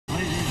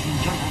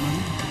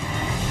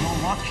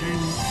appreciate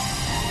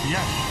it.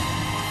 Yes.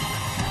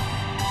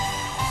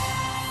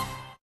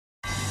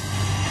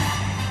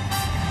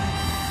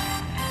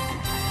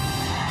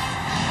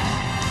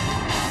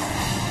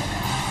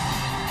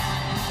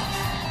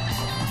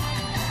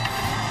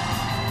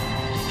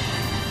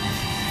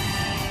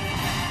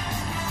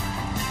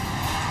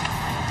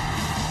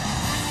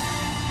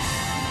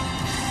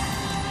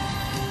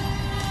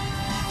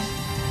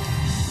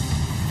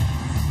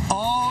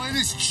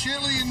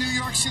 Chilly in New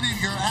York City.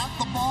 If you're at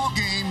the ball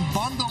game,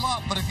 bundle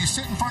up. But if you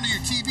sit in front of your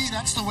TV,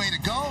 that's the way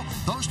to go.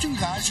 Those two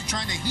guys are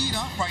trying to heat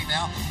up right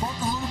now. Both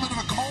a little bit of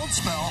a cold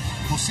spell.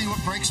 We'll see what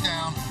breaks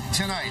down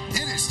tonight.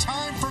 It is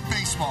time for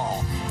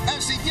baseball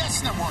as the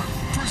Yes Network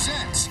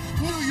presents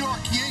New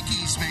York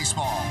Yankees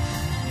baseball.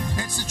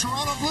 It's the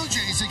Toronto Blue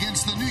Jays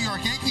against the New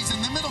York Yankees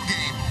in the middle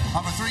game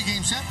of a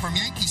three-game set from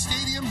Yankee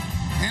Stadium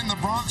in the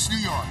Bronx,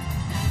 New York.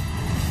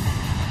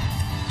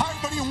 Hi,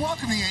 everybody, and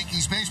welcome to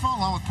Yankees baseball,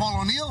 along with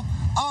Paul O'Neill.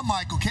 I'm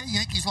Michael K.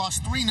 Yankees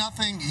lost 3-0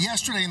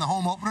 yesterday in the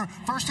home opener.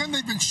 First time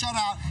they've been shut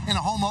out in a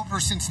home opener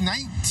since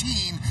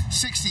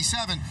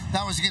 1967.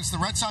 That was against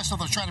the Red Sox, so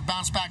they'll try to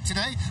bounce back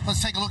today.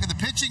 Let's take a look at the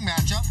pitching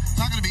matchup. It's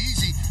not going to be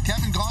easy.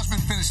 Kevin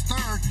Gausman finished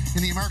third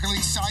in the American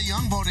League Cy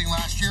Young voting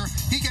last year.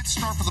 He gets a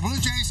start for the Blue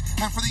Jays,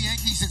 and for the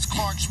Yankees, it's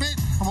Clark Schmidt,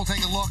 and we'll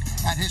take a look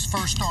at his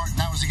first start.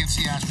 That was against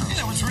the Astros.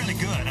 That was really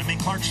good. I mean,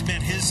 Clark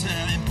Schmidt, his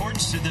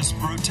importance to this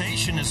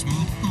rotation is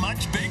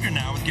much bigger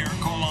now with Garrett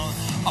Cole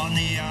on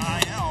the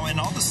IL, and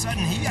all of a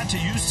sudden he got to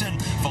Houston.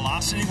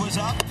 Velocity was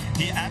up.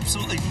 He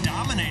absolutely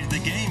dominated the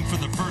game for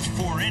the first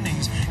 4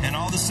 innings, and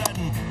all of a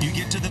sudden you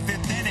get to the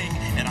 5th inning,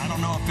 and I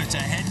don't know if it's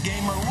a head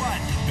game or what,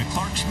 but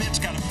Clark Schmidt's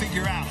got to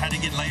figure out how to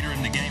get later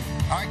in the game.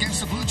 Against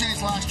the Blue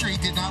Jays last year, he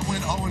did not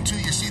win 0-2.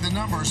 You see the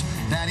numbers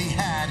that he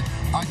had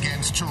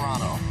against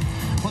Toronto.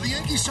 Well, the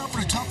Yankees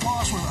suffered a tough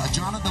loss with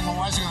Jonathan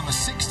Loaiziga on the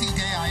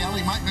 60-day IL.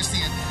 He might miss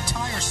the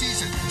entire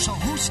season. So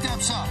who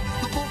steps up?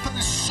 The bullpen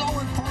is so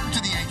important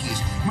to the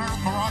Yankees. Meredith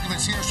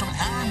Moragovitz hears from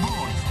Aaron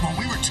Boone when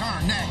we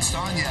return next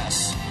on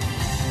Yes.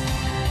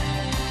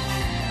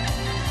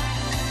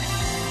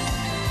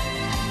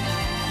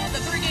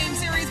 The 3-game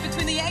series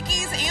between the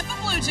Yankees and the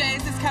Blue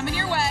Jays is coming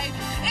your way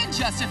in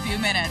just a few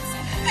minutes.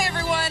 Hey,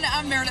 everyone,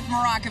 I'm Meredith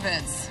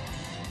Moragovitz.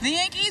 The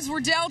Yankees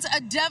were dealt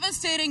a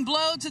devastating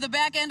blow to the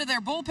back end of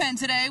their bullpen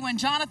today when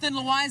Jonathan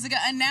Loaiziga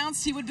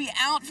announced he would be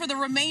out for the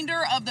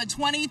remainder of the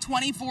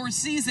 2024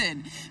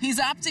 season. He's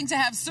opting to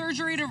have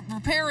surgery to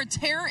repair a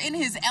tear in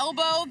his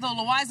elbow, though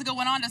Loaiziga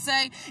went on to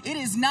say it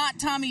is not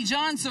Tommy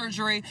John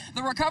surgery.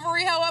 The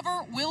recovery,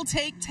 however, will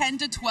take 10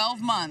 to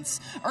 12 months.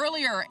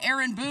 Earlier,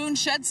 Aaron Boone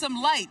shed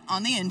some light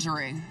on the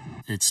injury.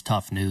 It's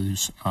tough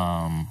news.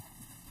 The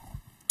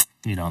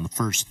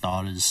first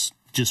thought is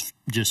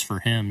just for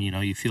him.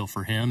 You feel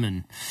for him,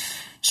 and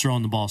he's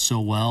throwing the ball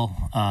so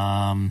well.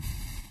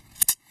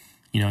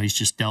 He's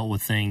just dealt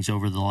with things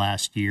over the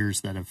last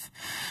years that have,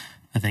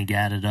 I think,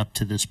 added up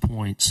to this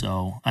point.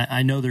 So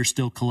I know they're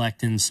still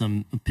collecting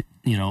some,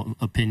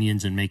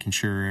 opinions and making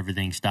sure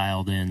everything's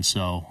dialed in.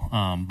 So,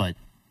 but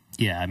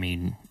yeah, I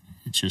mean,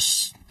 it's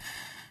just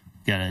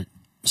got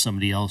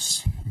somebody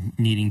else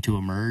needing to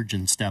emerge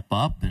and step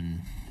up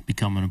and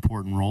become an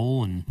important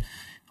role, and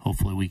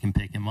hopefully we can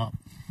pick him up.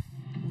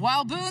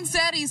 While Boone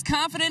said he's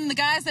confident in the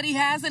guys that he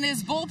has in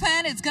his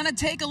bullpen, it's going to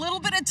take a little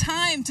bit of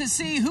time to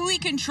see who he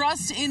can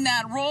trust in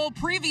that role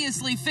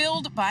previously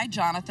filled by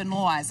Jonathan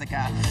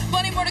Loaiziga.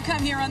 Plenty more to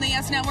come here on the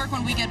Yes Network.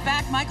 When we get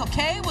back, Michael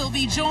K. will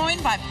be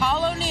joined by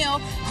Paul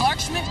O'Neill. Clark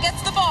Schmidt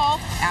gets the ball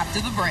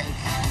after the break.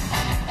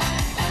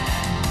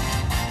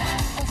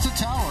 Delta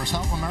Towers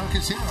help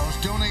America's heroes.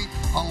 Donate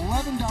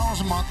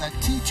 $11 a month at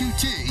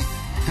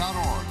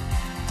T2T.org.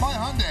 By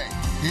Hyundai,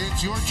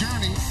 it's your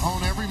journey.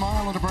 Own every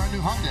mile in a brand new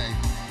Hyundai.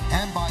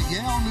 And by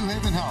Yale New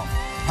Haven Health,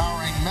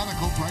 powering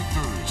medical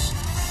breakthroughs.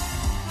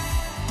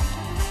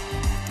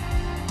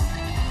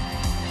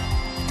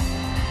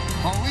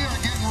 Well, we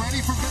are getting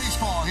ready for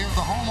baseball here at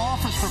the home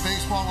office for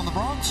baseball in the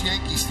Bronx,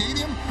 Yankee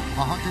Stadium,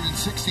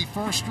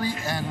 161st Street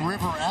and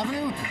River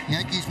Avenue.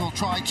 Yankees will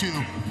try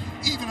to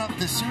even up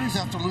this series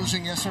after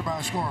losing yesterday by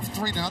a score of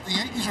 3-0. The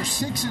Yankees are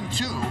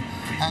 6-2,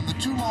 and the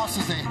 2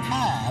 losses they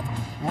have,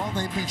 well,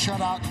 they've been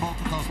shut out in both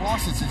of those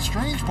losses. It's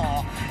strange,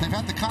 Paul. They've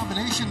had the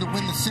combination to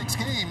win the 6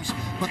 games,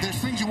 but there's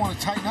things you want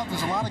to tighten up.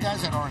 There's a lot of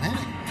guys that aren't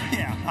hitting.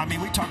 Yeah, I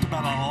mean, we talked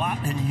about a lot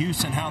in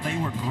Houston, how they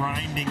were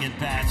grinding at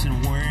bats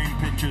and wearing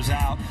pitchers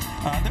out.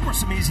 There were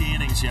some easy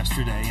innings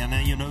yesterday, and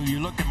you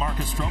look at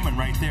Marcus Stroman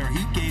right there.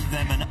 He gave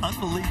them an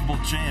unbelievable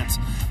chance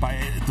by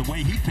the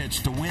way he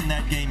pitched to win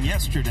that game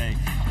yesterday.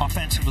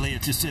 Offensively,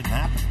 it just didn't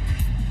happen.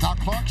 Now,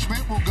 Clark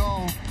Schmidt will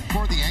go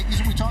for the Yankees,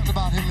 and we talked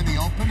about him in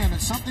the open, and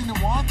it's something to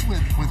watch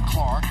with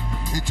Clark.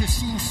 It just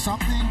seems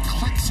something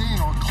clicks in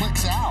or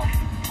clicks out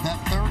that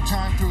third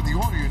time through the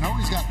order.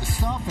 He's got the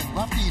stuff, and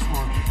lefties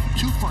were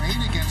 2 for 8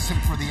 against lefties,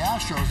 and for the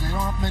Astros, they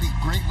don't have many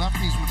great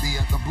lefties with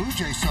the Blue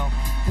Jays. So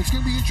it's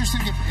going to be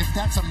interesting if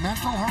that's a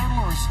mental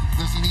hurdle or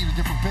does he need a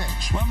different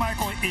pitch. Well,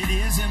 Michael, it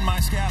is in my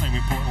scouting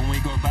report when we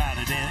go about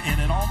it, and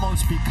it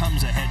almost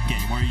becomes a head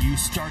game where you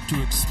start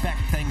to expect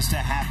things to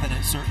happen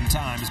at certain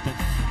times. But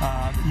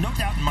no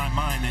doubt in my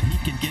mind that he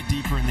can get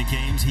deeper in the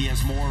games. He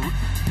has more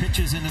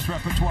pitches in his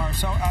repertoire.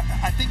 So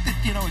I think that,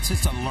 it's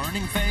just a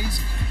learning phase.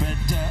 But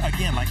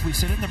again, like we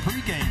said in the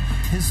pregame,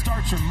 his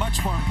starts are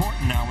much more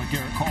important now with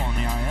Garrett Cole on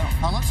the IL.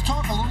 Now let's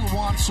talk a little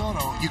Juan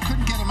Soto. You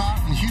couldn't get him out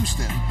in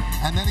Houston,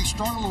 and then he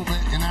struggled a little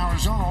bit in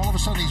Arizona. All of a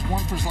sudden, he's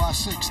 1 for his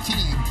last 16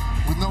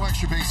 with no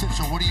extra base hits.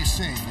 So what are you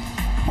seeing?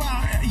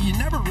 Well, you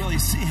never really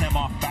see him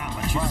off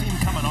balance. You see him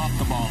coming off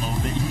the ball a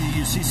little bit.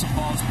 You see some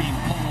balls being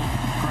pulled,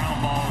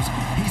 ground balls.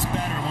 He's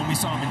better when we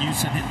saw him in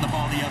Houston hitting the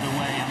ball the other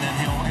way, and then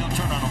he'll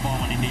turn on a ball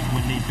when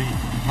need be.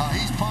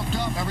 He's pumped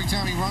up every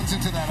time he runs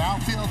into that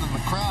outfield, and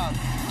the crowd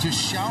just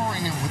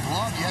showering him with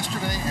love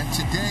yesterday and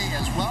today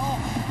as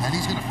well. And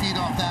he's going to feed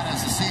off that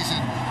as the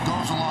season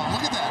goes along.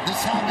 Look at that.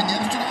 This happened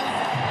yesterday,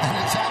 and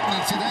it's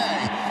happening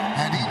today.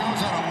 And he knows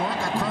how to work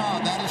a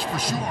crowd, that is for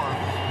sure.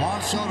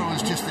 Juan Soto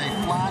is just a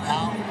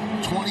flat-out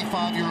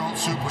 25-year-old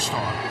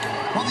superstar.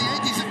 Well, the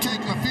Yankees have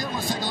taken the field.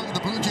 Let's take a look at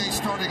the Blue Jays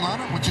starting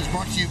lineup, which is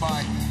brought to you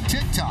by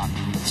TikTok.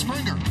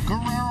 Springer,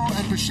 Guerrero,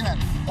 and Bichette,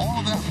 all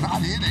of them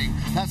not hitting.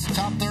 That's the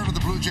top third of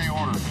the Blue Jay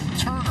order.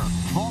 Turner,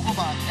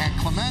 Vogelbach, and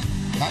Clement,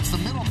 that's the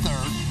middle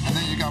third. And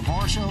then you got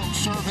Varsho,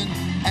 Servin,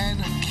 and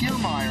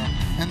Kiermaier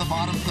in the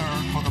bottom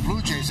third for the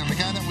Blue Jays. And the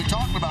guy that we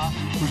talked about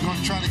who's going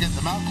to try to get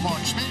them out,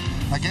 Clark Schmidt,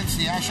 against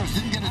the Astros,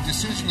 didn't get a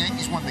decision.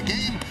 Yankees won the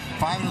game.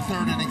 5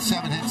 1/3 innings,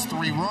 7 hits,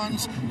 3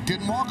 runs.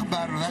 Didn't walk a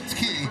batter, that's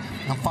key,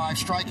 and 5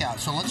 strikeouts.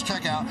 So let's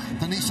check out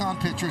the Nissan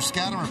Pitchers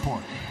scouting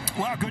report.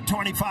 Well, good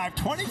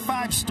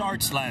 25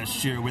 starts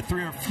last year with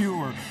 3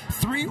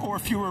 or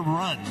fewer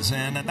runs,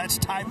 and that's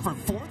tied for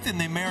 4th in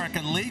the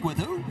American League with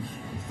who?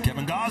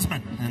 Kevin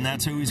Gausman, and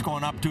that's who he's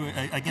going up to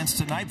against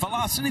tonight.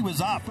 Velocity was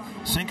up.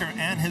 Sinker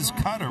and his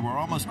cutter were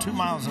almost 2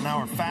 miles an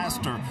hour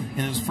faster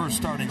in his first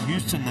start in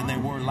Houston than they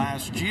were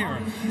last year.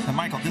 And,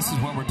 Michael, this is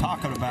what we're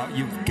talking about.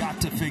 You've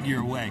got to figure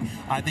a way.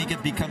 I think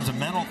it becomes a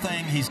mental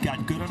thing. He's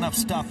got good enough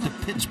stuff to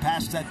pitch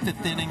past that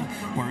 5th inning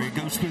where he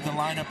goes through the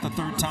lineup the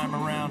 3rd time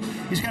around.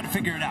 He's got to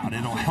figure it out.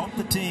 It'll help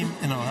the team,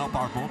 and it'll help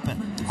our bullpen.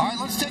 All right,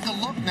 let's take a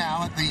look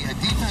now at the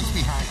defense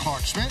behind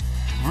Clark Schmidt.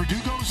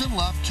 Verdugo's in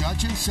left,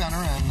 Judge in center,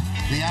 and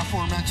the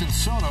aforementioned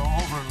Soto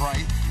over in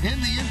right.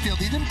 In the infield,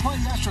 he didn't play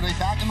yesterday.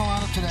 Back in the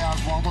lineup today,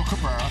 Oswaldo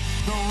Cabrera.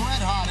 The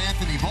red-hot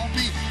Anthony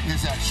Volpe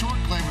is at short.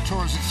 Gleyber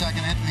Torres at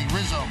second. Anthony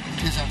Rizzo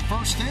is at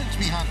first. Stands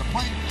behind the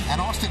plate,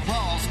 and Austin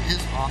Wells is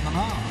on the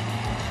mound.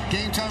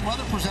 Game time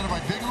weather presented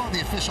by Bigelow,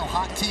 the official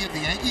hot tea of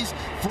the Yankees.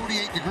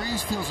 48 degrees,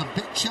 feels a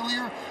bit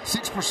chillier.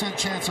 6%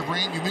 chance of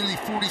rain, humidity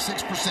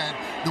 46%.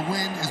 The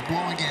wind is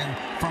blowing in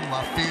from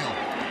left field.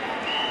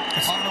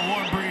 It's not a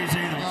warm breeze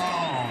either.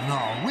 No.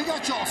 We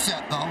got you all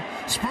set, though.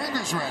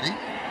 Springer's ready.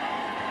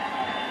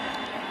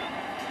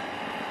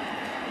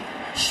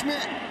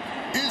 Schmidt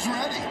is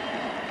ready.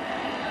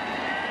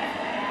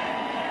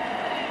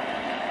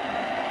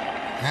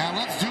 Now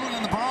let's do it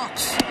in the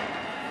Bronx.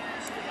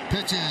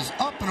 Pitch is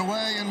up and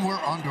away, and we're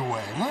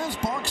underway. Lance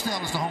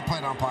Barksdale is the home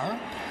plate umpire.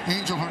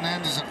 Angel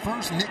Hernandez at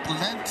first. Nick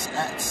Lentz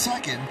at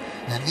second.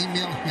 And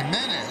Emil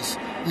Jimenez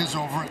is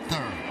over at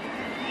third.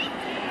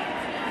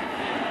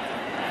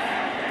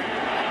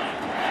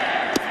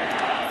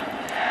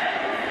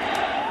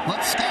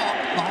 Let's scout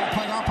the home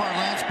plate umpire,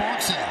 Lance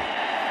Barksdale.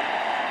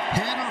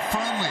 Hitter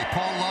friendly.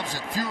 Paul loves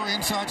it. Fewer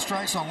inside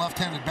strikes on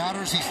left-handed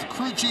batters. He's the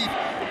crew chief.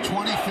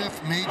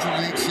 25th Major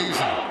League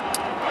season.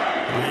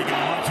 You can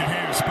watch it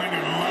here.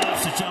 Springer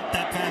loves to jump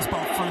that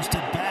fastball first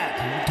at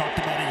bat. We talked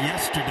about it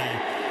yesterday.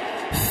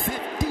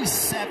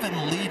 57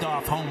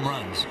 leadoff home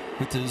runs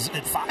with his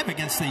at 5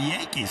 against the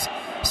Yankees.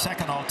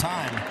 Second all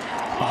time.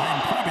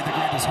 Behind probably the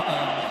greatest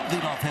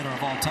leadoff hitter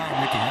of all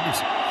time, Ricky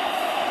Henderson.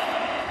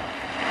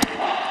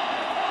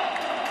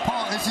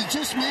 Is it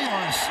just me,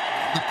 or is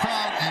the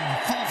crowd in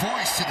full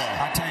voice today?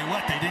 I tell you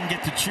what, they didn't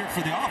get to cheer for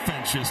the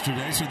offense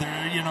yesterday, so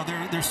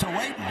they're still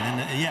waiting,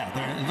 and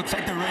it looks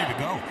like they're ready to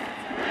go.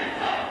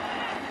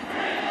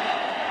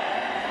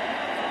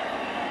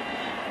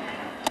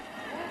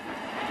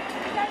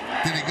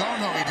 Did he go?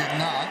 No, he did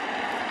not.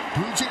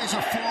 Blue Jays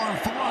are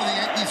 4-4. The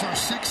Yankees are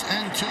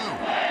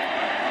 6-2.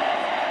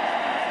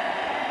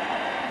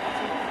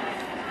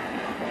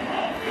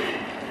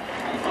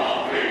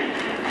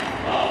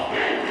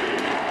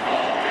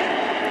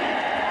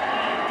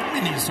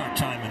 Need to start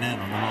chiming in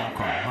on the roll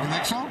call. You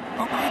think so?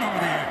 Oh, right over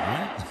there,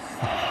 right?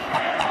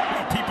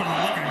 People in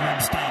the living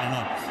room standing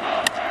up.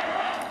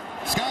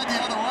 Sky the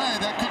other way.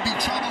 That could be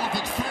trouble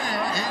if it's fair.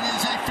 It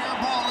is a fair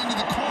ball into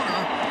the corner.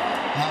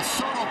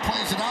 Soto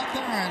plays it out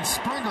there, and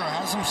Springer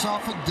has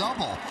himself a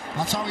double.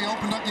 That's how he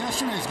opened up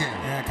yesterday's game.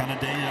 Yeah, kind of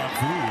deja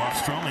vu off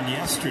Stroman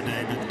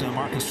yesterday, but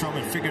Marcus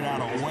Stroman figured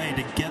out a way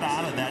to get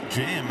out of that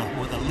jam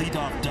with a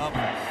leadoff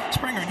double.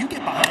 Springer, you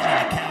get behind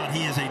in the count,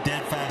 he is a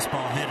dead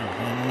fastball hitter,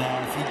 and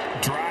if he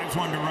drives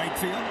one to right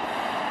field,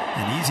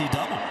 an easy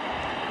double.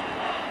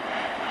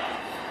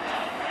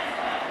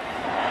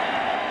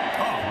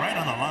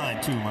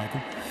 too,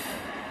 Michael.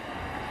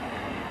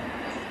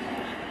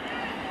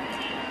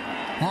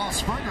 Well,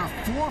 Springer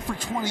 4 for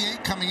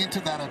 28 coming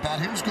into that at bat.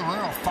 Here's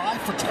Guerrero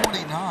 5 for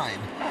 29.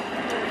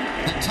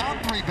 The top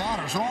three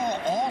batters are all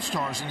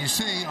all-stars, and you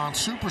see on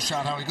Super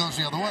Shot how he goes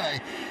the other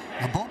way.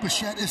 And Bo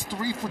Bichette is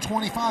 3 for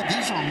 25.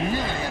 These are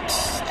really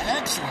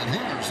excellent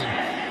hitters,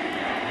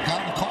 and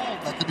got them called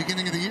at the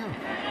beginning of the year.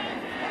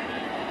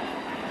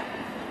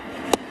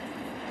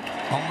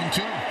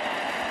 0-2.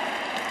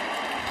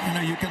 You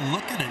know, you can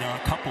look at it a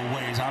couple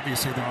ways.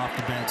 Obviously, they're off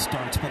the bad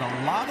starts, but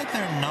a lot of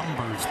their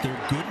numbers, their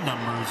good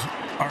numbers,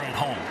 are at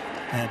home.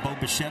 Bo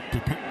Bichette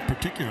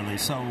particularly.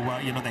 So,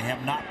 you know, they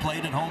have not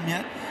played at home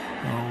yet.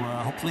 So,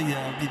 hopefully,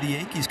 the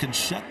Yankees can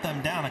shut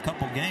them down a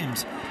couple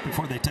games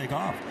before they take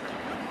off.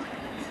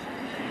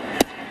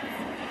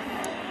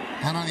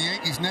 And on the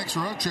Yankees' next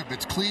road trip,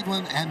 it's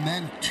Cleveland and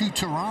then to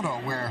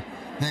Toronto, where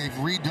they've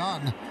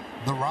redone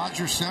the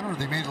Rogers Center.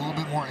 They made it a little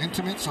bit more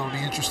intimate, so it'll be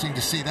interesting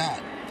to see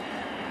that.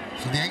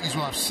 So the Yankees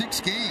will have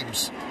 6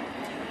 games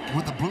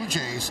with the Blue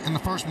Jays in the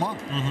first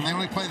month. They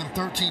only play them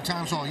 13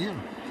 times all year.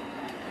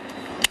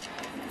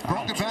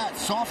 Broken bat,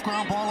 soft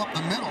ground ball up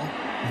the middle.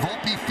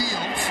 Volpe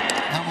fields,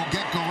 and we'll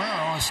get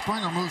Guerrero as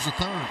Springer moves to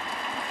third.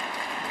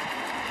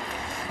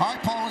 All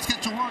right, Paul, let's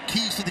get to work.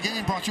 Keys to the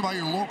game brought to you by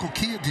your local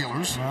Kia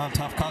dealers. Well,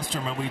 tough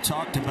customer. We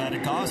talked about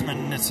it.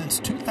 Gausman, since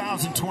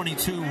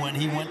 2022, when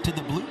he went to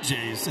the Blue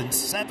Jays in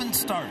 7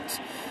 starts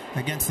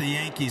against the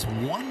Yankees,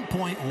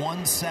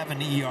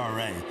 1.17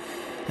 ERA.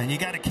 And you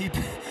got to keep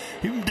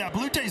the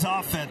Blue Jays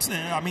offense.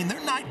 I mean, they're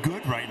not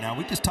good right now.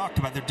 We just talked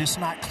about they're just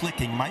not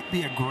clicking. Might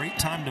be a great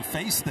time to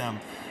face them,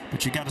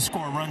 but you got to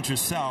score runs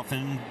yourself.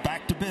 And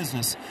back to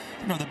business.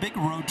 You know, the big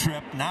road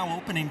trip. Now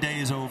opening day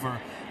is over.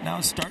 Now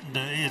it's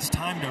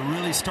time to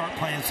really start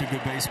playing some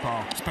good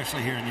baseball,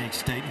 especially here in Yankee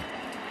Stadium.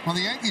 Well,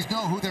 the Yankees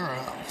know who they're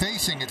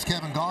facing. It's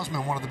Kevin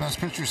Gausman, one of the best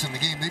pitchers in the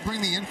game. They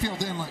bring the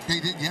infield in like they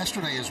did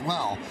yesterday as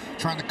well,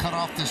 trying to cut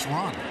off this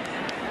run.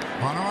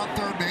 Runner on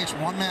third base,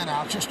 1 man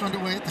out, just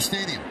underway at the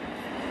stadium.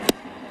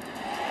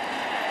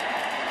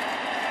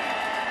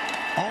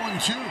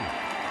 0-2.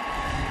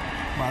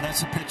 Wow,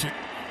 that's a pitch that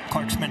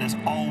Clark Schmidt has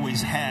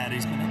always had.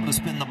 He's been able to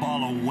spin the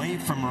ball away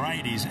from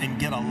righties and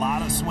get a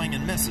lot of swing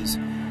and misses.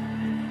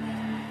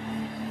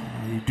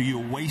 Do you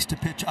waste a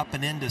pitch up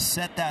and in to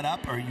set that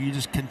up, or you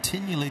just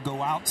continually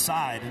go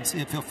outside and see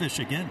if he'll fish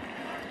again?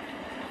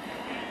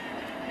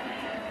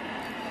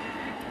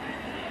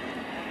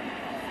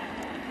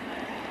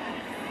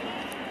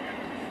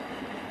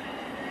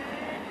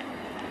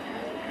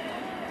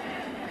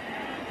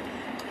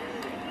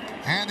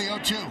 And the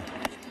 0-2.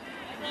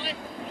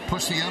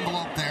 Push the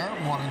envelope there,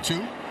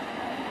 1-2.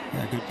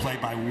 Yeah, good play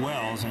by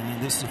Wells,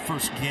 and this is the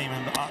first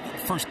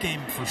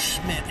game for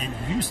Schmidt in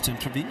Houston.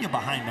 Trevino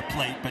behind the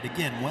plate, but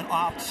again went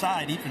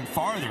offside even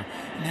farther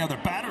in the other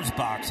batter's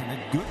box, and a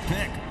good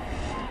pick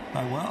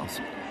by Wells.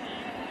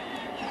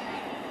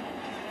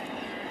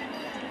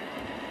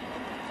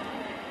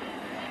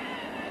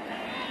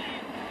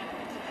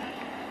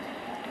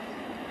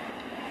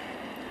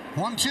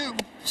 One-two,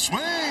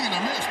 swing and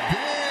a miss.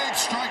 Big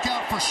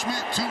strikeout for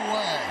Schmidt, 2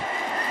 away.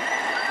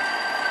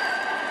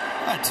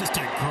 That's just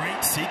a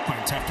great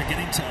sequence after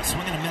getting to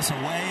swing and a miss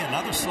away.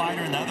 Another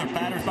slider in the other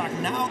batter's box.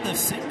 Now the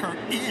sinker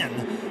in,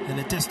 and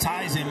it just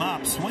ties him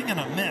up. Swing and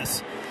a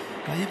miss.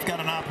 Now you've got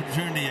an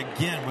opportunity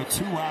again with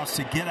 2 outs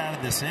to get out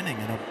of this inning,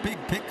 and a big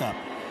pickup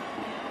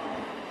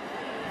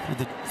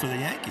for the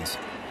Yankees.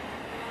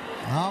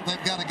 Well,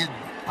 they've got to get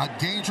a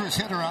dangerous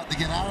hitter out to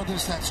get out of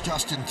this. That's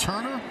Justin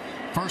Turner.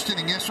 First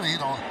inning yesterday, he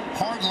hit a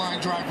hard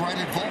line drive right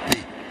at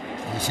Volpe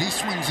as he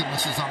swings and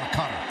misses on the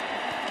cutter.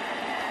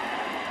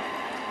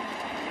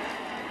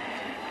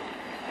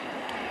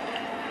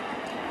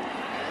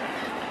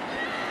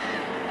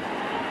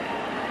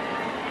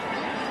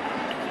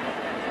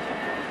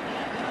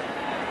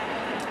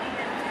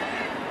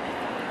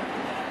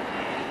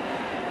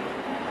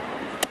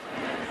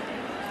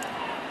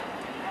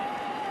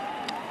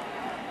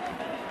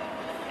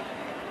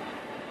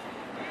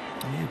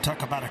 You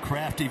talk about a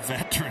crafty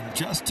veteran,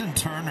 Justin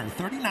Turner,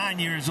 39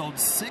 years old,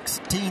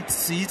 16th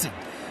season.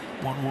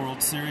 Won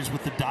World Series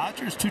with the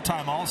Dodgers,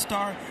 2-time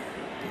All-Star.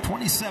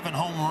 27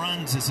 home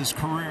runs is his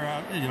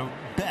career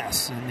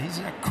best, and he's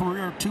a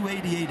career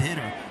 288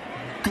 hitter.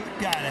 Good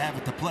guy to have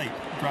at the plate,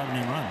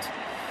 driving in runs.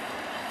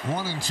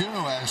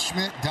 1-2 as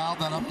Schmidt dialed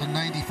that up to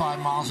 95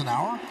 miles an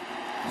hour.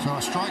 So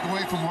a strike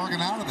away from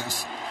working out of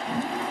this.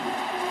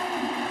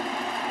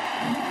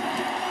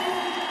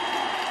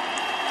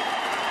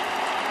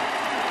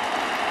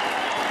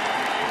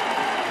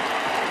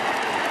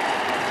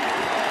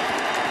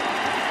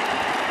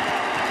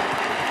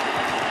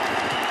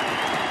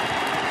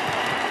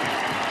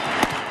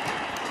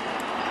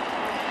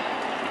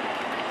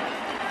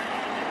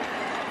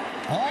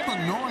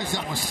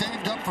 That was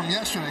saved up from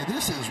yesterday.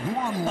 This is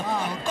one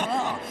loud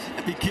crowd.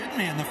 You'd be kidding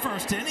me in the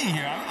first inning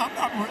here.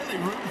 I'm really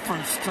rooting for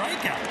a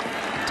strikeout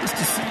just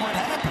to see what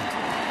happens.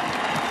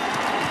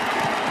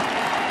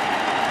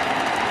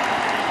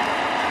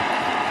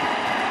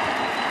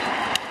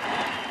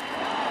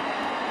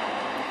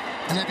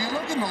 And if you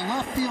look in the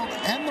left field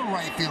and the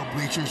right field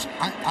bleachers,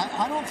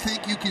 I don't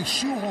think you can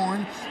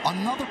shoehorn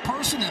another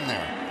person in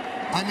there.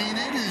 I mean,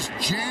 it is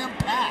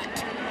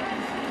jam-packed.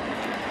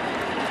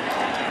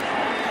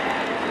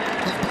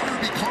 It's better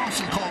to be close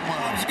in cold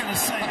weather. I was going to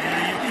say,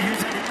 you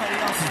use everybody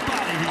else's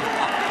body here.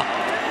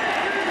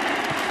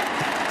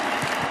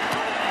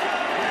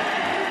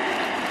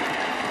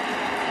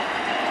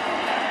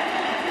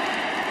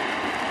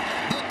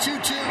 The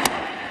 2-2.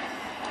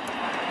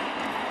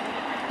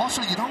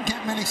 Also, you don't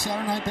get many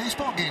Saturday night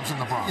baseball games in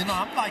the Bronx. You know,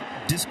 I'm like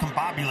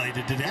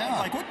discombobulated today. Yeah. I'm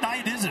like, what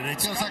night is it?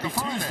 It's feels like a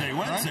Friday, Tuesday,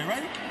 Wednesday,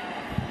 right?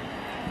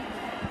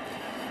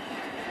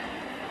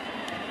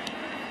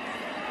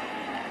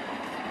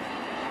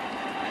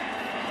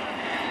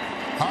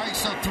 All right,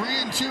 so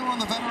 3-2 on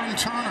the veteran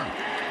Turner.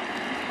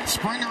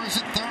 Springer is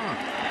at third.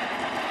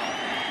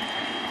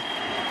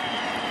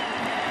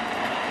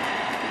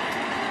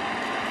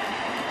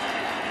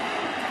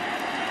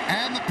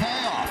 And the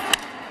payoff.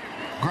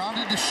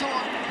 Grounded to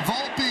short.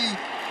 Volpe.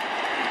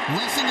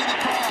 Listen to the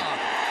crowd.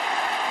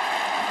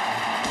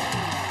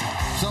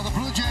 So the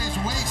Blue Jays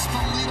waste the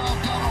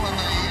leadoff double and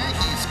the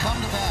Yankees come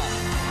to bat.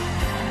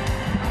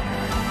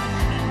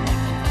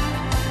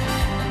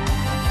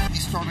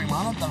 Starting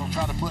lineup that'll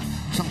try to put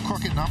some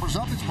crooked numbers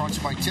up. It's brought to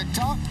you by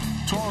TikTok.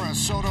 Torres,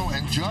 Soto,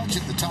 and Judge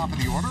at the top of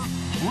the order.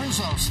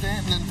 Rizzo,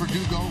 Stanton, and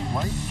Verdugo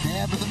right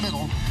dab in the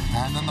middle.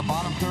 And then the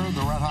bottom third,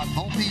 the red-hot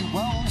Volpe,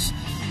 Wells,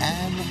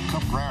 and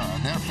Cabrera.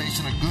 And they're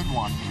facing a good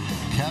one,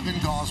 Kevin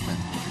Gausman.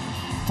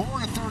 4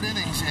 1/3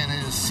 innings in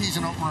his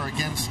season opener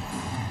against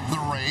the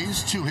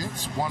Rays. 2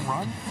 hits, 1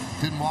 run.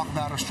 Didn't walk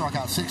about or struck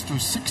out 6 through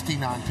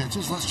 69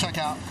 pitches. Let's check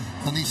out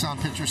the Nissan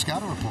Pitcher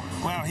Scouting Report.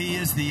 Well, he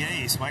is the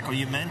ace. Michael,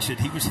 you mentioned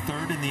he was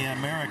third in the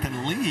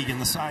American League in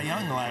the Cy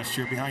Young last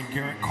year behind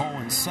Garrett Cole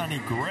and Sonny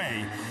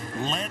Gray.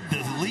 Led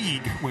the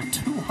league with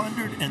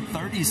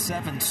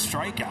 237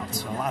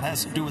 strikeouts. A lot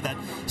has to do with that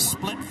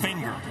split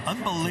finger.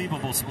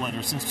 Unbelievable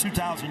splitter since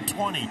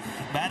 2020.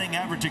 Batting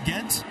average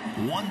against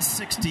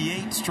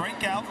 168.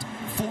 Strikeout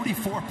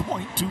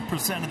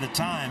 44.2% of the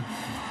time.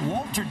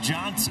 Walter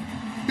Johnson.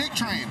 Big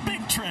Train.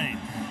 Big Train.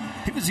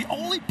 He was the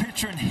only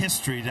pitcher in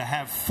history to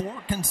have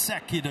 4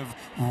 consecutive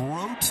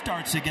road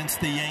starts against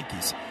the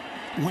Yankees.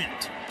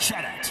 Wins,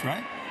 shutouts,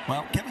 right?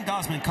 Well, Kevin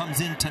Gausman comes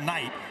in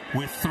tonight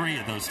with 3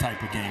 of those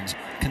type of games.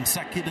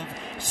 Consecutive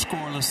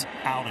scoreless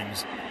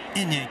outings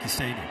in Yankee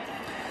Stadium.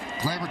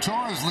 Gleyber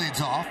Torres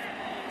leads off.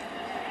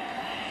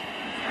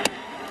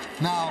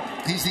 Now,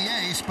 he's the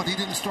ace, but he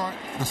didn't start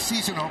the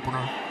season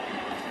opener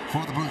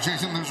for the Blue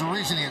Jays. And there's a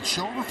reason. He had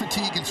shoulder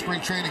fatigue in spring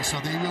training, so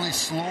they really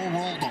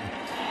slow-rolled him.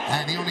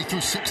 And he only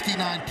threw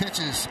 69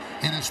 pitches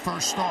in his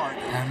first start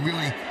and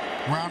really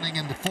rounding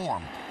into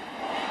form.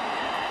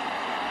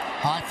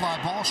 High fly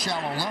ball,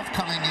 shallow left,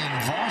 coming in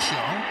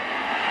Varsho.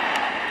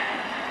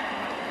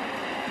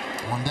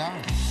 1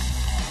 down.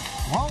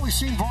 Well, we've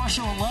seen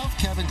Varsho in left.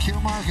 Kevin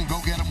Kiermaier can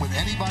go get him with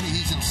anybody.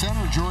 He's in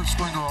center. George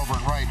Springer over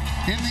at right.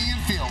 In the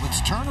infield,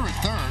 it's Turner at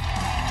third.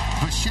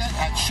 Bichette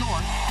at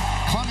short.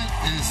 Clement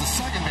is the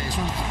second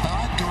baseman.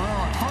 Bad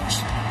Guerrero at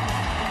first.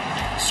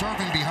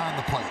 Serving behind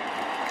the plate.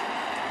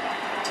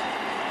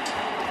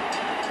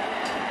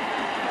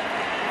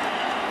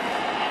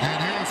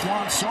 And here's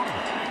Juan Soto.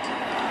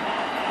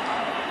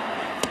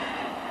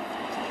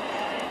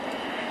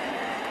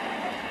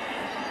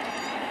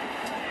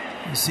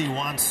 You see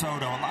Juan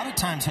Soto, a lot of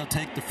times he'll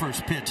take the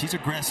first pitch. He's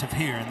aggressive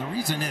here, and the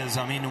reason is,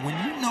 I mean, when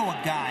you know a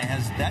guy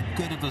has that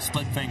good of a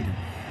split finger,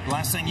 the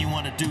last thing you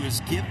want to do is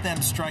give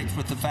them strikes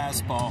with the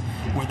fastball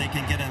where they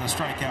can get in a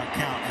strikeout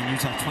count and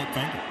use that split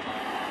finger.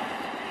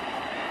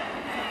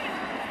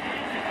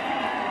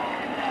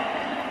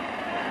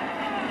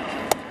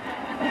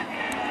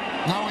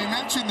 Now, we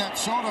mentioned that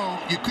Soto,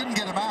 you couldn't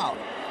get him out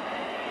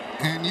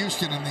in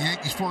Houston in the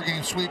Yankees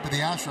 4-game sweep of the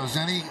Astros.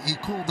 Then he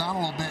cooled down a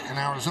little bit in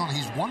Arizona.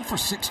 He's 1 for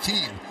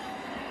 16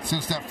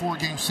 since that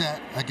 4-game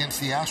set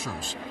against the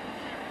Astros.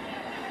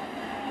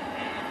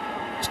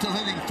 Still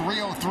hitting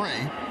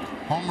 .303.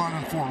 Home run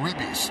and 4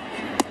 ribbies.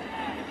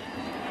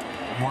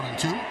 1 and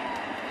 2.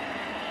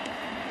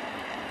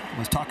 I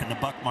was talking to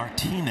Buck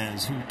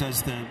Martinez, who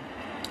does the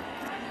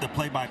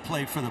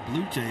play-by-play for the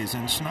Blue Jays,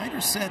 and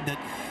Schneider said that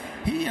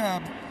he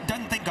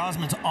doesn't think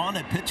Gausman's on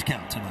a pitch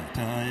count tonight.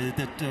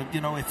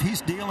 You know, if he's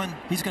dealing,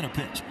 he's going to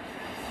pitch.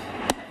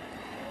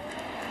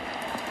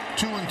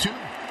 2 and 2.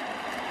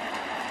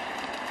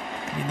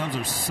 I mean, those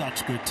are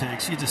such good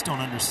takes. You just don't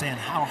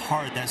understand how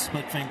hard that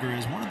split finger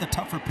is. One of the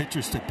tougher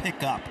pitchers to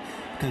pick up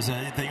because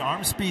the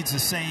arm speed's the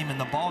same and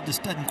the ball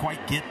just doesn't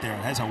quite get there.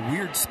 It has a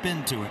weird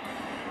spin to it.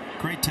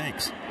 Great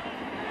takes.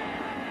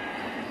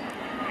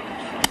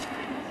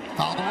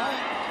 Fouled away.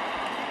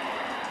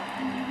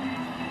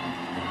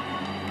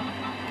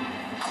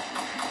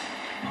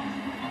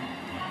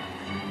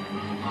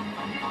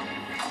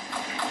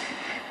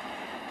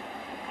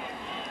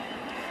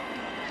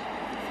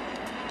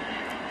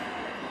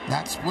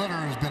 That splitter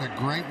has been a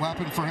great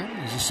weapon for him.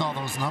 You just saw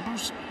those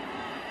numbers.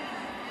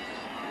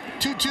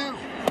 2-2.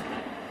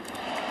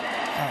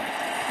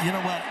 you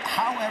know what?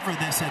 However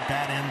this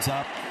at-bat ends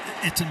up,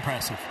 it's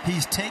impressive.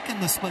 He's taken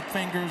the split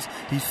fingers.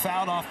 He's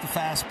fouled off the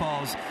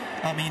fastballs.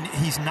 I mean,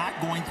 he's not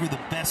going through the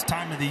best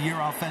time of the year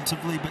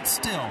offensively, but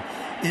still,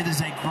 it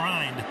is a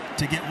grind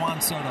to get Juan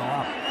Soto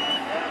up.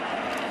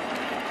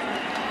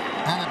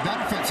 And it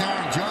benefits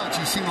Aaron Judge.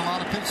 He's seen a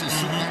lot of pitches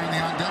sitting there in the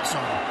on-deck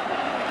circle.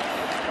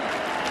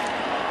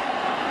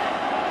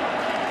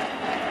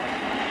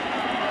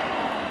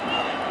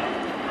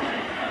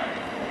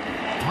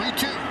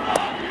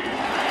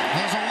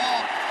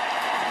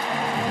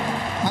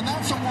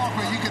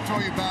 Throw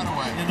your bat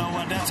away. You know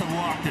what? That's a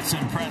walk that's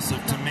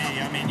impressive to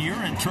me. I mean,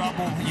 you're in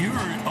trouble. You're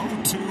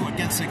 0-2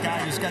 against a guy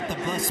who's got the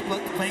best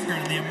split finger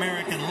in the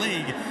American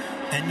League,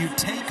 and you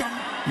take him,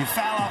 you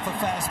foul off a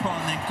fastball,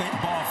 and then get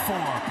ball 4.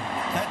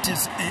 That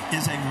just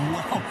is a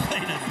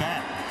well-played at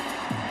bat.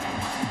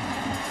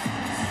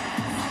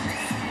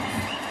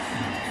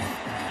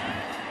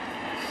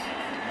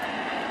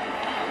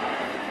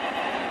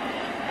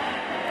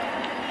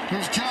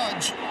 Here's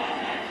Judge.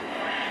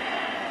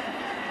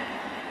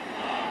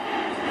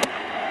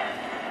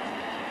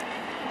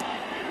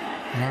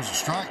 There's a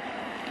strike.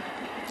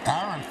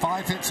 Aaron,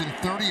 5 hits and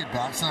 30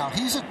 at-bats. Now,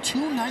 he's a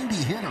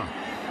 .290 hitter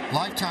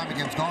lifetime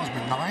against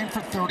Gosman. 9 for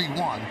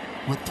 31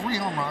 with 3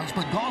 home runs,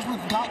 but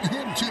Gosman's gotten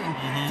him, too.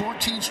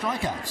 14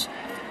 strikeouts.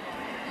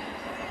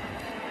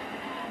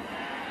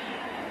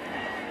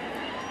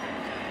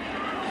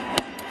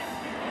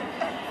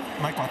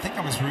 Michael, I think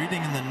I was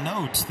reading in the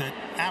notes that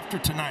after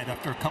tonight,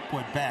 after a couple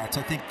at-bats,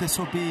 I think this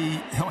will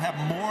be, he'll have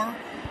more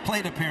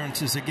plate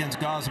appearances against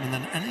Gosman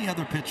than any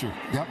other pitcher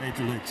in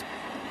Major Leagues.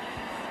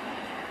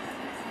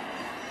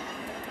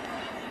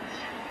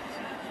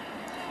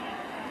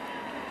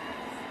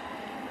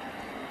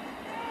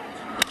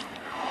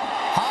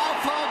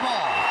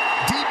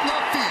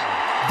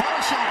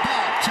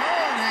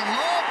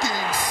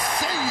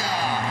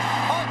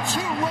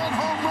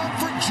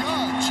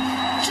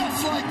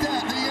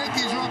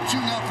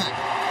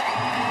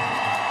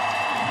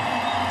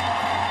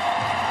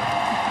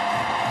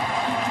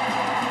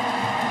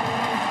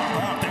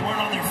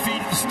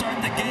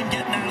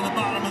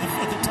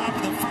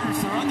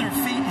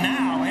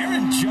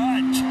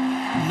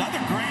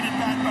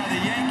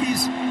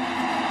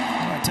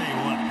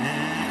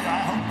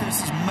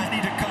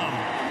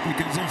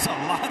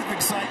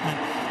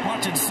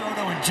 Watching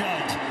Soto and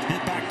Judge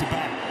hit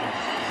back-to-back.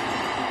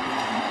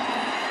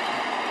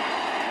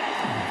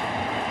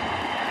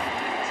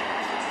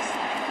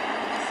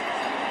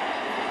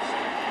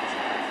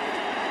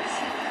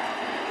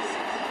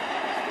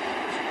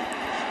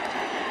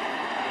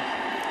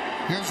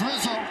 Here's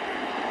Rizzo.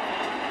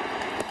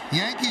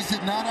 Yankees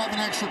did not have an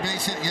extra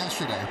base hit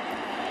yesterday.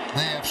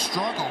 They have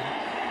struggled.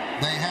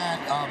 They had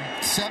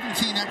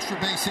 17 extra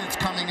base hits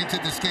coming into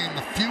this game,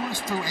 the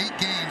fewest through 8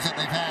 games that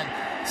they've had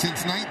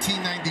since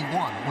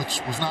 1991, which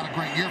was not a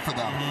great year for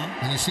them.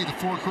 And you see the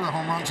 4 career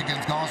home runs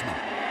against Gosman.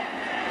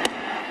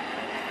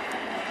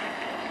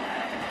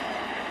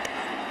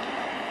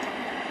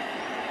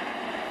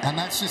 And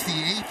that's just the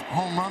 8th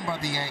home run by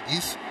the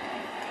Yankees.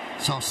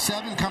 So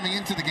 7 coming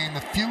into the game,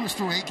 the fewest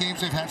through 8 games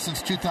they've had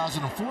since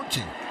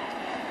 2014.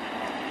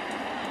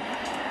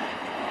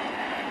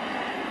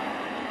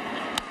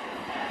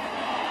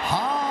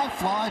 High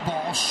fly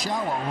ball,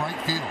 shallow right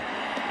field.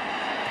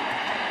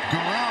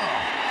 Guerrero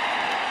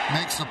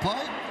makes the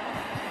play.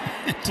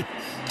 It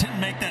didn't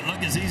make that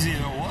look as easy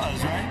as it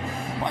was, right?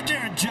 Watch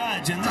Aaron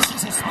Judge, and this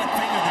is a split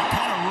finger that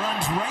kind of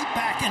runs right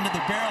back into the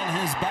barrel of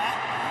his bat.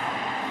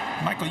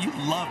 Michael, you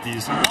love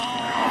these long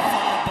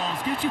fly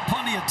balls. Gives you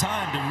plenty of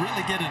time to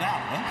really get it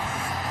out, huh?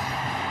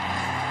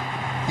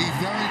 He's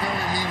very,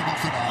 very amenable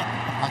to that.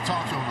 I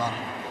talked to him about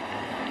it.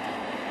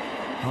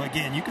 Well,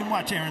 again, you can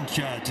watch Aaron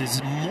Judge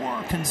is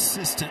more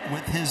consistent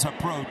with his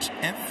approach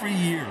every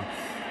year.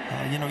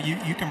 You know,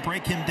 you can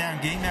break him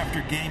down game after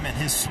game, and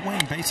his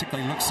swing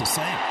basically looks the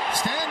same.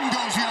 Stanton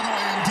goes the other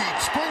way in deep.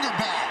 Springer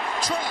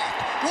back,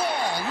 track,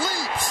 wall,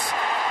 leaps.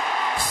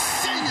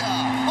 See ya!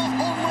 A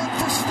home run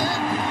for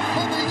Stanton,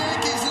 and the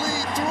Yankees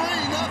lead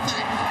 3-0.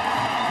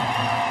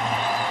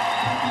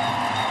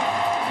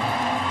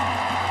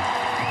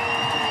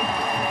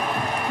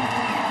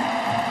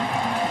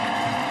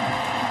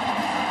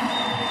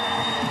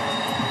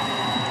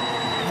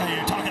 Now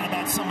you're talking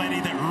about somebody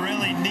that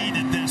really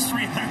needed this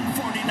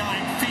 349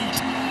 feet.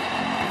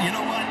 You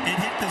know what? It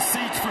hit the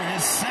seats for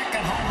his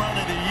 2nd home run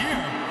of the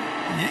year.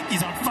 The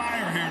Yankees on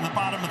fire here in the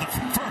bottom of the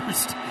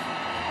 1st.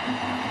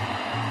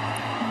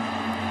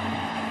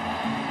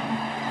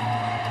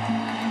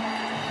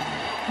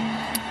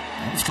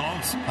 That was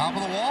close. Top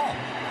of the wall.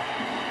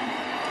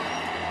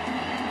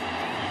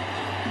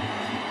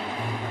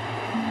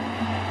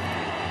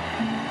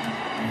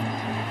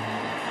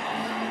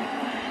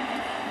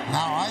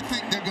 Now, I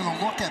think they're going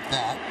to look at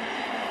that.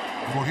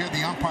 We'll hear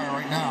the umpire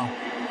right now.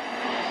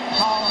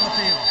 Foul on the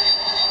field.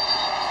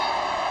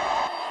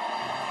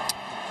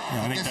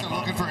 Yeah, I guess they're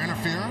looking for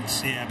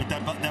interference. Yeah, but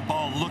that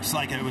ball looks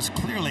like it was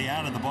clearly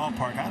out of the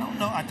ballpark. I don't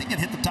know. I think it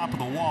hit the top of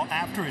the wall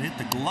after it hit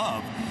the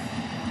glove.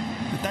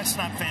 But that's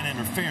not fan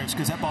interference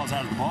because that ball's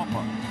out of the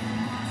ballpark.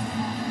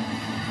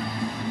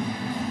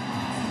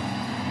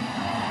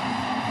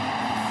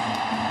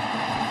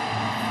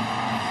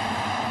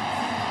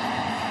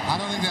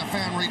 don't think that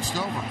fan reached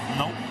over.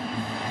 Nope.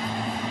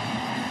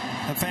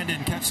 That fan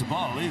didn't catch the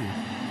ball either.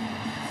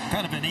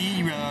 Kind of an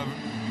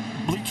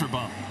bleacher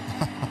bump.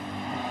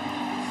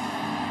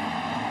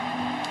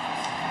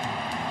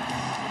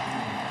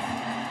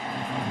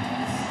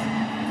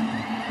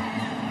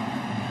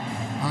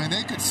 I mean,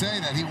 they could say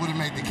that he would have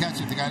made the catch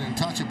if the guy didn't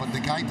touch it, but the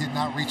guy did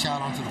not reach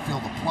out onto the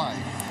field to play.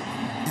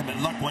 Yeah, but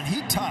look, when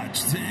he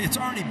touched, it's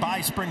already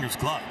by Springer's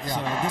glove. Yeah.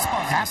 So this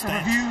ball's After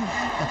review,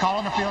 the call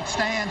on the field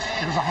stands.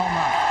 It was a home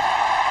run.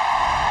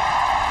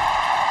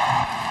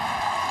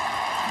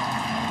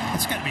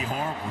 It's got to be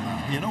horrible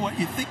now. You know what?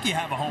 You think you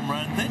have a home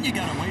run, then you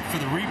got to wait for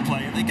the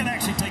replay. They can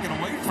actually take it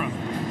away from you.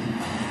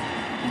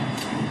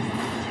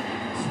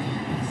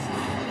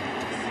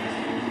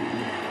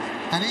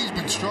 And he's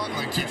been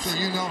struggling, too, so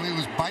you know he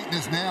was biting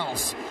his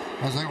nails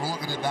as they were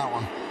looking at that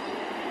one.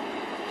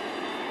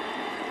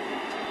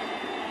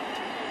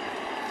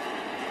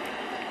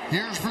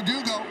 Here's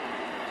Verdugo.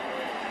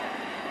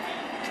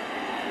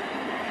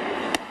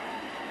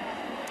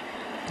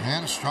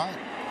 And a strike.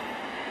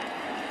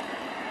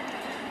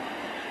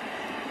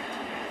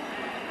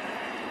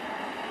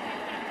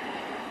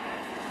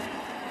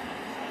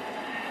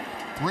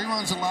 Three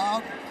runs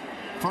allowed.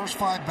 First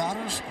 5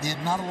 batters, they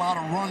had not allowed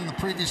a run in the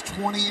previous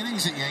 20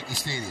 innings at Yankee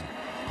Stadium.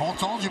 Paul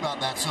told you about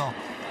that, so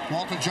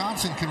Walter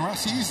Johnson can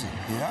rest easy.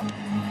 Yeah.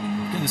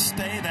 Going to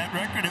stay that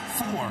record at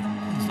 4.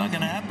 It's not going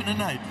to happen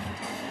tonight.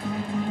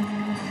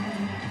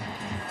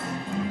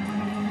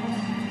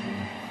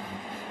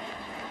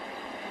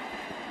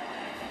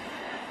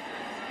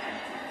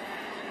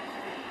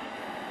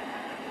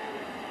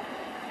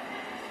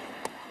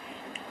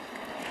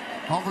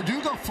 Well,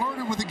 Verdugo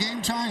flirted with a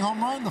game-tying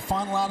home run, the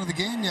final out of the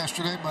game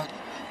yesterday, but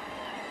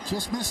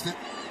just missed it.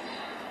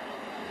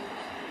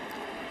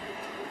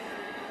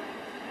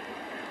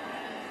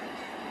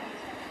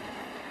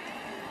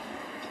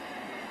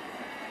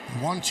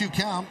 One-two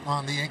count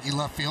on the Yankee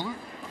left fielder.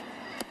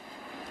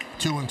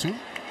 2-2.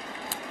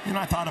 You know,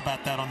 I thought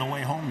about that on the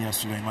way home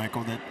yesterday,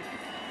 Michael, that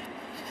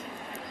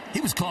he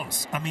was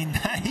close. I mean,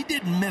 he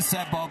didn't miss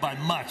that ball by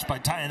much by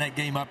tying that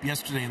game up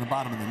yesterday in the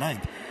bottom of the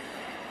 9th.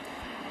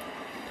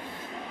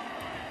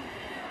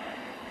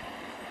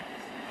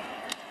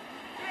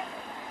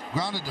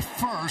 Grounded to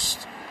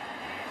first.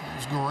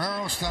 As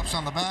Guerrero steps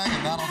on the bag,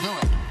 and that'll do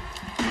it.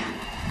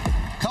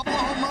 Couple of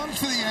home runs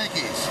for the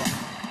Yankees.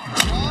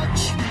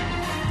 Judge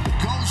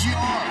goes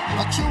yard.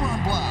 A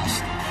 2-run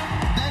blast.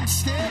 Then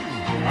Stanton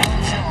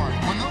goes yard.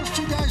 When those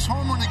two guys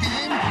homer in the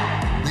game,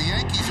 the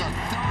Yankees are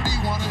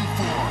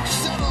 31-4.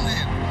 Settled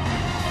in.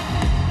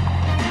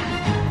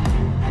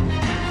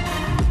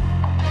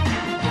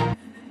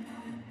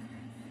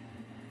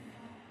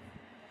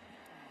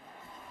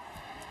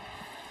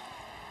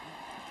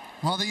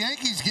 Well, the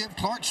Yankees give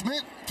Clark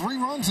Schmidt 3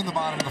 runs in the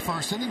bottom of the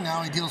first inning.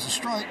 Now he deals a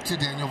strike to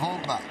Daniel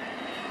Vogelbach.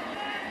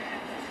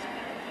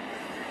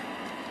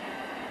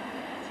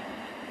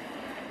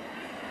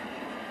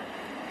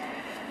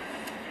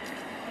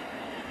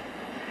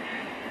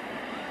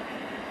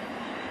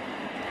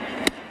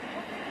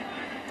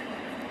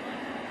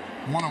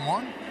 One and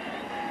one.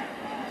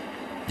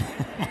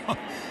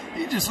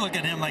 You just look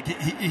at him like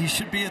he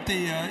should be at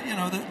the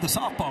the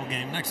softball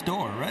game next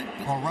door, right?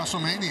 Or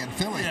WrestleMania in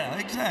Philly. Yeah,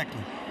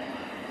 exactly.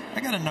 I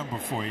got a number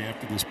for you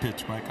after this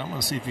pitch, Mike. I'm going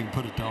to see if you can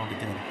put it all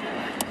together.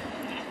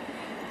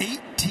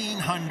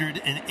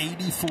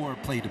 1,884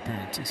 plate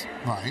appearances.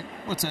 Right.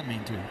 What's that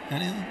mean to you?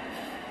 Anything?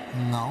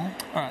 No.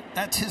 All right,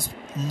 that's his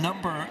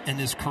number in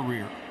his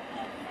career.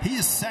 He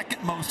is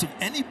second most of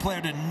any player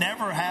to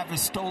never have a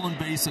stolen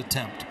base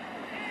attempt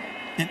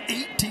in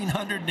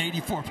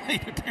 1,884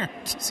 plate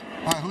appearances.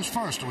 All right, who's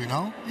first? Do we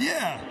know?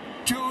 Yeah,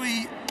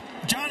 Johnny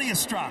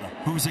Estrada,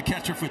 who was a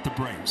catcher with the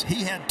Braves.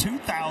 He had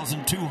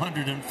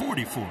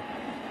 2,244.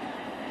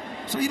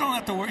 So you don't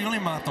have to worry. You don't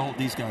even have to hold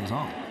these guys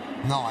on.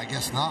 No, I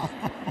guess not.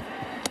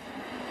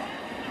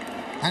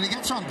 And he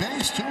gets on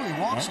base too. He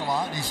walks a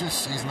lot.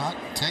 He's not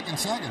taking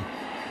second.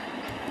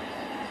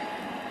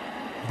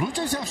 Blue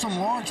Jays have some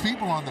large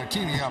people on their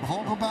team. You got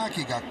Vogelbach,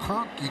 you got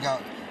Kirk, you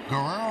got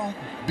Guerrero,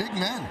 big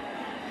men.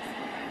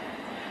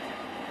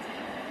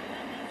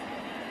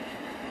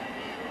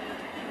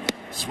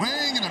 Swing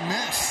and a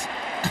miss.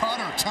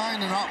 Cutter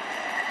tying it up.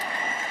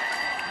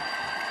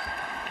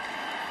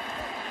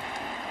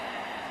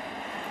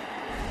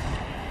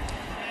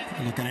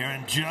 Look at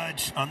Aaron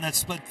Judge on that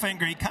split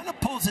finger. He kind of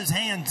pulls his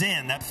hands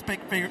in. That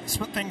split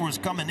finger was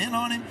coming in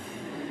on him.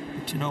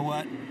 But you know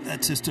what?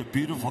 That's just a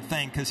beautiful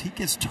thing because he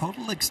gets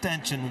total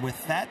extension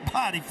with that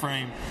body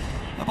frame.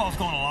 That ball's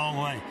going a long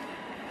way.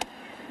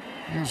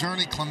 Here's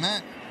Ernie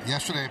Clement.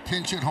 Yesterday, a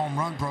pinch hit home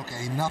run broke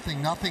a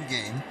 0-0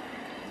 game.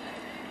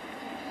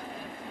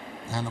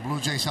 And the Blue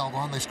Jays held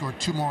on. They scored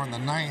 2 more in the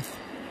 9th.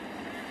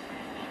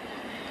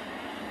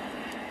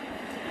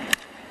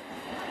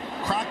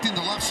 Cracked into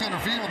left center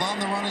field. On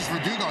the run is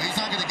Verdugo. He's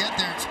not going to get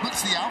there. It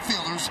splits the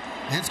outfielders.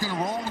 It's going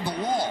to roll to the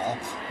wall.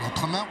 And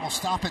Clement will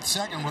stop at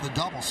second with a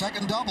double.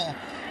 Second double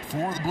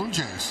for the Blue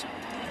Jays.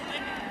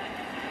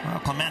 Well,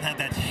 Clement had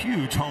that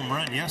huge home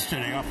run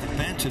yesterday off the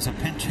bench as a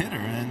pinch hitter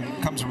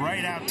and comes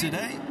right out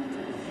today.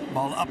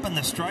 Ball up in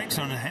the strike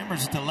zone and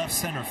hammers it to left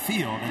center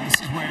field. And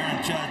this is where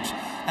Aaron Judge,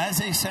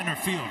 as a center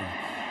fielder,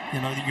 you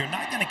know, you're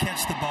not going to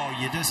catch the ball.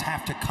 You just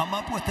have to come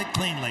up with it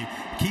cleanly,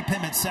 keep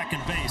him at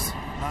second base,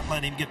 not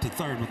let him get to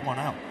third with one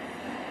out.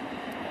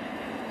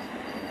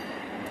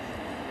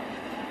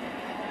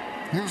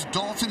 Here's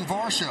Dalton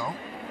Varsho.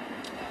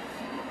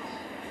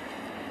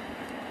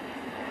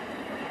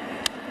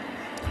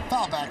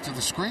 Foul back to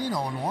the screen,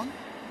 0-1.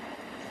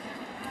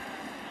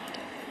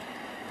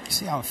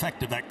 See how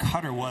effective that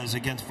cutter was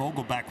against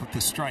Vogelbach with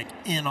the strike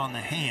in on the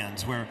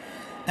hands, where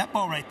that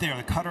ball right there,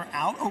 the cutter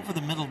out over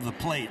the middle of the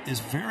plate, is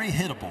very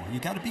hittable. You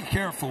got to be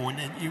careful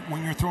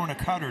when you're throwing a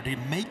cutter to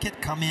make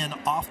it come in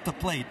off the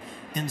plate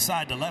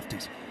inside the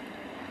lefties.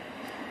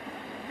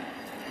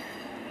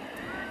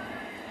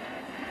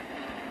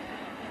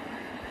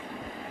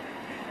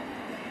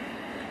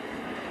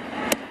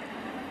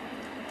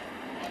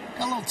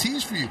 Got a little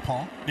tease for you,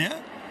 Paul.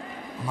 Yeah.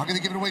 I'm not going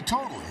to give it away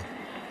totally.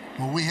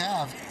 What we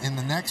have in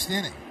the next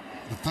inning,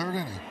 the third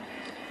inning,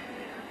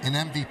 an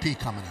MVP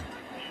coming in.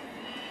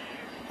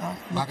 I'm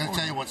not going to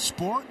tell you what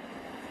sport,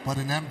 but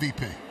an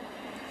MVP.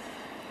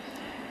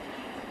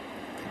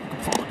 Looking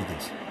forward to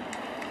this.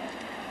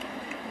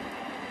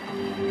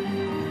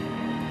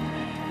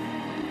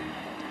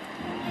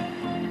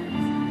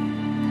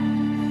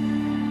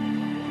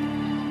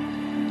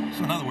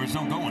 So in other words,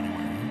 don't go anywhere.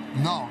 Right?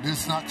 No,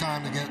 this is not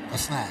time to get a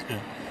snack. Yeah.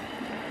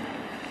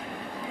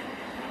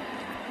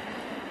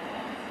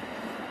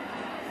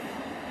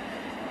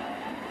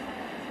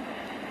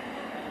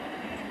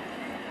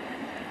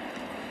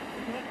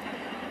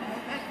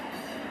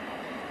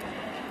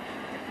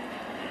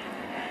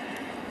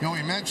 You know,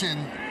 we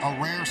mentioned a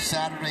rare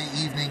Saturday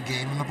evening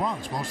game in the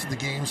Bronx. Most of the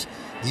games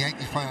the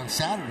Yankees play on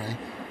Saturday,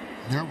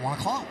 they're at 1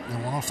 o'clock. They're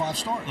 1:05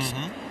 starts.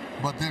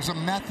 But there's a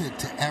method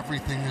to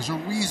everything. There's a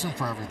reason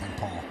for everything,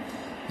 Paul.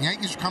 The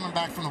Yankees are coming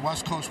back from the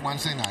West Coast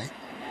Wednesday night.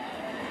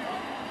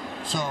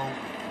 So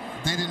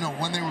they didn't know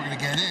when they were going to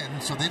get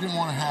in, so they didn't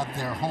want to have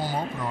their home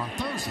opener on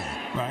Thursday.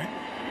 Right.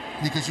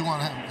 Because you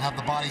want to have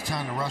the body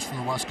time to rush from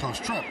the West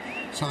Coast trip.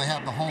 So they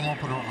have the home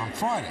opener on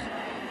Friday.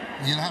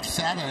 You have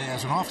Saturday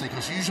as an off day,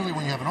 because usually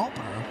when you have an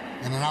opener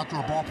in an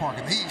outdoor ballpark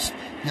in the East,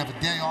 you have a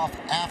day off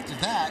after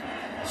that,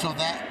 so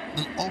that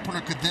the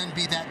opener could then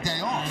be that day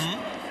off.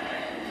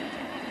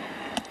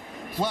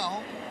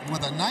 Well,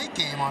 with a night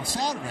game on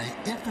Saturday,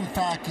 if in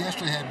fact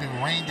yesterday had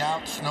been rained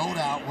out, snowed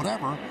out,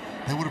 whatever,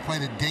 they would have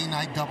played a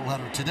day-night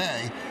doubleheader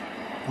today,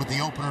 with the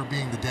opener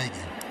being the day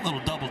game.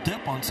 Little double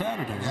dip on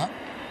Saturday. Yeah.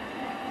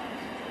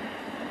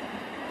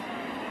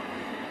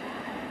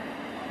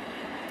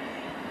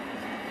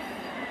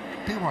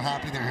 People are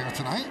happy they're here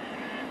tonight.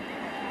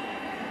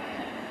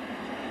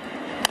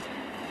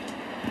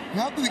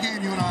 Now, after the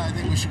game, you and I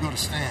think we should go to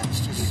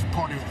Stan's, just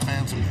party with the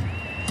fans again.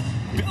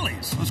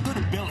 Billy's. Let's go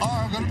to Billy's.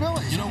 Oh, go to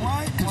Billy's. You know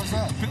why? What's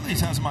that? Billy's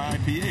has my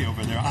IPA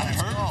over there.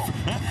 Let's go.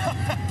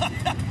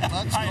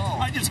 Let's go.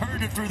 I just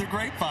heard it through the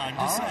grapevine.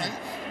 Just All saying.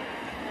 right.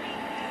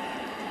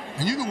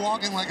 And you can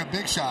walk in like a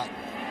big shot.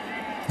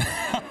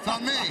 It's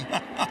on me.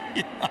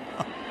 Yeah.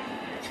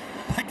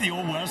 Like the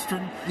old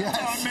Western. Yes.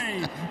 It's on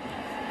me.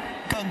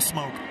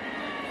 Gunsmoke.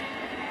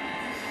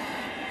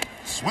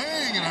 Swing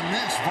and a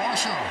miss.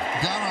 Varsho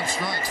down on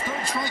strikes.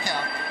 Third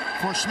strikeout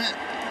for Schmidt.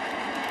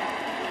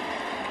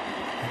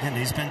 Again,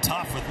 he's been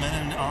tough with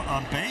men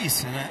on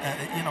base.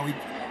 And, you know, he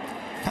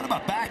kind of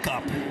a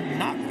backup.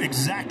 Not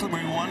exactly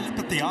where he wanted it,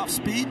 but the off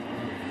speed.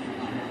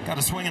 Got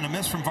a swing and a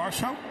miss from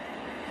Varsho.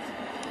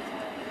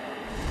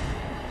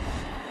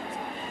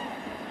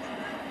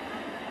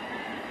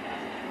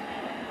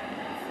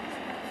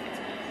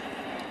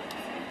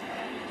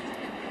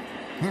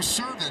 They're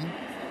serving.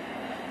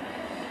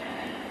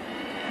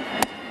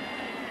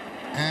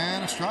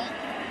 And a strike.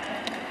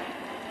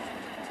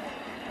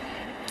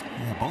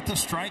 Yeah, both the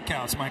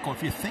strikeouts, Michael,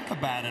 if you think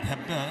about it,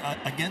 have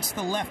been against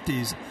the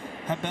lefties,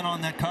 have been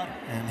on that cutter.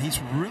 And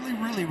he's really,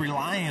 really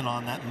relying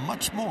on that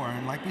much more.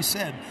 And like we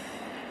said,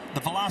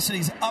 the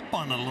velocity's up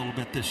on it a little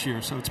bit this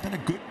year. So it's been a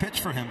good pitch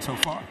for him so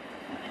far.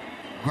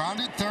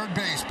 Grounded third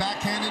base.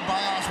 Backhanded by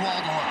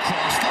Oswaldo.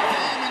 Crossed up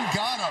him and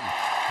got him.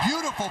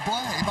 Beautiful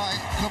play by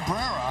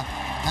Cabrera.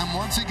 And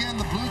once again,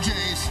 the Blue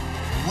Jays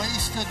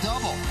waste a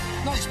double.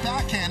 Nice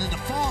backhand into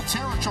foul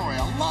territory.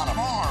 A lot of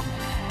arm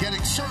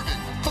getting served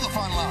for the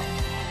final out.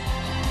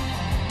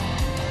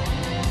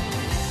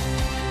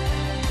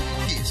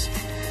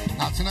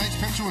 Now, tonight's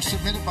picture was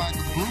submitted by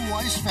the Blue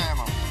Weiss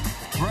family.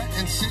 Brett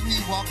and Sydney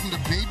welcome to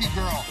baby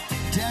girl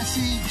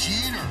Desi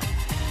Jeter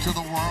to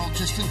the world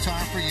just in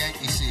time for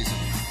Yankee season.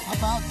 How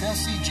about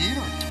Desi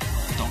Jeter?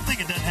 I don't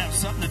think it doesn't have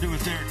something to do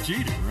with Derek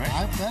Jeter, right?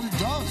 I bet it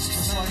does.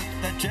 Just like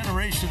that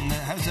generation that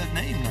has that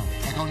name now.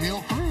 Like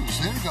O'Neal Cruz.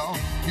 There you go.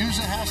 Use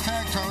the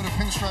hashtag Toyota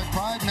Pinstripe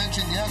Pride.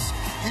 Mention yes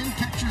in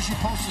pictures you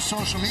post to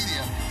social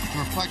media to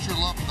reflect your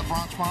love for the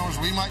Bronx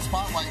Bombers. We might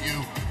spotlight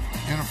you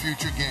in a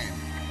future game.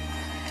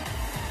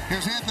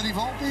 Here's Anthony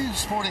Volpe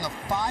sporting a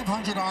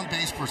 .500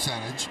 on-base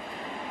percentage,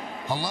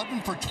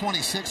 11 for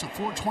 26, a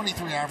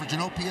 423 average,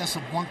 an OPS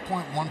of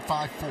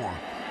 1.154.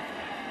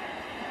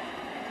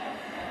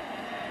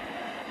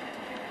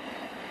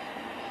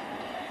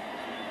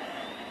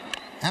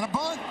 And a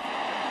bunt.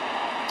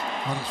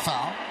 But it's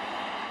foul.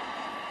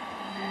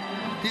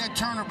 He had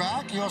Turner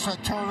back. He also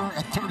had Turner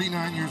at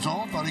 39 years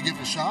old. Thought he'd give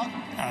it a shot.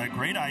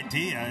 Great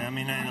idea. I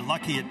mean,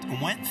 lucky it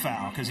went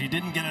foul because he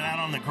didn't get it out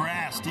on the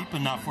grass deep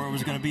enough where it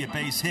was going to be a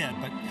base hit.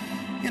 But,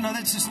 you know,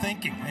 that's just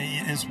thinking.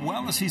 As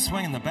well as he's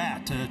swinging the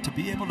bat, to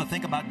be able to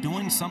think about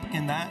doing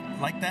something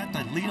like that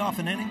to lead off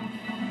an inning,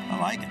 I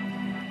like it.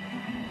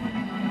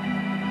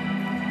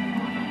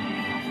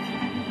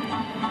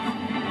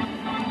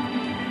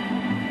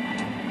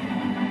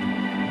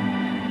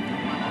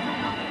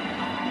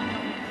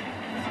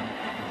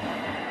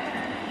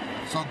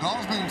 So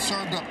Gosman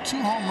served up 2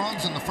 home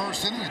runs in the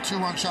first inning, a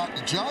 2-run shot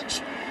to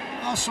Judge,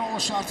 a solo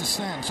shot to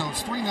Sten. So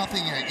it's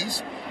 3-0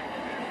 Yankees.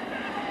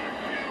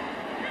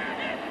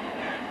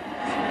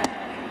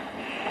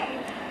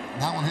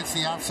 That one hits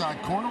the outside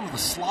corner with a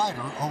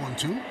slider,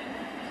 0-2.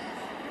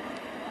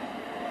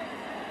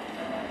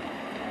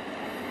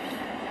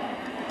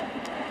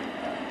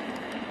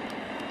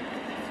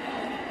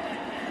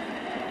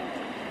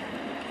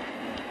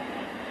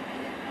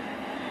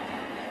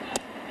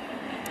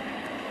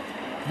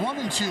 One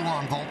and 2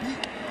 on Volpe.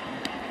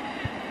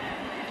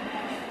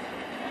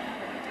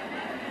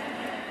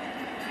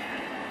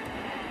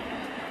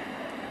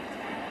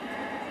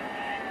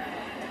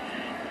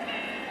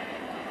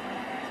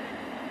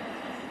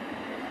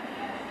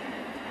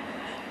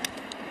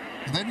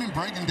 They've been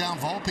breaking down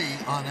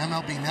Volpe on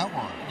MLB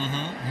Network.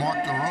 Mark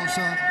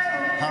DeRosa,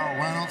 Harold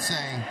Reynolds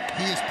saying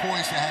he is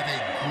poised to have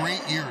a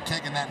great year,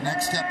 taking that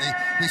next step.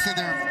 They said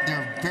there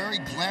are very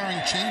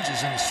glaring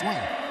changes in his swing.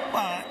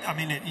 Well, I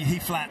mean, he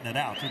flattened it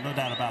out. There's no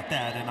doubt about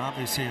that. And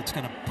obviously it's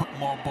going to put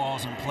more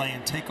balls in play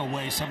and take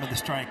away some of the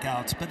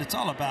strikeouts. But it's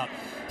all about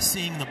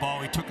seeing the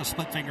ball. He took a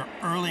split finger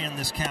early in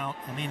this count.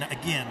 I mean,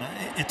 again,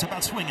 it's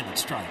about swinging at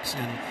strikes.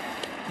 And,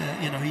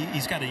 you know,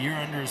 he's got a year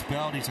under his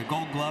belt. He's a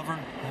Gold Glover.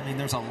 I mean,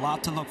 there's a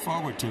lot to look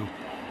forward to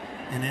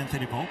in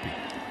Anthony Volpe.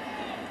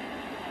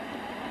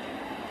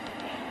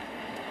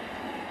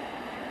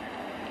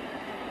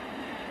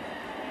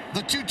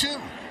 The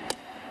 2-2.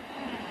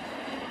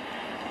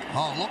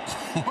 Oh,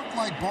 looked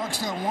like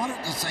Barksdale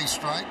wanted to say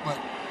strike, but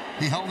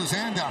he held his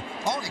hand down.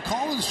 Oh, he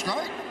called it a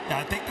strike? Yeah,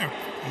 I think they're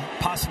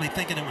possibly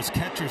thinking it was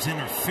catcher's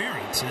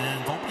interference,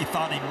 and Volpe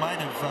thought he might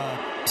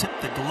have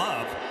tipped the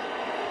glove.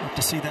 Have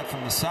to see that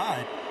from the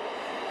side.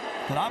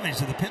 But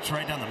obviously the pitch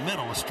right down the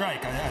middle was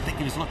strike. I think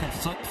he was looking for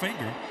slip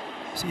finger.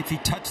 See if he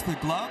touched the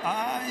glove.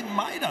 I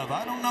might have.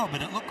 I don't know,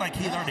 but it looked like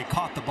he had already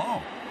caught the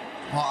ball.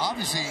 Well,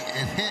 obviously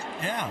it hit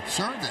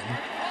Sheridan.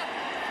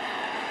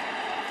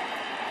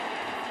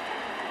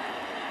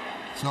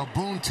 So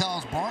Boone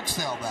tells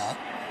Barksdale that.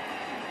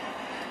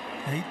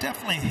 He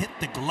definitely hit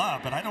the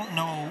glove, but I don't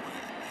know,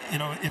 you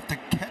know, if the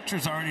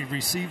catcher's already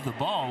received the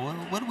ball.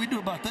 What do we do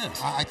about this?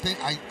 I think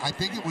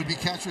it would be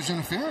catcher's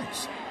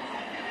interference.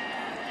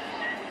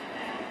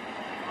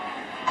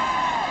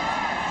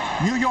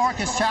 New York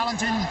is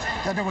challenging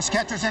that there was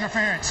catcher's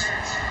interference.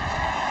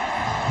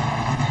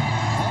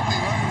 Volpe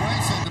right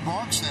away said to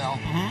Barksdale.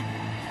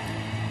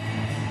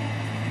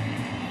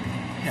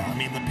 Yeah, I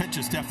mean, the pitch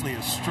is definitely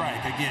a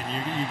strike. Again,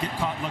 you get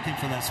caught looking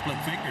for that split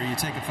finger. You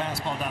take a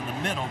fastball down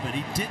the middle, but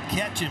he did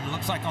catch him, it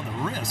looks like, on the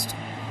wrist.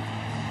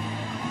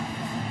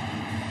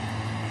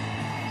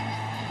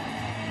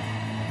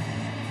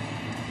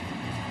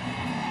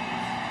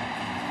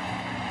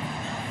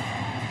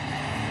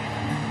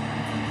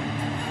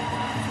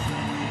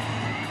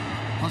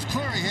 It was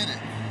clear he hit it.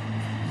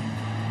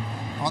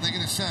 Are they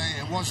going to say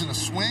it wasn't a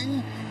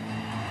swing?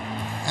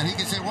 And he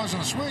can say it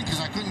wasn't a swing because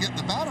I couldn't get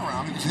the bat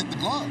around. He just hit the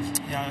glove.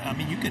 Yeah, I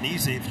mean, you can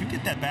easily, if you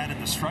get that bat in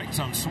the strike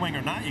zone, swing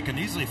or not, you can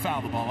easily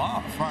foul the ball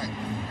off. Right.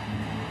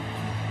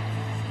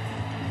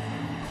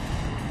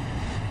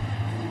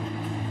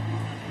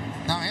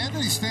 Now,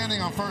 Anthony's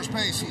standing on first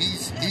base. He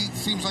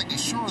seems like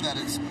he's sure that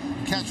it's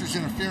catcher's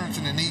interference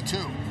in the knee,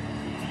 too.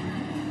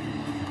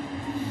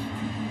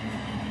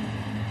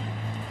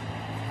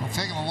 We're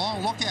taking a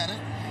long look at it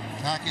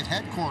back at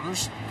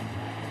headquarters.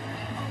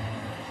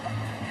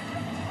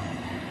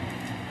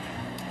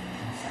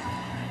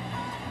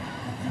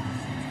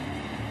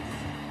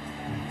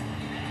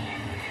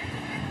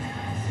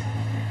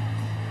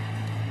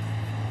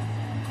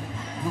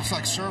 Looks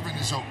like serving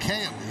is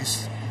okay, at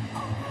least.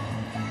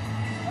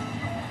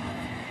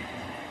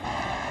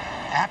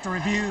 After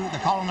review, the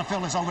call on the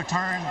field is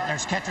overturned.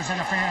 There's catcher's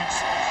interference.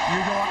 New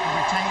York will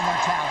retain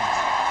their challenge.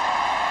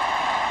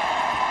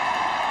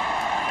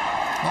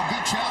 Well,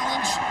 good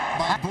challenge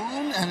by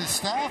Boone and his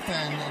staff,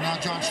 and now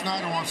John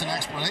Schneider wants an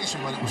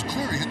explanation, but it was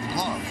clear he hit the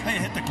glove. Hey,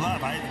 it hit the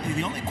glove.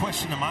 The only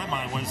question in my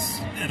mind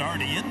was it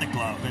already in the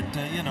glove,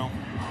 but, you know,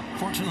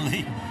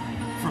 fortunately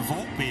for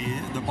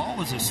Volpe, the ball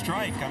was a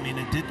strike. I mean,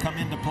 it did come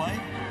into play.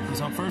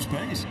 He's on first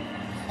base.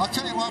 I'll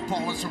tell you what,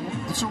 Paul, it's a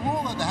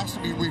rule that has to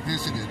be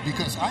revisited,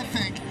 because I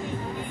think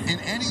in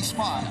any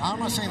spot, I'm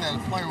not saying that a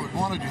player would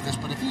want to do this,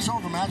 but if he's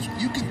overmatched,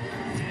 you can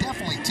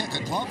definitely tick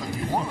a glove if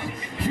you want.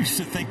 You used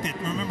to think that,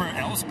 remember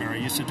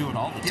Ellsbury used to do it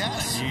all the time.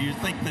 Yes. You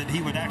think that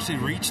he would actually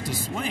reach to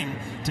swing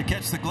to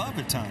catch the glove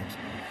at times.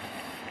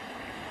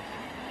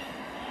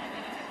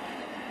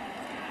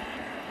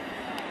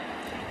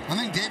 I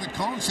think David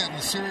Cohn said in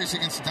the series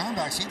against the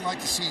Diamondbacks he'd like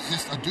to see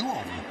just a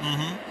do-over.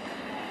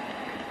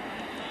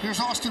 Here's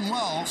Austin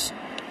Wells.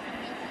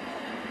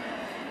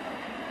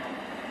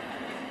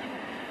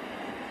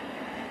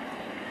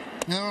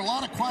 Now, there were a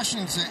lot of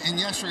questions in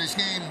yesterday's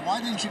game.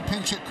 Why didn't you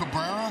pinch hit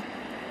Cabrera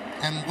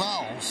and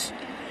Wells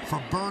for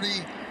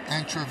Birdie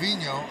and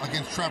Trevino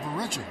against Trevor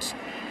Richards?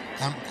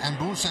 And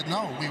Boone said,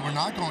 no, we were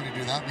not going to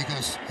do that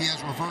because he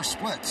has reverse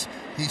splits.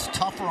 He's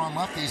tougher on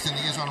lefties than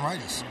he is on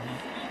righties.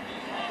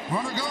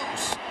 Runner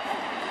goes.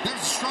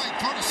 There's a strike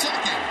toward a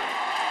second.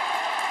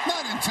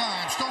 Not in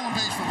time. Stolen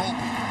base for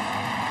Volpe.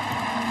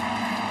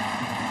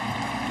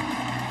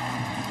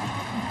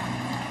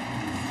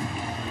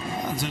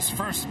 It's his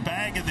first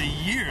bag of the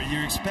year.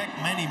 You expect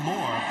many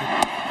more.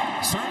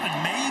 But Sermon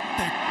made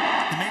the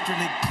Major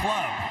League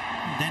club.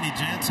 Denny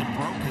Jansen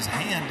broke his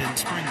hand in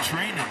spring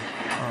training,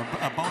 or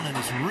a bone in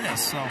his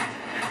wrist. So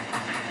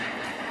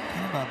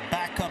kind of a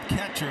backup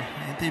catcher.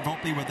 Anthony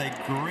Volpe with a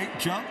great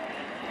jump.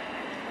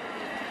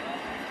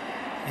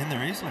 In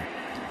there easily.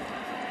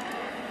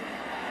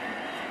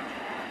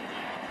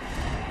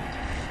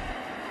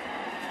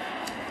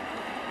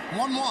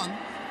 One.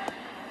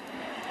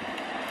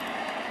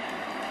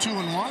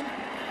 2-1.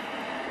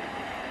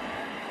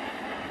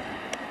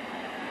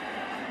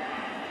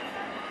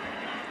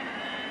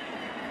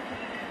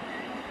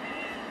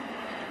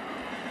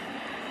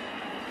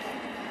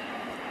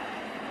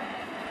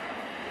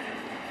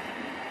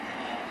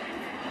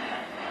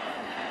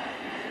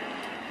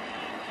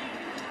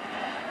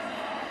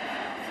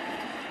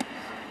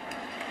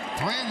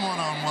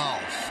 On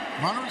Wells.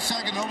 Runner at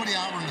second, nobody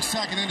out. We're in the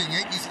second inning.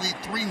 Yankees lead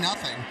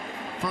 3-0.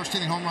 First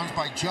inning home runs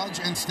by Judge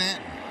and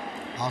Stanton.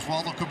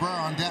 Oswaldo Cabrera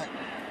on deck.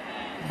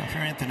 If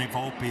you're Anthony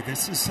Volpe,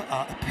 this is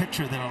a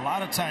pitcher that a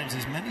lot of times,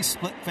 as many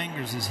split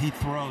fingers as he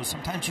throws,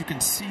 sometimes you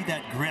can see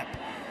that grip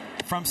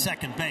from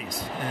second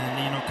base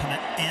and, you know, kind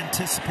of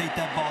anticipate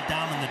that ball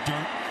down in the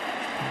dirt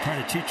and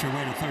try to cheat your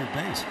way to third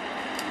base.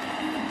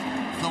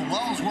 So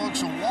Wells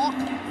works a walk.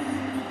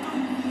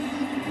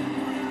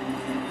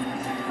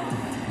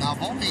 Now,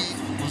 Volpe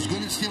was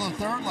good at stealing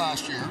third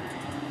last year.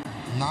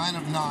 9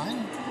 of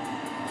 9.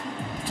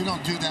 But you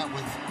don't do that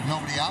with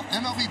nobody out.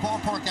 MLB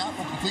Ballpark app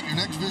will complete your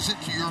next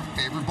visit to your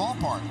favorite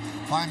ballpark.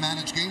 Buy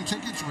managed game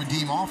tickets,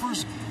 redeem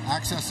offers,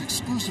 access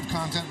exclusive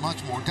content,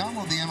 much more.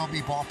 Download the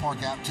MLB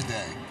Ballpark app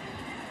today.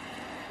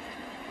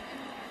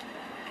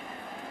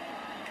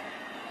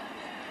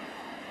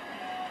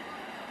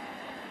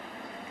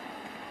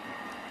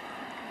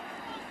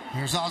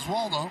 Here's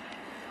Oswaldo.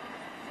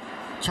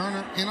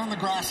 Turner in on the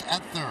grass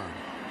at third.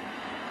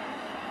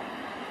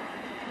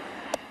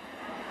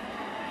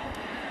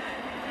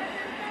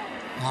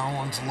 Now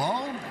one's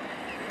low.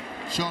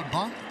 Showed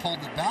bunt, pulled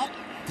it back.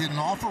 Didn't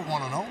offer,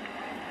 1-0.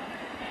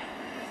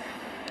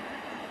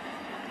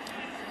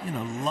 You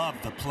know, love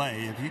the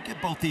play. If you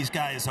get both these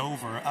guys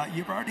over,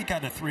 you've already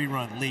got a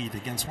 3-run lead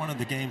against one of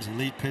the game's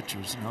elite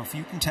pitchers. You know, if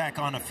you can tack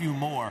on a few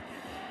more,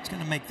 it's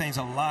going to make things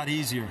a lot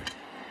easier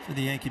for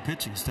the Yankee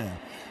pitching staff.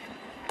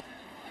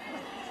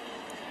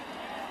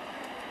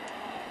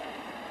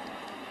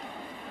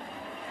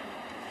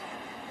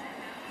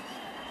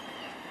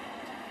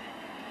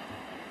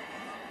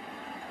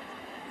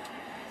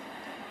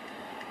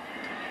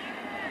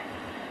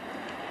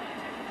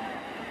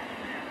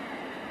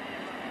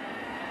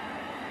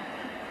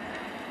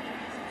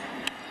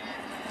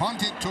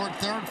 Punt it toward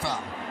third,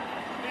 foul.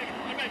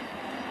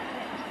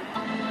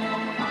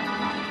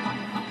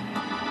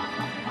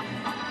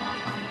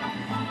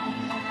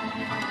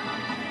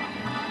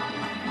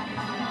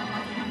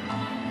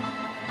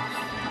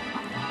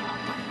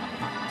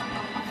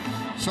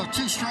 So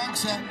 2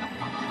 strikes, that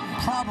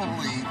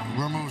probably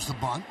removes the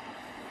bunt.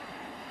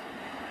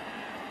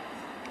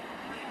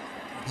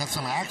 Got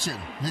some action.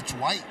 Mitch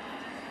White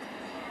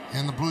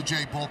in the Blue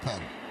Jay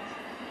bullpen.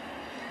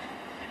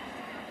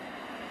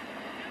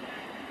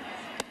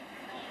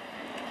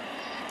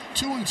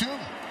 Two and two.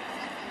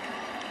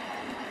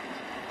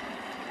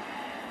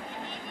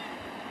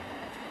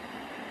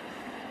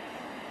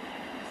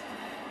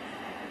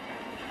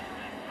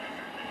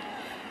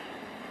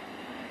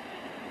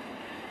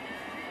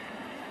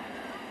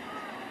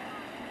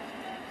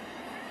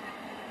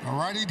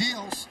 Alrighty,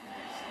 deals.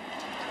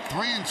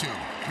 3-2.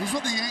 Here's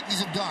what the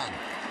Yankees have done.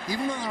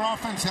 Even though their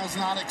offense has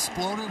not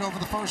exploded over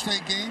the first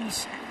 8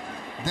 games,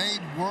 they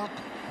work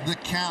the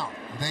count.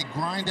 They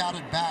grind out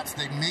at bats.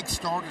 They make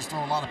starters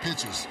throw a lot of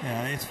pitches.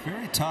 Yeah, it's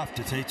very tough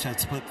to take that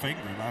split finger.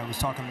 I was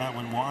talking about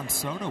when Juan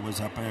Soto was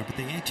up there, but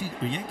the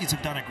Yankees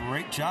have done a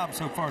great job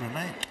so far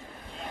tonight.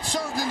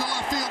 Served into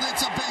left field.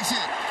 It's a base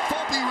hit.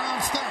 Volpe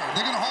rounds third.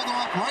 They're going to hold him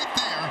up right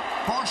there.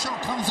 Varsho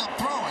comes up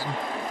throwing,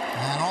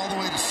 and all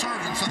the way to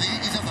Servant. So the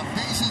Yankees have the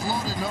bases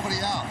loaded, nobody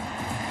out.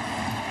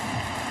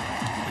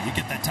 You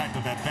get that type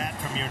of at-bat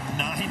from your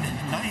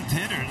ninth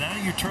hitter. Now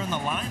you turn the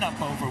lineup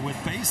over with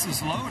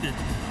bases loaded.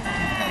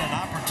 You've got an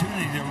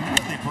opportunity to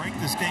really break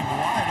this game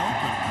wide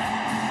open.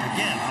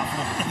 Again, off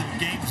of one of the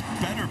game's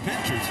better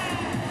pitchers,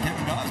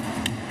 Kevin Gausman.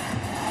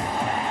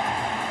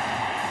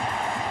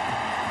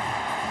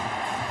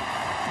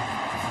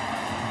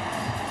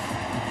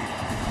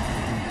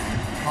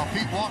 Well,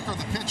 Pete Walker,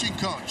 the pitching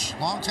coach,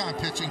 longtime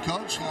pitching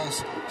coach,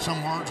 has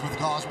some words with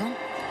Gausman.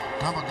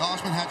 Remember,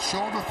 Gausman had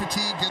shoulder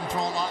fatigue, didn't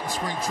throw a lot in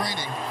spring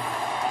training.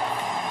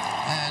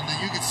 And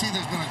you can see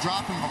there's been a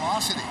drop in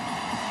velocity.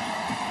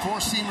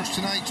 Four-seamers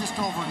tonight, just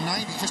over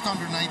 90, just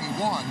under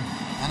 91.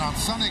 And on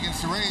Sunday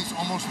against the Rays,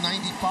 almost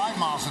 95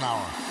 miles an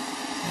hour.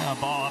 Yeah,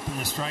 ball up in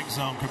the strike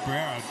zone.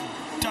 Cabrera,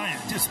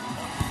 just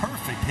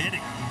perfect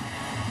hitting.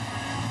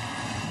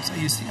 So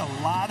you see a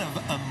lot of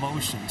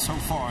emotion so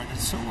far, and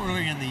it's so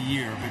early in the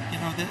year. But, you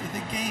know,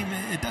 the game,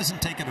 it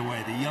doesn't take it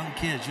away. The young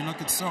kids, you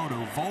look at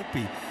Soto,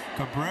 Volpe,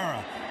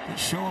 Cabrera, that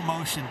show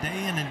emotion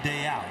day in and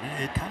day out.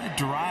 It kind of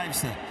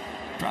drives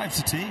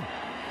the team.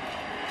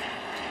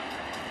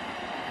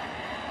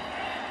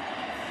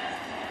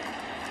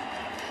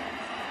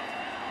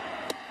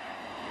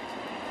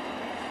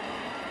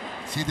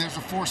 See, there's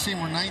a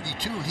four-seamer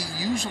 92.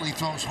 He usually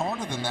throws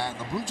harder than that.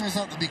 The Blue Jays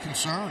have to be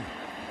concerned.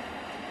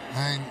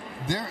 And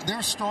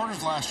their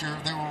starters last year,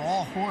 they were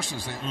all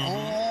horses. They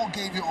all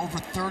gave you over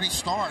 30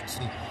 starts.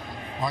 And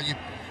are you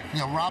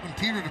robbing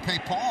Peter to pay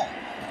Paul?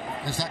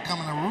 Is that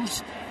coming to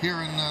roost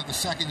here in the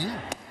second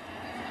year?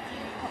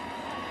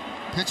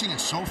 Pitching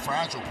is so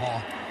fragile,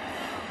 Paul.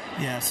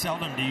 Yeah,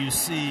 seldom do you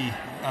see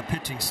a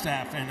pitching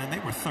staff, and they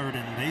were third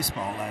in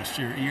baseball last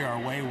year,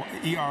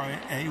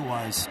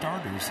 ERA-wise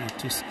starters that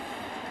just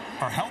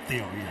are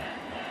healthy all year.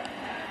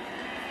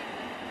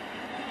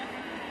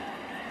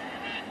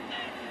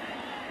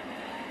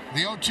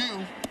 The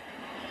 0-2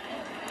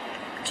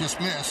 just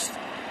missed.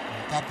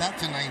 Got that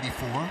to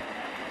 94.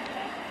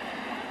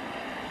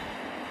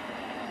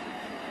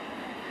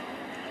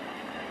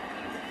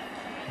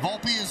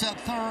 Volpe is at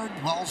third,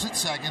 Wells at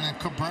second, and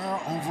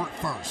Cabrera over at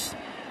first.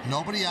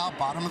 Nobody out,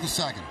 bottom of the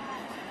second.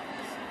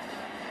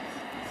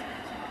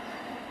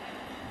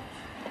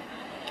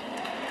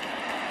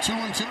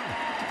 2-2.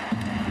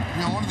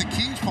 You know, one of the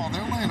keys, Paul,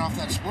 they're laying off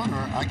that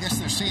splitter. I guess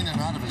they're seeing it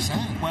out of his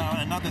hand. Well,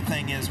 another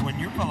thing is when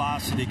your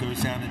velocity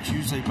goes down, it's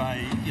usually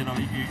by, you know,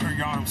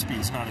 your arm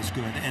speed's not as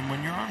good. And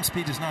when your arm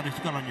speed is not as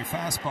good on your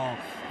fastball,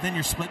 then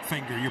your split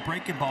finger, your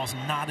breaking ball's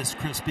not as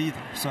crisp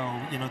either. So,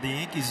 you know, the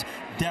Yankees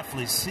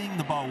definitely seeing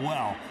the ball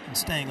well and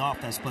staying off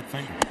that split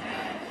finger.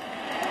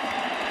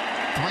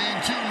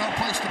 3-2, no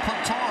place to put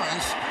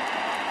Torres.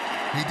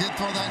 He did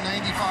throw that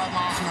 95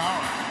 miles an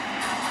hour.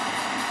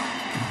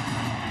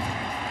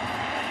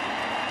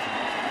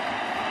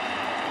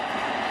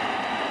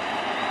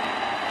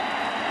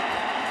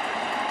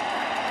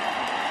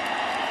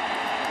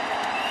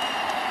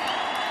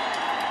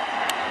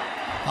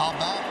 I'll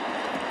bet.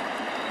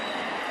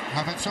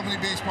 I've had so many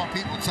baseball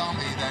people tell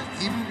me that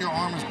even if your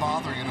arm is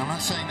bothering, and I'm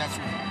not saying that's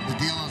what the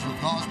deal is with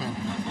Gausman,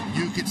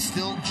 you could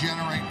still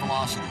generate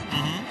velocity.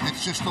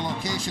 It's just the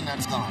location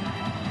that's gone.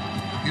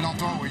 You don't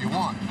throw it where you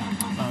want.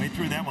 He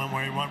threw that one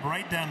where he went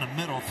right down the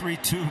middle,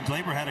 3-2.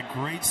 Glaber had a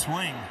great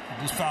swing,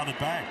 just fouled it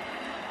back.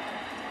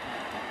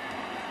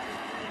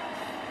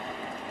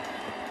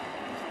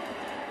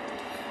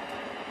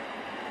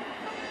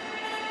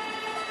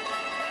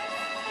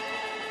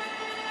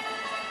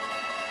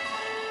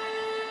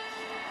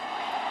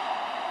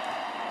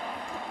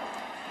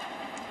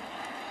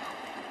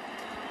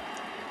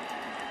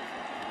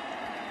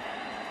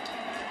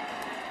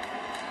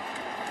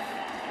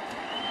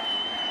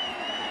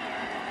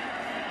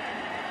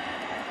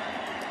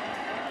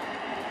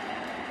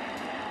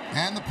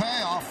 And the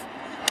payoff.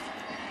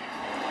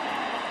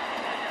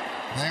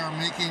 They are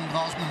making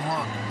Gausman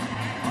work.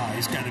 Wow,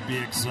 he's got to be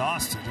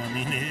exhausted. I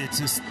mean, it's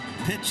just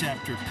pitch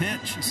after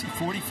pitch. You see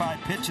 45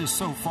 pitches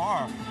so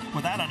far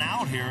without an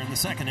out here in the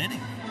second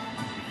inning.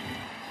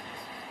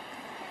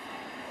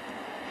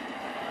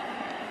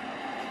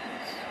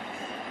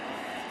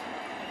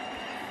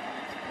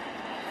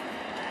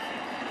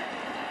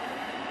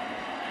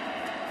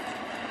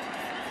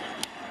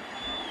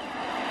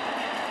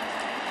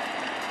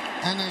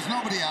 And there's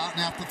nobody out,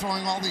 and after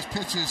throwing all these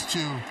pitches to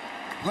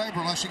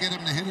Glaber, unless you get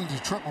him to hit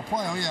into triple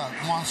play, oh yeah,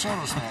 Juan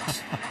Soto's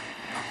next.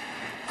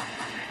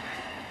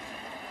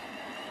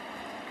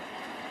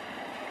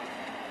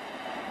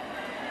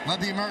 Led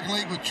the American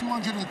League with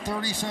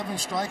 237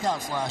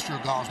 strikeouts last year,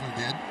 Gausman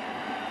did.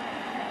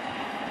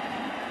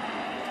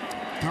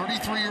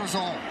 33 years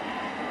old.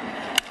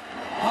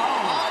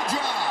 High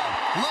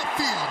drive, left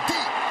field,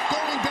 deep,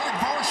 going back,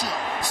 Varsho,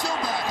 still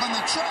back on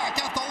the track,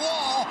 at the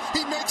wall,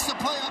 he makes the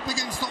play up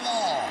against the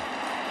wall.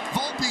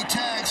 Volpe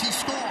tags, he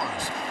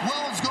scores.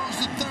 Wells goes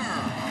to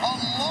third. A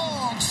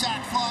long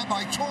sac fly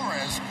by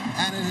Torres,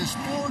 and it is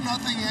 4-0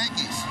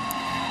 Yankees.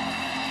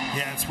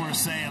 Yeah, it's worth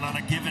saying on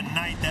a given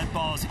night that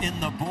ball's in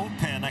the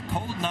bullpen. A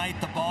cold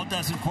night, the ball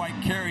doesn't quite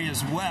carry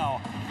as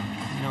well.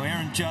 You know,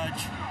 Aaron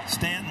Judge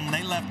Stanton,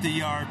 they left the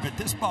yard, but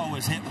this ball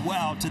was hit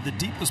well to the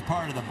deepest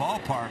part of the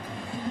ballpark.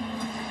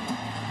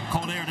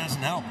 Cold air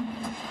doesn't help.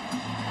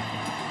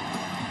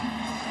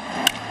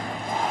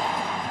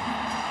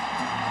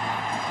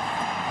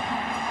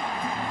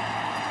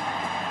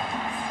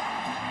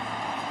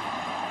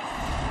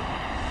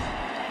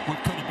 What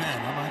could have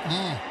been, huh,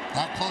 Michael?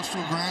 That close to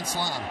a grand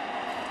slam.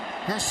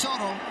 Here's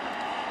Soto,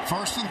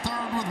 first and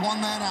third with one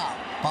man out,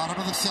 bottom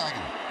of the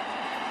second.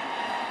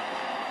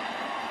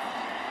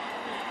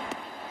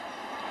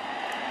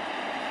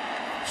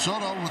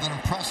 Soto with an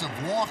impressive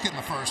walk in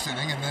the first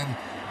inning, and then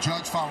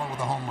Judge followed with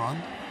a home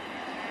run.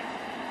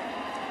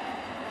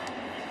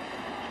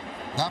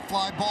 That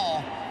fly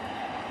ball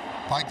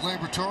by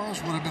Gleyber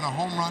Torres would have been a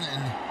home run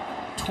in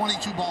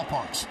 22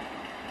 ballparks.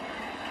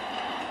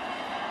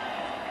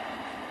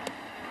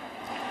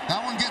 That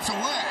one gets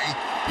away.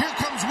 Here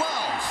comes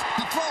Wells.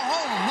 The throw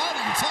home, not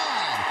in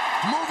time.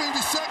 Moving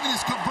to second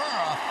is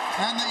Cabrera,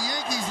 and the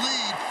Yankees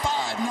lead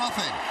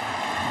 5-0.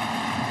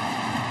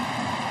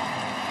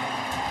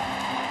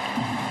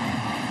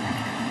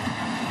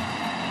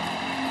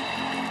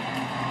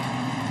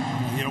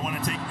 You don't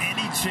want to take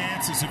any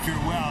chances if you're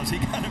Wells. He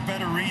got a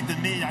better read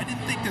than me. I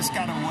didn't think this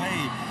got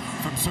away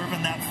from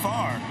serving that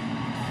far.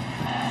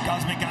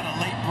 Gausman got a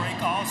late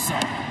break also.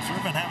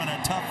 Serving having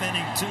a tough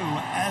inning too,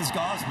 as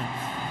Gausman.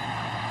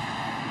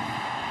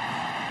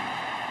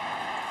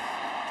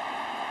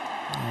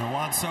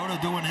 Juan Soto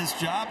doing his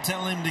job,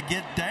 telling him to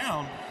get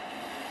down.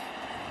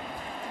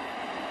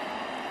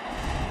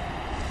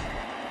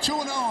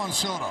 2-0 on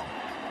Soto.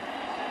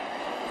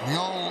 The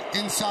old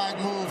inside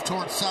move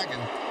towards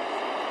second.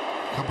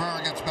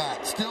 Cabrera gets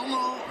back. Still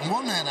no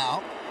one man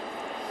out.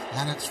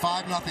 And it's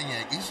 5-0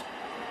 Yankees.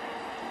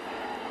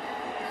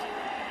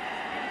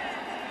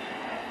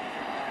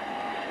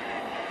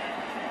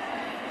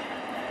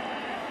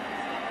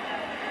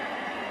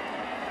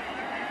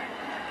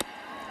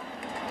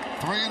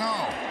 Three and 0.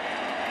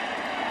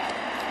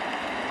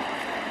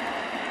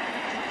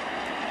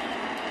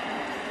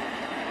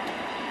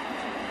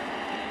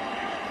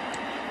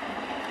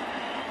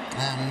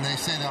 And they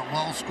say that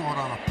Wells scored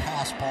on a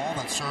pass ball.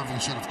 That Servin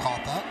should have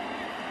caught that.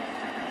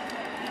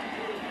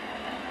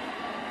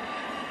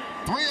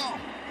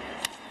 3-0.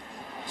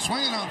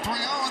 Swinging on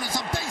 3-0, and it's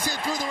a base hit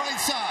through the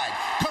right side.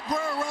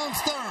 Cabrera rounds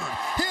third.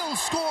 He'll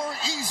score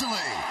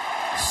easily.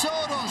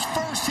 Soto's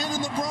first hit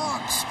in the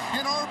Bronx,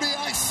 an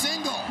RBI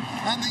single,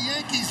 and the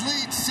Yankees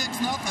lead 6-0.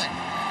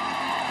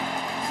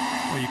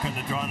 Well, you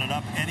couldn't have drawn it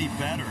up any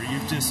better.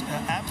 You've just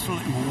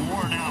absolutely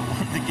worn out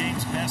one of the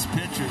game's best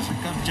pitchers. Here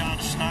comes John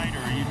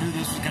Schneider. You knew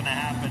this was going to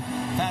happen.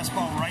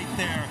 Fastball right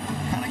there.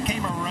 Kind of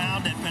came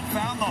around it, but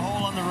found the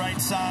hole on the right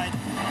side.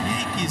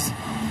 Yankees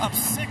up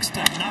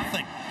 6-0.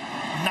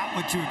 Not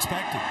what you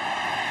expected.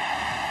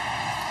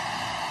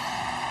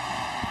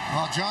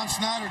 Well, John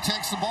Schneider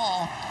takes the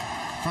ball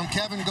from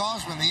Kevin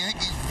Gausman. The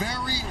Yankees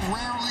very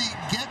rarely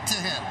get to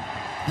him.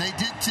 They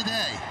did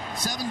today.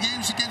 7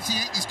 games against the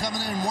Yankees,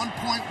 coming in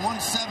 1.17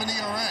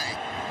 ERA.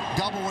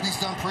 Double what he's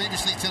done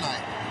previously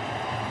tonight.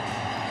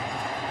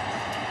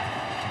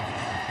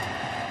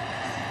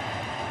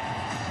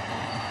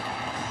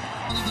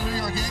 The New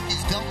York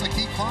Yankees, Delta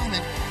keep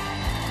climbing.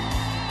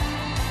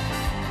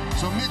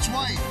 So Mitch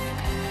White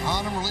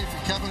on in relief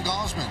for Kevin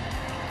Gausman.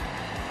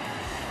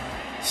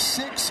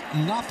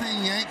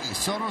 6-0 Yankees.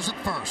 Soto's at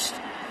first.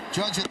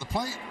 Judge at the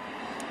plate.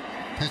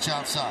 Pitch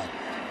outside.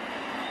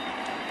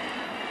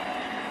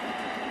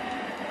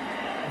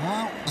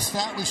 Well, the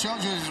stat we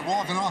showed you is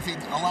walking off. He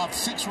allowed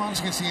 6 runs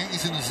against the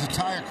Yankees in his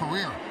entire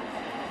career.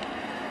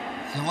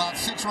 He allowed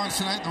 6 runs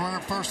tonight. The runner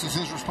at first is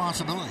his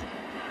responsibility.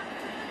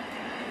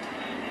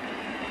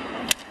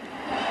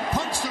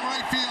 Punch to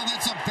right field.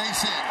 It's a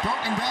base hit.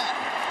 Broken bat.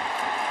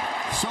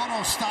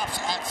 Soto stops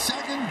at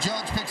second.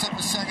 Judge picks up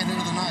his second hit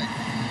of the night.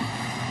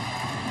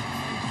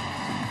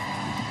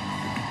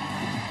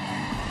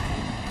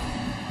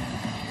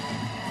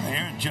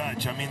 Aaron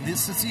Judge, I mean,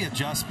 this is the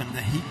adjustment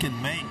that he can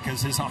make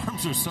because his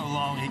arms are so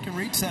long. He can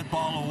reach that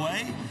ball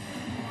away.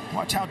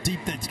 Watch how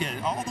deep that's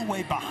getting. All the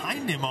way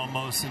behind him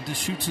almost, and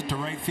just shoots it to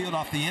right field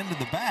off the end of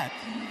the bat.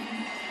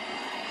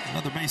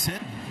 Another base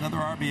hit, another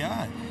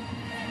RBI.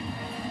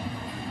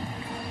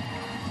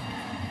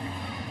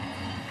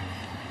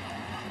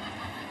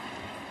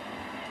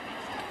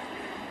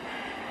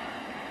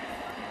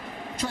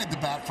 Trade the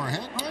bat for a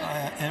hit,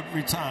 right?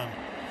 Every time.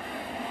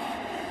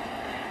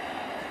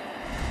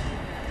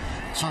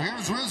 So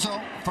here's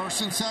Rizzo,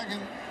 first and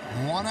second,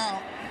 1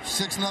 out,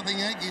 6-0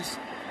 Yankees.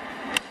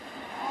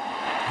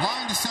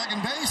 Line to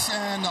second base,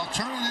 and they'll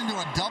turn it into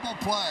a double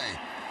play.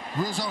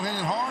 Rizzo hit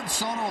it hard,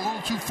 Soto a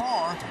little too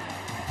far,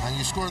 and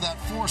you score that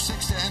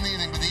 4-6 to end the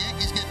inning. But the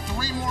Yankees get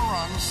 3 more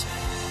runs,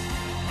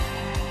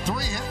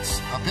 3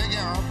 hits, a big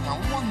error, and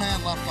 1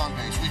 man left on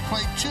base. We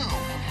played 2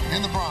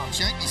 in the Bronx.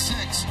 Yankees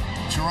 6,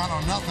 Toronto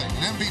 0.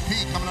 An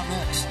MVP coming up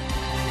next.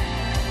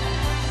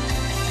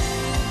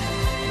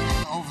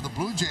 Over the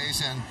Blue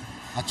Jays, and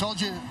I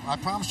told you, I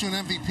promised you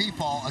an MVP,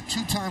 Paul, a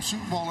 2-time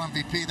Super Bowl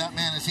MVP. That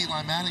man is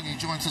Eli Manning. He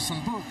joins us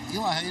in the booth.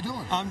 Eli, how you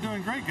doing? I'm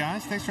doing great,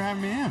 guys. Thanks for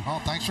having me in.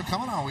 Oh, thanks for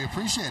coming on. We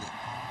appreciate it.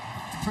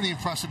 Pretty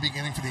impressive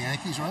beginning for the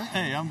Yankees, right?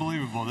 Hey,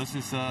 unbelievable. This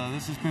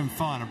has been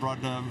fun.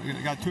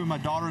 I got 2 of my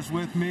daughters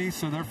with me,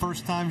 so their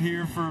first time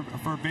here for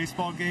a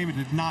baseball game, it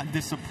did not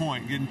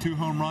disappoint. Getting 2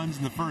 home runs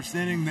in the first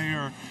inning,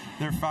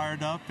 they're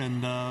fired up,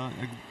 and a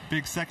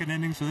big second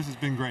inning, so this has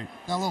been great.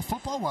 Got a little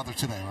football weather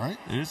today, right?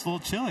 It is a little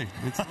chilly.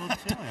 It's a little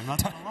chilly. I'm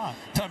not going to lie.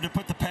 Time to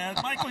put the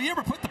pads. Michael, you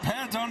ever put the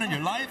pads on in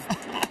your life?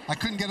 I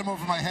couldn't get them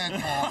over my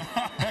head,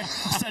 Paul.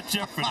 Set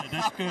you up for that.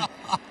 That's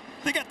good.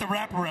 They got the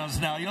wraparounds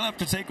now. You'll have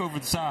to take over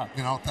the side.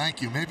 You know,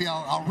 thank you. Maybe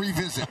I'll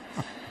revisit.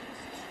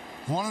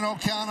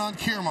 1-0 count on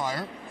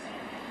Kiermaier.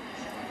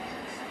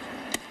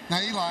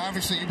 Now, Eli,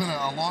 obviously you've been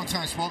a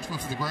long-time spokesman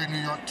for the Greater New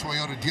York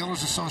Toyota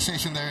Dealers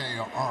Association. They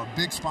are a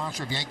big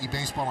sponsor of Yankee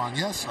baseball on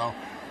Yes, so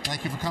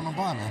thank you for coming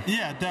by, man.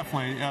 Yeah,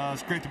 definitely.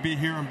 It's great to be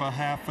here on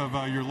behalf of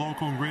your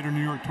local and Greater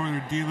New York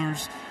Toyota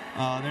Dealers.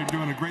 They're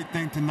doing a great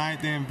thing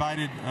tonight. They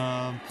invited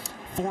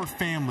 4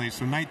 families,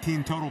 so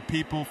 19 total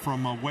people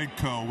from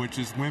WEDCO, which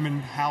is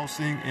Women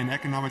Housing and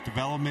Economic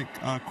Development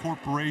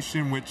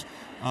Corporation, which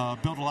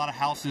built a lot of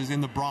houses in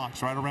the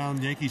Bronx, right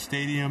around Yankee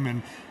Stadium,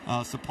 and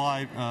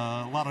supplied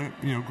a lot of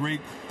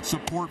great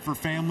support for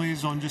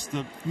families on just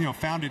the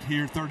founded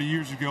here 30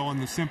 years ago on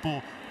the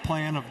simple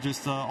plan of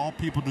just all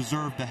people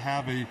deserve to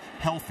have a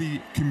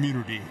healthy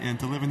community and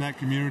to live in that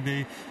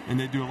community, and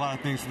they do a lot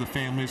of things for the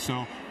family.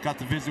 So got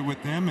to visit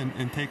with them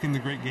and take in the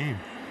great game.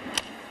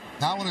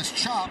 That one is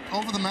chopped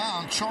over the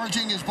mound.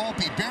 Charging is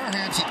Volpe. Bare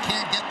hands, he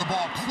can't get the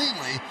ball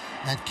cleanly,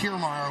 and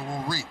Kiermaier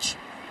will reach.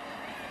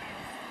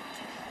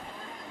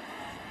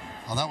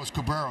 Oh, that was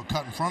Cabrera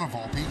cut in front of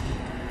Volpe.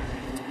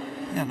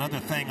 Yeah, another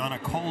thing on a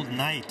cold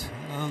night.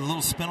 A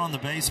little spin on the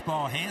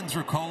baseball. Hands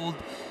are cold.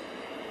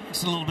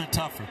 It's a little bit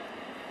tougher.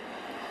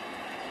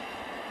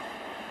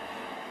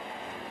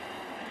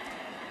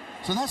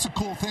 So that's a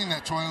cool thing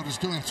that Toyota's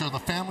doing. So the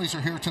families are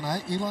here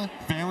tonight, Eli?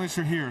 Families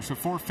are here. So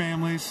 4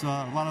 families,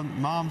 a lot of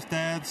moms,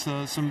 dads,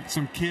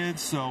 some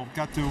kids. So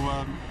got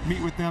to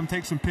meet with them,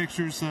 take some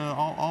pictures,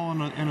 all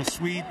in a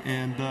suite,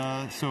 and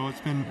so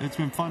it's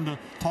been fun to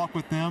talk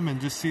with them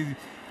and just see,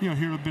 hear a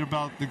little bit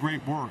about the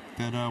great work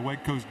that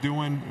WEDCO's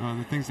doing,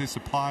 the things they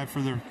supply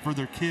for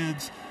their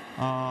kids,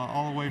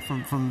 all the way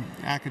from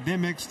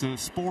academics to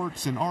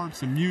sports and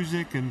arts and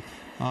music, and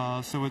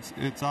so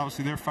it's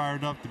obviously they're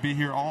fired up to be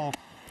here, all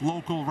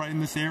local right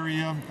in this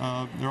area.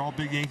 They're all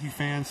big Yankee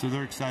fans, so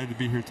they're excited to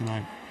be here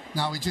tonight.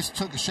 Now, we just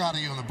took a shot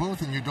of you in the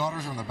booth, and your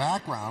daughters are in the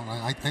background.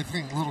 I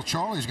think little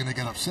Charlie's going to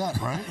get upset,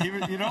 right?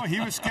 He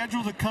was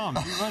scheduled to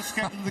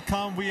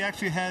come. We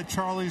actually had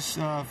Charlie's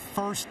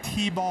first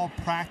T-ball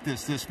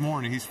practice this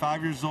morning. He's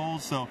 5 years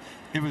old, so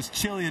it was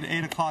chilly at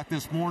 8 o'clock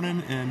this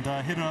morning, and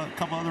hit a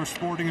couple other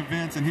sporting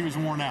events, and he was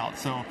worn out.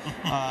 So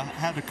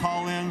had to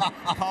call in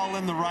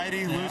the righty.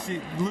 Yeah.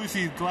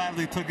 Lucy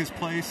gladly took his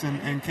place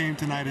and came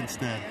tonight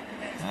instead.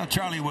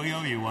 Charlie will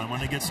owe you one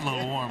when it gets a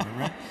little warmer,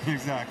 right?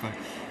 Exactly.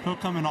 He'll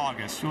come in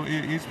August.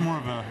 He's more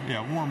of a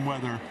warm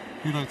weather.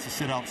 He likes to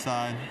sit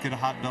outside, get a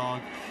hot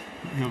dog.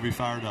 He'll be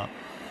fired up.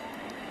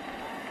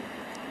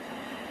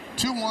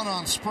 2-1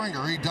 on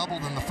Springer. He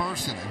doubled in the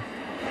first inning.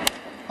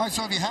 All right,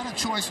 so if you had a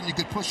choice and you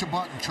could push a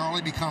button,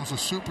 Charlie becomes a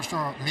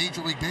superstar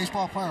Major League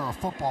Baseball player or a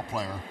football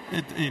player?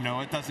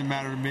 It doesn't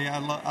matter to me. I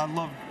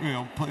love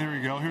there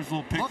you go. Here's a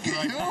little picture. Look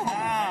at you.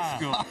 High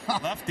school.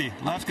 Lefty.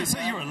 I was going to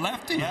say you were a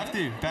lefty.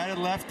 Lefty. Huh? Batted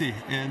lefty.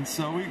 And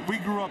so we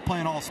grew up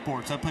playing all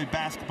sports. I played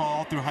basketball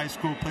all through high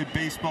school, played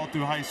baseball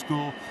through high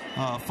school,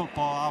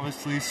 football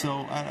obviously.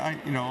 So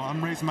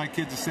I'm raising my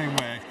kids the same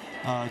way.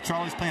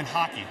 Charlie's playing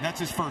hockey. That's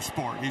his first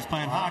sport. He's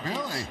playing hockey.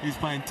 Really? He's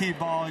playing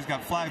T-ball. He's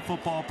got flag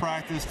football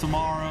practice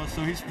tomorrow.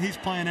 So he's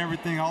playing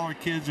everything. All our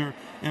kids are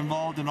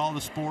involved in all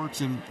the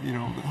sports, and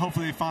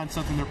hopefully they find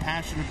something they're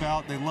passionate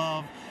about, they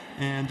love,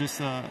 and just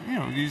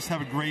you just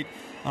have a great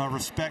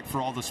respect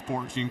for all the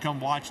sports. You can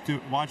come watch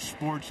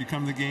sports. You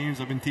come to the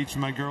games. I've been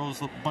teaching my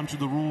girls a bunch of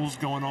the rules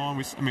going on.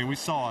 We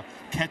saw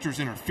catcher's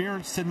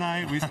interference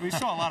tonight. We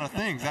saw a lot of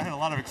things. I had a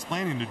lot of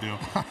explaining to do.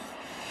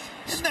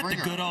 Isn't that the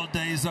good old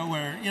days, though,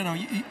 where,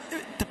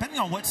 depending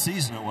on what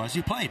season it was,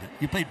 you played it.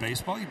 You played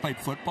baseball, you played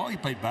football, you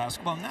played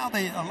basketball. Now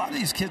a lot of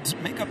these kids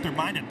make up their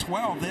mind at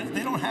 12.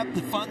 They don't have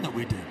the fun that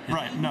we did.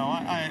 Right. No,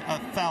 I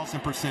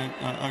 1,000%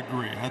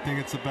 agree. I think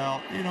it's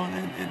about,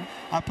 and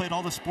I played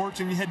all the sports,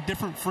 and you had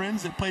different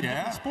friends that played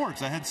different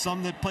sports. I had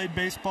some that played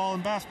baseball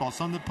and basketball,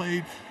 some that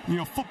played,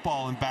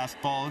 football and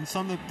basketball, and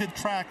some that did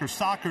track or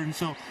soccer. And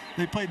so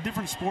they played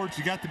different sports.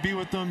 You got to be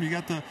with them. You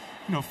got to,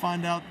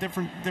 find out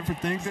different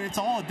things. And it's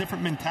all a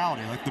different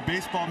mentality. Like the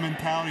baseball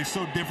mentality is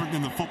so different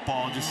than the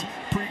football. Just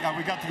we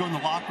got to go in the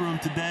locker room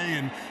today,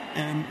 and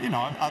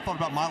I thought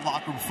about my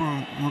locker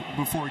room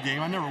before a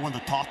game. I never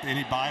wanted to talk to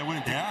anybody. I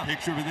wouldn't take a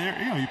picture over there.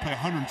 You play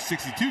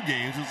 162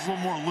 games. It's a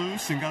little more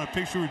loose, and got a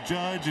picture with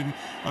Judge and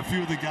a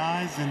few of the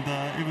guys, and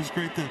it was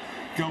great to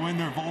go in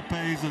there.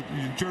 Volpe's a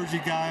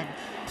Jersey guy.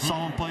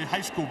 Saw him play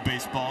high school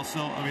baseball. So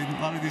I mean,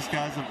 a lot of these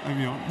guys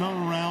have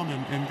known around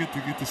and get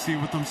to see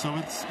with them. So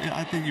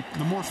I think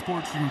the more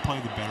sports you can play,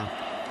 the better.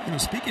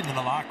 Speaking in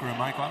the locker room,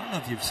 Michael, I don't know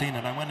if you've seen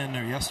it. I went in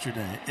there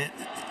yesterday.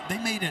 They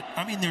made it.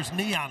 I mean, there's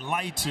neon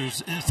lights.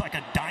 It's like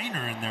a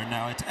diner in there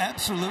now. It's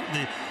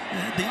absolutely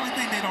the only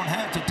thing they don't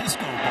have is a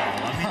disco ball.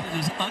 I mean, it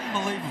is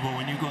unbelievable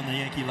when you go in the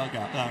Yankee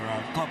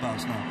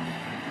clubhouse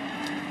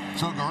now.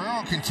 So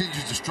Guerrero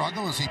continues to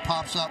struggle as he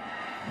pops up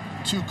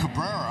to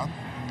Cabrera.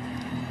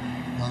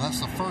 Now that's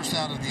the first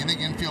out of the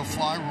inning. Infield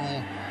fly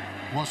rule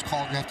was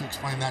called. You have to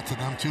explain that to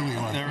them too,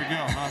 Eli. There we go.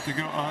 I'll have to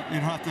go.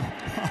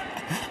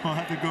 We'll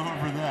have to go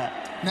over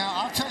that. Now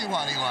I'll tell you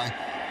what, Eli.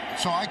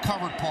 So I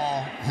covered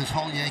Paul his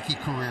whole Yankee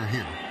career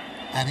here,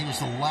 and he was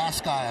the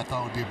last guy I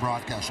thought would be a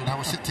broadcaster. Now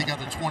we're sitting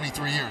together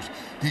 23 years.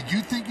 Did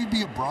you think you'd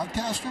be a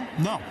broadcaster?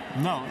 No.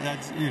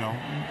 That's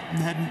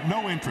had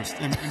no interest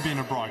in being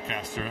a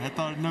broadcaster. I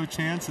thought no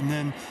chance, and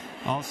then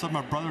all of a sudden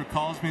my brother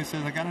calls me and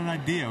says, "I got an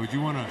idea. Would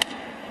you want to?"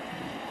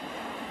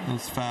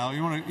 That's foul.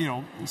 You want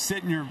to,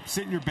 sit in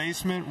your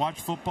basement,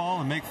 watch football,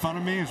 and make fun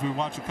of me as we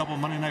watch a couple of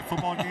Monday Night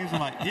Football games? I'm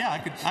like, yeah,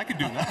 I could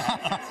do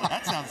that.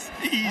 That sounds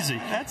easy.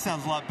 That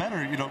sounds a lot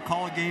better.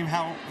 Call a game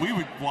how we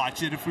would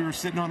watch it if we were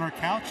sitting on our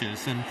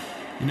couches. And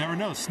you never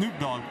know, Snoop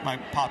Dogg might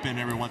pop in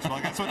every once in a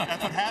while. That's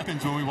what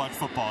happens when we watch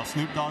football.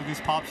 Snoop Dogg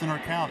just pops in our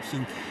couch,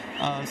 and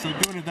so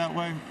doing it that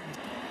way.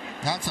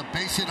 That's a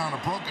base hit on a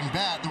broken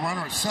bat. The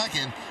runner at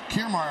second,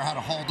 Kiermaier had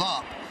to hold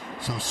up.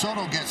 So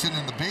Soto gets in,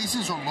 and the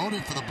bases are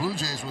loaded for the Blue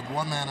Jays with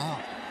one man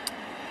out.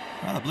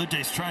 Well, the Blue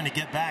Jays trying to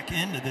get back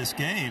into this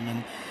game.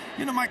 And,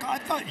 Michael, I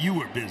thought you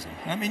were busy.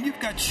 I mean,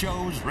 you've got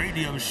shows,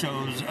 radio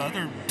shows,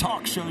 other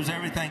talk shows,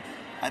 everything.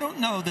 I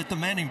don't know that the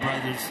Manning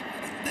brothers,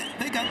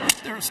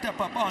 they're a step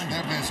up on you.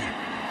 They're busy.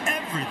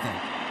 Everything.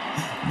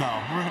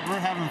 No, we're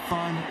having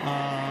fun.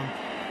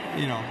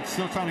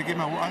 Still trying to get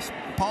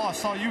Paul, I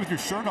saw you with your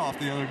shirt off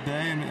the other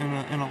day in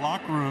a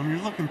locker room.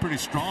 You're looking pretty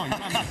strong.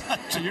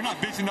 You're not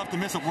busy enough to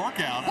miss a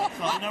workout.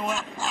 So. You know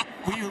what?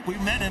 We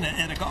met in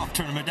a golf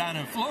tournament down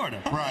in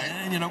Florida. Right.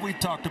 And, we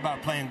talked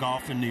about playing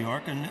golf in New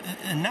York.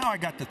 And now I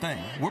got the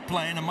thing. We're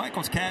playing, and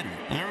Michael's caddy.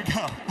 There we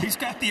go. He's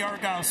got the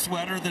Argyle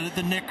sweater,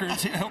 the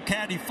knickers. He'll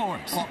caddy for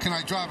us. Well, can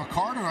I drive a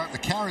cart, or do I have to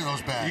carry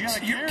those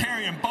bags? You're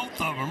carrying both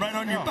of them right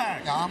on your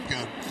back. Yeah, I'm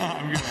good.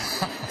 I'm good.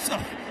 So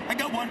I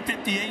got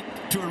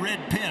 158 to a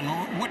red pin.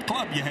 What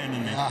club you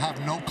handing me? I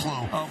have no clue.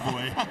 Oh,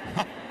 boy.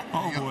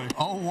 Oh, boy.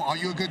 Oh, are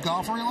you a good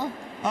golfer, Eli?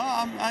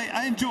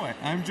 I enjoy it.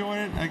 I enjoy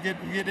it. I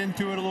get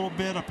into it a little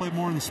bit. I play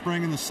more in the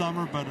spring and the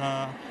summer, but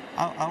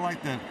I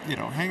like to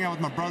hang out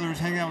with my brothers,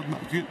 hang out with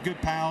my good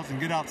pals,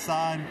 and get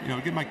outside.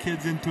 Get my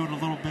kids into it a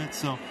little bit.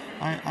 So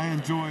I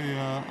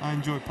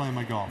enjoy playing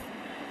my golf.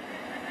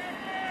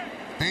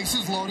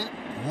 Bases loaded,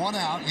 one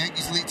out.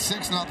 Yankees lead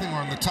 6-0.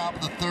 We're in the top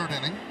of the third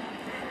inning.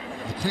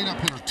 The cleanup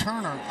hitter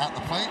Turner at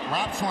the plate,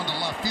 wraps one to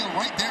left field.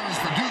 Right there is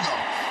Verdugo.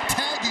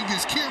 Tagging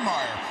is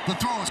Kiermaier. The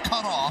throw is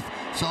cut off,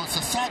 so it's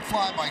a sac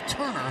fly by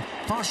Turner.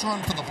 First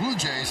run for the Blue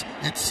Jays.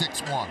 It's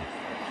 6-1.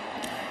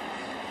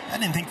 I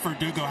didn't think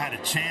Verdugo had a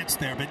chance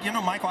there, but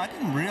Michael, I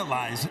didn't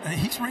realize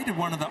he's rated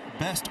one of the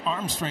best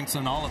arm strengths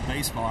in all of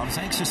baseball. I was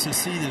anxious to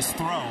see this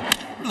throw.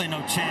 Really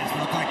no chance. It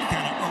looked like he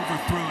kind of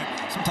overthrew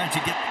it. Sometimes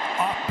you get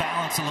off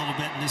balance a little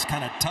bit and just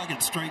kind of tug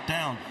it straight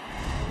down.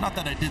 Not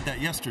that I did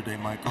that yesterday,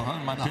 Michael.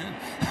 My pin.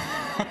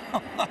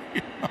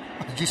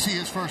 Did you see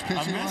his first pitch?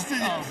 I missed it.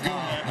 Oh, good.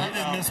 I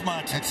didn't miss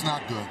much. It's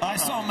not good. I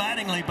saw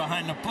Mattingly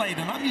behind the plate,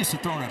 and I'm used to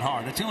throwing it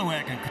hard. It's the only way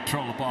I can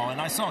control the ball. And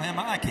I saw him.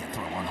 I can't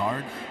throw one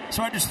hard.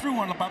 So I just threw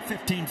one about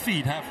 15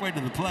 feet halfway to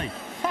the plate.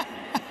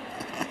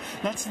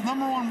 That's the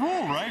number one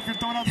rule, right? If you're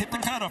throwing out Hit the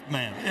cutoff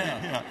man.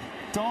 Yeah.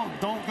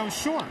 Don't go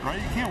short, right?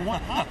 You can't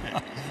one-hop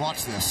it.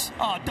 Watch this.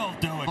 Oh, don't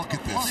do it. Look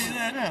at this. See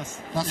that? Yes.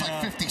 That's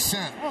like 50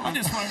 Cent. I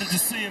just wanted to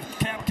see if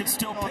Cap could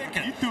still pick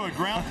it. You threw a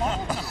ground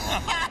ball.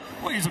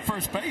 Well, he's a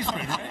first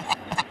baseman, right?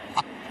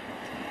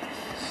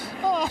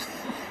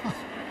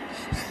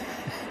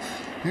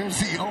 Here's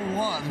the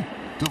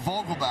 0-1 to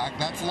Vogelback.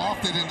 That's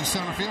lofted into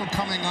center field.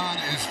 Coming on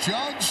is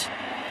Judge.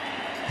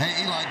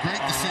 Hey, Eli,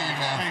 great to see you,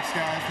 man. Thanks,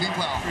 guys. Be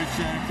well.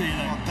 Appreciate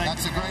it.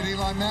 That's a great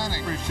Eli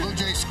Manning. Blue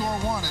Jays score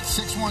one at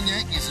 6-1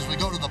 Yankees as we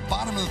go to the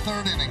bottom of the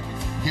third inning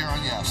here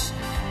on Yes.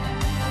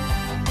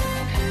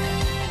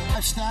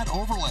 Stat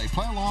overlay.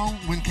 Play along,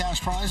 win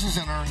cash prizes,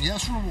 and earn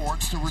Yes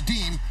rewards to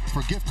redeem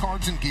for gift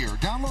cards and gear.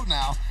 Download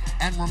now,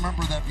 and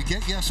remember that if you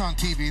get Yes on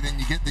TV, then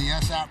you get the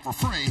Yes app for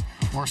free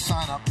or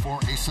sign up for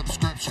a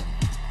subscription.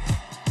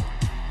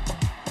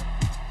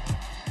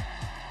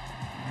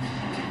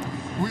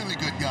 Really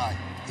good guy,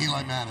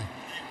 Eli Manning.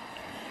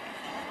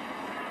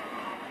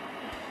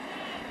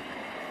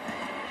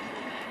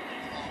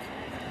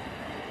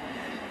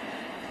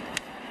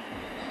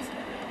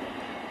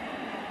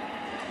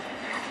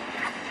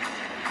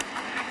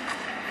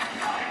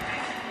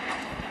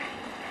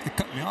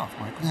 Off,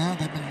 Michael. Yeah,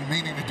 they've been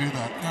meaning to do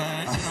that.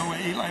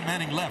 Eli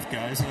Manning left,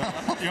 guys.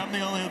 I'm the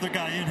only other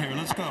guy in here.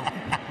 Let's go.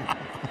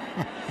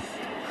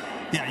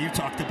 Yeah, you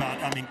talked about,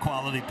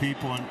 quality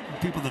people and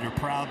people that are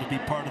proud to be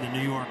part of the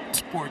New York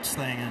sports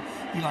thing, and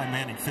Eli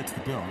Manning fits the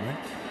bill, right?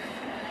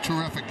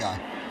 Terrific guy.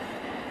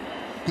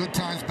 Good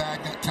times,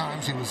 bad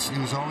times. He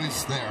was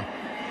always there.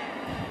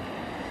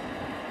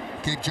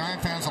 Gave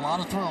Giant fans a lot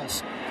of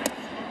thrills.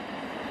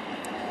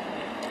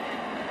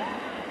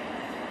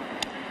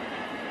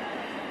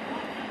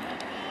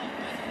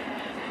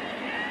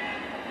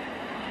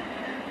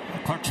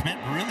 Clark Schmidt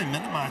really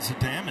minimized the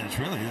damage,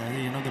 really.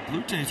 The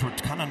Blue Jays were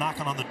kind of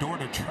knocking on the door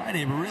to try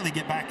to really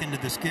get back into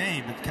this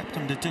game. It kept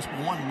them to just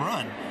one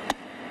run.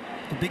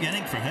 It's a big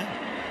inning for him.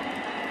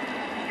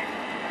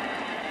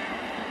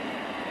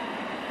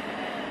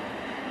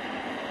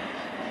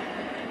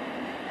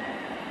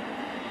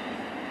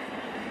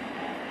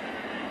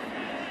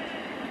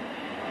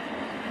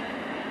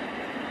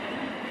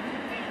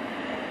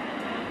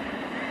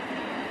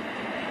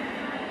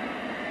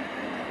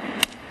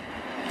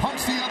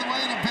 Punch the other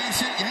way and a base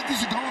hit.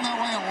 Yankees are going that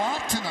way a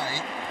lot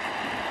tonight.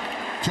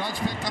 Judge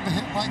picked up a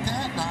hit like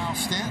that. Now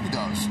Stanton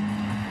goes.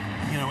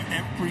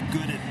 Every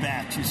good at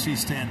bat you see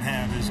Stanton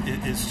have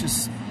is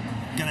just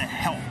going to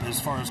help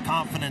as far as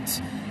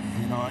confidence.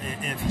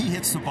 If he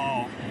hits the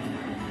ball,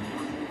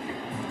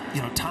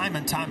 time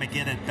and time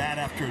again at bat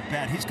after at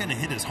bat, he's going to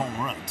hit his home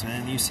runs.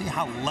 And you see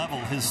how level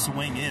his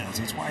swing is.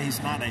 That's why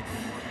he's not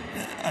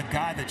a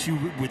guy that you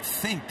would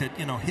think that,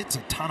 hits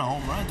a ton of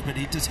home runs, but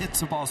he just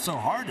hits the ball so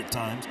hard at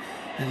times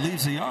it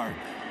leaves the yard.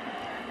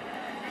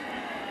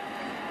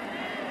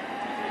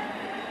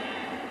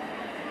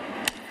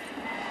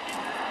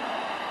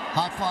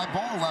 High fly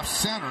ball left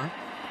center.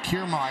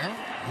 Kiermaier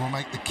will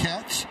make the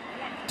catch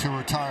to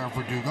retire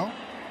Verdugo.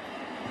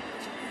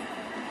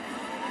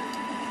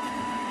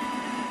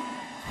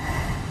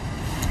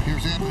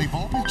 Here's Anthony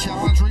Volpe.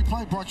 Challenge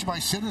replay brought to you by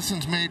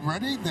Citizens Made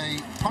Ready. They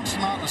punched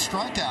him out in a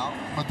strikeout,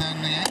 but then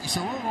the Yankees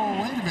said,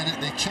 whoa, wait a minute.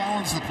 They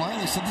challenged the play.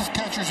 They said, this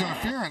catcher's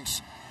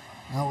interference.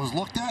 And it was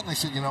looked at, and they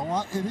said, you know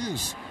what? It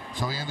is.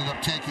 So he ended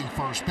up taking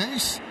first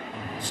base,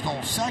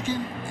 stole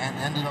second, and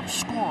ended up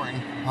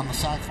scoring on the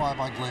sac fly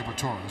by Gleyber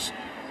Torres.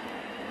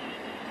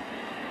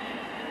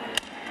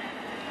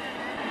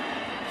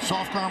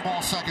 Soft ground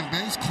ball, second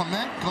base.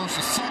 Clement goes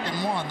to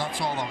second one. That's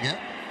all they'll get.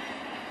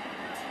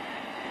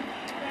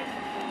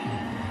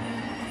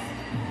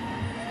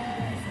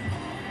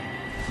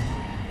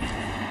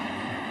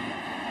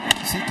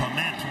 See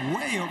Clement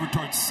way over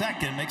towards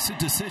second, makes a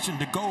decision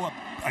to go up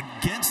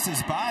against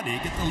his body,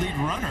 get the lead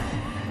runner.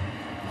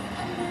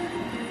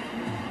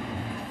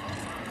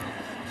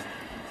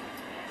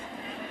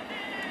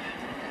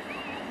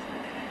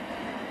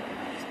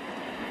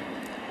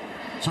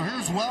 So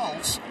here's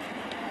Wells.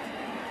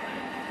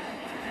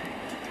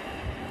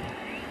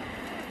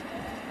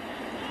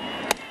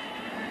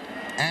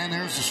 And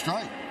there's the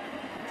strike.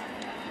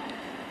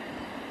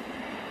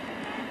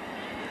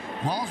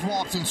 Wells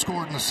walked and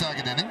scored in the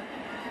second inning.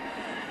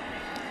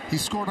 He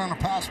scored on a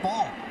pass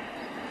ball.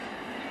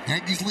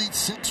 Yankees lead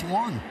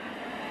 6-1.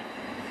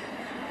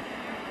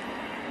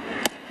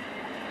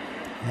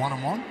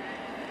 1-1.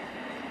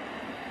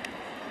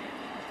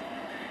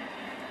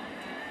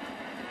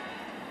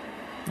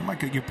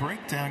 Mike, your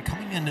breakdown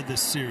coming into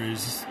this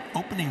series,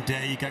 opening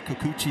day, you got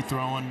Kikuchi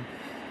throwing.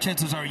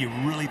 Chances are you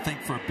really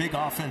think for a big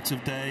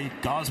offensive day.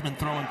 Gosman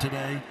throwing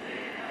today.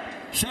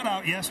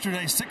 Shutout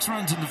yesterday, 6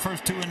 runs in the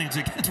first 2 innings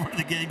against one of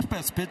the game's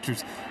best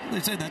pitchers. They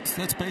say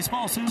that's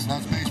baseball, Susan.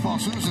 That's baseball,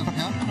 Susan.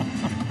 Yeah.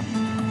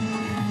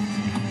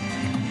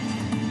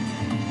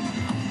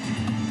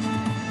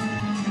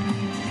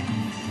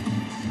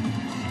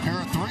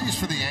 Pair of threes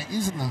for the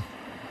Yankees in the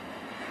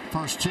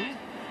first 2.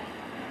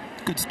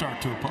 Good start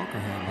to a poker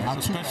hand, Not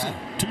too especially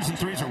bad. 2s and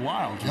 3s are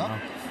wild. You know?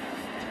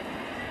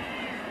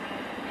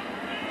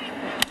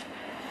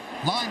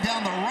 Line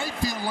down the right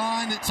field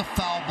line, it's a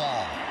foul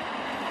ball.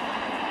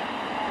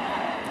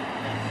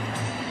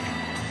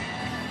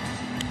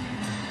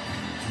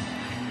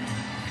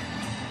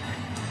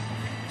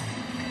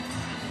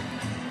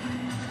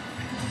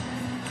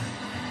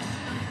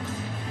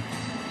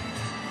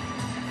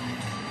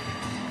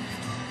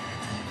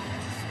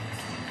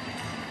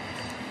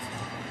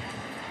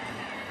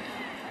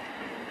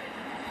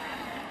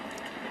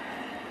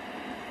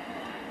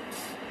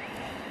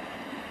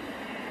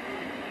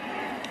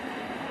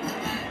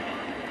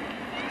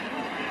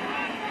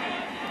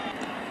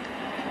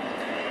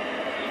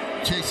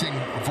 Chasing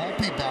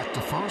Volpe back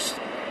to first.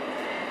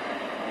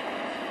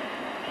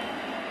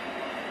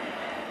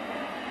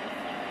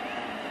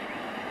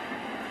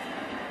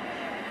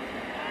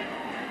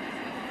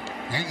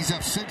 Yankees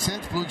have 6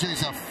 hits. Blue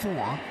Jays have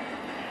 4.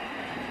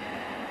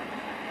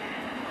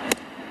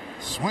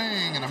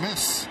 Swing and a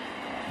miss.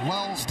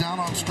 Wells down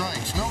on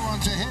strikes. No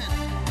runs a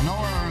hit. No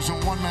errors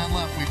and 1 man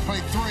left. We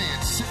played 3.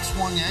 It's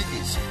 6-1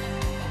 Yankees.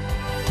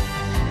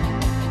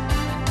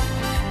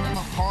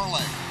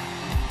 Parlay.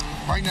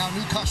 Right now,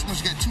 new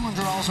customers get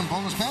 $200 in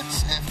bonus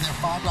bets if their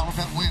 $5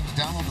 bet wins.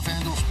 Download the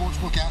FanDuel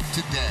Sportsbook app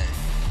today.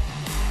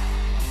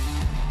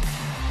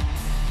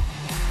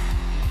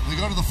 We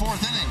go to the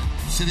 4th inning.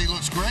 City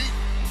looks great.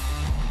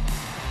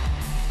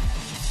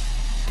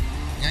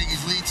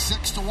 Yankees lead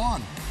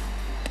 6-1.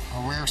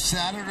 A rare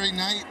Saturday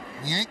night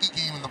Yankee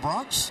game in the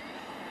Bronx.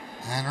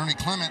 And Ernie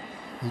Clement,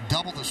 who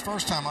doubled his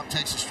first time up,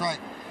 takes a strike.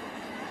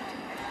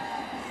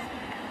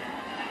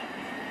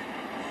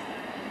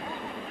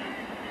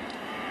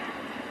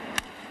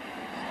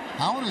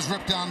 Howard is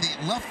ripped down the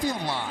left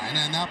field line,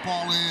 and that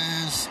ball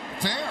is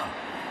fair.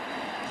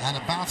 And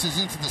it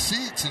bounces into the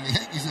seats, and the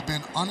Yankees have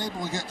been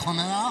unable to get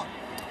Clement out.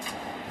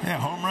 Yeah,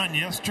 home run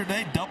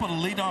yesterday, double to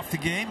lead off the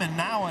game, and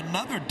now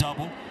another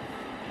double.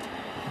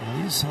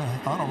 He's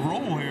on a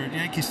roll here at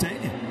Yankee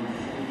Stadium.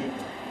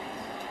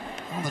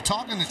 Well, the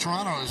talk in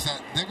Toronto is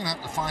that they're going to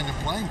have to find him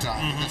playing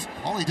time because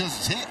all he does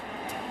is hit.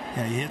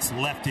 Yeah, he hits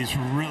lefties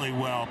really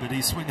well, but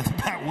he's swinging the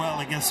bat well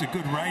against a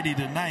good righty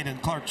tonight in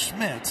Clark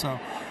Schmidt.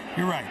 So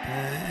you're right.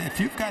 If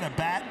you've got a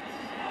bat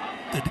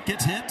that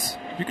gets hits,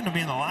 you're going to be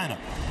in the lineup.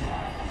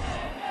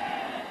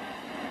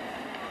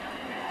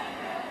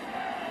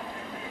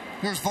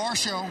 Here's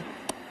Varsho.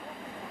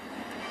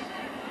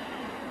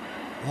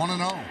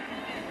 1-0.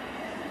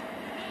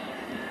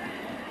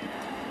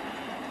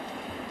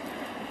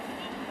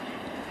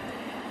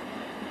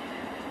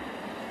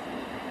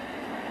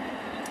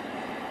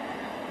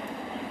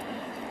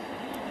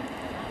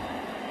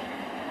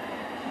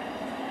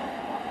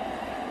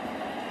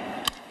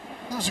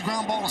 There's a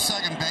ground ball to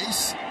second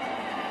base.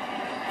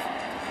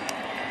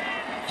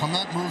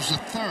 Clement moves to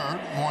third,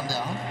 1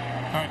 down.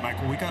 All right,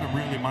 Michael, we got to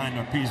really mind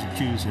our P's and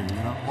Q's here, you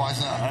know? Why's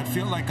that? I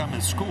feel like I'm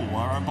at school.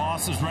 Our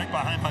boss is right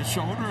behind my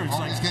shoulder. It's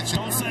Always like, gets you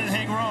don't nervous. say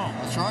anything wrong.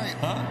 That's right.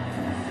 Huh?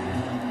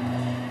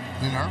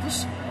 You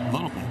nervous? A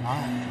little bit.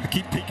 I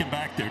keep peeking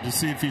back there to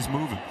see if he's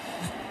moving.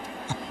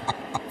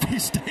 If he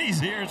stays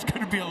here, it's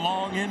going to be a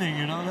long inning,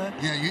 you know that?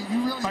 Yeah, you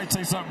really... Might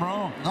say something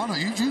wrong. No,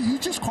 you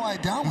just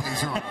quiet down when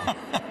he's around.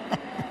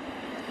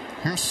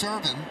 Here's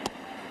Servin.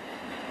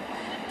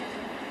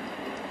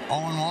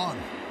 0-1.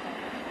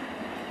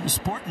 You're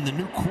sporting the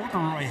new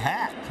corduroy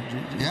hat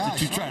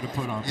that you try to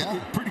put on. Yeah.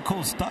 Pretty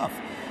cool stuff.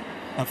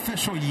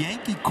 Official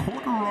Yankee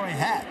corduroy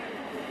hat.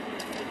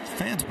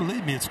 Fans,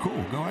 believe me, it's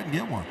cool. Go ahead and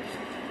get one.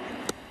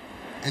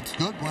 It's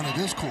good when it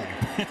is cool.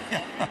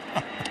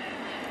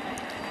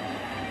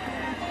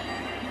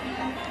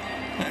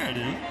 There it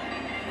is.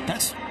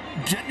 That's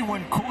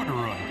genuine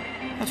corduroy.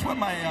 That's what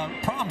my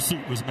prom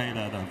suit was made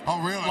out of.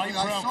 Oh, really? Light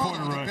I brown saw that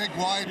corduroy. with the big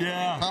wide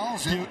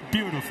pals. Yeah.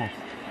 Beautiful.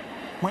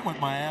 Went with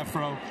my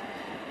afro.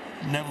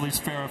 Neville's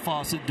Farrah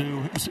Fawcett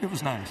do. It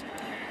was nice.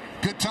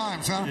 Good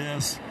times, huh?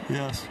 Yes,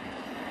 yes.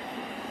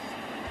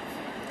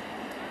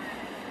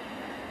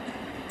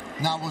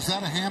 Now, was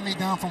that a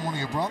hand-me-down from one of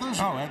your brothers?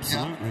 Oh,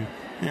 absolutely.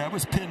 Yeah, it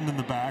was pinned in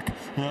the back.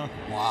 Yeah.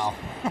 Wow.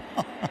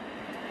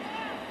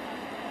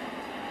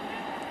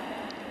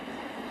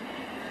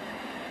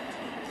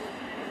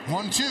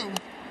 One-two,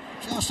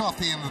 just off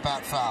the end of the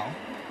bat foul.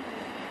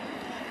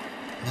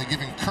 They're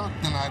giving Kirk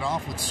the night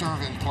off with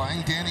Servin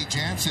playing. Danny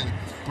Jansen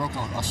broke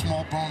a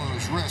small bone in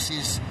his wrist.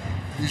 He's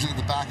usually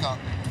the backup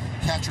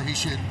catcher. He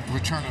should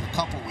return in a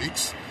couple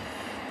weeks.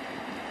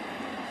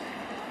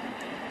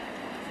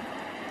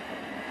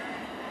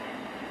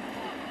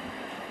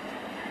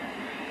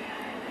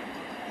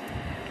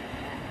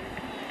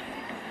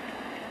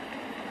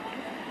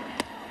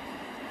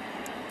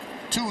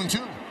 Two and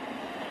two.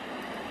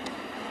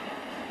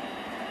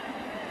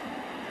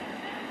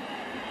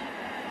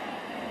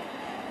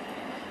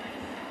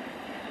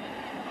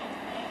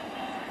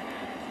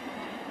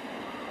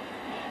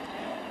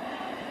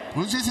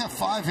 Blue Jays have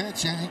 5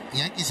 hits.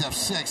 Yankees have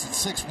 6.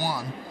 It's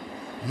 6-1.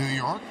 New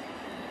York.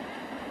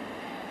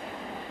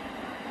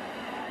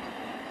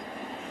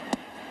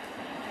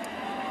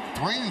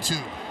 Three and two.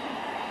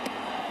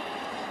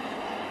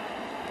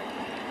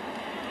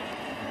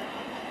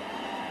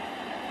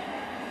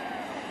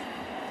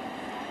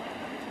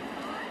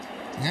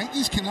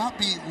 Yankees cannot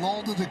be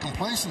lulled into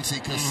complacency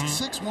because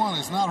 6-1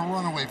 is not a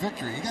runaway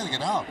victory. You got to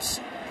get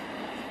outs.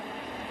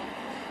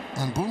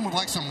 And Boone would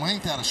like some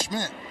length out of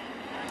Schmidt.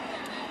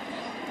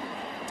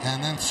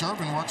 And then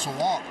Servin works a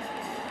walk.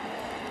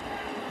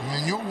 I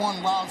mean, you're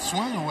one loud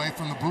swing away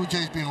from the Blue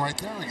Jays being right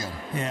there again.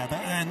 Yeah,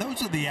 and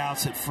those are the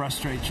outs that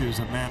frustrate you as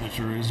a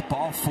manager. Is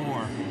ball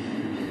 4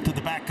 to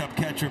the backup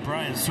catcher,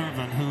 Brian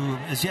Servin, who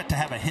is yet to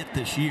have a hit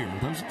this year.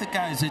 Those are the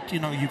guys that, you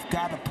know, you've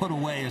got to put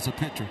away as a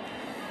pitcher.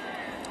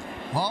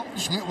 Well,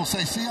 Schmidt will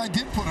say, see, I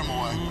did put him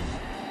away.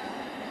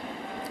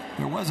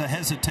 There was a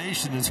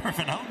hesitation in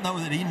Servin. I don't know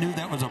that he knew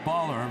that was a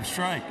ball or a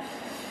strike.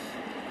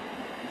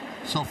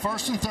 So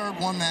first and third,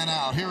 one man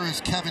out. Here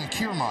is Kevin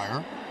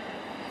Kiermaier.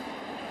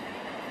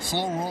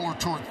 Slow roller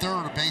toward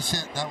third, a base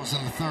hit. That was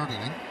in the third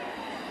inning.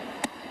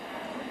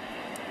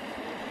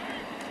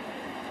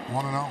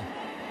 1-0.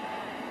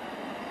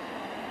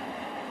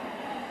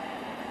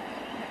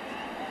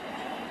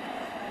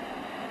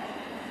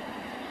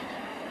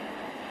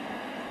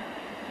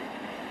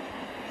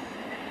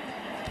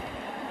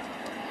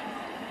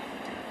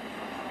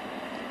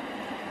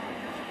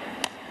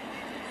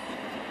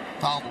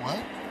 Fouled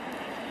away.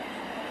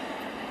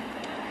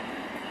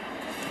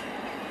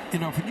 You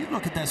know, when you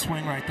look at that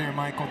swing right there,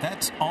 Michael,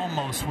 that's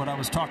almost what I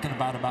was talking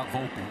about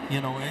Volpe. You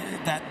know,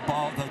 that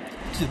ball,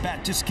 the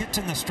bat just gets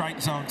in the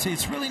strike zone. See,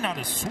 it's really not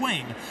a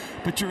swing,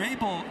 but you're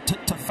able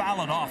to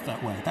foul it off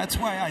that way. That's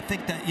why I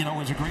think that, you know, it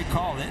was a great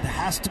call. It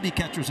has to be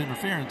catcher's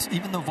interference,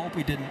 even though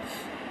Volpe didn't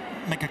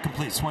make a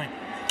complete swing.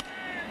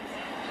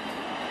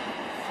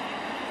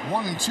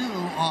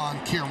 1-2 on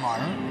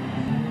Kiermaier.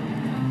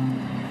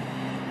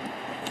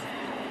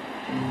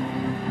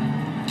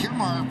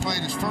 Kiermaier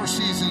played his first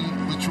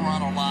season with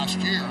Toronto last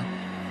year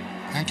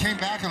and came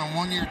back on a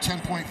one-year,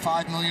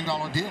 $10.5 million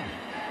deal.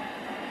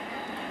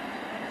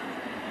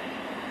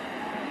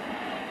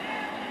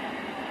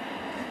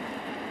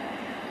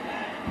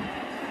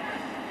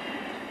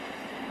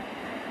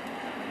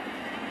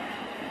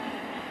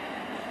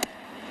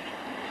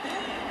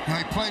 Now,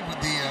 he played with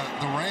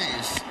the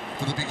Rays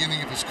for the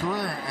beginning of his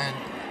career, and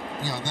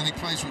then he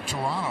plays with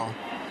Toronto.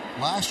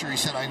 Last year, he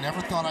said, "I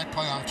never thought I'd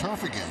play on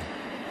turf again.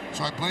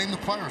 So I blame the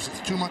players.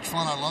 It's too much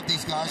fun. I love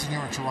these guys in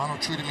here in Toronto.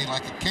 Treated me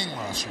like a king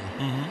last year."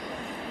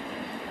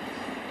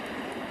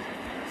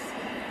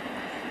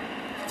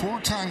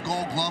 Four-time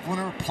Gold Glove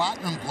winner,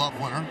 Platinum Glove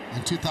winner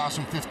in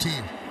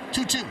 2015.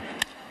 2-2.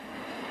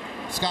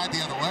 Skied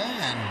the other way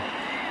and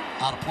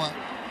out of play.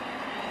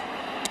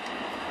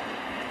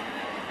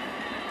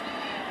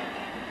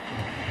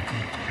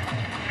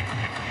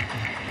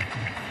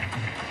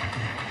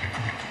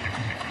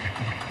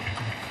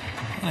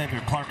 If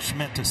you're Clark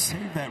Schmidt, to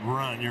save that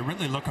run, you're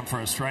really looking for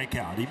a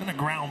strikeout. Even a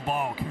ground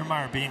ball,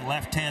 Kiermaier being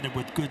left-handed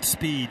with good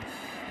speed,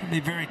 it'd be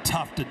very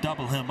tough to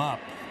double him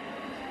up.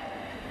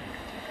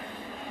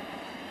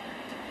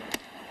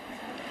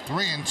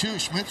 3-2.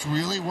 Schmidt's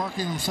really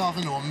working himself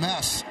into a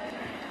mess.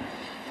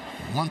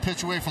 One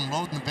pitch away from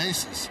loading the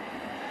bases.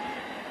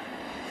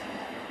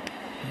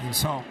 And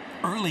so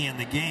early in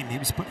the game, he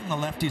was putting the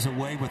lefties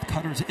away with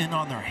cutters in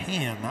on their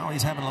hand. Now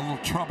he's having a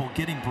little trouble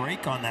getting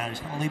break on that. He's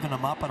kind of leaving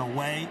them up and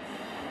away.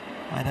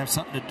 Might have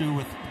something to do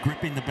with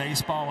gripping the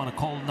baseball on a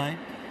cold night.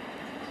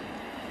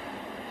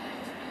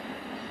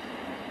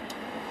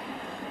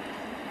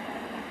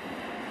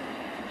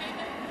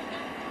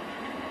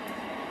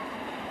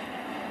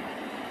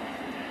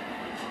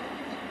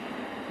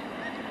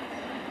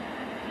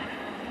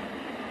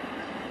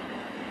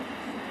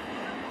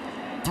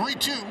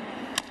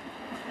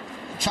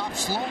 Chopped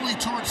slowly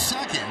towards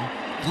second.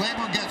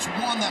 Glaber gets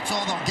one. That's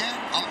all they'll get,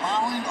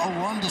 allowing a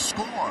run to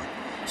score.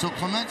 So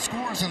Clement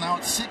scores, and now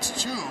it's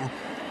 6-2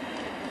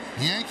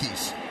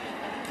 Yankees.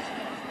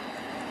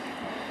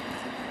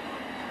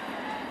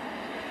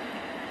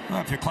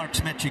 Well, if you're Clark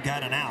Schmidt, you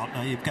got an out.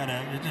 Now you've got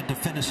to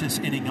finish this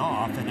inning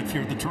off. And if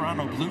you're the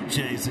Toronto Blue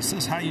Jays, this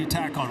is how you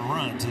tack on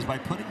runs, is by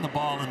putting the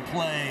ball in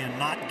play and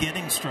not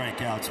getting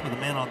strikeouts with a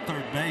man on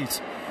third base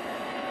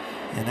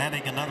and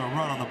adding another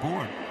run on the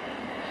board.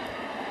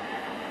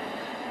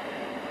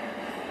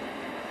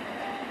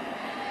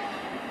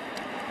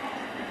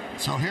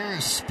 So here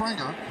is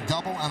Springer,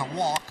 double and a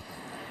walk,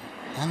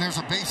 and there's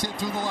a base hit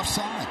through the left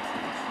side.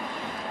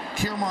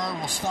 Kiermaier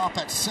will stop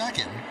at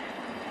second,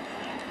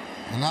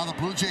 and now the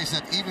Blue Jays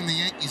have evened the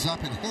Yankees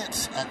up in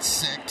hits at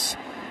 6.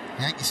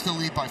 The Yankees still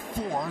lead by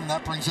 4, and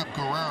that brings up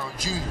Guerrero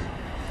Jr.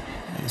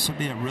 This would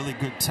be a really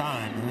good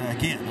time.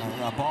 Again,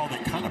 a ball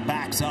that kind of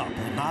backs up,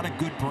 and not a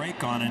good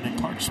break on it, and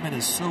Clark Schmidt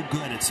is so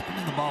good at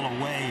spinning the ball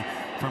away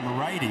from the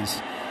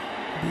righties.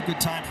 It'd be a good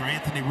time for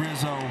Anthony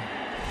Rizzo,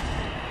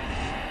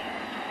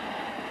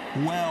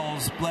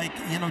 Wells, Blake,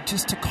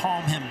 just to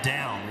calm him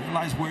down.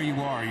 Realize where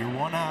you are. You're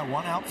one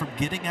out from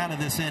getting out of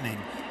this inning,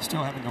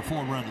 still having a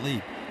 4-run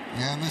lead.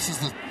 Yeah, and this is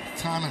the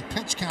time in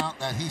pitch count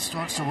that he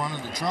starts to run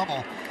into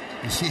trouble.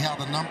 You see how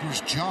the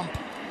numbers jump.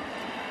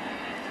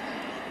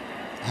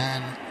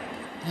 And,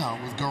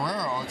 with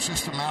Guerrero, it's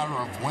just a matter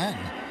of when.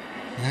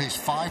 He's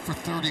 5 for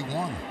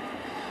 31.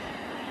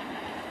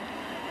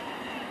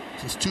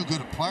 Just too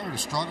good a player to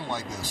struggle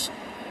like this.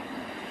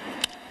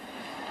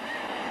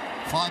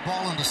 Fly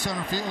ball into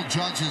center field.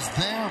 Judge is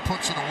there,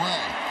 puts it away.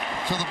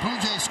 So the Blue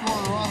Jays score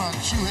a run on 2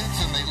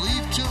 hits, and they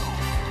leave 2.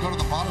 Go to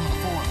the bottom of the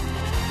 4th.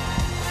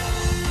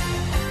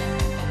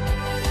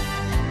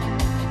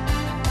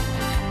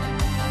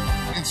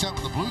 And set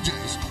with the Blue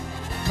Jays.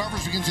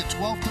 Coverage begins at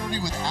 12:30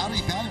 with Audi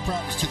batting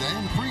practice today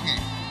in the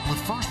pregame, with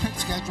first pitch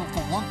scheduled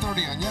for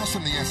 1:30 on Yes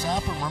and the Yes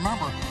app. And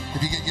remember,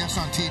 if you get Yes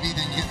on TV,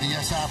 then you get the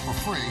Yes app for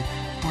free,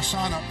 or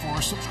sign up for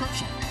a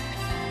subscription.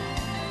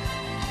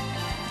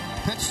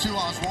 Pitch to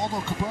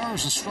Oswaldo Cabrera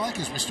is a strike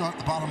as we start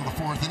the bottom of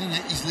the 4th inning.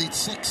 Yankees lead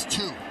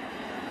 6-2.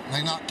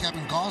 They knocked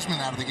Kevin Gausman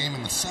out of the game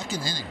in the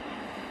 2nd inning.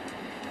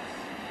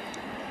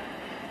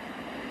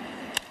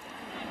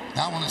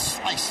 That one is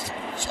sliced,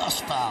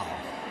 just foul.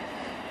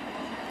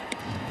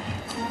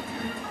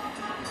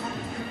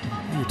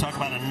 You talk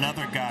about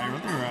another guy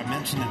earlier. I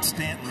mentioned that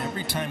Stanton,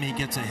 every time he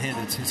gets a hit,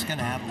 it's going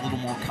to add a little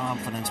more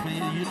confidence. When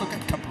you look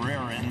at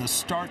Cabrera and the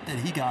start that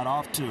he got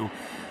off to,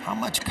 how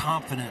much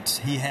confidence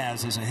he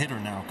has as a hitter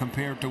now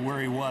compared to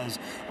where he was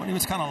when he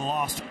was kind of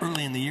lost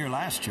early in the year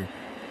last year.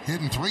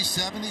 Hitting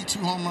 .370, 2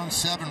 home runs,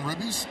 7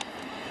 ribbies.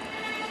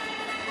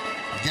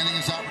 Getting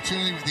his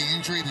opportunity with the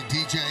injury to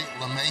DJ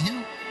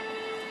LeMahieu.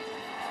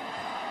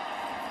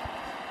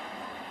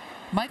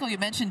 Michael, you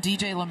mentioned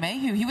DJ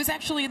LeMahieu. He was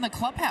actually in the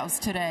clubhouse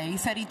today. He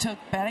said he took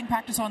batting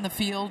practice on the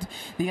field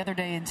the other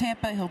day in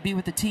Tampa. He'll be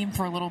with the team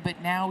for a little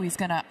bit now. He's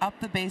going to up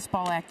the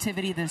baseball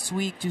activity this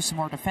week, do some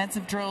more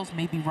defensive drills,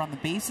 maybe run the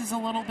bases a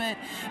little bit,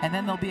 and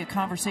then there'll be a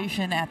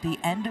conversation at the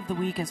end of the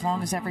week, as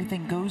long as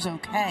everything goes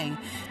okay,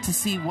 to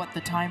see what the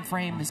time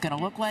frame is going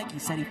to look like. He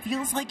said he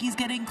feels like he's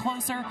getting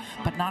closer,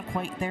 but not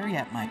quite there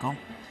yet, Michael.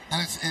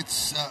 And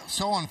it's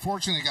so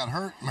unfortunate he got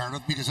hurt,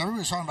 Meredith, because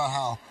everybody was talking about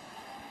how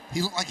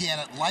he looked like he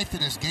had life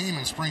in his game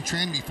in spring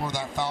training before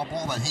that foul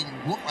ball, that he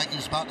looked like he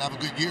was about to have a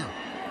good year.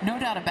 No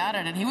doubt about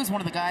it, and he was one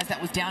of the guys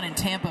that was down in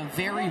Tampa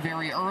very,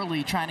 very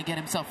early trying to get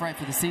himself right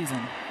for the season.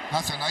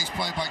 That's a nice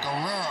play by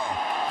Guerrero,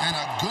 and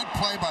a good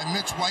play by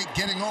Mitch White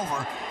getting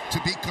over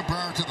to beat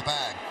Cabrera to the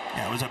bag.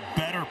 Yeah, it was a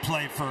better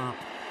play for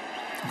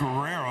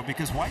Guerrero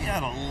because White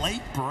had a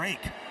late break,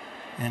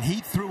 and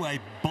he threw a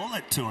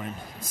bullet to him.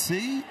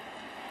 See?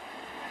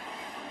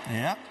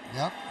 Yep.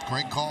 Yep,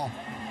 great call.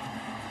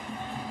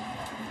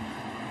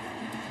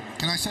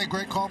 Can I say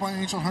great call by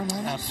Angel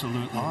Hernandez?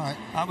 Absolutely. All right.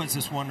 I was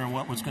just wondering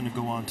what was going to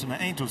go on tonight.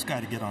 Angel's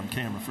got to get on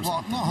camera for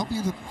something. No, he'll be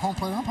the home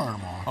plate umpire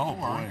tomorrow. Oh,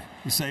 boy.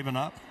 You saving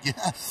up?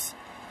 Yes.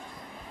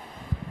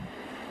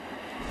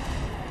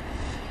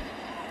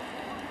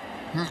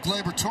 Here's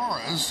Gleyber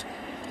Torres,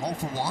 0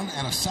 for 1,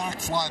 and a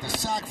sac fly. The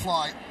sac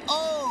fly,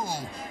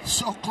 oh,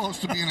 so close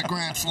to being a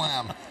grand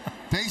slam.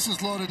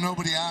 Bases loaded,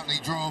 nobody out, and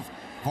he drove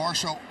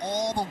Varsho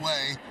all the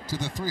way to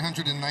the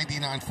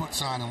 399-foot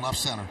sign in left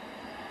center.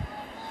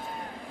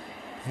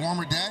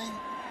 Warmer day,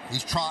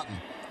 he's trotting.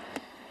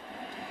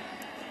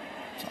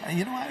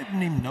 You know, I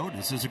didn't even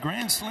notice. Is a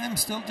grand slam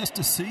still just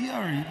to see you,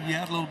 or you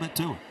add a little bit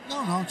to it?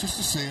 No, just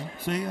to see you.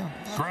 See you?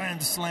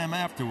 Grand slam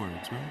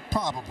afterwards, right?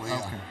 Probably, yeah.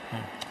 Okay.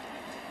 Yeah.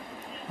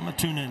 I'm going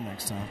to tune in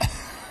next time.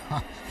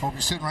 Hope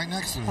you're sitting right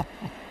next to me.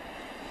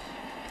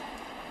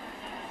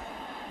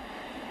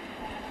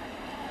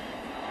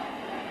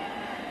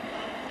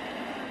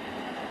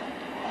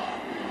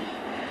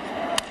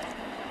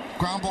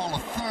 Ground ball to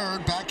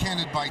third,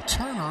 backhanded by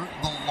Turner,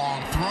 the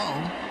long throw.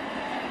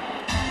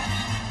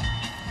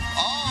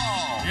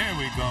 Oh! Here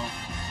we go.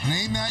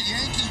 Name that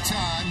Yankee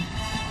time.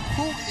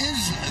 Who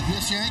is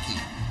this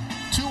Yankee?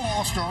 2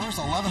 All-Stars,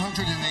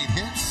 1,108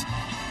 hits,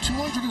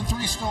 203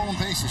 stolen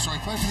bases. So he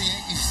played for the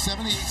Yankees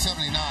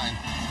 78-79.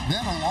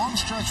 Then a long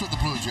stretch with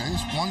the Blue Jays,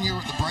 1 year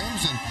with the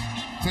Braves, and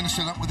finished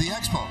it up with the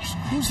Expos.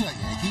 Who's that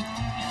Yankee?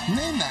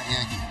 Name that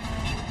Yankee.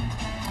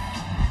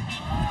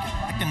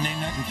 I can name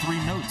that in 3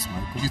 notes,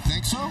 Michael. You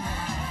think so?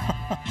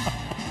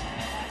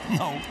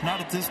 No, not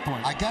at this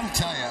point. I got to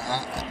tell you,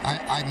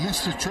 I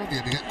missed the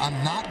trivia because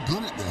I'm not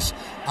good at this.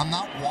 I'm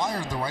not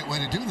wired the right way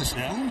to do this.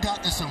 Yeah. Boone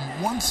got this in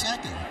 1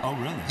 second. Oh,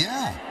 really?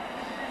 Yeah.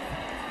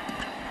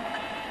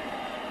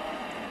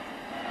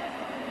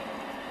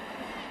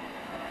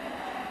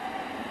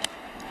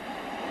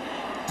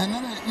 And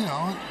then,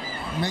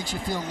 it makes you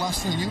feel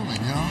less than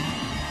human,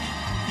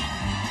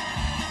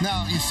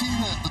 Now, you see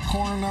the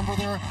corner number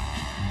there?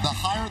 The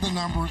higher the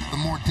number, the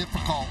more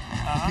difficult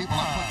the people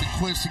that put the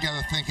quiz together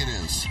think it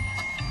is.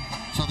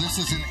 So this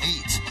is an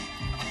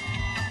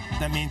 8.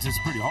 That means it's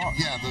pretty hard.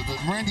 Yeah, the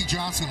Randy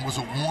Johnson was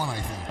a 1,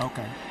 I think.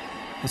 Okay.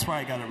 That's why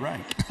I got it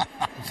right.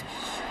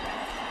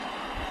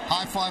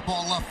 High fly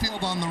ball left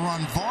field on the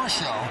run.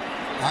 Varsho.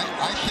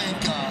 I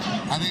think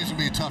it's going to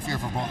be a tough year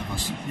for both of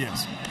us.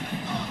 Yes.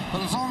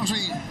 But as long as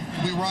we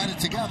ride it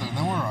together,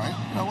 then we're all right.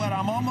 You know what?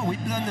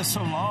 We've done this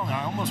so long,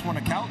 I almost want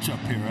a couch up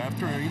here.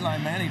 After Eli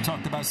Manning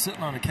talked about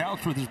sitting on a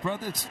couch with his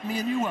brother, it's me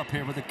and you up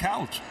here with a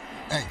couch.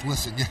 Hey,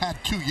 listen, you had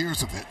 2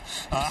 years of it.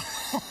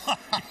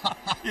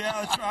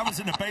 Yeah, I was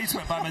in the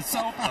basement by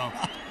myself, though.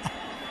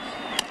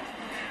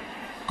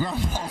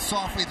 Ground ball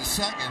softly to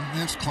second.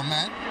 There's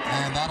Clement,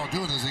 and that'll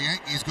do it as the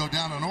Yankees go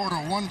down in order.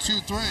 1, 2,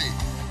 3.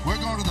 We're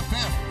going to the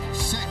 5th.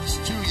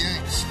 6-2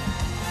 Yanks.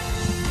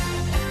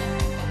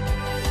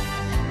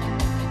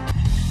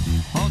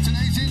 Well,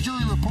 today's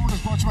injury report is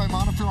brought to you by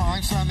Montefiore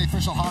Einstein, the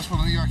official hospital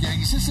of the New York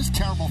Yankees. This is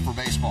terrible for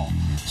baseball.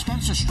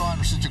 Spencer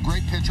Strider, such a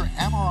great pitcher.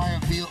 MRI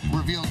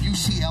revealed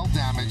UCL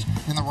damage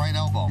in the right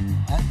elbow.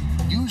 That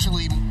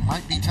usually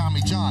might be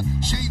Tommy John.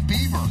 Shane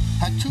Bieber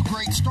had 2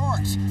 great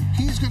starts.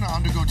 He's going to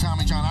undergo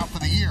Tommy John out for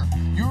the year.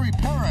 Yuri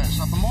Perez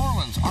of the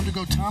Marlins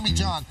undergo Tommy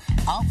John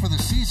out for the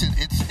season.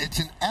 It's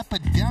an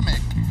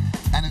epidemic,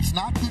 and it's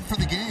not good for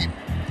the game.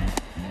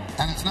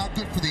 And it's not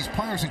good for these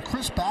players. And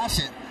Chris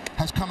Bassett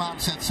has come out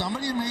and said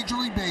somebody in Major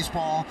League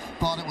Baseball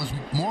thought it was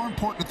more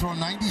important to throw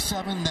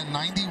 97 than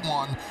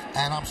 91,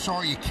 and I'm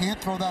sorry, you can't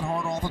throw that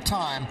hard all the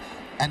time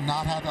and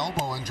not have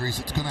elbow injuries.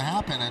 It's going to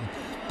happen, and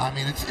I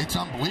mean, it's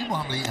unbelievable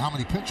how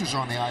many pitchers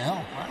are on the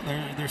IL.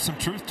 Well, there's some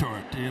truth to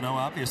it.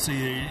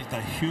 Obviously,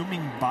 the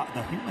human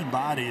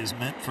body is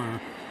meant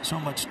for so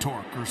much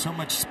torque or so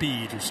much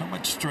speed or so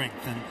much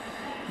strength,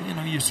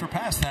 and you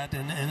surpass that,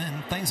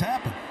 and things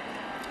happen.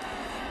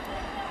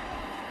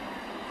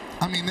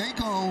 I'm mean, they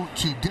go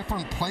to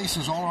different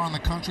places all around the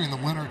country in the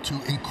winter to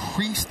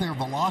increase their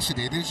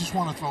velocity. They just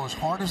want to throw as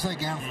hard as they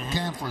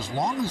can for as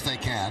long as they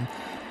can,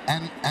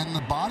 and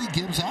the body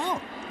gives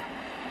out.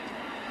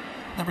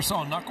 Never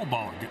saw a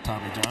knuckleballer get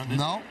Tommy John, did you?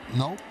 No,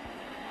 nope.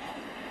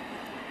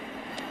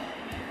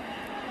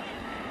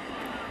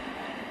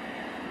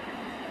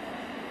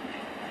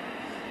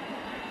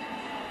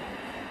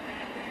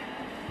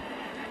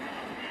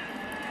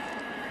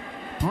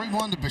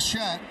 Three-1 to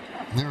Bichette.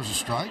 There's a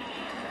strike.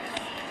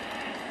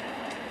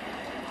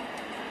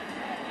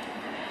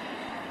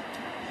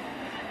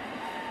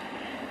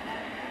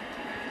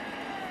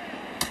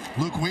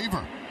 Luke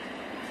Weaver.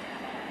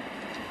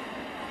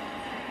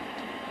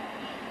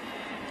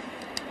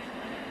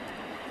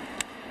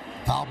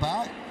 Foul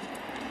back.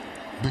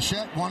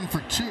 Bichette 1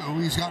 for 2.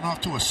 He's gotten off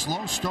to a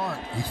slow start.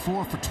 He's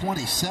 4 for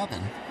 27.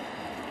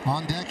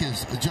 On deck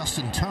is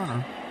Justin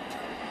Turner.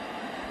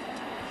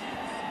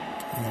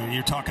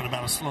 You're talking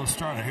about a slow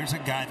starter. Here's a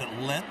guy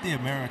that led the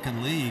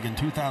American League in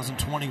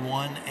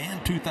 2021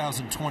 and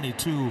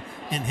 2022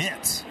 in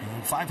hits.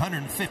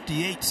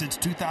 558 since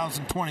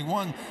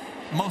 2021,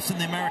 most in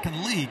the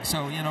American League.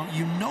 So, you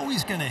know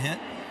he's going to hit.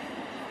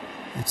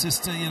 It's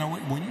just,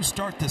 when you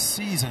start the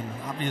season,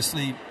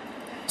 obviously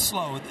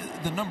slow,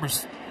 the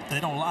numbers, they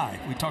don't lie.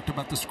 We talked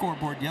about the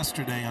scoreboard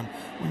yesterday on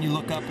when you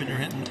look up and you're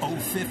hitting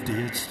 050.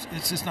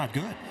 It's just not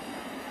good.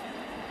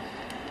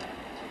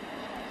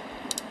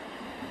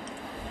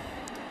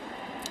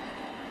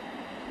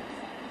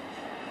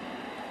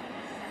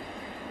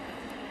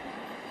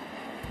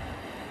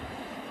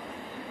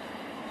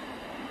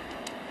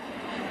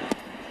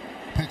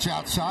 Pitch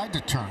outside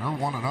to Turner,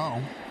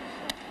 1-0.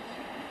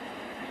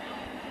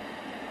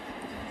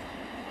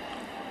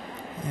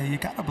 Yeah, you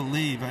got to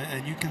believe,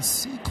 and you can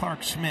see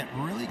Clark Schmidt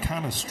really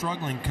kind of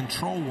struggling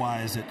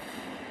control-wise.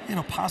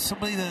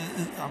 Possibly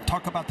I'm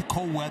talking about the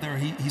cold weather.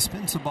 He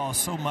spins the ball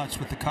so much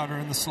with the cutter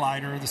and the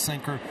slider, the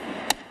sinker,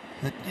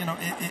 that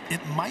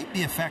it might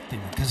be affecting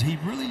him because he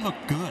really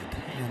looked good.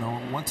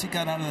 Once he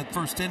got out of that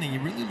first inning, he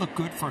really looked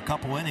good for a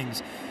couple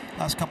innings.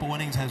 Last couple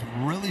innings has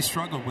really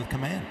struggled with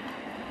command.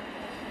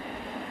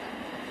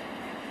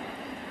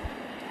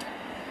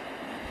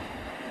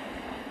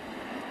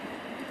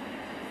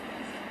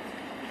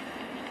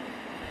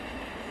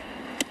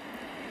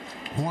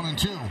 One and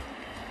 2.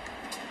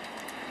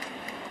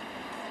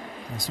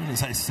 As soon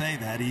as I say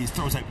that, he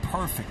throws a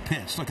perfect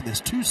pitch. Look at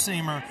this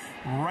two-seamer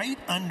right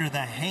under the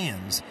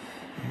hands.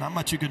 Not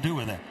much you can do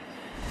with it.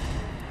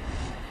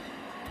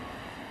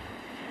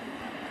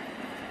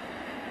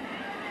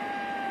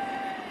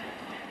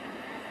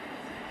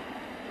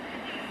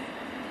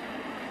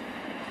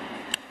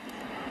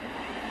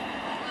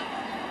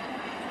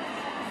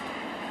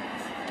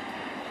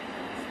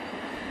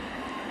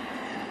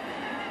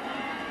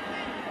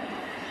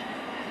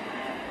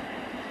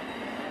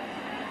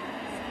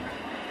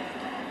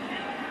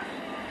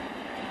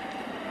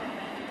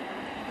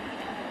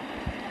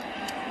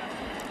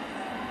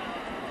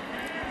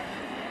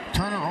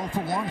 Turner 0 for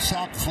 1,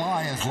 sac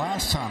fly as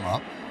last time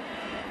up.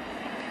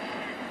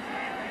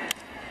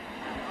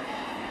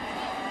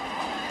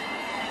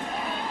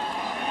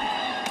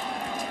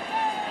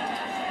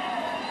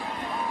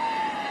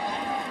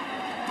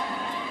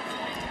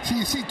 So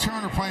you see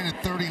Turner playing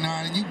at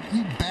 39, and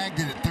you bagged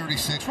it at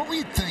 36. What were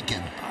you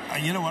thinking?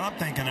 You know what I'm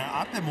thinking?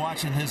 I've been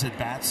watching his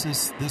at-bats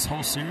this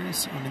whole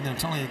series. I mean,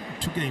 it's only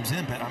 2 games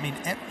in, but, I mean,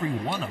 every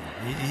one of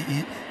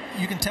them.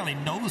 You can tell he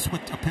knows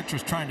what a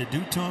pitcher's trying to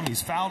do to him. He's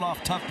fouled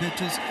off tough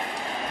pitches.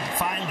 And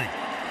finally,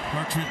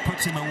 Marchment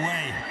puts him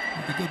away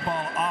with a good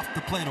ball off the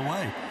plate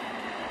away.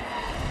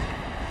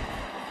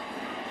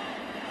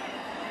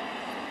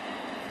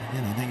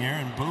 Again, I think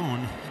Aaron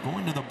Boone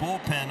going to the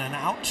bullpen and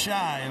out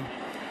shy of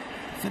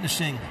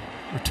finishing,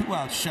 or 2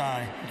 outs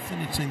shy of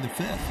finishing the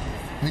 5th.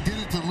 They did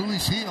it to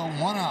Luis Gil,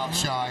 1 out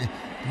shy.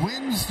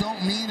 Wins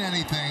don't mean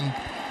anything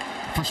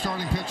for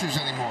starting pitchers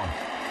anymore.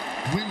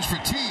 Wins for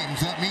teams,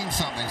 that means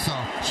something. So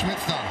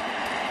Schmidt's done.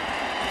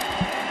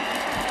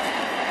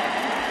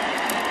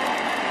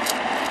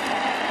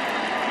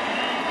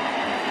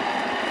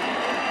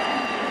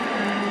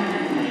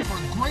 For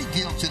a great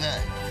deal today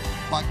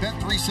by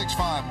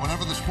Bet365.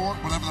 Whatever the sport,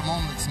 whatever the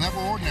moment, it's never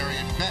ordinary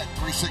at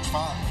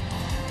Bet365.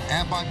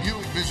 And by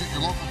Buick, visit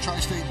your local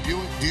Tri-State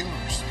Buick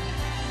dealers.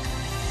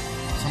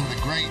 Some of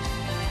the great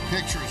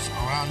pictures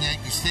around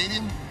Yankee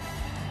Stadium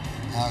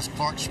as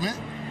Clark Schmidt.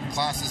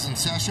 Class is in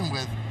session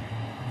with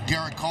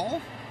Garrett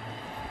Cole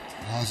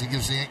as he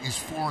gives the Yankees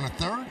 4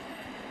 1/3.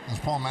 As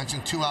Paul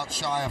mentioned, 2 outs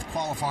shy of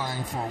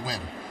qualifying for a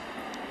win.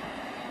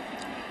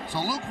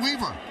 So Luke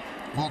Weaver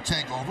will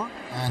take over,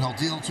 and he'll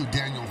deal to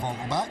Daniel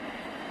Vogelbach.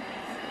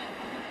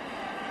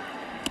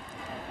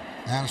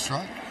 And a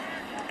strike.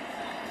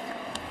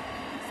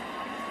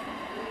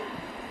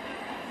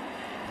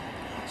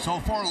 So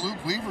far,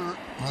 Luke Weaver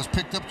has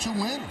picked up 2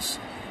 wins.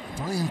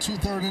 3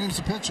 2/3 innings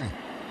of pitching.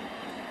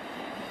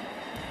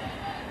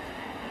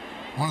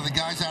 One of the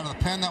guys out of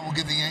the pen that will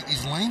give the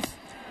Yankees length.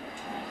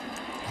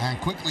 And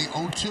quickly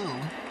 0-2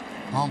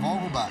 on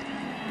Vogelbach.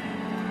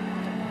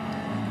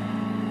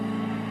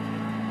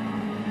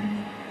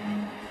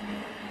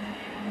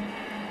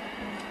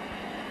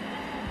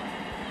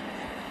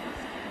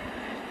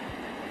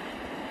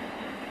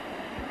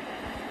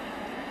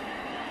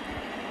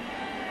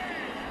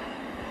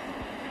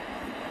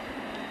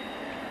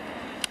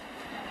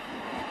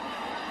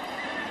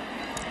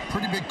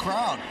 Pretty big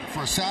crowd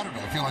for a Saturday.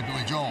 I feel like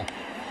Billy Joel.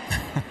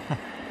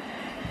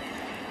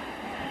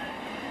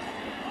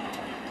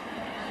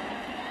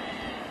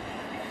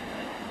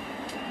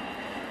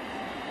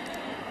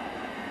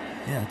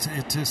 Yeah,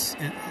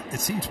 it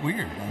seems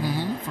weird. I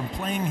mean, from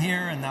playing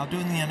here and now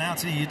doing the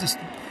announcing, you just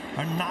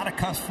are not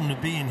accustomed to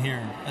being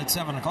here at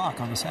 7 o'clock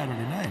on a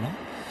Saturday night, huh?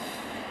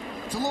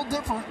 It's a little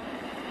different.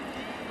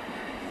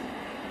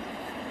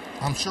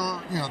 I'm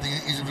sure, the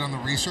Yankees have done the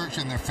research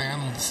and their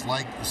fans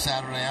like the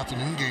Saturday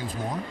afternoon games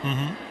more.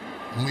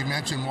 And we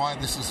mentioned why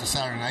this is a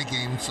Saturday night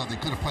game, so they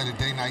could have played a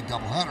day-night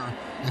doubleheader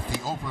if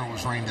the opener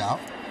was rained out.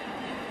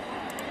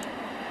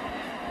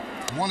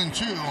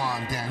 1-2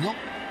 on Daniel.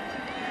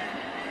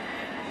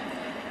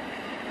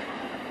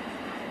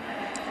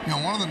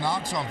 One of the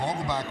knocks on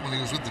Vogelbach when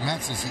he was with the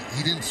Mets is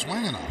he didn't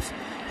swing enough.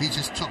 He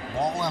just took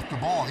ball after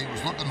ball. He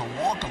was looking to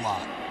walk a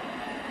lot.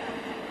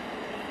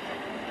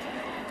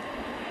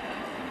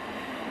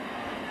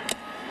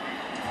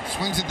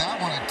 Swings at that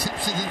one and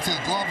tips it into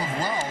the glove of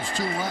Wells.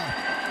 2 away.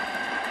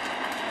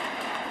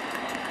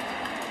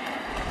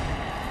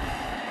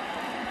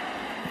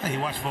 Hey, you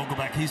watch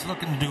Vogelbach. He's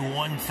looking to do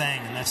one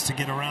thing, and that's to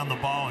get around the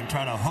ball and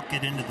try to hook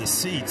it into the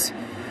seats.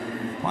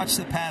 Watch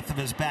the path of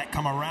his bat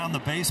come around the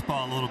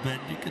baseball a little bit.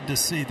 You could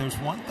just see there's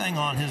one thing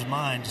on his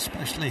mind,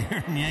 especially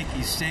here in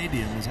Yankee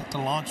Stadium, is that to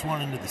launch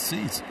one into the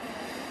seats.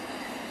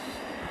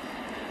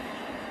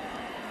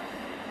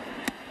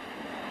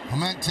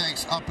 Clement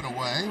takes up and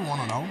away,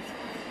 1-0.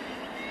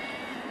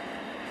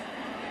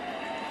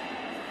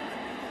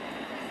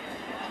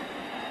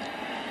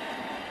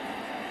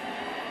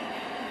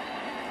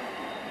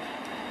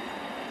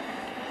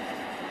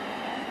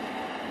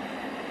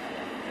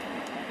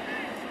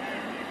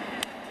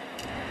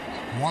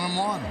 One and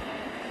one.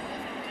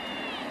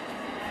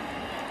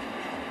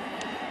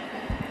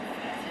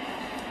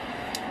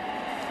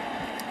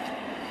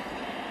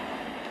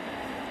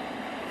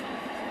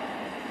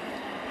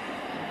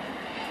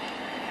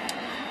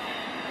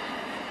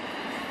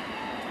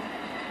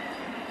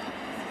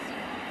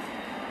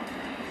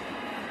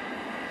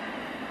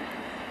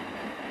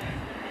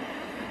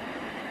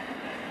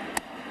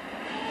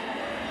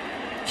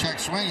 Check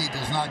swing, he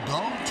does not go.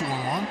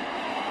 2-1.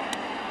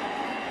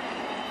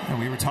 And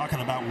we were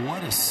talking about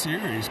what a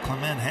series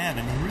Clement had,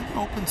 and he really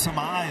opened some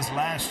eyes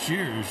last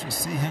year to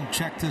see him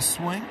check this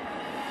swing.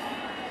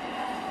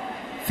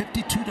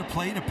 52 to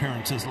plate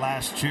appearances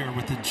last year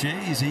with the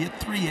Jays. He hit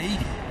 380.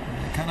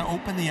 It kind of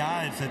opened the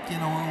eyes that,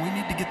 we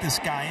need to get this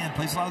guy in.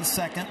 Plays a lot of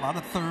second, a lot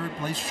of third,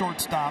 plays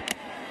shortstop.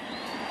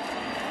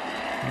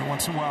 Every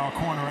once in a while,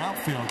 corner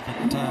outfield.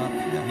 But,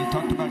 he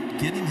talked about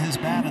getting his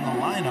bat in the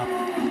lineup.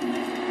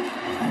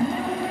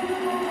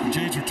 The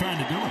Jays are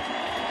trying to do it.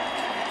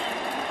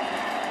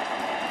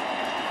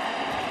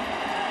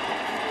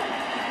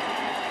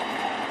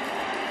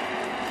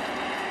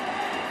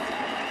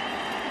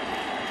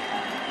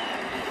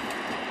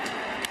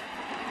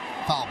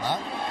 Foul back.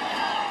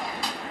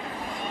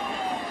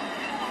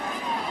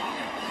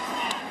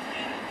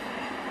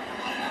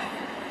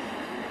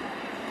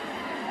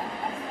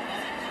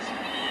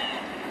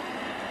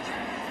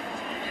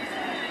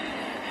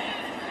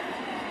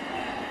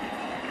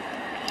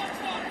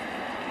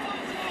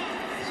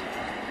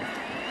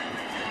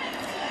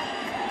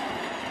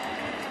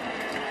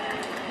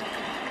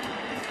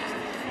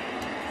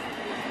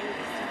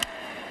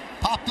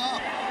 Popped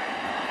up.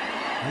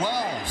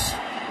 Wells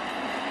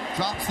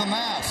drops the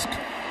mask.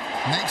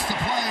 Makes the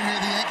play near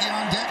the Yankee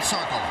on deck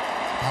circle.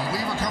 And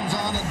Weaver comes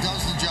on and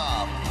does the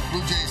job.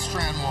 Blue Jays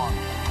strand one.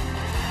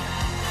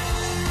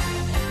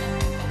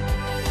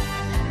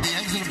 The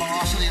exit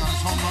velocity on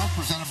his home run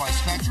presented by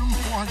Spectrum.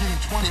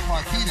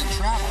 425 feet in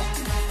travel.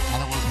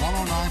 And it was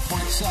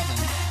 109.7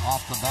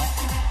 off the bat.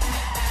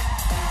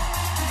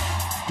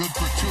 Good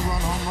for a 2-run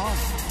home run.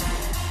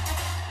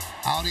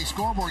 Audi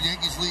scoreboard.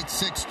 Yankees lead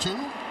 6-2.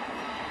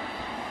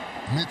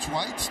 Mitch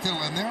White still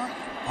in there.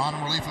 On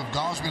relief of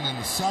Gosman in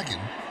the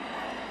second.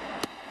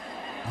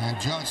 And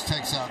Judge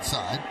takes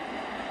outside.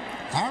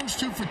 Aaron's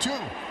 2 for 2.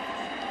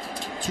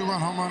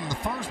 2-run home run in the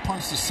first.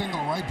 Punched a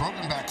single right.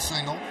 Broken back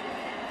single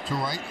to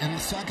right in the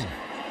second.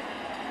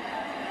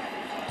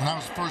 And that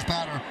was the first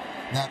batter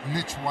that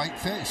Mitch White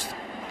faced.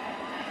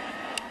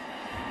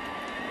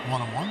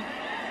 1-1.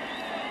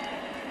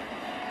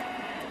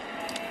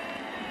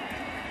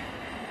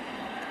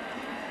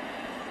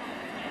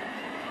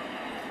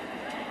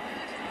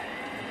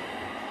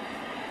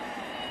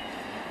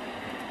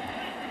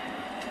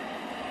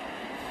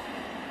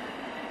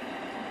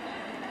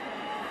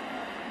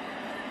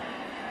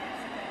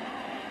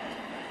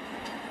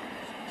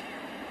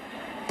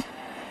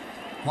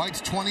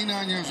 White's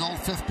 29 years old,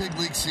 5th big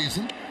league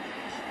season.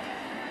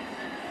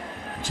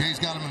 Jays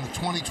got him in the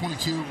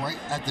 2022 right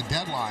at the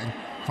deadline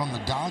from the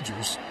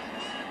Dodgers.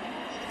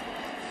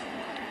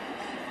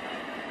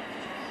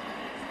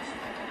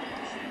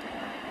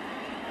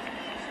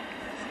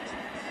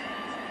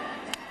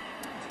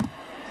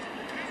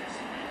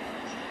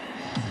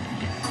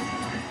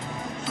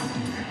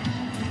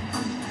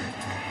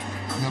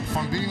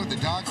 From being with the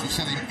Dodgers, he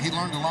said he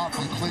learned a lot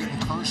from Clayton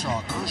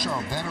Kershaw. Kershaw,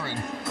 a veteran,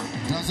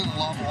 doesn't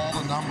love all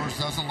the numbers,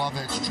 doesn't love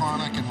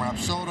Xtronic and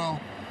Rapsodo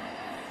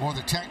or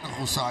the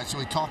technical side, so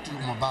he talked to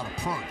him about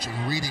approach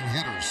and reading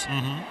hitters.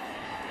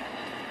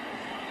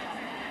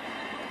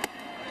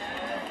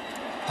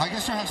 I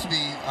guess there has to be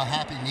a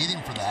happy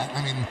medium for that.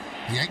 I mean,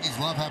 the Yankees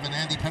love having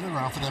Andy Pettit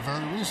around for that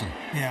very reason.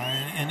 Yeah,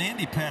 and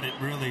Andy Pettit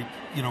really,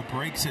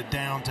 breaks it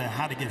down to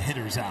how to get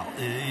hitters out.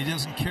 He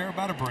doesn't care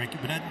about a break,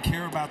 but doesn't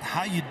care about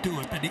how you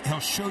do it, but he'll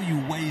show you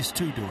ways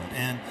to do it.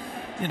 And,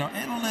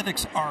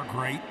 analytics are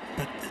great,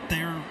 but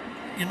there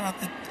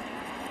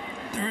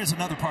is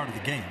another part of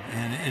the game,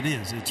 and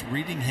it's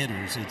reading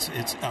hitters.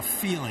 It's a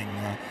feeling,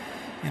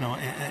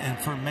 and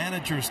for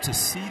managers to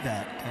see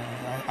that,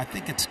 I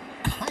think it's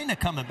kind of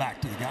coming back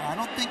to the guy. I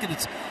don't think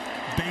it's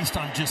based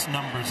on just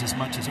numbers as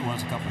much as it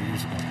was a couple of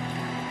years ago.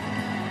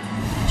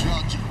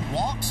 Judge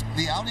walks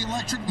the Audi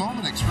electric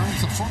moment.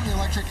 Experience the fully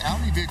electric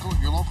Audi vehicle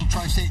at your local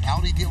Tri-State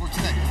Audi dealer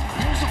today.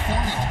 Here's the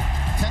formula.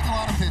 Take a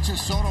lot of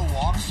pitches. Soto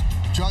walks.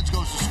 Judge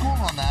goes to school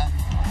on that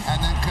and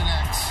then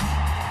connects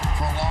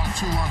for a long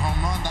 2-run home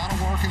run.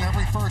 That'll work in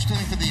every first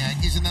inning for the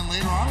Yankees. And then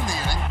later on in the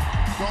inning,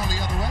 going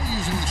the other way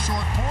using the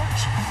short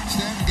porch,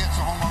 Stanton gets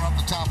a home run up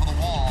the top of the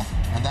wall.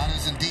 And that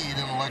is indeed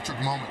an electric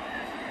moment.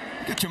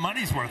 Get your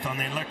money's worth on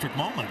the electric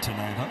moment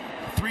tonight, huh?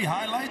 3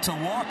 highlights, a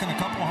walk, and a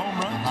couple of home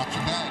runs. Not too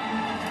bad.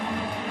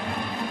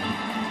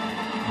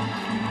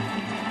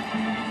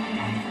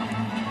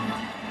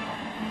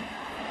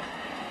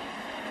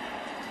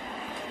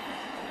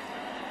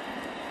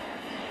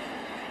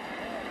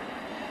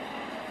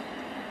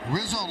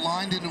 Rizzo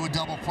lined into a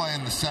double play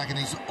in the second.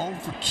 He's 0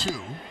 for 2.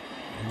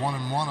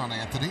 1-1 on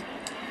Anthony.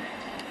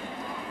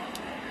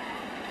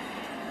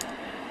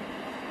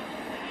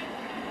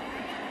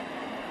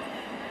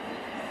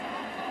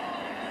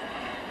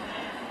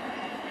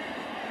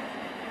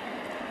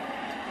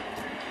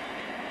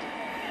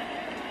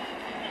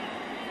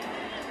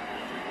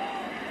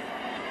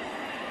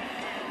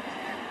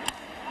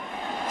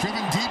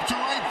 Driven deep to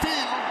right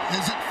field.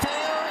 Is it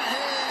fair?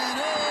 It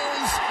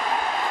is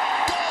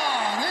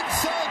gone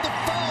inside the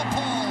foul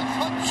pole.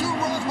 A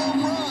 2-run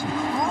home run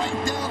right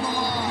down the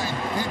line.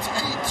 It's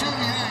 8-2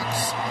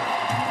 Yanks.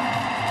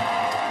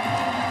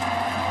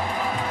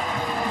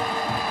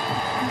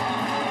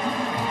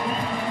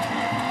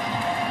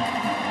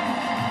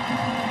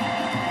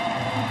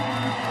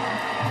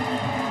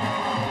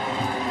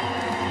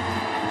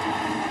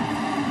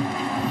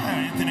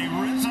 Anthony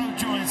Rizzo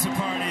joins the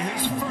party.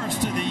 His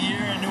first of the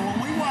year.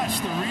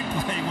 The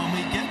replay when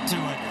we get to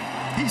it,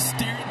 he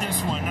steered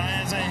this one.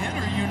 Now, as a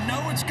hitter,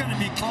 it's going to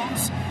be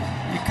close.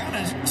 You kind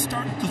of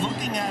start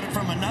looking at it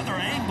from another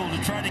angle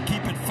to try to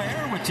keep it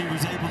fair, which he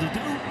was able to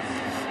do.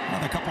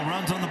 Another couple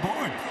runs on the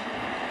board.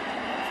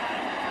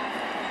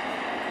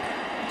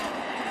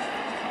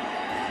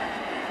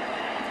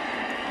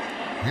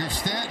 Here's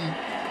Stanton.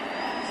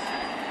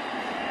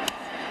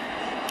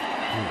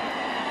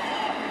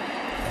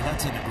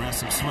 That's an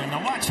aggressive swing.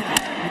 Now watch it.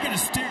 You're going to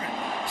steer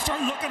it.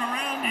 Start looking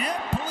around. Yeah,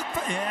 pull it.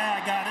 Yeah,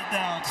 I got it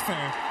now. It's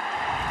fair.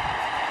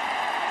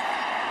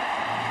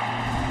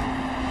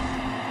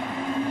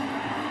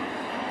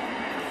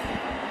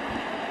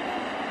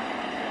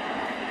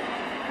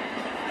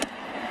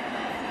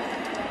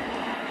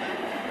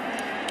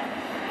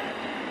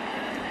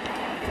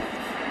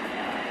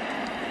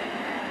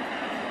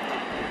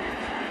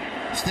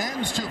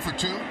 Stanton's 2 for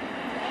 2.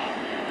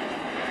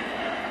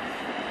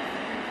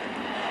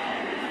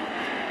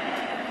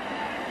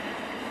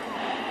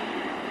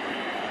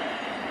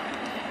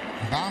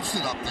 Bounced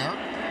it up there.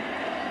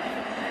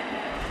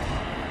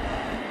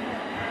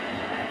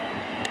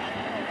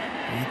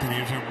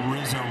 Anthony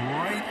Rizzo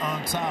right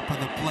on top of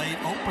the plate.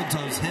 Opens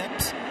those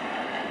hips.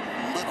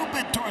 A little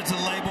bit towards the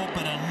label,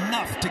 but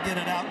enough to get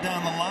it out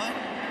down the line.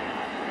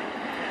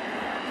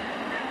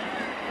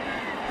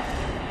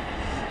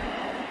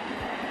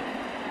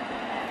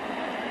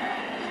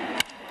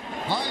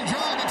 Line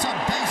drive. It's a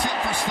base hit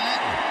for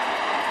Stanton.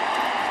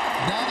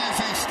 That is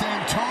a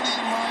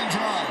Stantonian line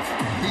drive.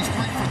 He's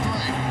 3 for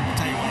 3.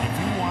 Tell you what, if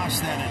you watch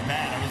that at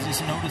bat, I was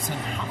just noticing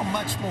how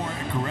much more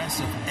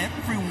aggressive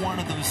every one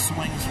of those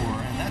swings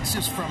were. And that's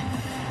just from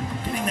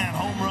getting that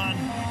home run,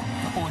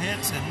 a couple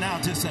hits, and now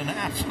just an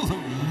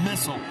absolute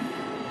missile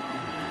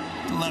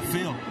to left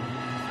field.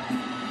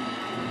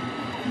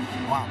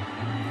 Wow.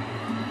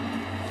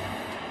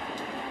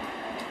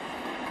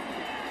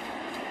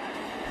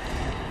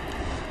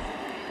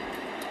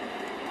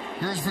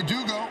 Here's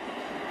Verdugo.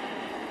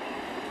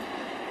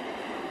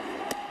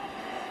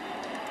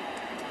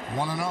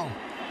 1-0.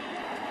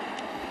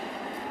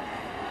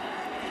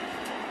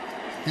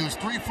 He was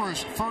 3 for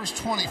his first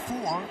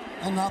 24,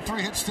 and now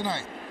 3 hits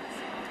tonight.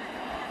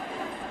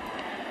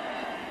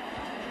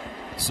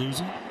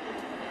 Susan?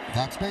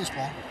 That's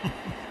baseball.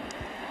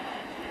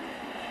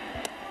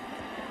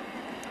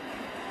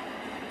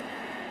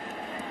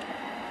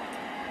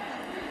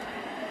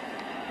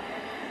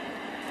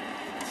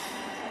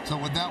 So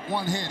with that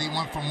one hit, he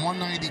went from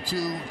 192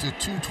 to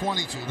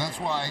 222. That's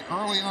why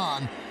early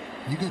on,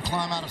 You can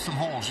climb out of some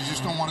holes. You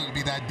just don't want it to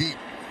be that deep.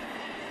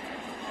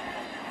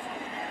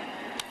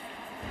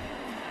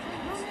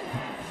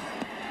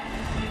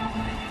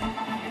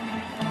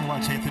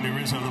 Watch Anthony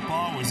Rizzo. The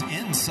ball was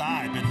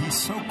inside, but he's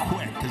so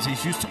quick because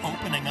he's used to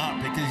opening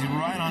up because he's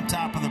right on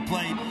top of the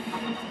plate.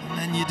 And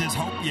then you just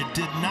hope you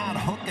did not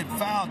hook it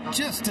foul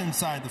just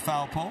inside the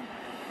foul pole.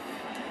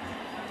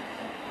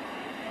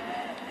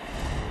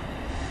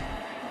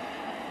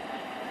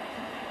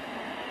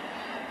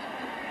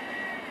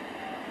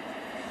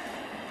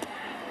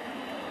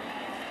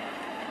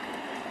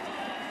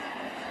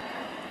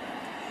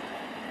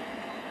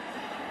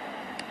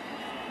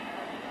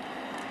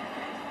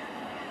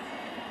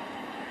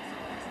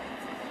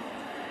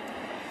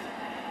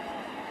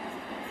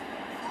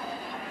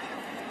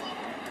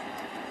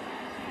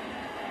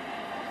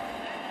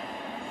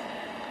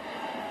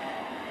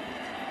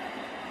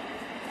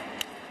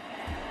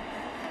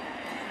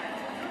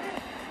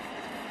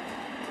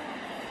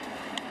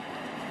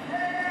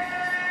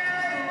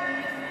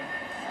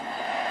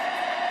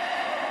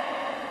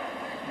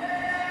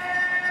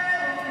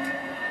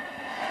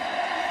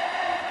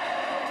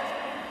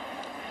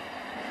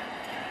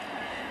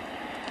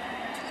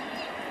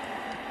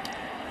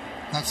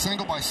 That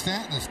single by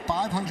Stanton is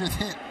 500th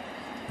hit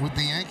with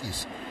the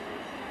Yankees.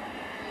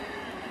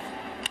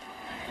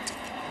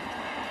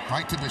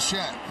 Right to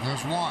Bichette.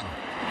 There's one.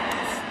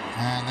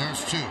 And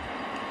there's two.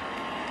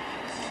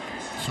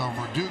 So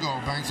Verdugo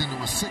bangs into a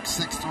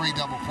 6-6-3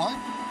 double play.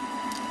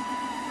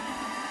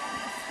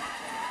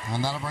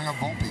 And that'll bring up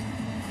Volpe.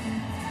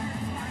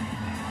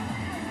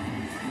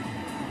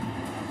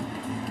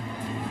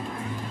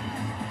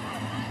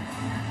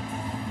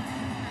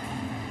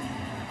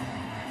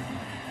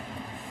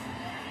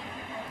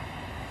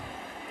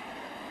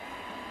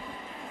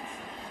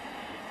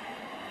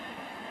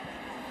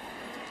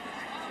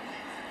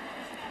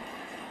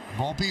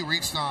 Volpe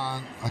reached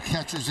on a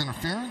catcher's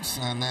interference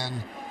and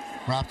then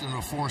wrapped into a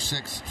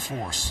 4-6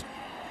 force.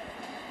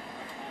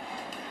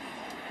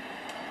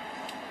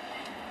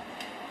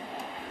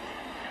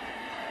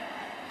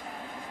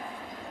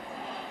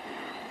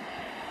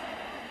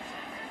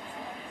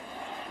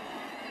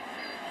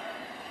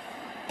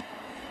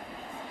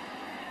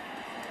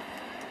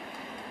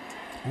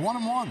 One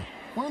and one.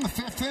 We're in the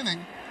fifth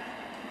inning.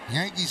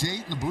 Yankees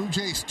 8 and the Blue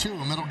Jays 2,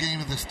 a middle game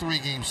of this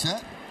three-game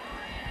set.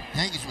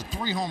 Yankees with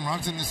 3 home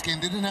runs in this game.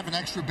 They didn't have an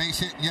extra base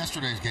hit in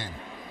yesterday's game.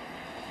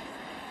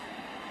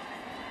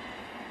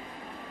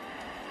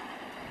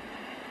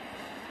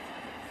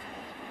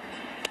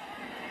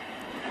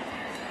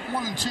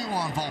 One and two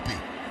on Volpe.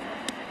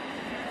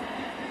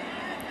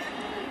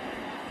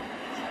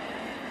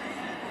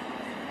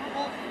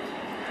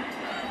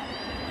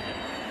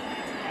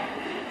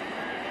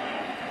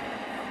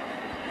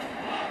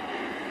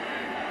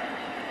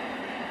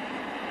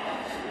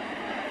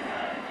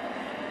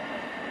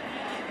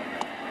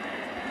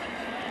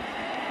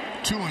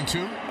 Two and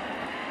two.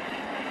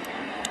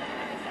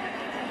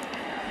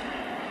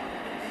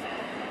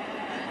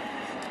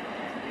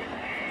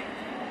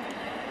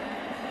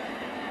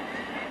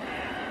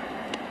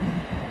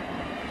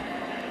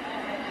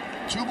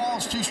 Two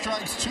balls, 2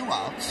 strikes, 2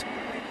 outs.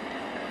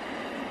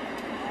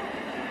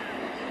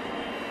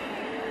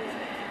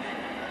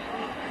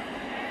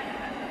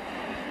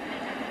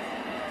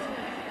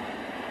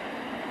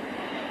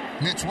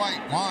 Mitch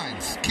White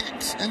winds,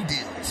 kicks, and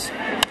deals.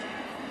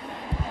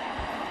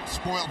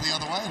 Spoiled the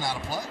other way and out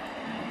of play.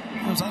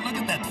 As I look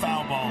at that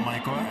foul ball,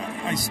 Michael,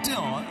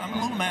 I'm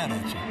a little mad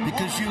at you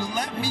because you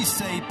let me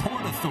say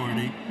Port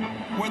Authority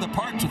where the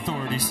Parks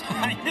Authority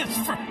sign is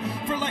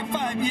for like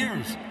 5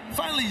 years.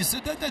 Finally, you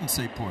said that doesn't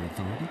say Port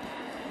Authority.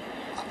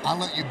 I'll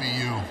let you be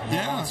you.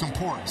 Yeah, it's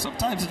important.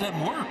 Sometimes it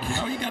doesn't work.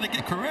 You got to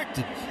get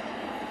corrected.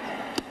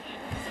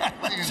 I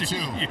let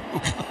you.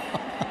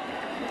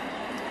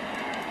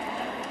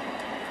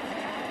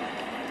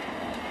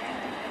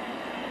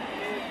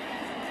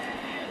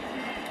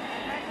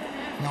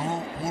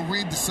 Now, we'll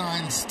read the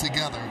signs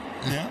together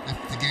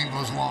if the game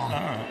goes long. All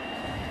right.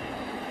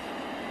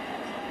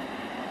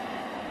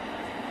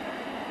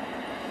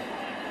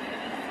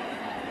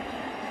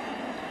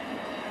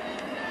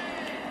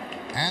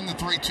 And the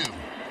 3-2.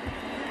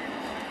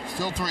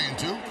 Still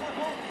 3-2.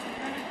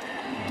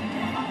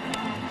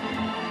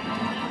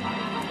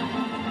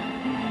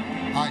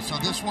 All right, so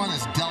this one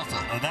is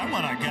Delta. That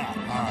one I got.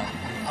 All right.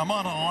 I'm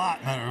on a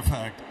lot, matter of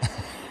fact.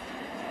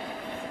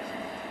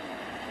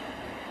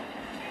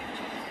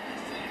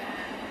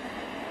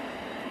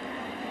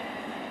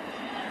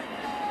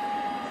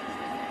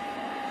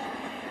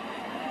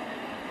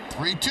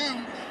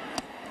 Three-two.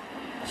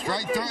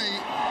 Strike 3.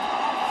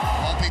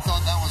 Volpe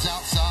thought that was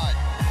outside.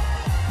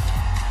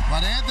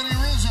 But Anthony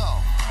Rizzo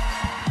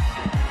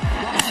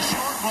goes the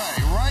short way,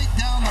 right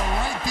down the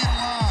right field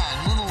line.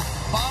 Little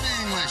body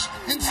English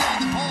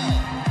inside the pole.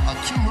 A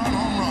 2-run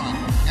home run.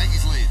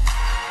 Yankees lead.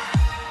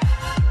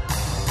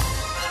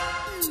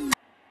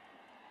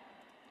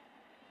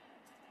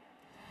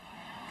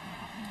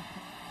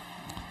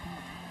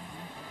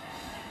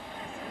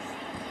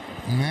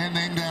 Man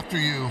named after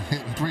you,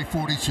 hitting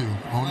 342.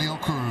 O'Neill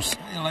Cruz.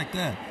 You like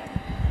that?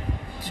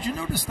 Did you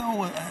notice,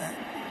 though,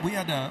 we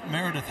had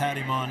Meredith had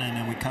him on, and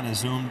then we kind of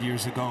zoomed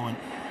years ago, and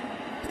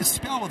it's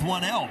spelled with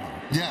one L.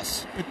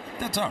 Yes. But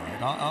that's all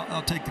right.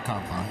 I'll take the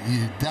compliment.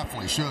 You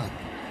definitely should.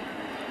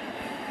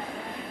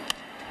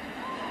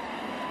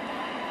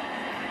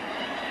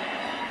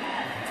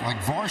 Like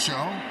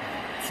Varsho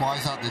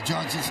flies out the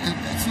judge.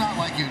 It's not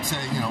like you'd say,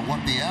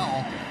 what the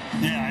L.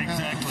 Yeah,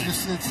 exactly.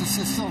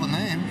 It's still the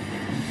name.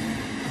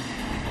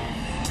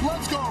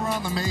 Let's go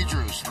around the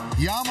majors.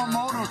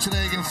 Yamamoto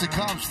today against the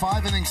Cubs.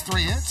 5 innings,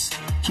 3 hits,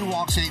 2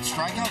 walks, 8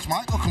 strikeouts.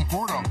 Michael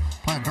Conforto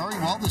playing very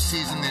well this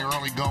season, the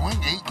early going.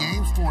 8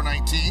 games,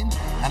 419.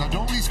 And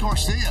Adolis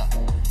Garcia,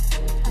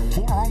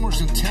 4 homers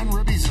and 10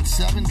 ribbies in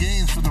 7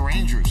 games for the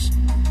Rangers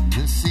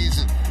this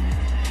season.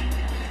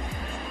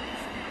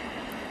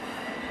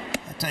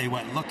 Tell you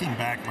what, looking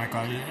back,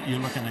 Michael, you're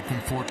looking at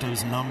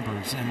Conforto's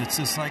numbers, and it's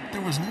just like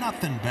there was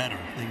nothing better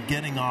than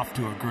getting off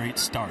to a great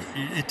start.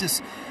 You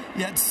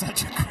had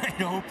such a great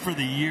hope for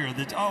the year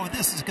that,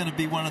 this is going to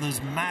be one of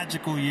those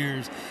magical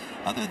years.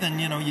 Other than,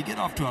 you get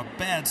off to a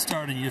bad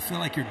start and you feel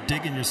like you're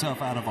digging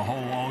yourself out of a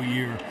hole all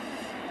year.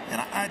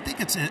 And I think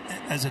it's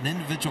as an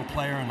individual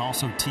player and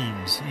also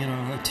teams.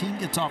 A team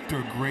gets off to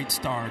a great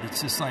start.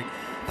 It's just like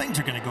things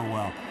are going to go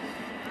well.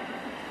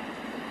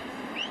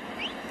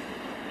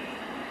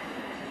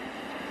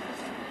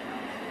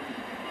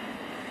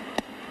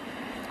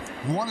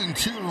 One and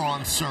 2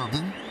 on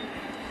Servin.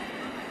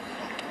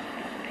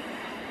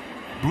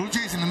 Blue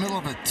Jays in the middle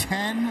of a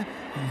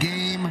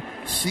 10-game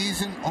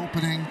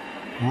season-opening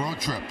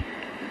road trip.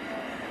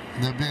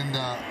 There have been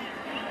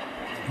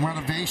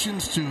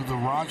renovations to the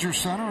Rogers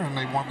Center, and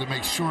they wanted to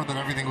make sure that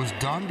everything was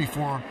done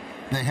before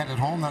they headed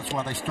home. That's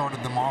why they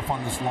started them off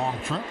on this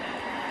long trip.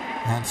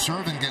 And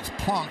Servin gets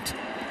plunked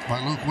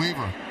by Luke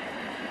Weaver.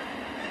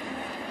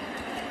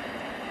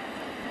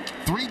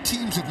 3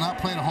 teams have not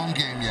played a home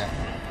game yet.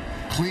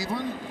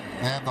 Cleveland,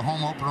 they have the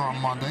home opener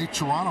on Monday.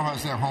 Toronto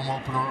has their home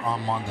opener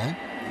on Monday.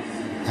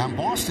 And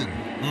Boston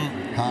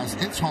has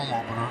its home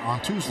opener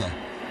on Tuesday.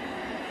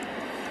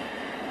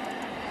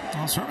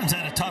 Well, Servin's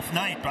had a tough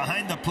night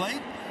behind the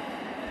plate.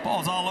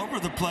 Ball's all over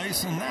the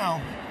place, and now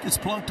gets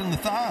plunked in the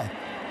thigh.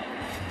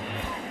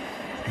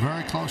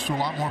 Very close to a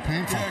lot more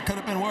painful. Yeah, it could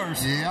have been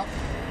worse. Yep.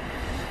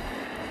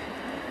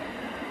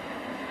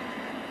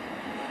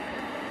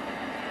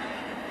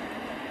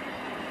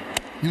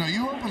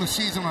 You open the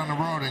season on the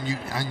road and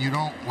you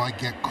don't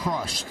get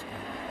crushed.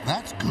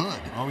 That's good.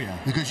 Oh, yeah.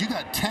 Because you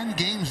got 10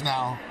 games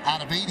now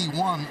out of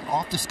 81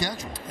 off the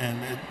schedule. And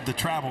the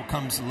travel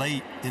comes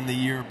late in the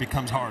year,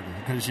 becomes harder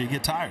because you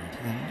get tired.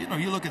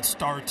 And, you look at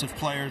starts of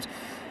players.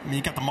 I mean,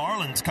 you got the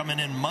Marlins coming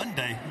in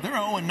Monday. They're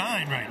 0-9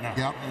 right now.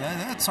 Yep.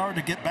 That's hard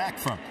to get back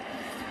from.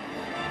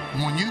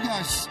 When you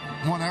guys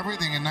won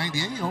everything in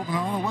 98, you opened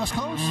on the West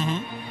Coast.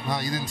 Mm-hmm. Now,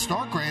 you didn't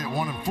start great at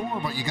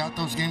 1-4, but you got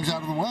those games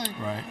out of the way.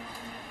 Right.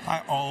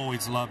 I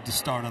always love to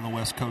start on the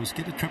West Coast.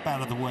 Get a trip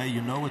out of the way.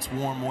 It's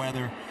warm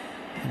weather.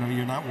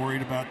 You're not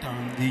worried about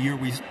the year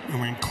we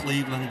were in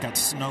Cleveland. It got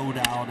snowed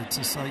out. It's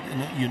just like,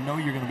 you're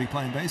going to be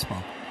playing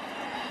baseball.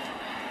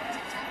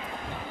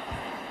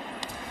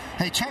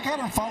 Hey, check out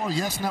and follow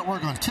Yes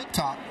Network on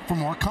TikTok for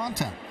more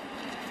content.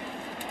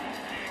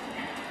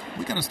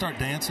 We got to start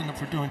dancing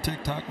if we're doing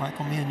TikTok,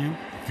 Michael, me and you.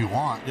 If you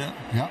want. Yeah.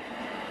 Yep.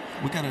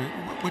 We got to,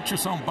 what's your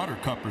song,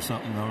 Buttercup or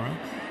something, though, right?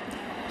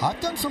 I've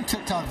done some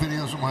TikTok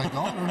videos with my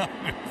daughter.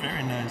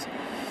 Very nice.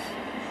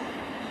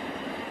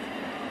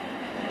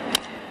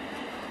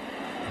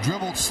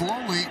 Dribbled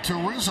slowly to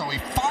Rizzo. He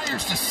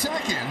fires to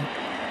second,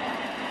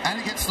 and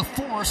he gets the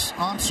force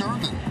on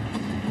Servin.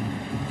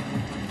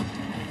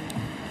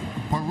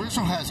 But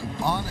Rizzo has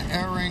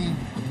unerring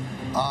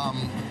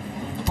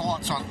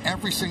thoughts on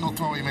every single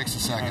throw he makes a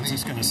second. I was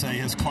just going to say,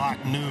 his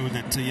clock knew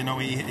that,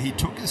 he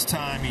took his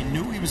time. He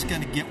knew he was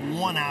going to get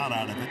one out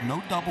of it.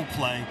 No double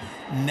play.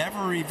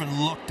 Never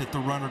even looked at the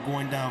runner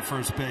going down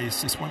first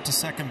base. Just went to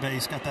second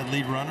base, got that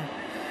lead runner.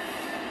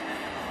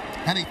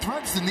 And he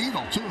threads the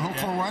needle, too. He'll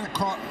throw right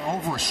across,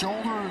 over his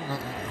shoulder.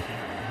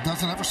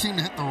 Doesn't ever seem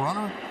to hit the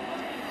runner.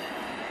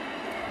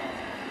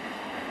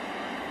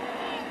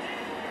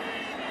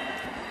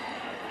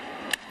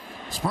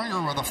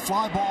 Springer with a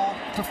fly ball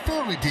to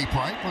fairly deep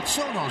right, but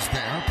Soto's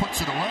there,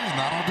 puts it away, and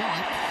that'll do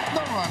it.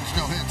 No runs,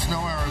 no hits,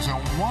 no errors, and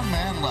 1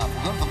 man left.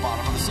 We'll go to the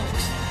bottom of the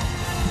 6th.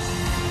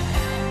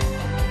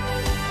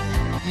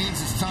 It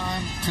means it's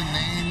time to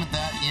name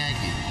that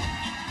Yankee.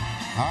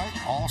 All right,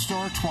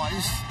 All-Star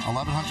twice,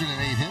 1,108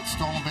 hits,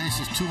 stolen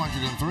bases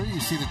 203.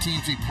 You see the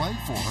teams he played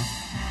for,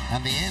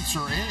 and the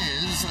answer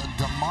is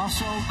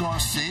Damaso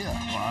Garcia.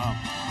 Wow.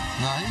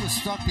 Now, he was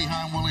stuck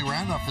behind Willie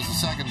Randolph as a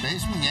second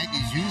baseman. The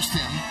Yankees used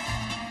him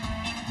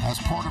as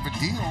part of a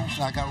deal.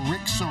 I got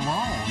Rick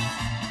Cerrone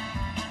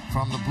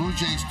from the Blue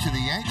Jays to the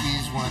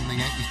Yankees when the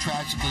Yankees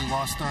tragically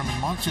lost Thurman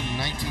Munson in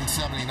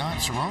 1979.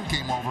 Cerrone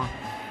came over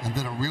and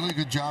did a really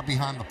good job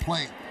behind the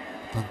plate,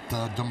 but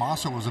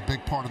Damaso was a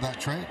big part of that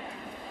trade.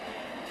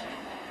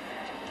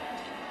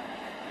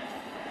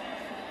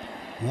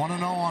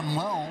 1-0 on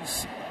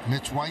Wells.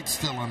 Mitch White's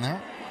still in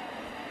there.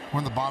 We're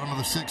in the bottom of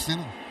the 6th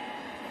inning.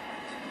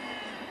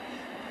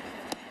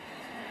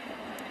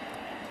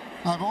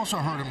 I've also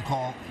heard him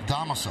call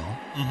Damaso.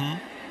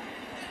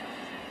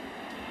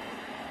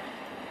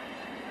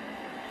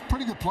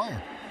 Pretty good player.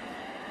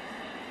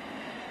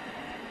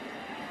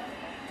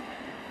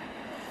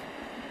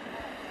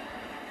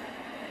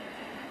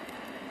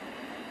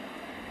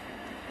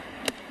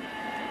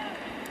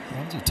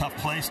 It was a tough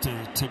place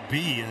to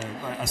be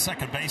a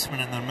second baseman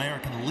in the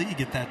American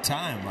League at that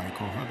time,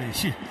 Michael. I mean,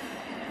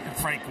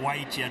 Frank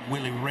White, you had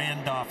Willie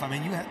Randolph. I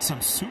mean, you had some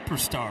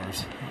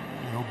superstars,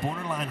 you know,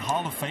 borderline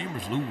Hall of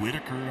Famers, Lou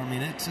Whitaker. I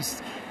mean, it's just,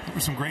 there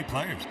were some great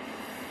players.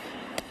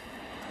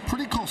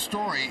 Pretty cool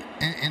story.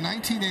 In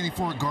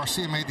 1984,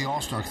 Garcia made the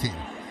All-Star team.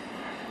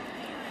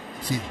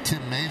 See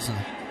Tim Meza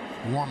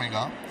warming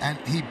up, and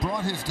he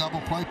brought his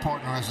double play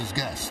partner as his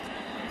guest,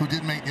 who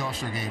did make the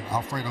All-Star game,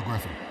 Alfredo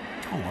Griffin.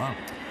 Oh, wow.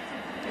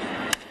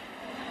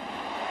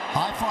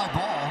 High fly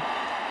ball,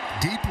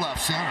 deep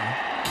left center.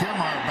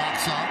 Kiermaier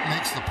backs up,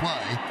 makes the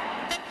play.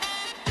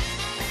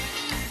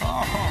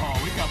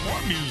 Oh, we got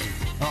more music.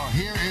 Oh,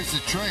 here is the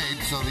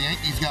trade. So the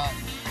Yankees got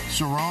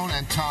Cerrone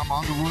and Tom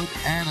Underwood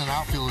and an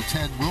outfielder,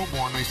 Ted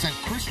Wilborn. They sent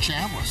Chris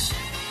Chambliss,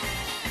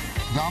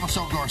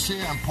 Damaso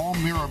Garcia, and Paul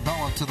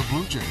Mirabella to the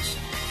Blue Jays.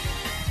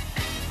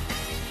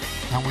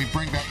 And we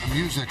bring back the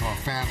music our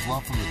fans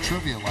loved from the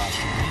trivia last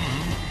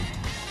year.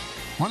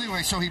 Well,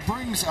 anyway, so he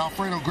brings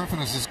Alfredo Griffin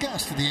as his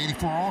guest to the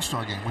 84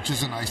 All-Star game, which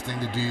is a nice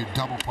thing to do,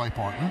 double play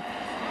partner.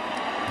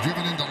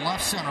 Driven into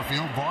left center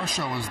field,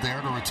 Varsho is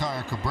there to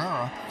retire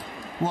Cabrera.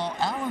 Well,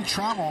 Alan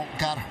Trammell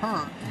got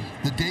hurt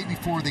the day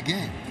before the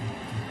game.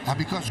 And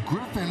because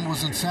Griffin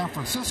was in San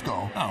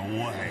Francisco,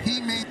 he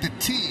made the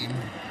team,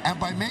 and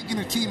by making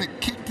the team,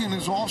 it kicked in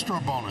his All-Star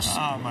bonus.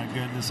 Oh, my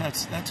goodness,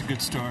 that's a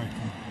good story.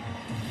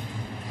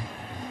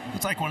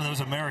 It's like one of those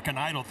American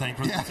Idol things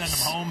where they send them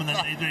home and then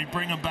they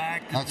bring them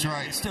back. That's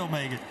right. They still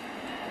make it.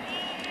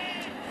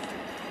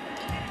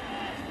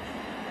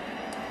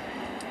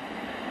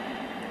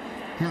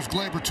 Here's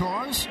Gleyber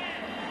Torres.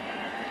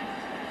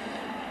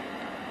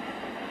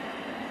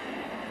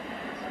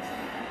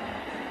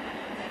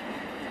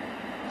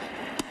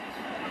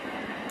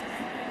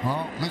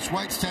 Well, Mitch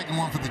White's taking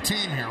one for the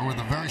team here with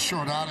a very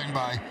short outing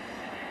by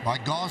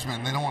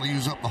Gausman. They don't want to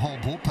use up the whole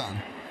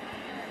bullpen.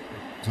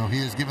 So he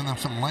has given them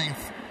some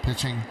length,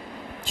 pitching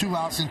 2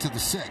 outs into the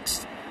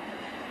 6th.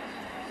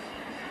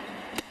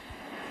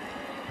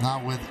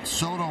 Now with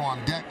Soto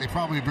on deck, they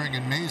probably bring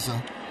in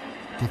Meza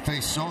to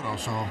face Soto.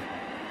 So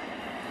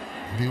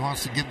if he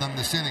wants to give them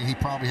this inning, he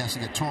probably has to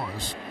get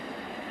Torres.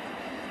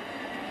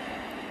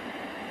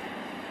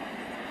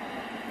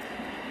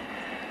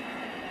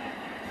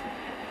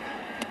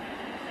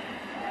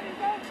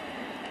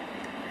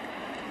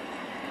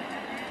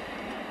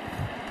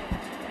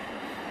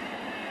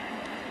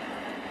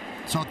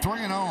 So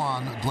 3-0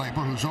 on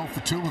Gleyber, who's 0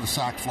 for 2 with a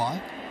sac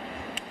fly.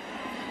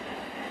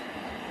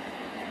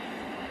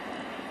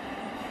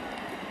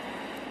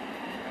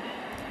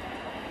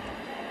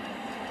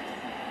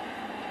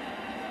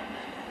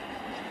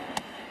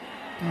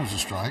 There's a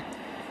strike.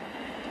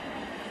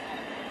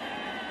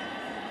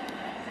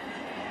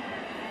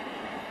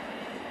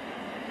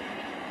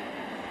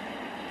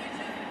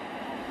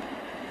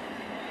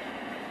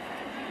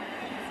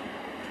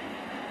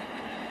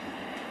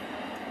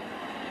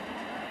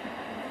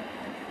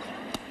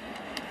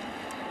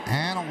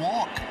 And a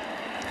walk.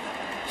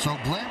 So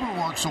Gleyber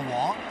works a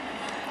walk.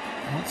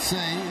 Let's see.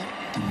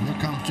 Here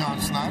comes John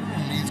Snyder,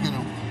 and he's going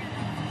to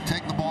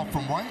take the ball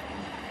from White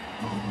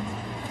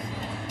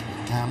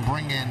and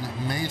bring in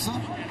Meza.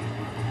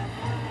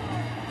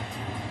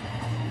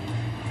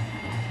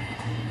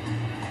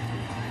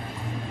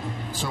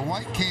 So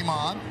White came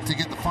on to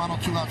get the final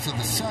 2 outs of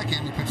the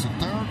 2nd. He picks the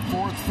 3rd,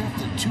 4th,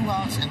 5th, and 2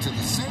 outs into the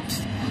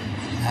 6th.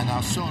 And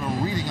now Soto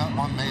reading up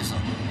on Meza.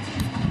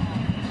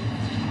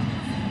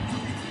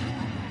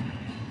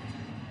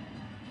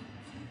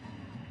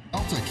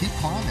 Keep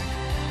climbing.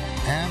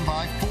 And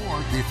by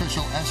Ford, the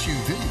official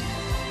SUV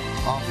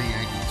of the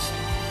Yankees.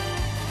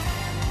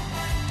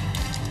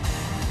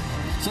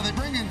 So they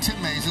bring in Tim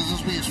Meza. This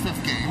will be his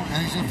 5th game,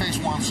 and he's going to face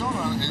Juan Soto.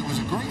 It was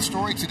a great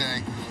story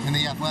today in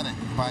The Athletic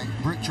by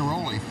Britt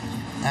Giroli,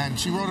 and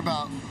she wrote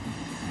about,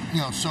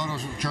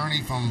 Soto's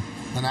journey from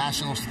the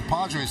Nationals to the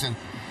Padres, and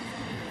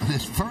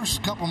his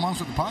first couple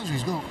months with the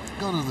Padres, go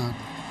to the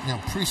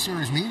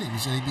pre-series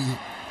meetings, and he'd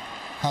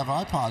have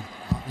iPod,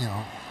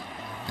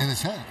 in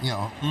his head,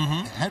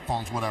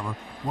 headphones, whatever,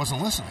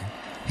 wasn't listening.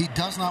 He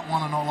does not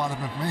want to know a lot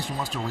of information,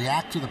 wants to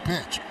react to the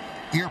pitch.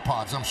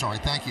 Earpods, I'm sorry,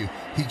 thank you.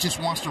 He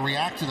just wants to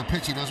react to the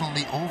pitch. He doesn't want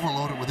to be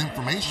overloaded with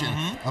information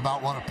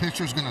about what a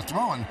pitcher's going to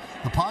throw. And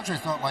the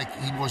Padres thought like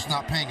he was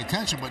not paying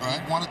attention, but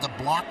he wanted to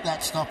block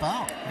that stuff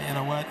out. You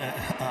know what?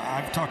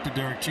 I've talked to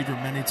Derek Jeter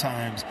many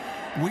times.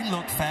 We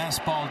look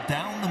fastball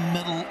down the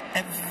middle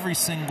every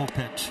single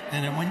pitch.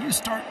 And then when you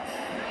start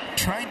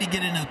trying to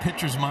get into the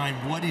pitcher's mind,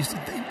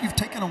 you've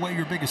taken away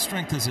your biggest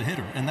strength as a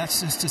hitter, and that's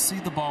just to see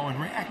the ball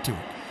and react to it.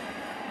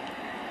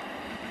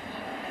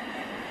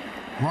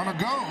 Runner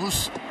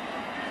goes.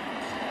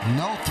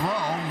 No throw,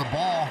 and the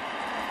ball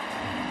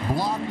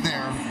blocked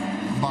there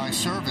by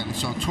Servin.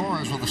 So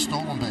Torres with a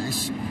stolen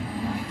base.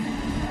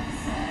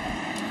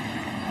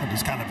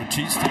 Just kind of a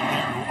cheat steal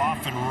there,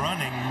 off and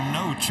running,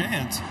 no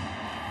chance.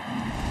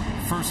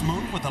 First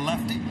move with a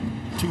lefty,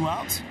 2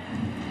 outs.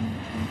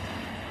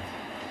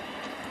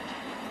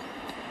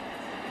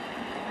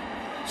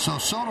 So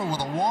Soto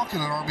with a walk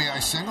and an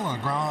RBI single and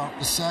a ground out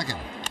to second.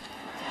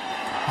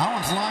 That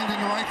one's lined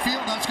into right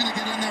field. That's going to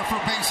get in there for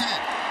a base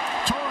hit.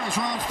 Torres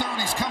rounds third.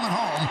 He's coming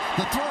home.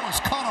 The throw is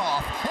cut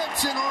off.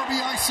 It's an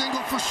RBI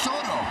single for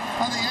Soto.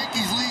 And the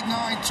Yankees lead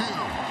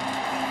 9-2.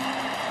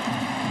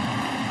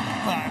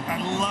 I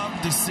love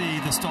to see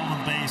the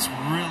stolen base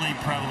really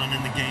prevalent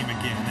in the game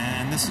again,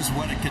 and this is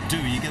what it could do.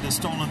 You get a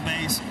stolen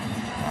base.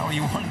 Oh,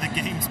 you wanted the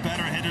game's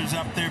better hitters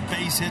up there.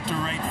 Base hit to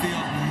right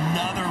field.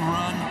 Another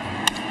run.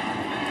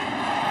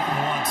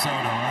 Juan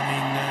Soto. I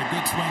mean,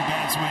 good swing,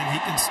 bad swing. He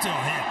can still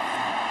hit.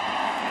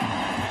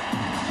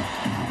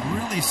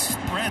 Really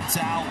spreads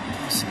out.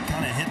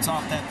 Kind of hits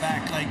off that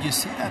back leg. You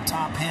see that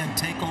top hand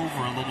take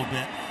over a little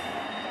bit,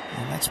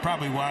 and that's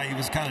probably why he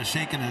was kind of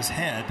shaking his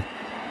head.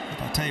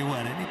 But I'll tell you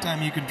what,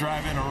 anytime you can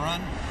drive in a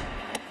run,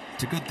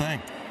 it's a good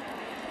thing.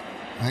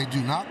 They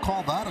do not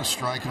call that a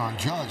strike on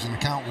Judge in the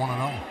count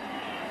 1-0.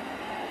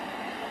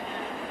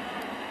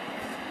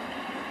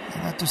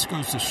 And that just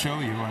goes to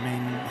show you, I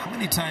mean, how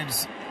many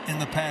times in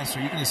the past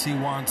are you going to see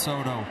Juan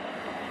Soto,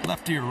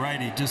 lefty or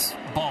righty, just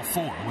ball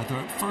 4 with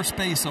the first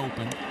base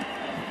open,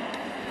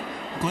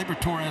 Gleyber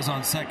Torres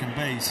on second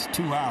base,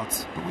 2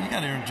 outs, but when you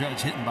got Aaron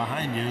Judge hitting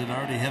behind you that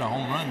already hit a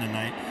home run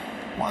tonight,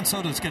 Juan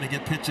Soto's going to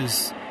get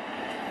pitches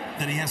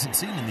that he hasn't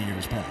seen in the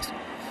years past.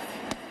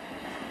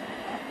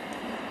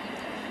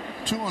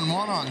 2-1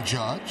 on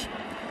Judge.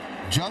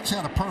 Judge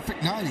had a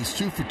perfect night. He's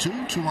 2 for 2.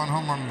 2-run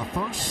home run in the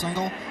first,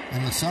 single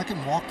in the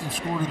second, walked and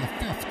scored in the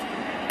fifth.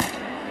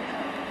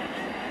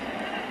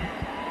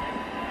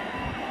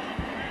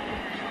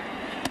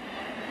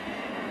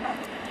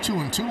 Two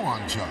and 2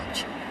 on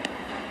Judge.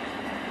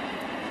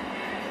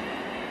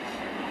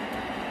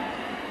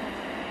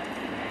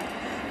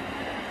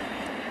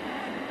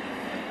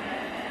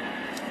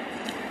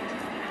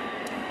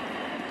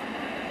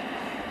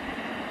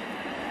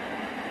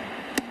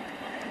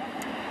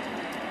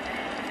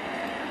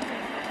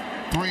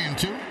 Three and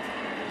 2.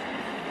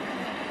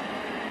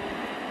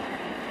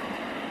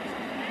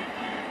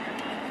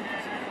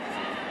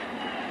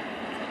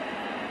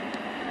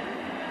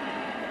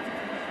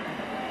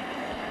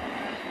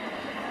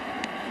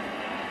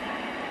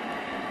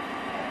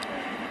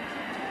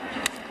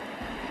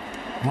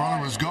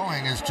 Runner is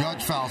going as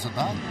Judge fouls it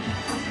back.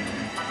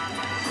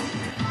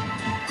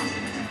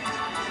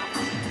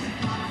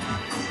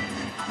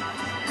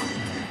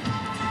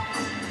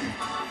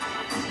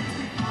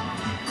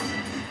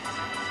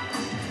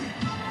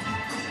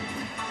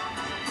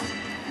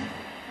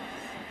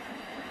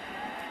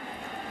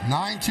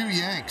 Two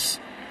Yanks.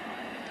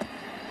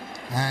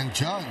 And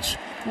Judge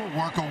will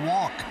work a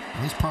walk.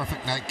 His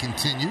perfect night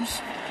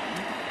continues.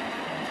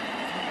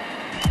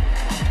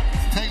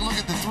 Take a look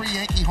at the 3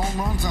 Yankee home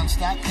runs on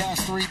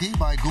StatCast 3D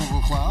by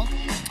Google Cloud.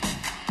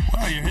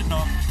 Well, you're hitting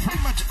off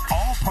pretty much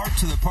all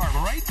parts of the park.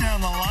 Right down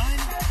the line,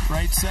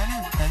 right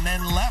center, and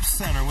then left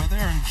center with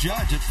Aaron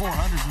Judge at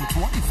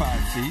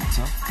 425 feet.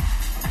 So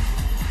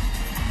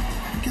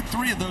get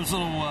 3 of those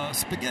little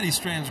spaghetti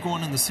strands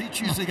going in the seats.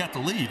 You usually got the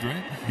lead,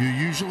 right? You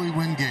usually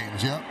win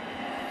games, yep.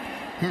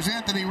 Here's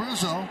Anthony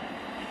Rizzo.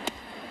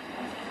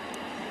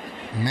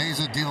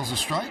 Meza deals a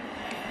strike.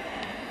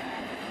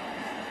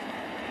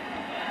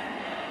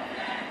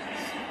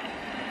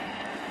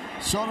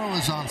 Soto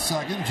is on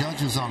second.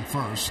 Judge is on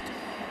first.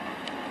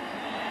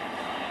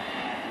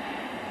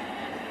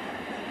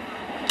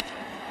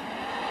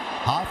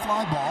 High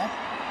fly ball.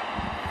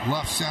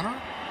 Left center.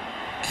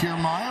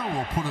 Kiermaier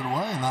will put it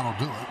away, and that'll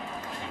do it.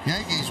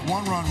 Yankees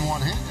 1 run,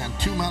 1 hit, and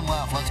 2 men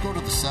left. Let's go to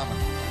the 7th.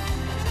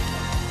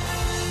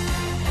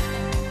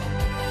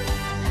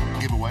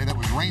 Giveaway that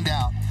was rained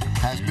out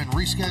has been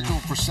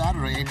rescheduled for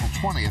Saturday, April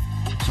 20th.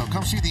 So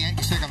come see the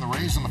Yankees take on the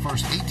Rays, and the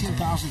first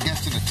 18,000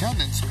 guests in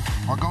attendance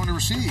are going to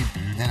receive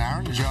an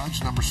Aaron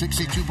Judge number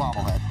 62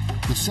 bobblehead.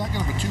 The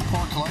second of a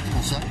 2-part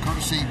collectible set,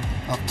 courtesy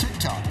of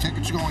TikTok.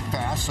 Tickets are going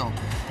fast, so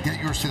get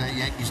yours today at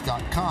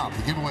Yankees.com.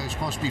 The giveaway was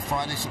supposed to be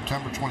Friday,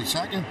 September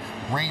 22nd,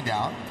 rained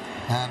out.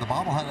 And the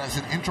bobblehead has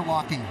an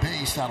interlocking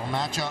base that'll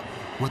match up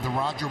with the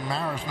Roger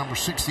Maris number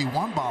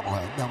 61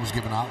 bobblehead that was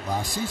given out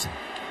last season.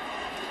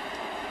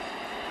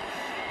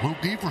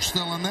 Luke Weaver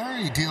still in there.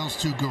 He deals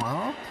to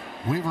Guerrero.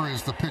 Weaver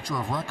is the pitcher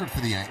of record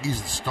for the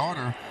Yankees. The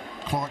starter,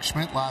 Clark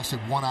Schmidt, lasted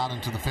 1 out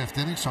into the 5th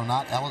inning, so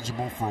not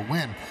eligible for a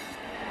win.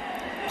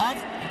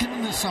 I've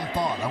given this some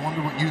thought. I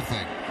wonder what you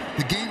think.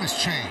 The game has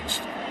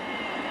changed.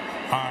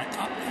 All right,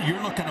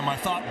 you're looking at my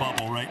thought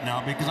bubble right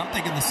now because I'm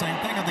thinking the same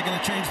thing. Are they going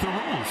to change the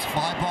rules?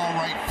 Fly ball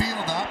right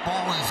field. That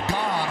ball is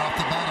gone off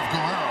the bat of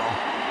Guerrero.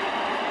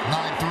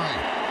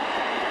 9-3.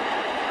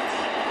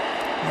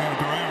 Well,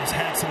 Guerrero's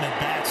had some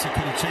at-bats that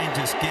could have changed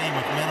this game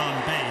with men on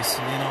base.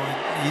 You know,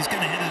 he's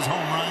going to hit his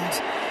home runs.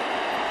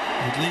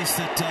 At least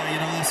that,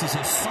 this is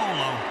a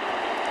solo.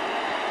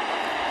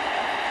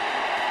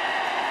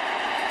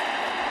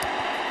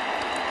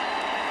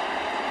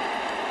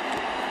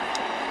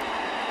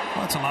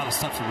 Well, that's a lot of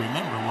stuff to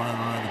remember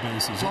running around the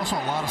bases. It's also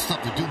a lot of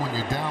stuff to do when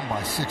you're down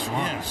by 6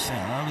 runs. Yes,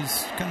 yeah, I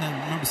was kind of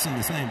noticing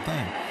the same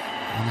thing.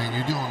 I mean,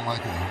 you're doing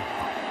like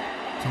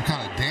some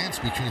kind of dance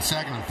between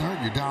second and third.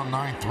 You're down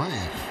 9-3.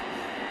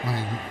 I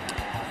mean,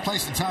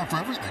 place and time for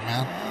everything,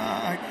 man.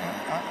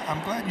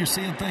 I'm glad you're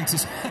seeing things the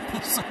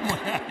same way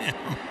I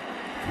am.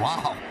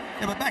 Wow.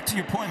 Yeah, but back to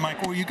your point,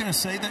 Michael, were you going to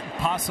say that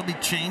possibly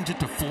change it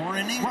to 4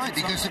 innings? Right,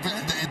 because if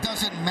it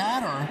doesn't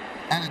matter,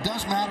 and it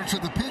does matter to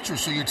the pitcher,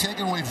 so you're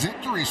taking away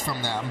victories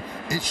from them,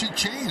 it should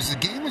change. The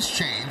game has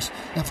changed.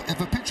 If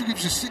a pitcher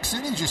gives you 6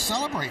 innings, you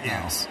celebrate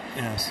now.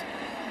 Yes.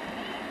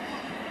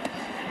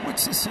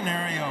 What's the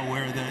scenario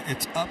where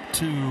it's up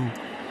to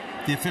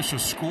the official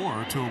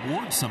score to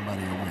award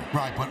somebody a win?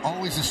 Right, but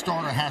always the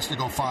starter has to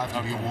go 5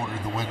 to be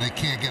awarded the win. They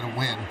can't get a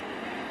win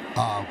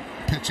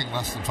pitching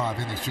less than 5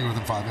 innings, fewer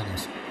than 5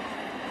 innings.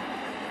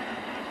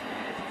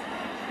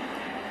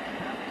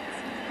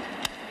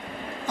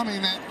 I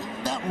mean,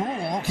 that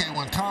rule, okay,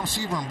 when Tom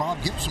Seaver and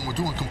Bob Gibson were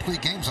doing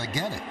complete games, I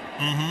get it.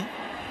 Mm-hmm.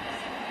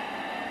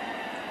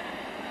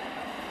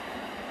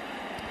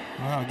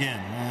 Well, again,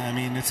 I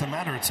mean, it's a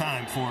matter of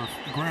time for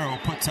Guerrero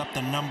puts up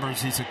the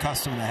numbers he's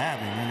accustomed to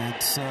having. And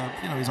it's,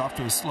 he's off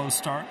to a slow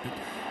start, but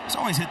he's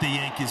always hit the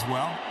Yankees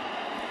well.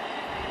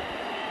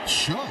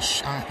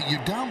 Shush.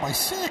 You're down by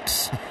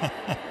 6.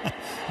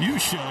 You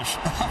shush.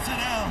 Sit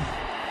down.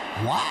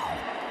 Wow.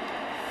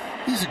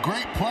 He's a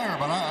great player,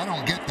 but I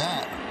don't get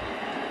that.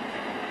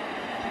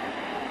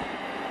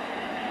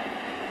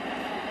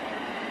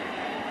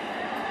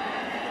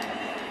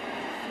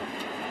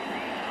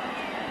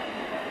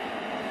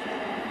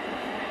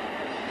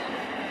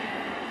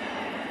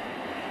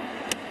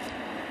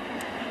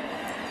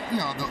 You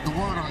know, the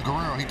word on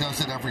Guerrero, he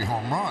does it every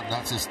home run.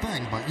 That's his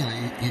thing. But,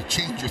 you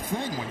change your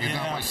thing when you're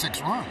down by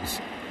 6 runs.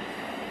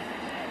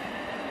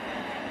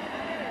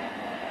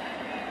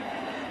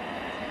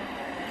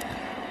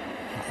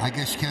 I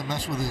guess you can't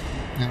mess with it.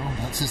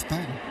 That's his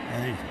thing.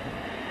 Hey.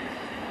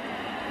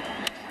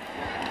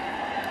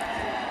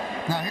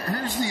 Now,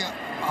 here's the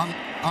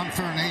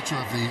unfair nature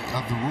of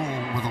the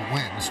rule with a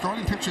win. The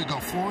starting pitcher go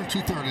 4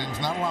 2/3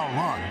 innings, not allow a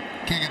run,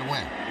 can't get a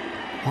win.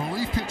 A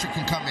relief pitcher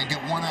can come in, get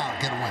 1 out,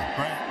 get a win.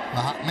 Right.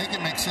 Make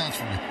it make sense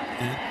for me.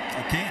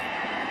 I can't.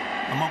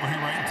 I'm over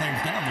here writing things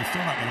down. They're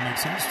still not going to make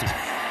sense to me.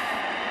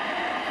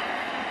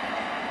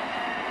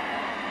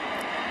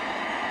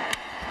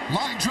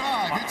 Line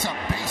drive. It's a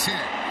base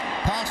hit.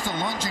 Past the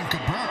lunging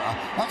Cabrera.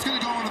 That's going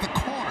to go into the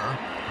corner.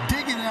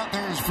 Digging it out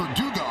there is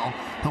Verdugo.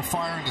 He'll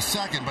fire into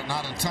second, but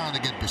not in time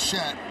to get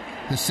Bichette,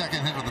 his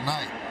second hit of the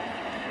night.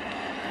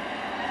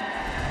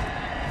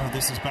 Oh,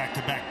 this is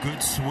back-to-back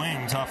good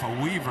swings off of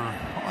Weaver.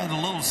 Had a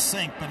little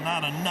sink, but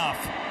not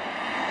enough.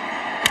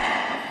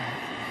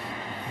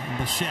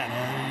 Bichette,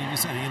 you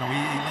said, he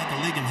led the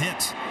league in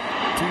hits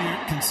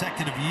 2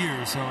 consecutive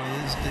years, so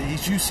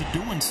he's used to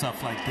doing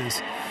stuff like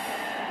this.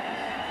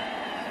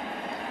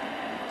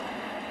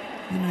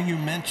 You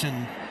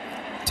mentioned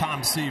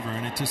Tom Seaver,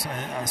 and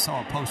I saw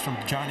a post from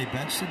Johnny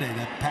Bench today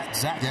that Pat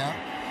Zach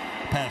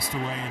passed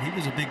away, and he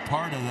was a big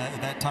part of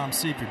that Tom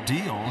Seaver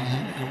deal.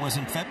 Mm-hmm. It was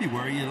in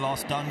February he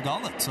lost Don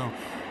Gullett, so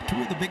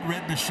 2 of the big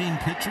red machine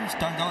pitchers.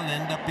 Don Gullett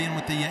ended up being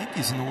with the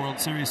Yankees in the World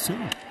Series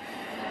too.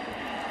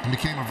 And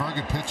became a very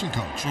good pitching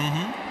coach.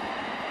 Mm-hmm.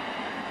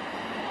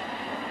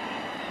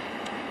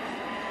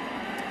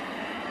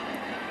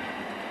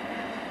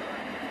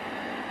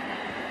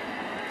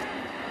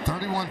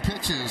 31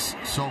 pitches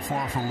so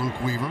far for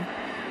Luke Weaver.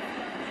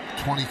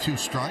 22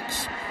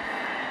 strikes.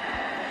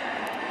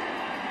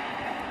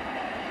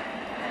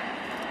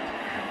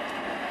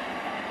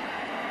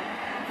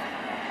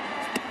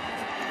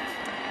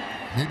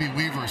 Maybe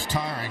Weaver is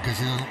tiring because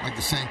he doesn't look like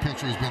the same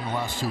pitcher he's been the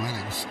last 2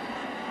 innings.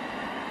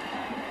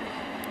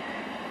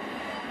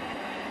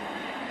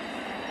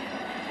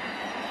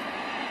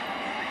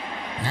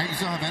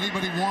 Yankees don't have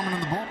anybody warming in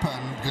the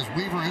bullpen because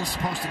Weaver is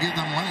supposed to give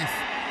them length.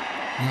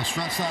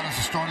 Stretch that as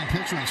a starting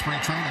pitcher in spring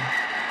training.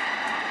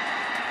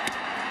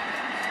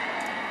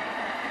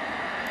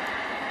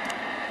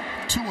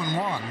 Two and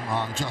 1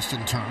 on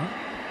Justin Turner.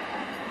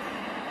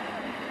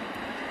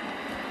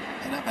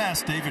 And I've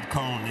asked David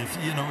Cohn if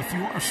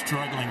you are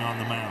struggling on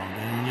the mound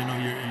and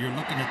you're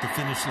looking at the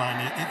finish line,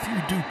 if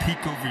you do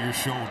peek over your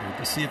shoulder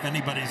to see if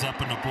anybody's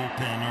up in the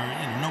bullpen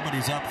or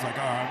nobody's up, it's like,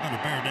 I better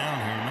bear down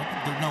here.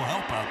 There's no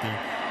help out there.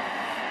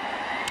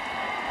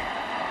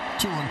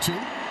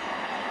 2-2.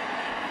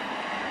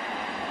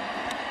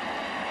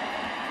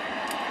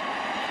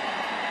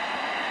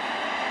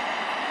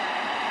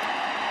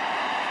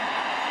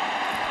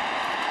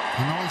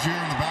 The noise here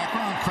in the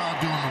background,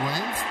 crowd doing the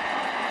wave.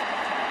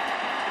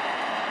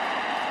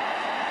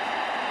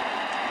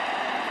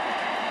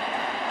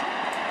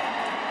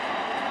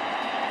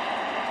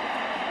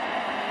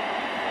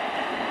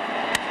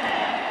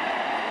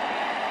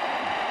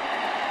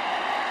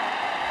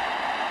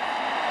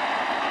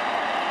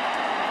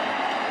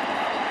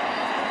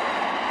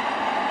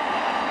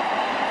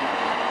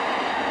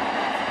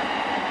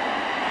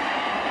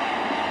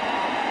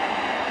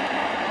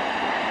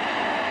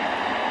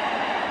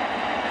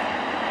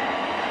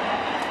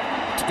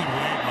 That's a good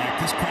wave,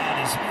 Mike. This crowd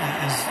is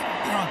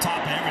they're on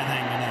top of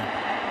everything tonight.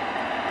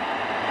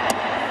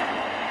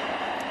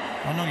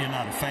 I know you're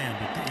not a fan,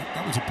 but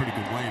that was a pretty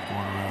good wave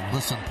going around.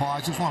 Listen, Paul,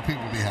 I just want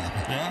people to be happy.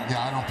 Yeah?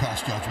 Yeah, I don't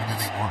pass judgment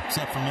anymore.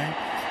 Except for me?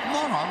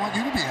 No, I want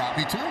you to be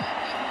happy, too.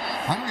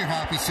 I know you're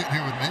happy sitting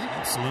here with me.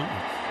 Absolutely.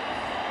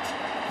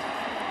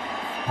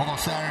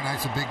 Although Saturday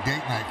night's a big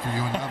date night for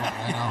you and Evan,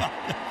 I know.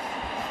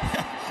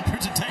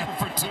 There's a table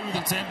for two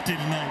that's empty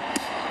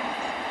tonight.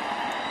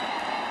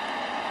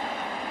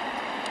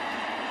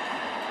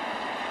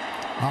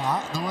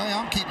 The way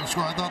I'm keeping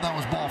score, I thought that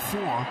was ball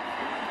 4.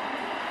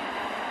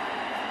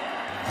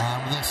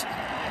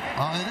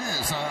 It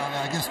is.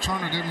 I guess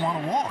Turner didn't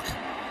want to walk.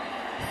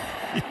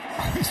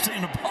 He's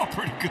taking the ball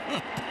pretty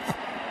good.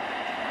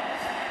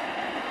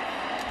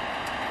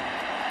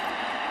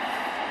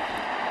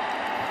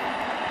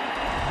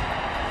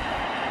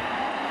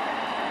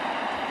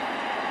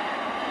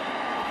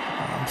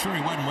 I'm sure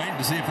he wasn't waiting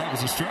to see if that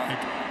was a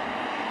strike.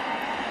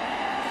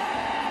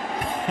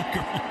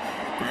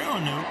 Guerrero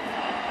knew.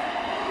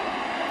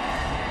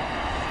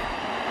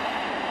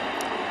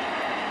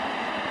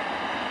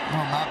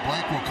 Well, Matt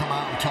Blake will come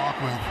out and talk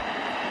with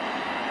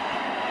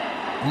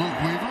Luke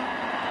Weaver.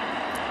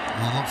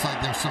 And it looks like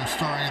there's some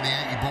stirring in the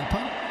Yankee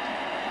bullpen.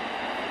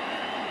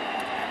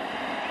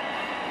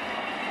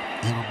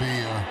 It'll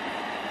be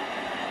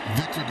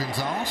Victor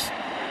Gonzalez.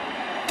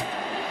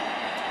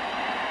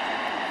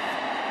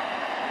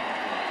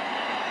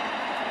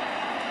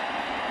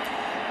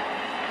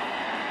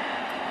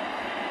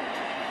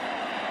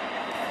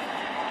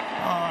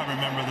 I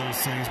remember those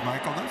things,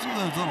 Michael. Those are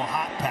those little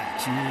hot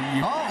packs. Oh,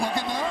 look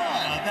at that.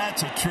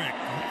 That's a trick.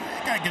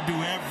 That guy can do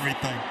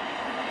everything.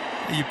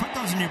 You put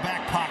those in your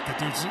back pocket.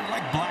 There's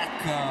like black,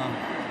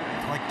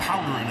 like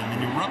powder in them,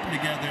 and you rub them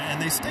together,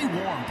 and they stay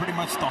warm pretty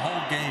much the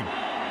whole game.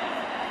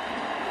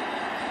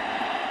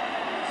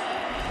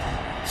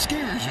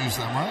 Skiers use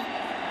them, right?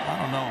 I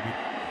don't know, but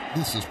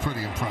this is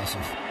pretty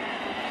impressive.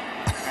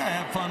 gotta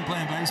have fun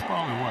playing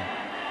baseball or what?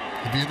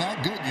 If you're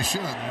that good, you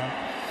should. Yeah.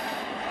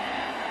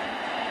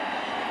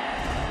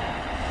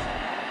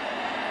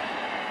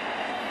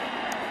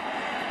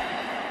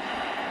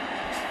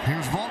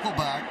 Here's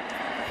Vogelback.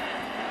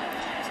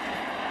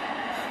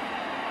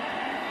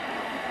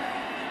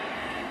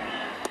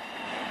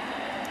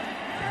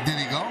 Did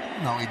he go?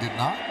 No, he did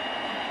not.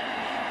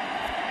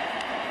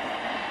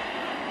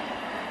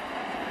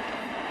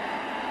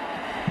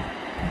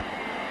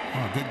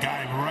 Oh, good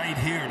guy right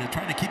here to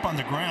try to keep on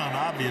the ground,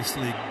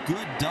 obviously.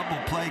 Good double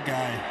play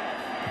guy.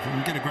 If you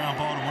can get a ground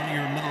ball to one of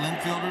your middle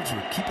infielders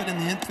or keep it in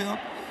the infield.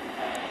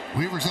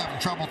 Weaver's having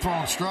trouble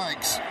throwing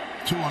strikes.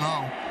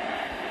 2-0.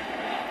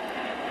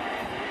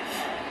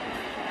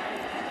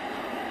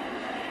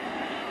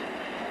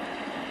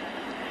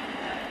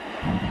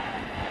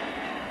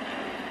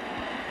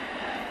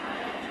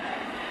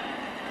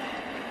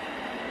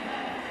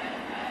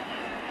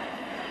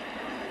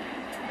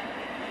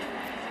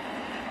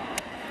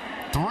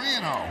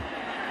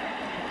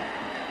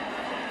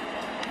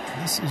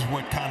 This is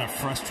what kind of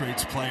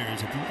frustrates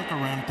players. If you look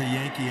around at the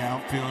Yankee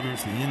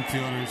outfielders, the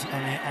infielders,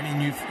 I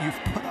mean, you've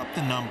put up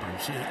the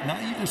numbers. Now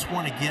you just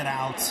want to get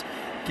outs,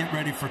 get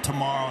ready for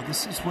tomorrow.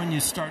 This is when you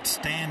start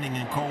standing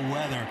in cold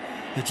weather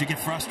that you get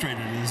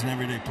frustrated as an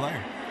everyday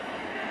player.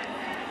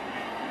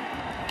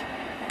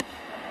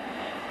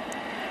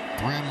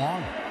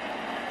 3-1.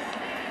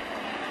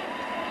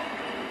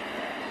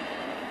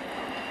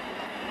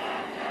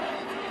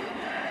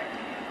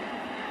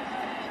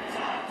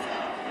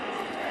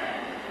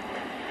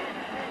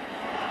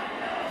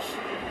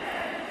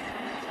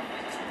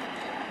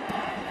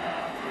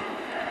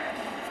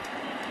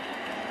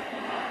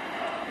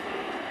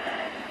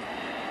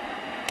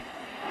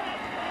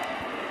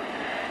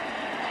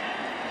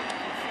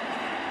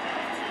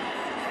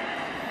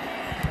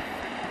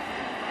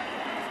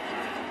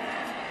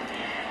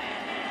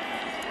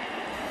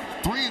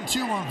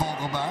 Two on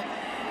Vogelback.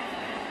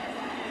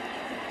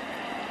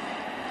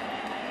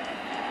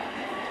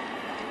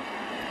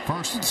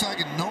 First and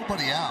second,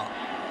 nobody out.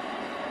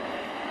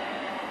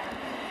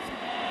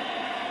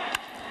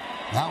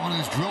 That one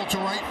is drilled to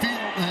right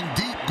field and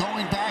deep.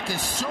 Going back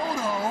is Soto,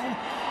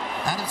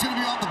 and it's going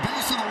to be off the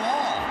base of the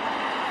wall.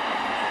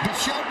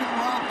 Bichette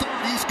around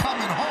third. He's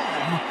coming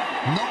home.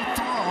 No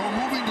throw.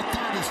 Moving to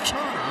third is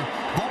Turner.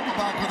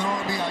 Vogelback with an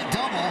RBI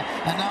double,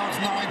 and now it's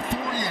 9-4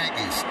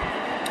 Yankees.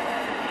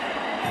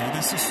 Yeah,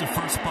 this is the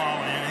first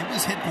ball. It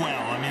was hit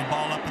well. I mean,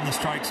 ball up in the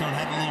strike zone,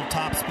 had a little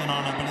top spin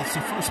on it, but it's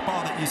the first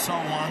ball that you saw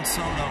Juan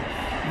Soto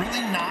really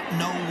not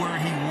know where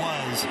he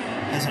was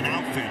as an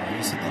outfielder.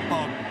 He hit that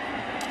ball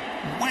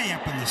way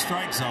up in the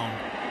strike zone.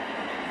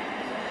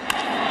 He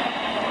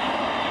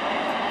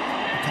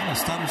kind of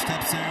stutter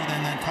steps there,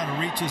 then kind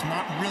of reaches,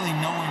 not really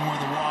knowing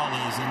where the wall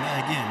is. And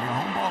again, your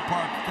home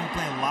ballpark, you can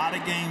play a lot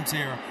of games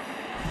here,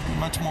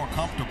 much more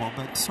comfortable.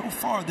 But so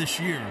far this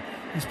year,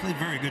 he's played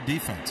very good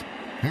defense.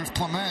 Here's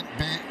Clement.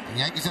 The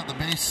Yankees have the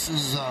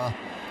bases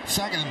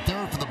second and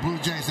third for the Blue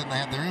Jays, and they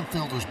have their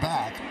infielders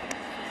back.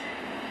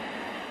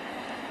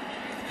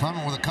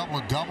 Clement with a couple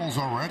of doubles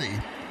already.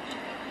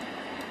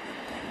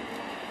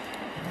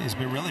 He's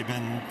really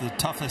been the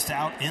toughest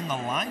out in the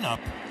lineup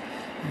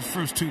these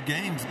first 2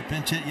 games. The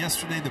pinch hit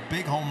yesterday, the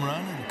big home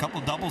run, and a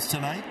couple doubles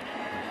tonight.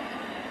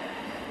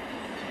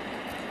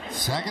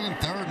 Second and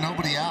third,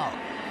 nobody out.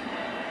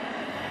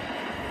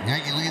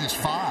 Yankee lead is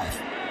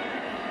 5.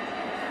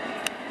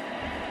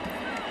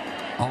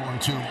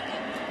 0-2.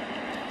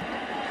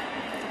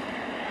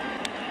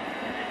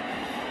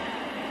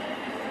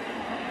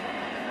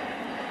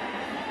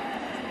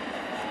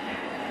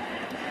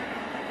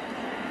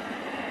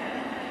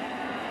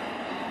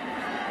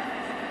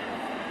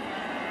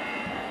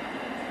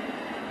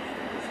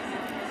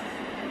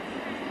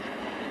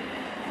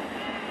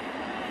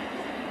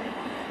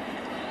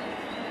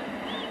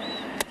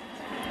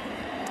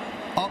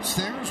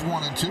 Upstairs,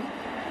 1-2.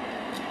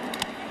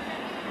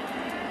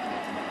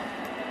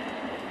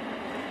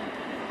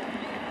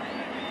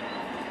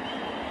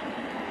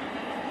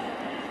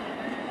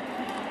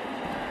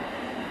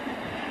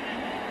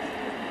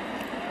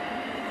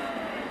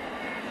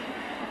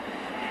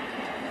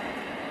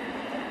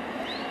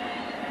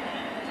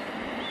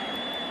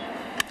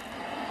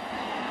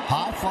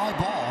 High fly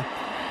ball.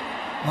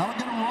 That'll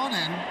get a run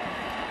in.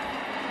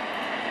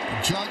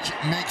 Judge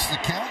makes the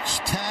catch.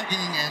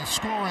 Tagging and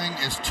scoring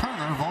is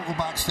Turner.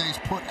 Vogelbach stays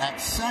put at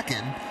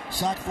second.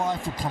 Sac fly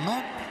for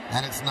Clement,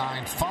 and it's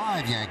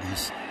 9-5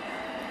 Yankees.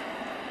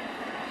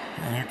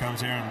 And here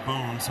comes Aaron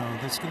Boone, so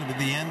that's going to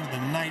be the end of the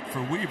night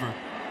for Weaver.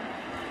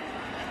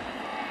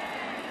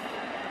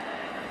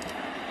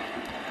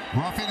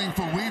 Rough inning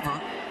for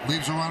Weaver.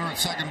 Leaves a runner at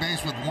second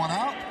base with 1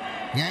 out.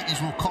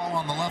 Yankees will call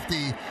on the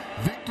lefty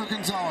Victor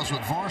Gonzalez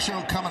with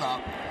Varsho coming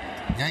up.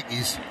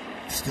 Yankees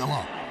still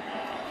up.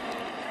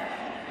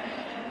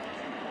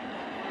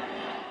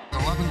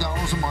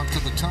 $11 a month to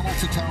the Tunnel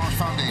to Towers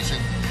Foundation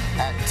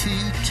at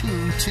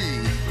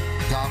T2T.org.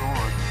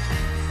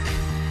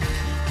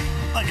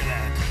 Look at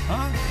that,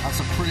 huh? That's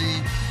a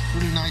pretty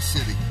nice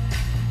city.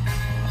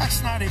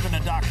 That's not even a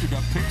doctored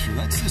up picture.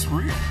 That's just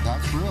real.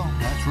 That's real.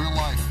 That's real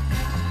life.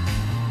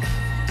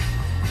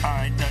 All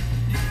right,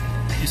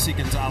 you see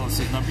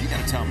Gonzalez's number. You got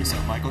to tell me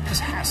something, Michael. This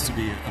has to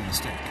be a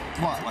mistake.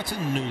 What? I was watching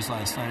the news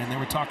last night, and they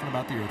were talking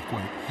about the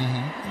earthquake.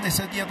 Mm-hmm. And they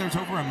said, yeah, there's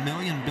over 1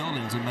 million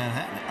buildings in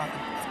Manhattan.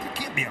 There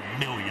can't be 1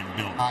 million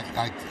buildings.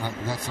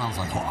 That sounds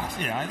like a lot.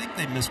 Yeah, I think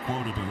they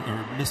misquoted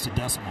or missed a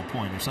decimal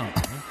point or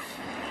something.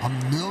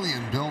 1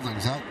 million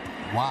buildings.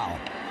 Wow.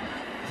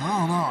 I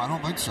don't know. I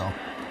don't think so.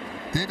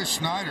 David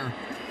Schneider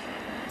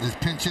is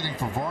pinch hitting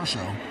for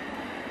Varsho.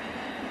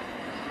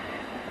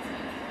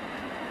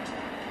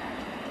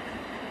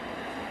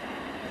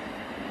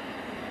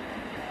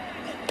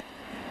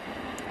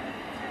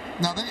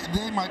 Now,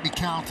 they might be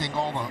counting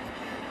all the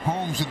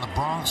homes in the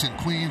Bronx and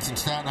Queens and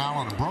Staten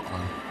Island and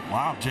Brooklyn.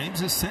 Wow, James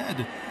has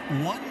said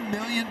 1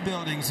 million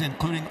buildings,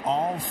 including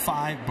all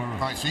 5 boroughs.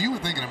 All right, so you were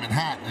thinking of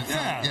Manhattan. It's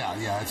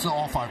it's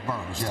all 5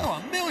 boroughs. Still, yeah.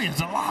 1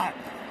 million's a lot.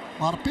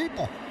 A lot of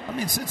people. I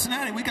mean,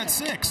 Cincinnati, we got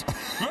 6.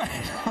 Right.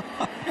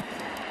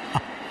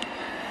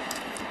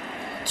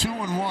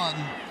 2-1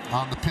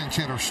 on the pinch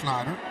hitter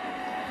Schneider.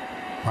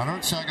 Runner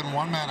at second,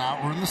 1 man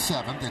out. We're in the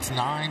 7th. It's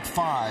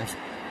 9-5.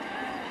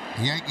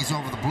 The Yankees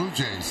over the Blue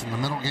Jays in the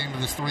middle game of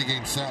this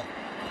 3-game set.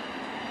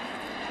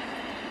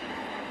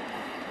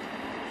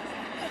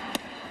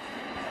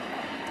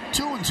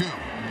 Two and 2.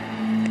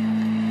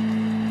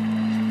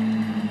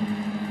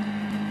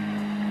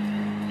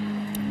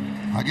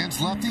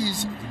 Against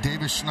lefties,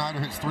 Davis Schneider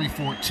hits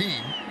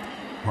 .314.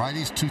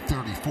 Righties,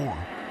 .234.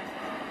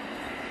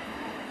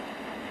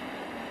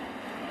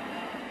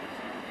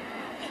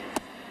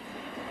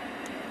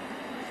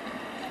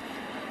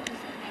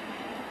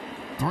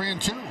 Three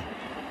and 2.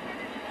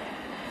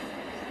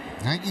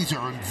 Yankees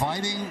are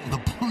inviting the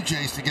Blue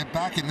Jays to get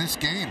back in this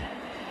game.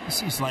 This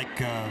seems like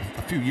a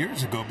few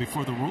years ago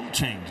before the rule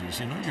changes.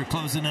 You know, you're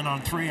closing in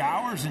on 3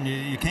 hours and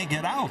you can't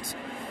get out.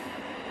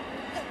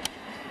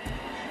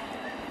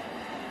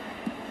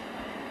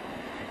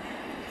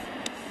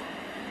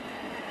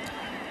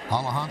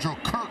 Alejandro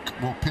Kirk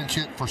will pinch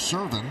hit for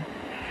Servin.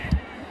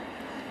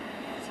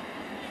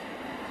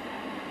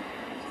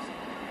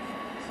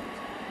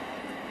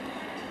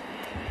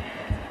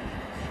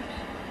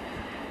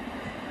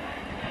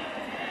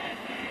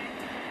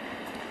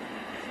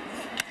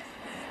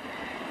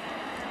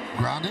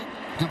 Grounded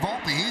to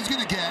Volpe. He's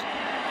going to get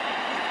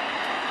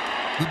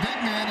the big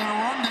man in a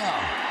rundown.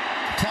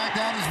 Tagged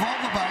out his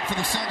Vogelbach for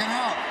the second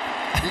out.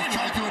 He's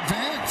trying to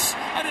advance.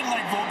 I didn't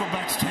like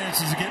Vogelbach's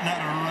chances of getting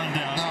out of a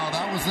rundown. No,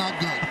 that was not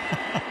good.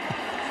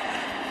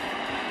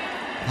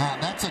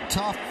 That's a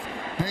tough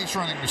base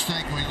running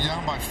mistake when you're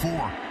down by 4.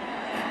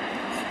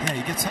 Yeah,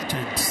 you get such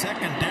a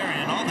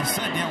secondary, and all of a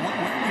sudden, where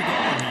are we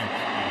going here?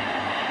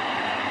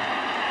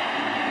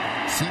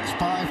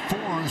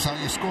 6-5-4 is how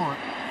you score it.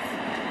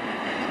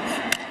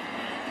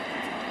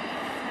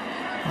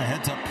 A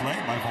heads-up play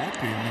by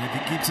Volpe. I mean, if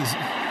he keeps his...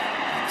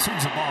 As soon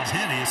as the ball's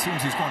hit, he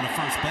assumes he's going to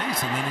first base,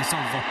 and then he's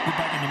sort of go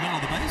back in the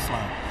middle of the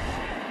baseline.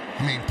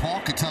 I mean, Paul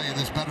could tell you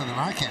this better than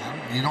I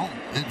can. You don't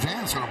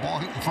advance when a ball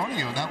hit in front of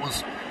you, and that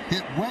was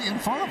hit way in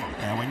front of him.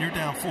 Yeah, when you're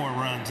down 4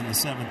 runs in the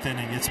 7th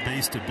inning, it's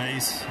base to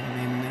base. I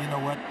mean, you know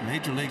what?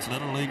 Major leagues,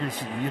 little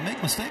leaguers, you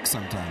make mistakes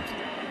sometimes.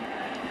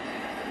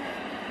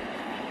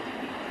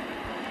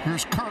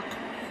 Here's Kirk.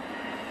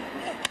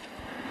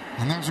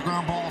 And there's a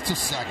ground ball to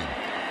second.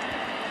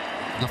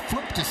 The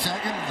flip to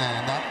second,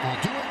 and that will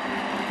do it.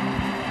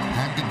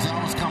 And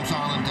Gonzalez comes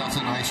on and does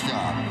a nice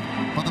job.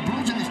 But the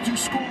Blue Jays do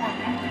score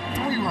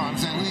 3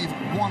 runs and leave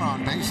 1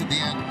 on base at the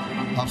end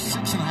of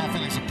 6.5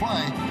 innings of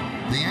play.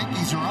 The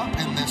Yankees are up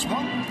in this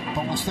one,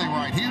 but we'll stay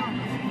right here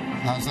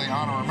as they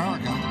honor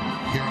America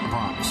here in the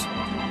Bronx.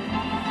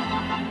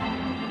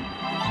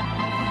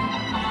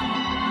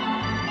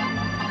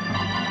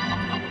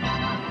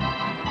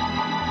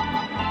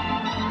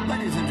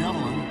 Ladies and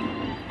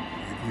gentlemen,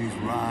 please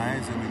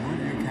rise and remove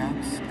your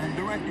caps and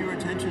direct your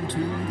attention to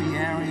the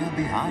area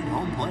behind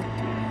home plate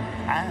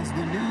as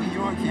the New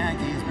York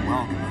Yankees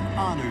welcome an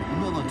honored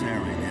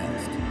military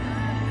guest.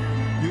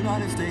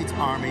 United States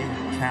Army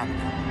Captain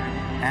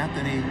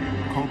Anthony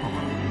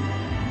Coppola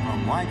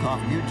from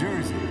Wyckoff, New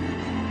Jersey,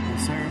 who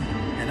served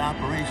in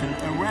Operation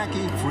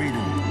Iraqi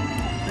Freedom.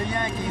 The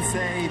Yankees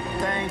say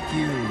thank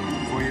you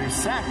for your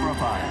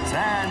sacrifice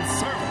and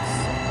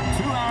service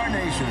to our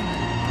nation.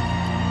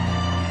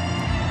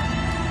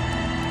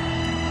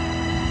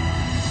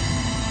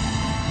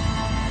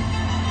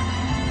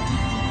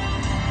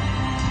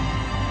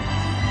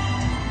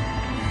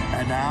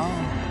 And now,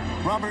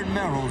 Robert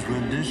Merrill's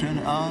rendition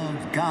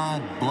of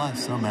God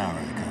Bless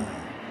America.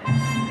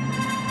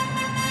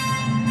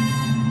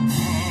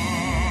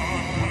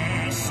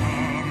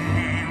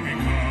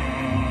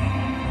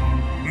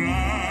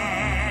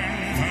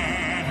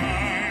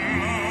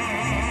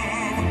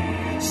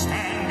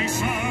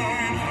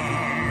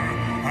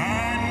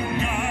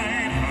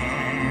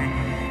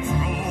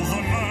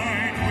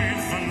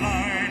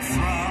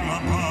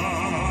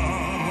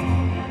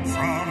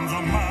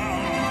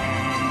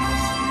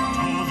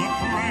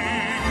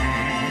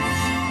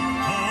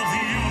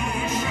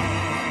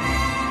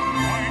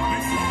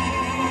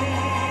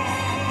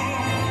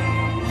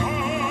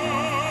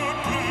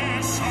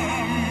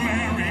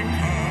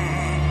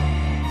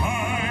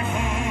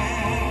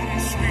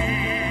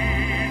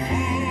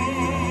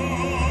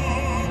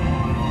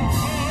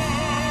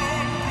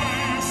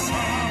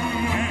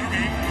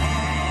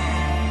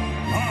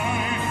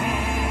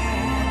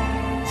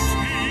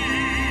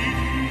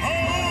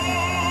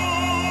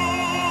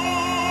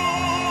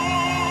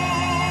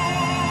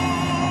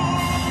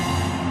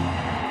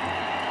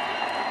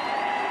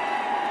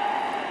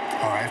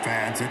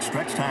 It's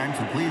stretch time,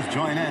 so please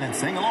join in and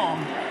sing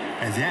along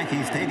as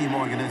Yankee Stadium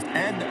organist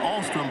Ed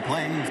Alstrom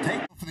plays.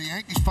 For the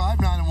Yankees,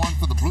 5-9-1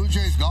 for the Blue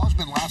Jays.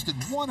 Gausman lasted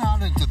 1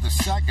 out into the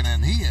 2nd,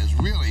 and he has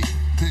really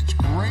pitched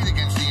great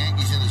against the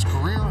Yankees in his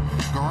career.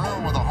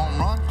 Guerrero with a home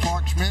run.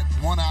 Clark Schmidt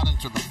 1 out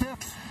into the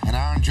 5th, and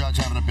Aaron Judge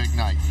having a big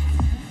night.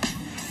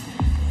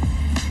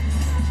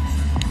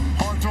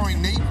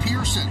 Hard-throwing Nate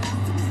Pearson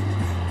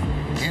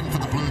in for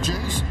the Blue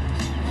Jays.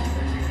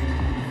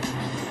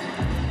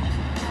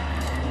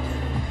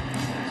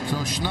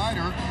 So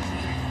Schneider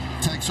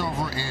takes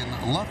over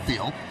in left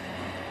field,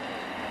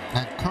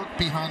 and Kirk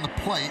behind the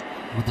plate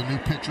with the new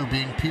pitcher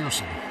being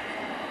Pearson.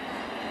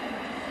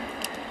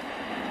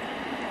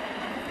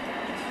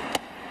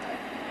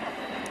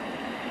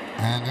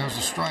 And there's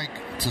a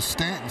strike to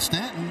Stanton.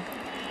 Stanton,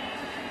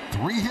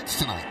 3 hits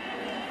tonight.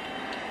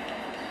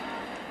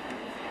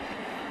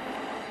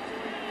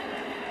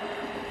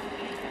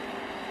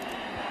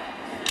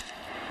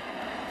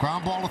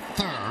 Ground ball to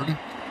third.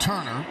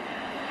 Turner.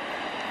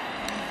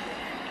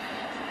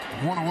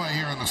 1 away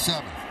here in the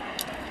 7th.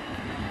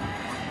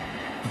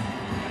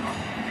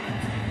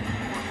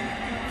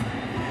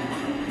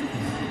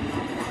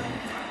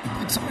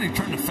 Somebody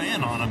turned the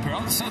fan on up here.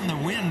 All of a sudden the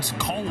wind's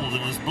cold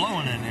and it's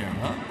blowing in here.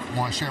 Huh?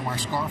 Want to share my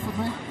scarf with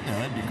me? Yeah,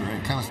 that'd be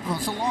great. Well,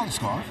 it's a long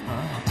scarf.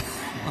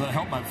 Will that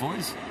help my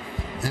voice?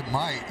 It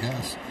might,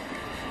 yes.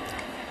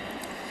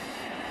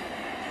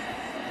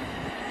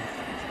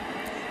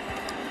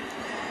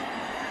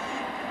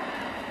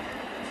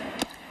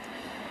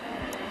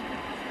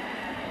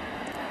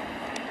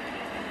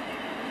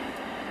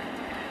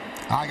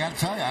 I got to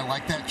tell you, I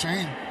like that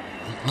chain.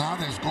 Now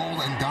there's gold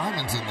and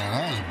diamonds in there.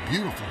 That is a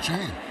beautiful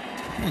chain.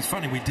 It's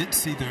funny, we did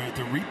see the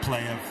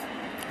replay of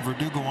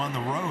Verdugo on the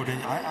road,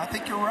 and I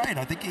think you're right.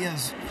 I think he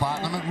has...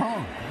 Platinum and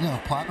road. Yeah,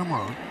 platinum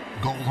road.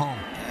 Gold home.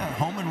 Yeah,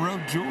 home and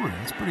road jewelry.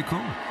 It's pretty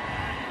cool.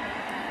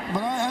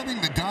 But I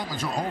think the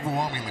diamonds are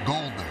overwhelming the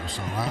gold there,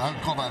 so I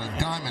would call that a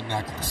diamond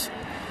necklace.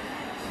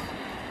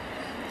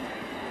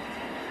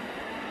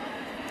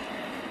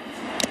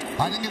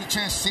 I didn't get a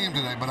chance to see him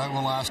today, but I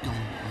will ask him,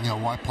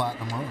 why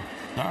Platinum Road.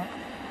 All right.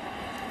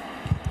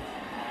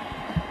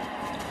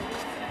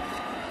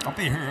 I'll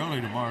be here early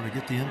tomorrow to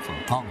get the info.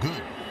 Oh,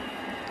 good.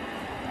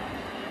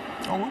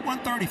 Oh, we're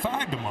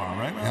 1:35 tomorrow,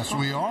 right? Yes,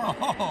 we are.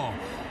 Oh,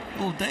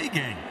 little day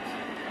game.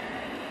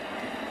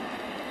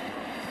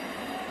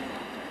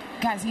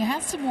 Guys, he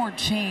has some more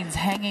chains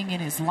hanging in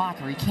his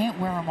locker. He can't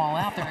wear them all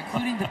out there,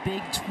 including the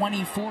big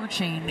 24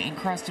 chain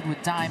encrusted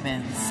with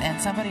diamonds.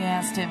 And somebody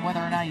asked him whether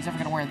or not he's ever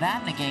going to wear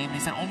that in a game. And he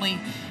said, only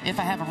if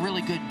I have a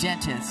really good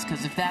dentist,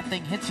 because if that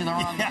thing hits you the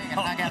wrong way, you're going to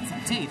knock out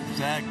some teeth.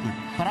 Exactly.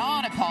 But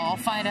on it, Paul, I'll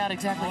find out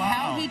exactly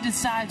how he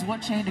decides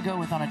what chain to go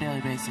with on a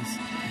daily basis.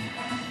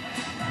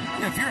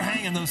 Yeah, if you're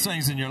hanging those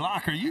things in your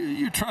locker,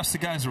 you trust the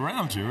guys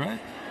around you, right?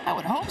 I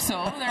would hope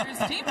so. They're his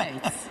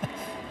teammates.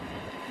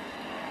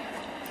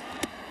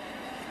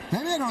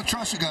 Maybe I don't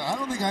trust you guys. I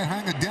don't think I'd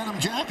hang a denim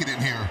jacket in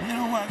here. You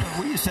know what?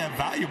 We used to have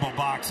valuable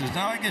boxes.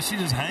 Now I guess you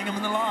just hang them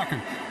in the locker.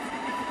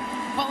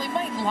 Well, he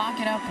might lock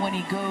it up when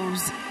he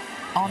goes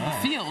on the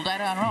field. I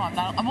don't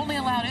know. I'm only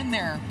allowed in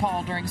there,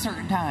 Paul, during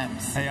certain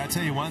times. Hey, I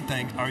tell you one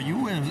thing. Are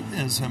you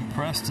as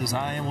impressed as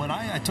I am? When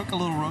I took a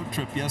little road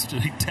trip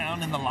yesterday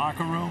down in the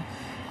locker room,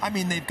 I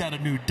mean, they've got a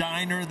new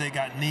diner. They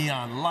got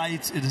neon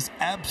lights. It is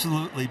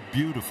absolutely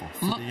beautiful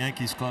for the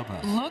Yankees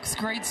clubhouse. Looks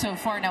great so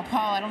far. Now,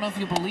 Paul, I don't know if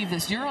you believe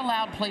this. You're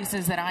allowed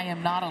places that I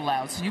am not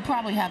allowed, so you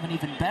probably have an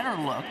even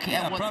better look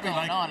at what's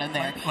going on in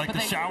there. Like the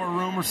shower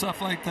room or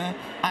stuff like that?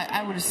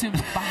 I would assume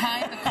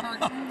behind the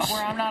curtain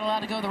where I'm not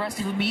allowed to go, the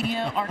rest of the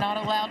media are not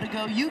allowed to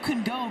go. You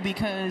can go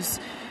because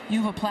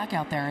you have a plaque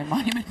out there in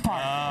Monument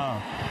Park.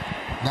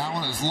 That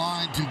one is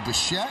lined to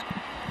Bichette.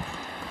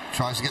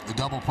 Tries to get the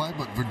double play,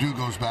 but Verdu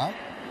goes back.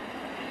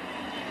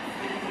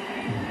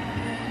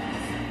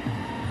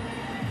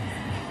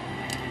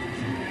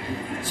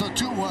 So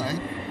two-way.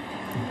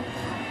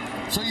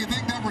 So you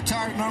think that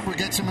retired number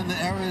gets him into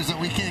areas that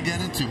we can't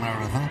get into,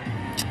 Meredith, huh?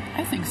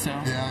 I think so.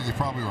 Yeah, you're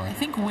probably right. I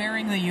think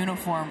wearing the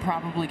uniform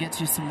probably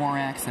gets you some more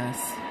access.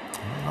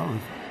 I don't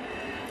know.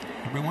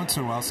 Every once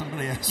in a while,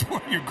 somebody asks,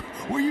 where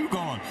are you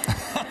going?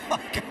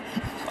 Like,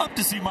 up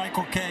to see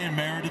Michael Kay and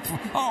Meredith.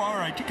 Oh, all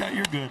right,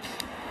 you're good.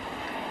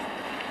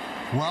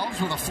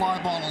 Wells with a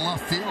fly ball to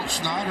left field.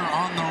 Schneider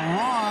on the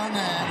run,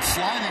 and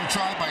sliding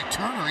try by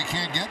Turner. He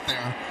can't get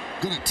there.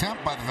 Good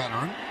attempt by the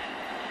veteran.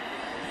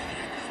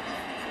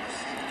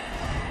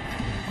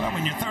 Well,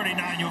 when you're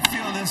 39, you'll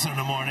feel this in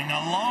the morning.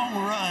 A long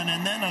run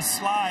and then a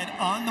slide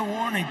on the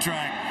warning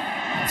track.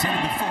 I've said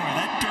it before,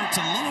 that dirt's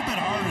a little bit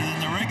harder than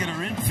the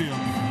regular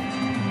infield.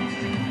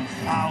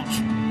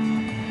 Ouch.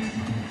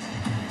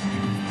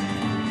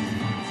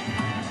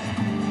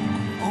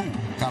 Oh,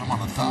 got him on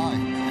the thigh.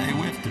 They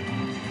whiffed it.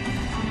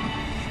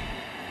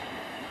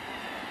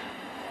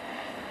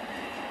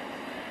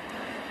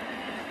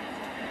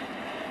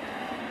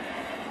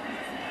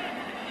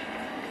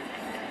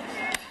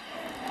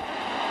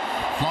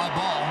 Fly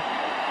ball,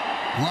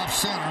 left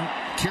center,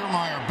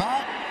 Kiermaier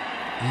back,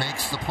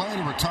 makes the play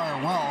to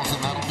retire Wells,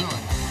 and that'll do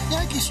it.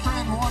 Yankees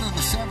strand one in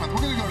the seventh.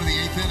 We're going to go to the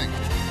eighth inning.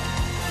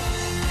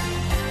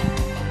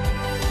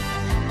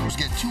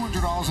 Get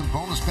 $200 in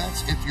bonus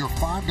bets if your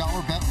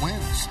 $5 bet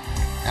wins.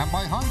 And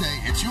by Hyundai,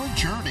 it's your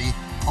journey.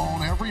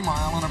 Own every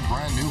mile in a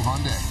brand new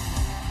Hyundai.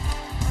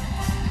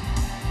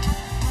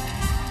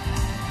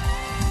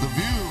 The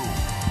view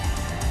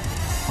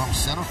from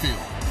center field.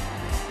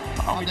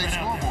 Hyundai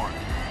scoreboard.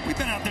 We've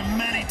been out there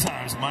many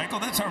times, Michael.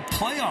 That's our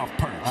playoff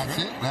perch. That's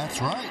it. That's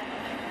right.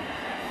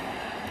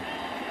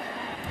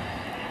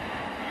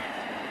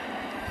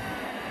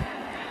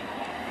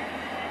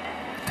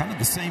 Kind of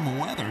the same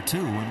weather,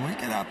 too. When we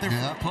get out there for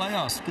the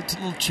playoffs, it gets a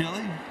little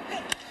chilly.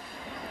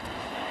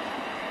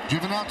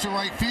 Driven out to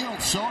right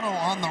field. Soto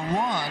on the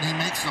run. He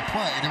makes the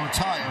play to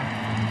retire.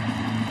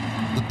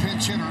 The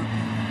pinch hitter,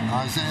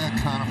 Isaiah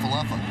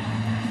Kiner-Falefa.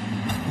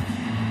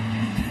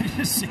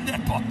 You see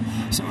that ball?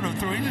 Soto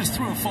threw. He just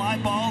threw a fly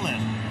ball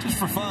in, just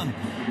for fun.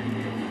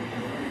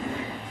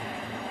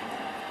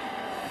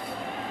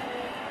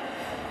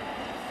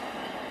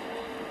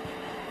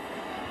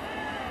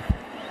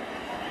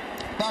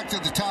 Back to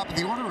the top of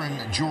the order,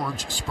 and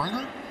George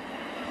Springer.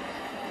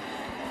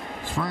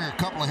 Springer, a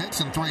couple of hits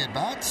and 3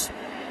 at-bats.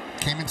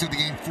 Came into the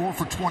game 4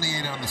 for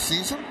 28 on the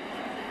season.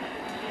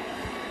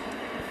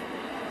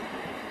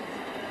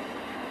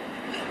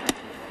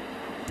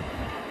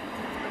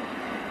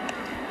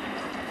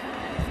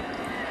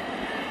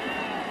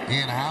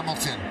 Ian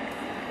Hamilton.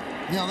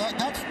 You know,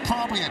 that's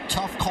probably a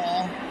tough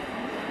call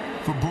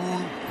for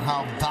Boone,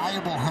 how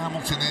valuable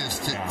Hamilton is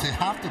to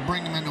have to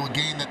bring him into a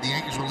game that the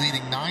Yankees were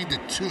leading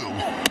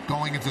 9-2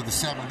 going into the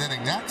 7th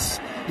inning. That's,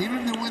 even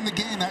if they win the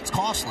game, that's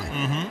costly.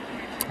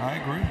 I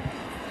agree.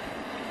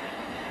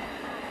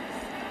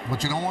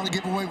 But you don't want to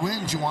give away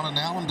wins. You want to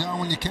nail them down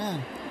when you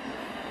can.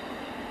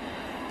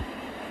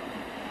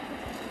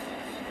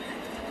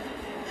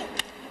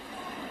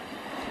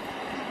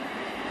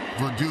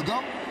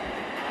 Verdugo.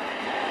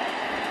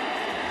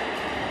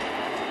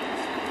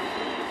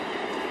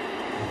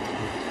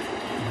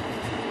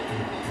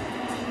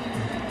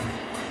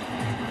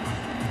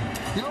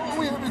 You know what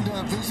we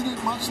haven't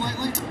visited much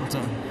lately? What's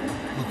up?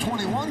 The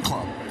 21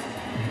 Club.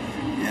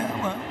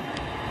 Yeah, well.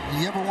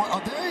 You ever want? Oh,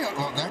 there you go.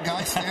 Well, that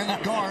guy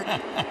standing guard.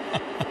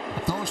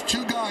 Those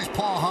 2 guys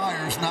Paul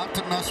hires not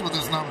to mess with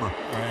his number.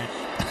 Right.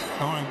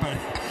 I want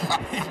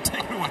to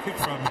take it away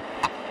from him.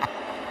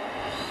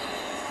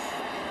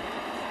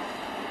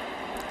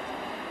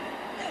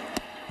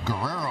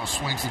 Guerrero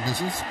swings and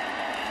misses.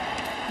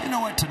 You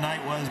know what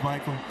tonight was,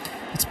 Michael?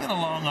 It's been a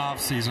long off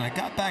season. I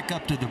got back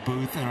up to the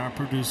booth, and our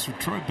producer,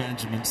 Troy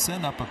Benjamin,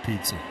 sent up a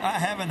pizza. I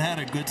haven't had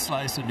a good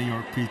slice of New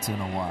York pizza in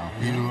a while.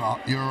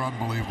 You're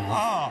unbelievable.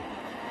 Oh.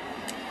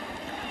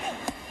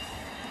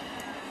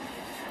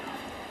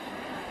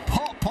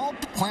 Paul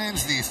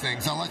plans these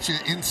things. I'll let you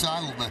inside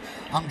a little bit.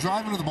 I'm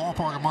driving to the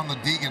ballpark. I'm on the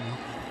Deegan.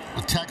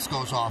 The text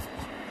goes off.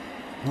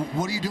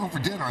 What are you doing for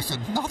dinner? I said,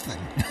 nothing.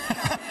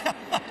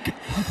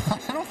 I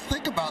don't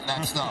think about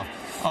that stuff.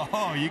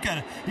 Oh, you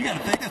gotta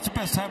think that's the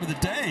best time of the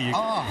day.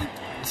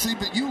 See,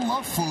 but you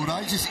love food.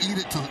 I just eat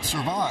it to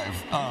survive.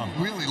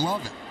 Really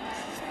love it.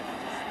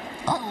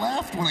 I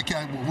laughed when it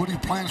came. What are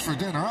your plans for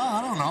dinner?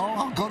 I don't know.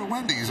 I'll go to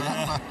Wendy's.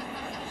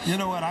 You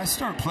know what? I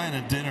start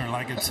planning dinner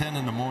like at 10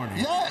 in the morning.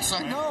 Yes,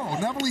 I know.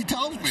 Neverly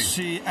tells me.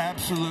 She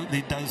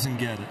absolutely doesn't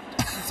get it.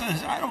 She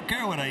says, I don't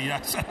care what I eat.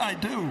 I said, I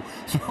do.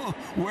 So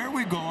where are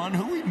we going?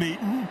 Who are we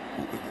meeting?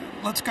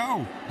 Let's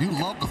go. You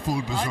love the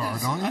food bazaar,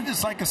 don't you? I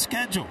just like a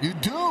schedule. You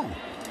do.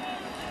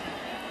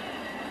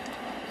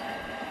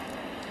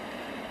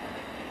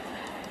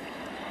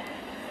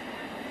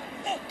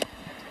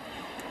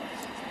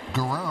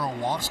 Guerrero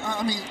walks.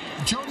 I mean,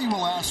 Jody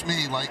will ask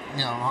me, like,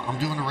 you know, I'm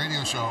doing a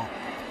radio show.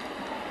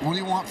 What do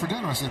you want for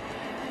dinner? I said,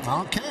 I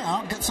don't care.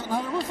 I'll get something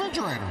out of the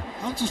refrigerator.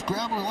 I'll just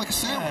grab it like a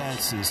sandwich.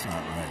 That's just not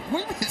right.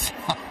 What do you mean it's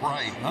not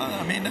right?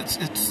 I mean, it's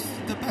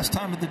the best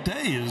time of the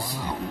day is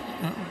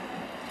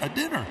a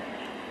dinner,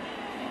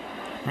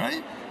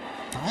 right?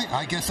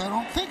 I guess I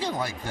don't think it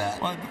like that.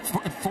 Well,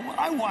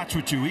 I watch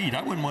what you eat.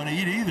 I wouldn't want to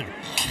eat either.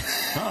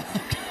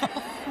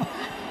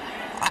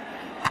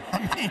 I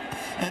mean,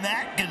 an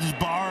Atkins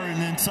bar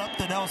and then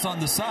something else on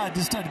the side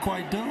just doesn't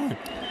quite do it.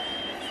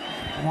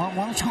 Well,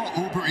 why don't you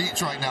call Uber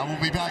Eats right now?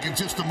 We'll be back in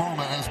just a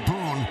moment as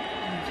Boone,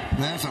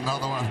 there's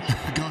another one,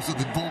 goes to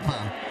the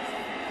bullpen.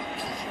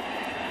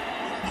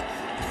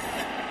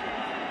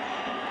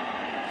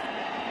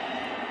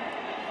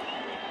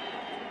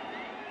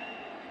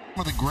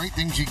 One of the great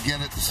things you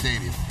get at the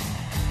stadium.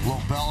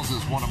 Lobel's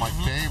is one of my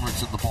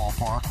favorites at the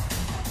ballpark.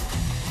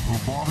 A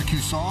little barbecue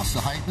sauce to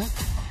heighten it.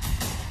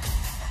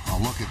 Oh,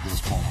 look at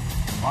this, Paul.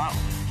 Wow.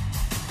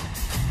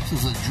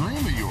 This is a dream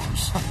of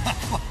yours.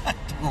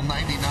 Little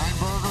 99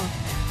 burger.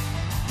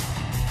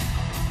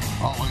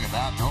 Oh, look at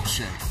that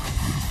milkshake.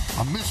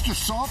 A Mr.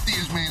 Salty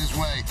has made his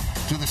way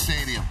to the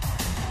stadium.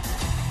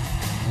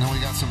 And then we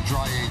got some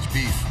dry-aged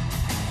beef.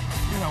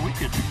 You know, we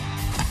could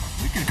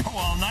go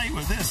all night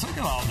with this. Look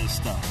at all this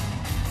stuff.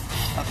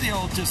 Not the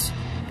old just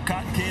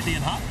cotton candy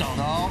and hot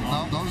dog.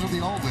 No, those are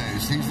the old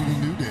days. These are the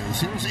new days.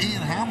 Here's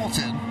Ian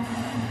Hamilton.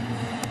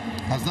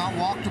 Has not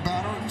walked a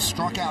batter,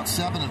 struck out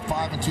 7 and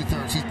 5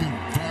 2/3. He's been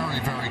very,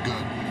 very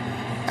good.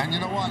 And you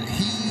know what?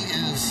 He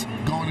is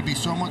going to be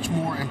so much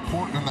more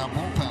important in that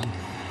bullpen,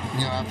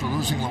 you know, after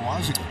losing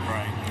Loizaga.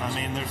 Right. I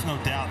mean, there's no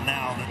doubt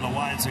now that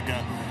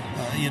Loizaga,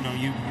 you know,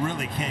 you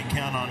really can't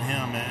count on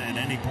him at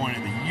any point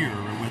of the year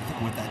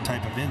with that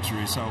type of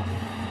injury. So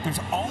there's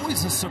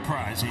always a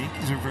surprise. The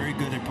Yankees are very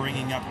good at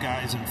bringing up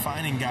guys and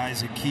finding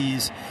guys at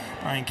keys.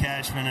 Brian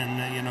Cashman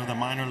and, you know, the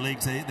minor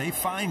leagues, they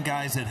find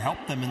guys that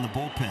help them in the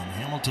bullpen,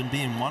 Hamilton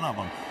being one of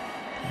them.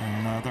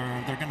 And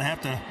they're going to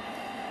have to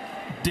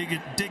dig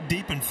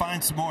deep and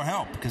find some more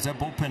help because that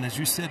bullpen, as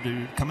you said,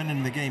 coming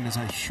into the game is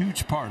a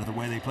huge part of the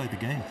way they play the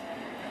game.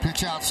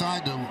 Pitch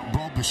outside to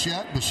Bo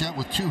Bichette. Bichette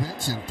with 2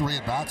 hits and 3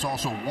 at-bats,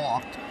 also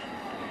walked.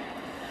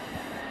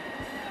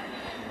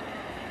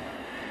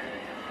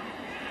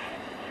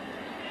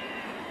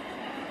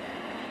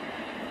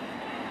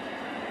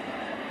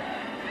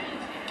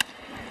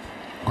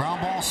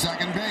 Ground ball,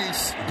 second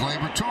base.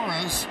 Gleyber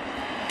Torres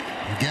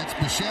gets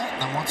Bichette,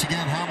 and once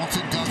again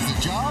Hamilton does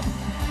the job.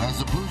 As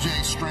the Blue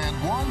Jays strand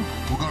 1,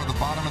 we'll go to the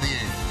bottom of the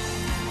 8th.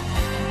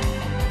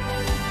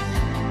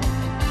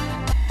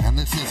 And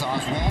this is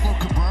Oswaldo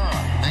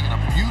Cabrera making a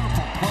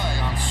beautiful play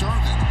on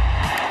Servin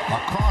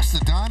across the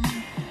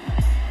diamond.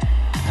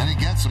 And he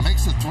gets him,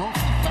 makes the throw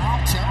from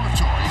foul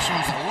territory. He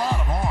shows a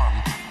lot of arm.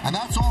 And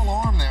that's all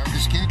arm there.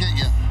 Just can't get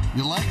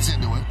your legs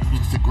into it.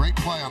 It's a great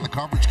play on the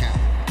coverage count.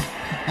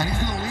 And he's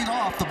going to lead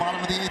off the bottom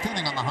of the 8th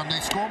inning on the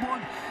Hyundai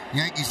scoreboard.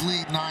 Yankees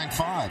lead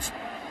 9-5.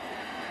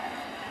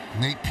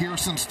 Nate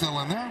Pearson still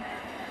in there.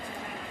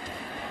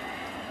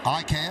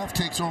 IKF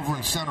takes over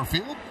in center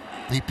field.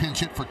 They pinch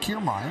hit for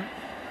Kiermaier.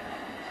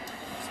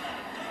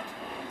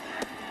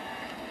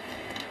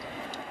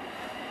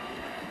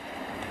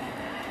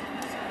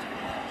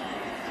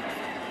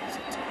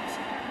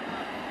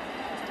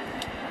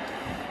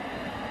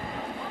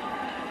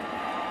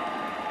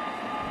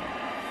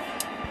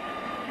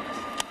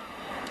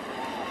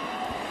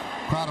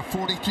 Crowd of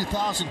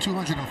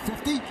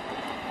 42,250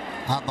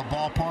 at the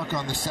ballpark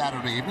on this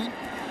Saturday evening.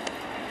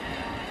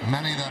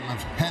 Many of them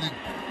have headed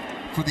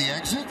for the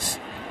exits,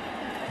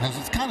 as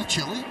it's kind of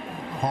chilly.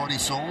 Hardy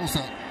souls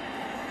that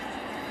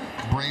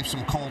brave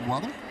some cold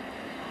weather.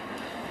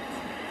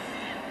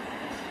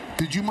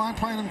 Did you mind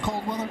playing in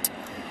cold weather?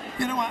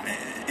 You know what?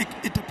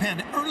 It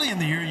depends. Early in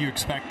the year, you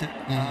expect it.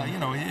 You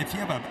know, if you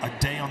have a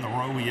day on the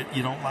road where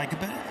you don't like it,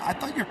 but I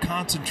thought your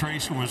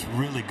concentration was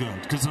really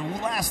good because the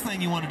last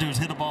thing you want to do is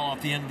hit a ball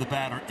off the end of the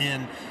bat or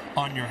in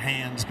on your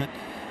hands. But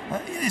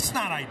it's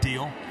not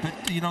ideal.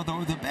 But, you know,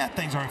 the bad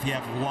things are if you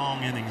have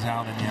long innings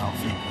out in the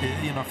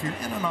outfield. You know, if you're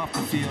in and off the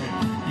field,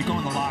 you go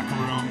in the locker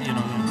room, you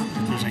know,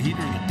 if there's a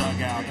heater in the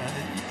dugout,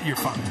 you're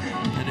fine.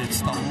 But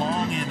it's the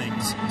long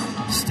innings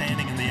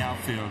standing in the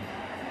outfield.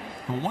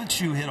 And once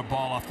you hit a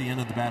ball off the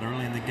end of the bat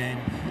early in the game,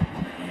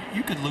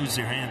 you could lose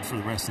your hand for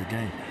the rest of the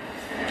game.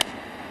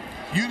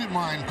 You didn't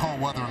mind cold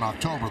weather in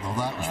October, though.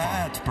 That was fun.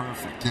 That's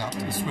perfect. Yeah.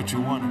 That's what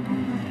you wanted.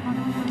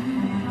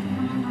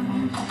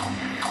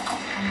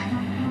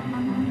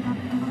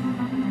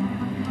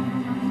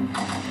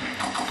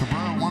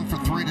 Cabrera 1 for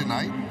 3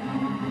 tonight.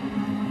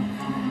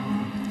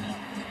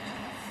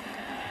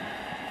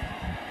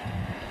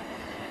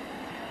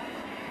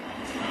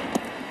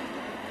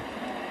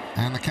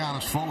 And the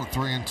count is full at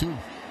 3-2.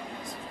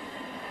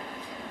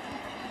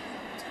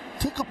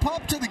 Took a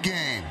pup to the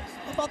game.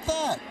 How about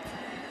that?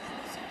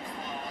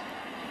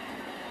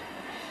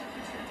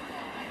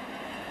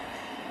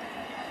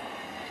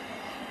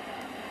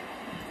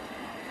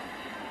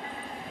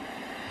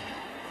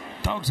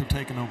 Dogs have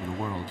taken over the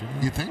world, you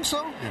know? You think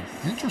so?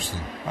 Yeah.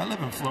 Interesting. I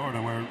live in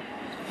Florida where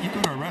you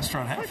go to a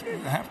restaurant,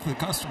 half the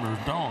customers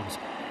are dogs.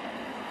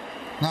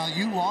 Now,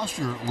 you lost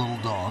your little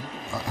dog.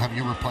 Have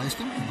you replaced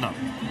him? No.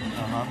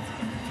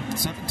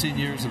 17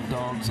 years of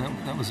dogs,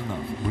 that was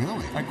enough.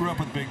 Really? I grew up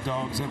with big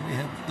dogs, and we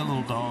had the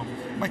little dog.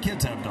 My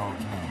kids have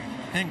dogs now,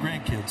 and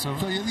grandkids. So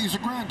these are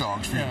grand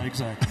dogs for you? Yeah,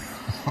 exactly.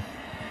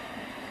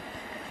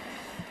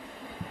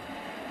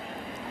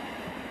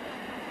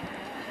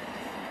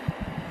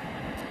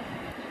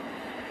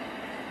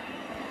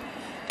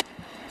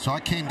 So I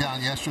came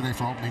down yesterday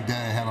for opening day.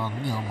 I had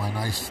on, you know, my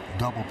nice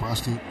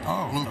double-breasted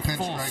blue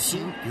pinstripe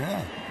suit.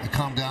 Yeah. I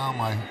come down,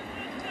 my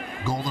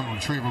golden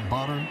retriever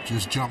Butter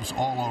just jumps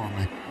all over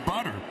me.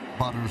 Butter?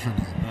 Butter's her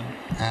name.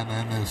 And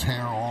then there's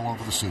hair all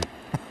over the suit.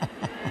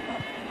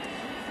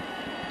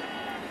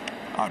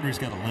 Audrey's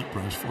got a lint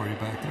brush for you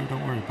back there.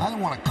 Don't worry about it. I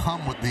didn't want to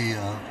come with the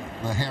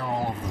hair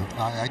all over the...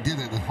 I did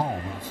it at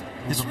home.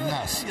 It was a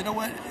mess. You know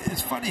what?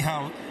 It's funny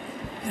how...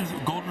 You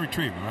know, golden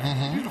retriever, right?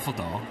 Mm-hmm. Beautiful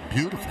dog.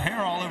 Beautiful. Hair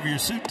all over your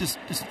suit, just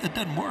it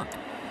doesn't work.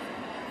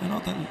 You know,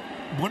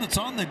 when it's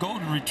on the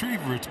golden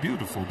retriever, it's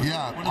beautiful. But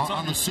yeah, when it's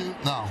on the suit,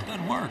 no. It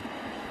doesn't work.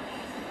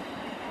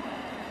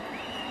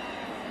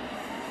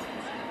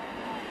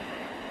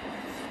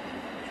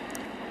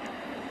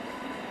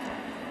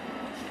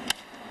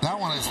 That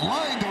one is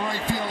lined to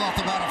right field off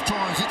the bat of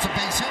Torres. It's a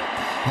base hit.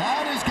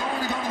 That is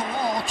going to go to the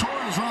wall.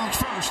 Torres rounds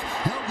first.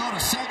 He'll go to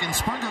second.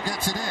 Springer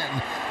gets it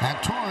in, and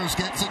Torres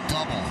gets a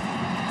double.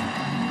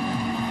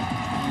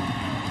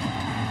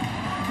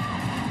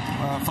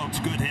 Folks,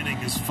 good hitting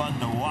is fun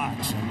to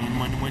watch. I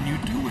mean, when you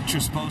do what you're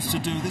supposed to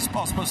do, this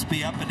ball's supposed to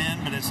be up and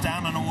in, but it's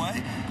down and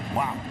away.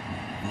 Wow.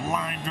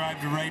 Line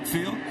drive to right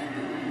field.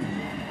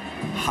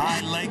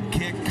 High leg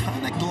kick,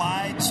 kind of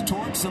glides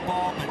towards the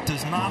ball, but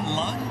does not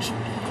lunge.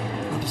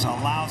 It just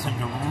allows him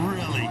to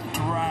really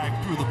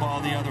drive through the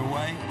ball the other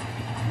way.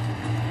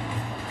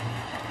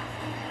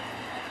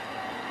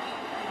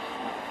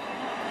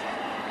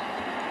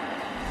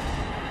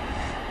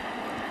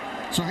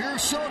 So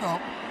here's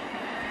Soto.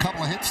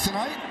 Couple of hits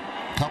tonight,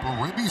 couple of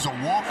ribbies,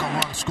 a walk, a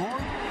run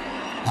scored.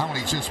 That one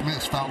he just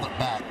missed, fouled it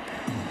back.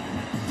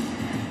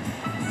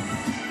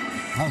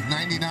 That was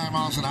 99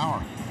 miles an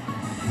hour.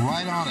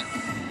 Right on it.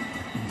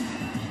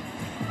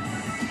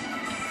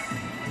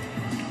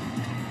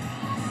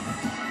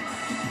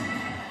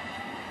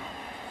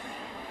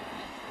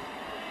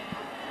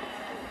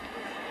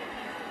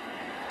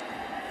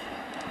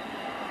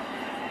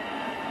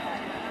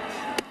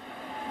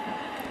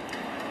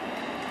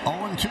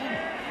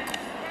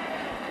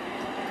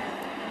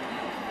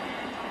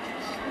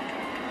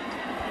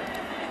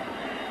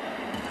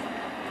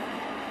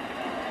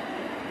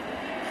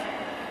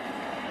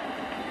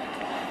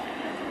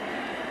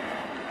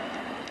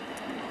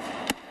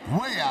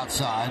 Way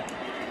outside.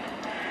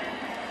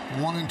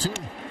 1-2.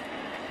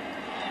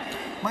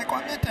 Michael,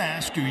 I meant to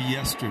ask you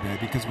yesterday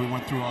because we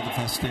went through all the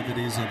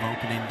festivities of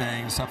opening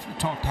day and stuff. You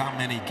talked how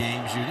many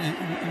games you did.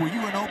 Were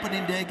you an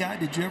opening day guy?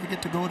 Did you ever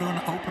get to go to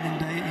an opening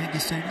day at Yankee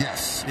Stadium?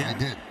 Yes, yeah. I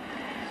did.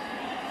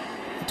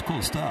 That's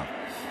cool stuff.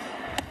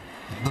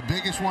 The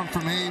biggest one for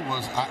me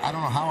was, I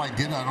don't know how I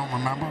did it, I don't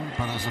remember,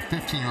 but as a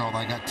 15-year-old,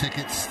 I got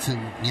tickets to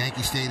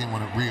Yankee Stadium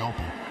when it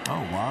reopened.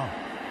 Oh, wow.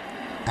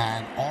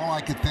 And all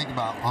I could think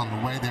about on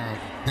the way there,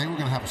 they were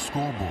going to have a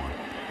scoreboard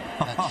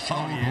that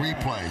showed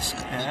replays.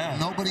 Yeah.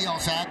 Nobody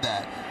else had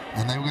that,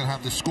 and they were going to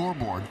have the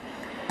scoreboard.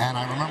 And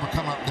I remember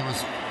coming up, there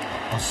was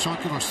a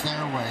circular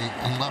stairway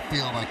in left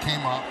field. I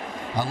came up,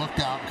 I looked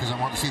out because I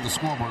wanted to see the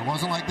scoreboard. It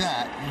wasn't like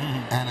that.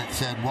 Mm-hmm. And it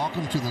said,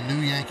 "Welcome to the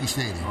new Yankee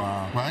Stadium."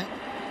 Wow. Right?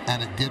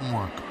 And it didn't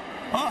work.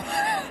 Oh.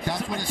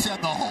 That's what it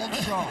said the whole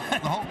show,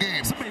 the whole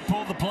game. Somebody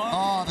pulled the plug?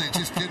 Oh, they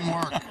just didn't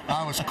work.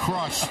 I was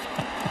crushed.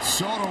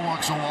 Soto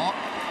works a walk.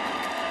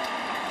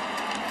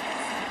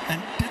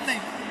 And didn't they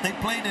They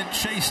played at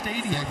Shea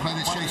Stadium. They played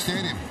at Shea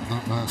Stadium,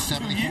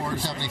 74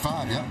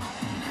 75, yeah.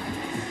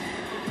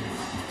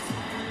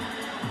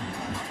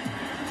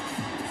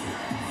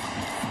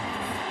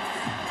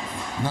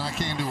 And then I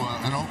came to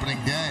an opening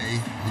day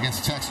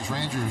against the Texas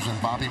Rangers,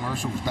 and Bobby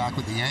Mercer was back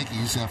with the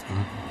Yankees after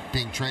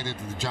being traded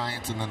to the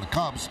Giants and then the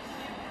Cubs,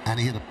 and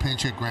he hit a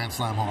pinch hit grand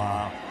slam home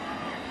run.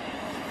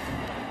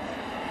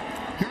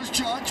 Here's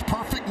Judge,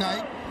 perfect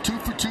night, 2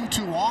 for 2,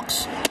 2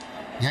 walks.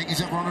 Yankees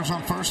have runners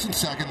on first and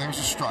second. There's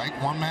a strike,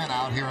 1 man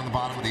out here in the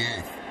bottom of the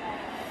 8th.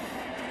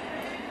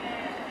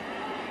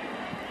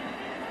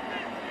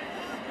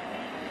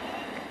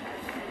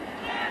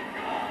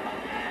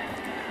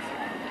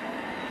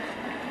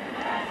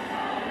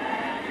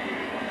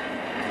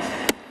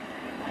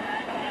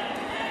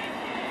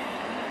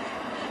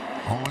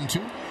 Two.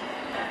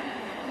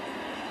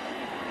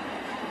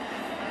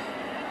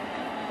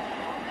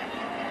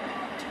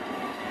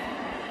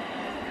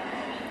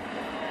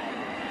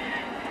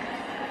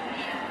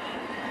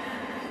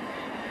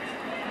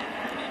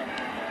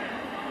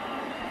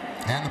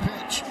 And the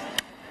pitch.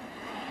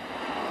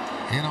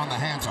 In on the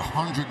hands,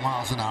 100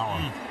 miles an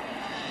hour.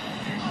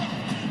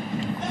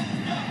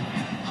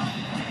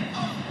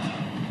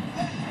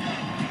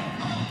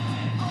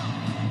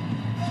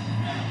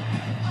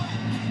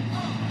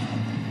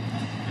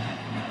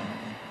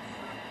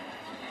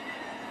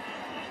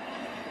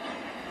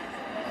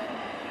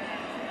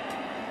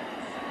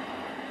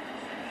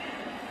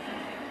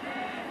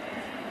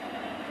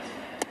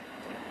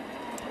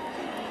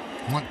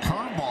 One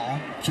curveball,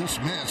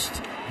 just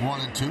missed.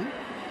 1 and 2.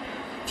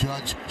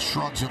 Judge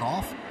shrugs it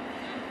off.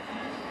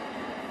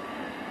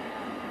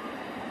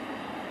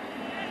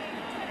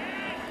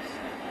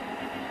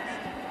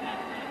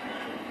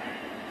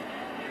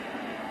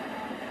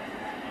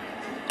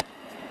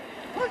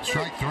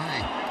 Strike 3.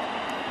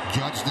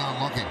 Judge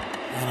down looking.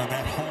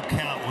 That whole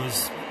count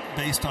was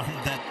based on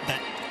that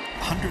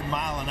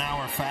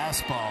 100-mile-an-hour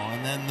fastball,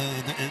 and then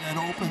it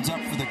opens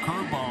up for the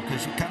curveball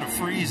because you kind of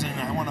freeze and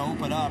I want to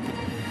open up.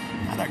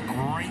 Not a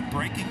great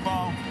breaking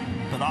ball,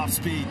 but off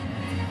speed.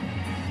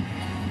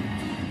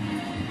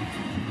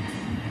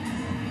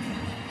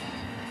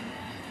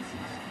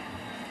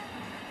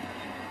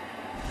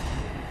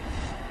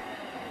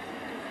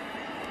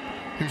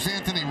 Here's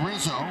Anthony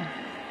Rizzo.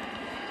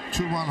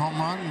 2-run home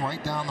run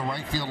right down the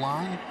right field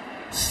line,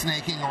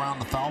 snaking around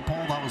the foul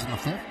pole. That was in the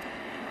 5th.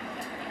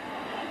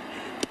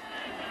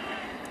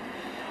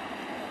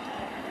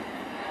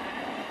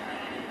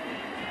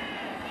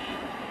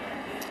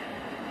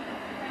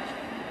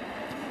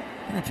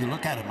 And if you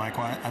look at it,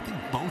 Michael, I think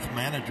both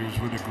managers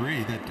would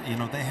agree that,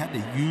 they had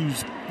to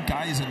use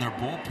guys in their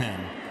bullpen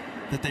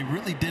that they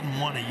really didn't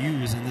want to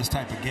use in this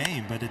type of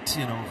game. But it's,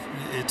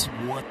 it's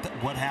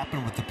what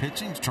happened with the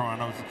pitching.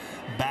 Toronto's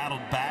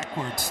battled back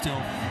where it's still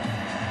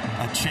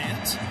a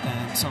chance.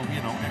 And so,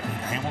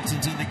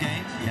 Hamilton's in the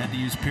game. You had to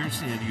use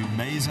Pearson, you had to use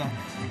Meza.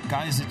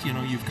 Guys that,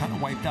 you've kind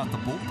of wiped out the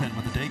bullpen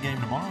with the day game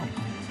tomorrow.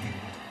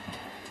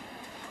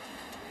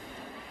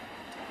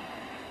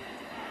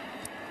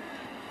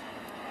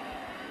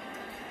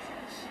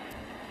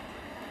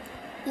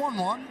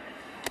 One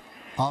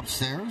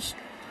upstairs.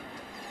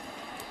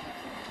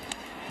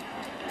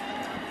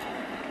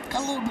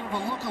 Got a little bit of a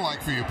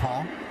look-alike for you,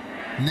 Paul.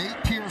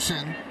 Nate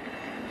Pearson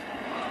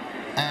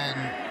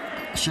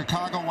and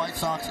Chicago White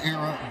Sox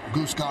era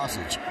Goose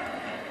Gossage.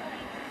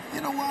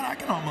 You know what? I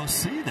can almost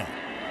see that.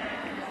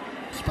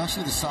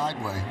 Especially the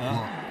sideway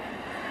look.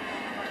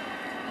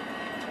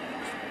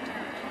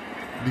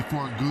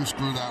 Before Goose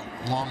grew that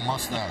long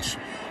mustache.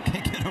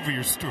 Can't get over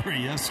your story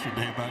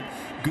yesterday about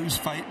Goose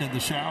fighting in the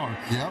shower.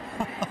 Yep.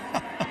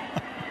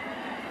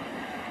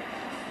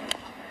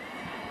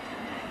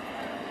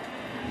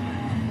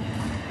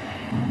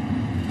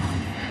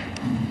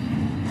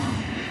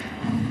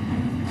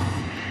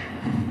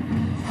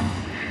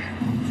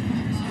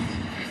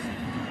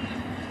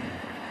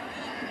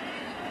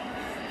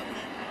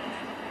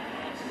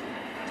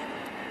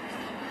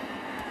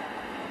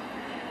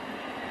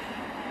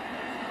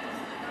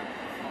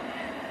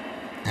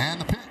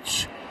 And the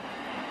pitch.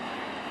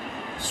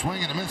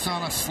 Swing and a miss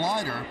on a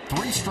slider.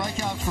 3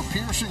 strikeouts for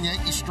Pearson.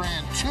 Yankees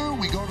strand 2.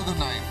 We go to the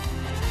 9th.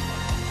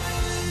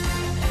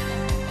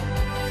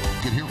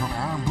 You can hear from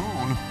Aaron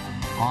Boone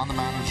on the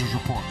manager's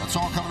report. That's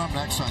all coming up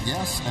next on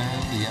Yes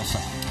and the Yes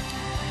App.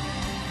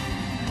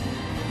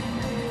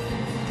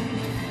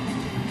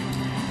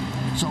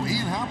 So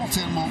Ian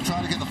Hamilton will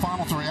try to get the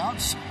final 3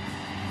 outs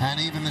and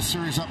even this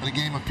series up at a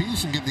game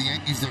apiece and give the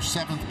Yankees their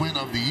 7th win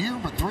of the year,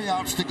 but 3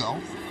 outs to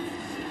go.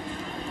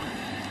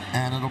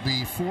 And it'll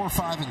be 4,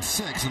 5, and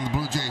 6 in the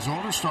Blue Jays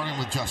order, starting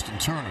with Justin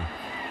Turner.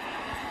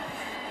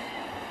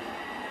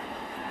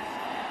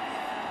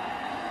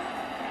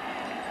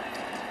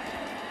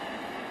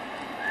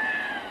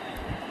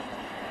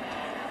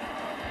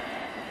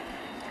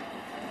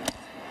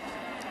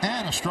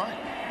 And a strike.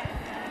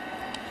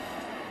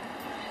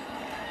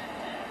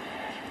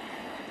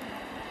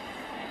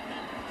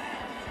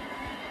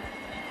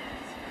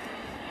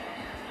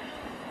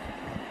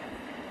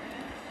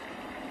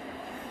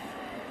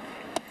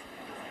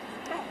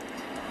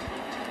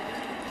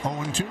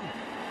 0-2.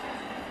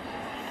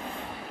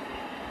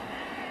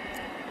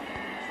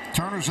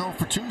 Turner's 0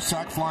 for 2,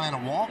 sac fly and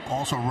a walk,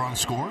 also run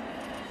scored.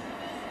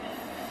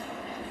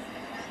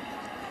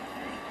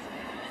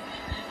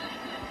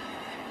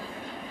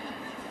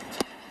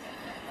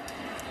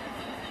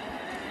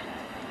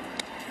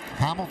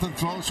 Hamilton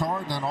throws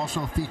hard and then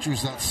also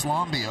features that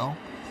Slombio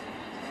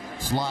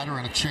slider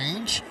and a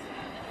change.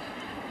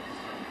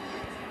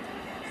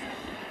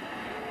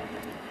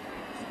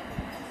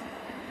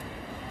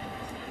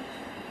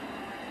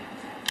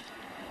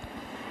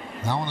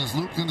 That one is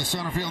looped into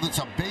center field. It's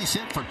a base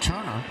hit for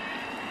Turner.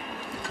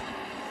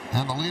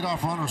 And the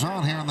leadoff runner's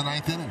on here in the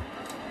 9th inning.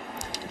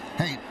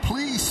 Hey,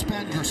 please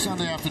spend your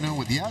Sunday afternoon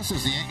with Yes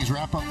as the Yankees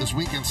wrap up this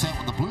weekend set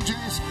with the Blue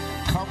Jays.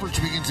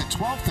 Coverage begins at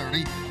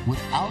 12:30 with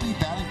Audi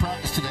batting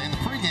practice today in the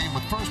pregame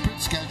with first pitch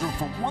scheduled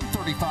for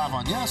 1:35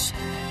 on Yes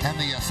and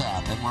the Yes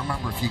app. And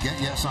remember, if you get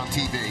Yes on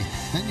TV,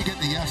 then you get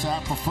the Yes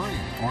app for free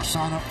or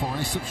sign up for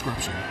a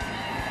subscription.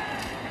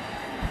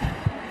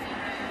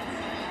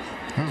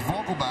 Here's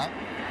Vogelbach.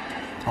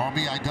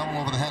 RBI double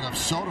over the head of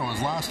Soto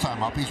his last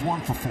time up. He's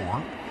 1 for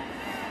 4.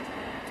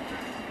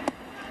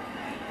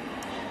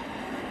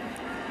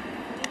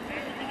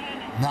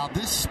 Now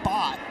this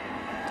spot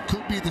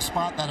could be the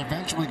spot that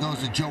eventually goes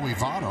to Joey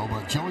Votto,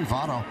 but Joey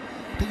Votto,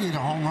 I think he hit a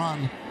home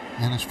run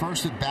in his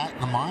first at bat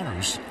in the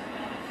minors,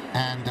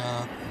 and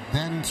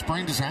then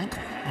sprained his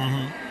ankle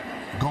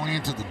going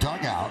into the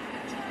dugout,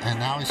 and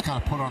now he's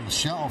kind of put on the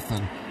shelf.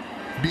 And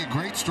it'd be a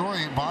great story.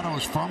 Votto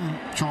is from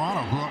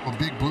Toronto, grew up a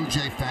big Blue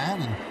Jay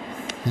fan, and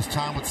his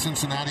time with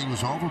Cincinnati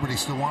was over, but he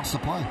still wants to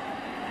play.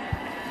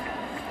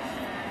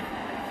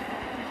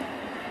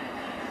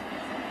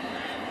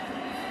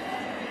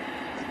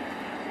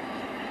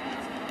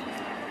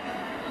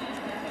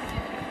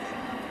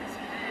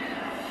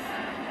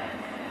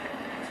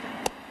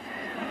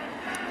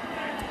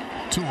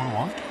 Two on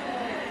one.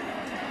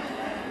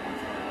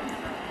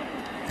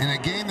 In a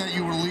game that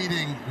you were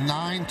leading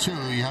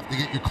 9-2, you have to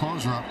get your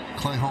closer up,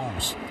 Clay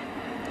Holmes.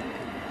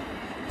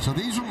 So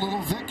these are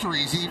little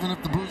victories, even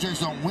if the Blue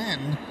Jays don't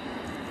win.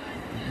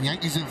 The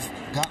Yankees have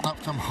gotten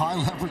up some high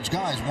leverage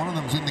guys. One of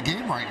them's in the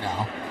game right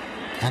now.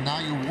 And now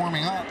you're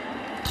warming up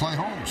Clay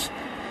Holmes.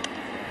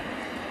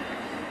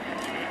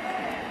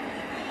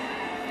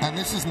 And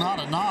this is not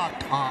a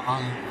knock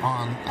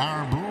on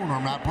Aaron Boone or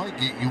Matt Blake.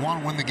 You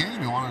want to win the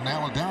game. You want to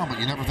nail it down, but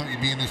you never thought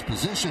you'd be in this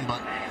position.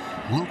 But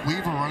Luke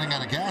Weaver running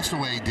out of gas the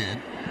way he did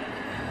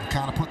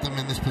kind of put them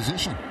in this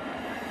position.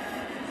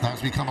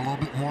 That's become a little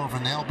bit more of a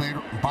nail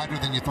biter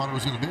than you thought it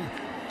was going to be.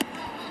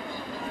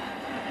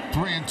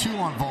 3-2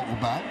 on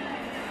Vogelbach.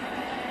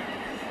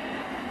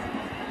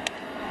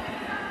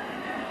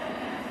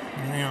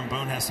 Aaron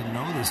Boone has to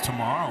know this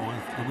tomorrow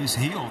with Luis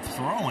Gil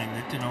throwing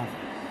that,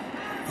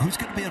 who's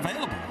going to be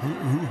available?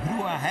 Who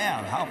do I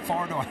have? How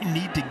far do I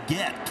need to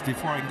get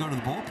before I can go to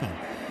the bullpen?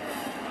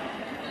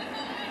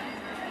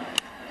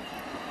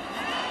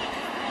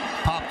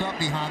 Popped up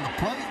behind the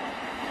plate.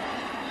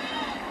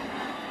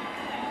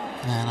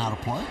 And out of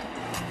play.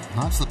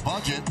 That's the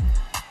budget.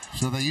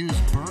 So they used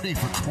Birdie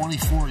for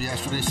 24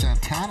 yesterday.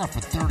 Santana for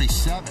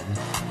 37.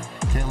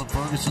 Caleb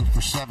Ferguson for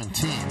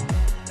 17.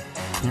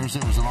 Thursday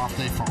was an off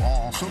day for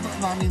all. So,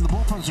 I mean, the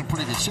bullpen's in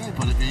pretty good shape.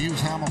 But if you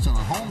use Hamilton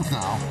and Holmes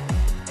now,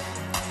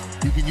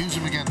 you can use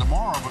him again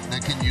tomorrow, but they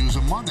can use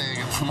him Monday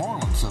against the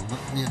Marlins. So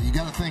you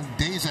got to think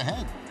days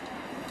ahead.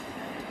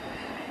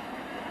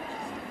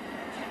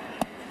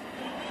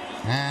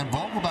 And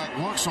Vogelbach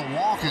works a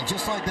walk, and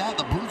just like that,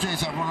 the Blue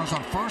Jays have runners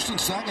on first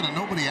and second and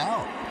nobody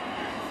out.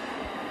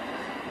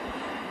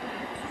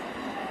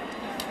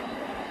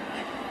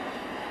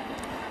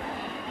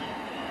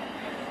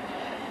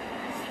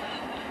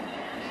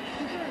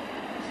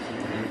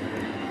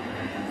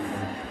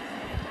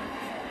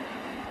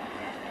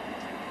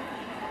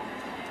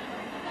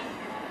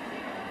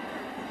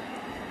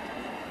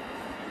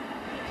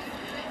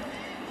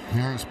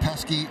 Here's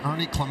pesky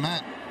Ernie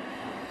Clement.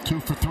 2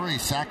 for 3,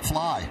 sac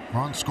fly,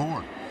 run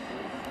scored.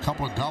 A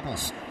couple of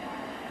doubles.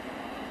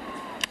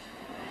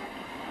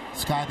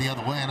 Sky the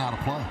other way and out of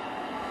play.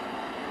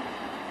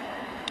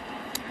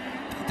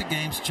 I think the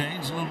game's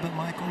changed a little bit,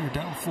 Michael. You're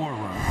down 4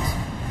 runs.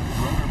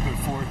 Runner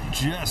before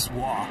just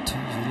walked.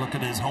 You look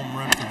at his home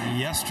run from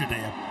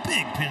yesterday, a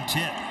big pinch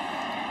hit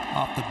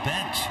off the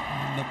bench.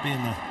 Ended up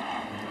being the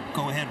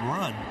go-ahead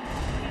run.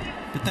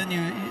 But then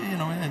you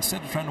know,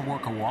 instead of trying to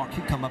work a walk,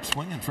 you come up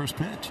swinging first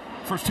pitch.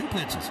 First 2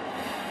 pitches.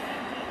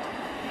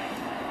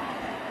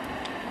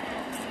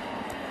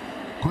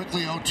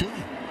 Quickly 0-2.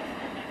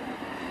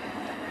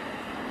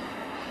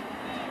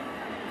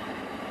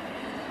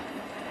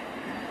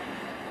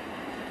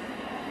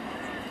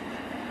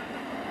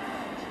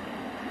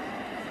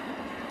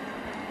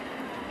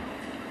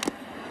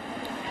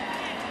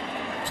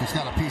 Just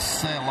got a piece to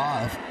stay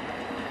alive.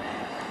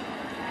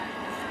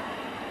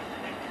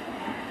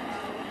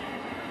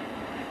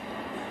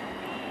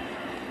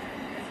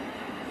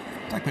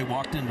 It's like they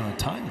walked into a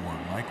time warp,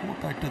 Mike. We're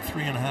back to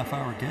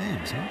 3.5-hour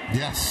games, huh?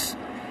 Yes.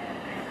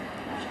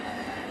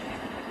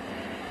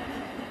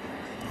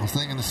 I was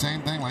thinking the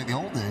same thing like the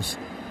old days.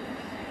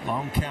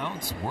 Long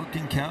counts,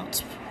 working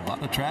counts, a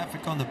lot of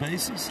traffic on the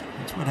bases.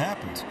 That's what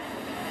happens.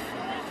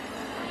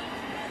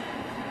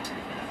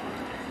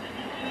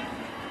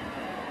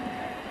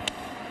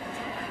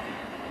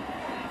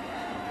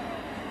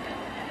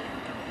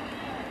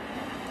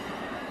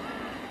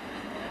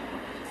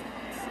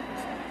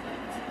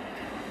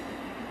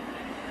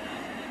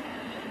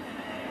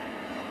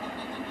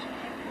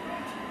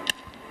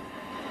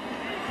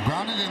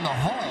 Grounded in the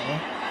hole,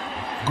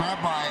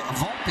 grabbed by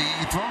Volpe.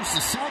 He throws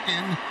to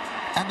second,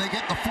 and they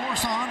get the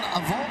force on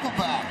a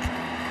Vogelback.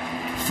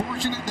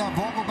 Fortunate that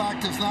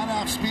Vogelback does not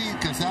have speed,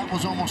 because that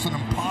was almost an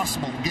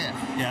impossible get.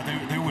 Yeah,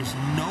 there was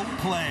no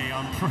play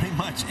on pretty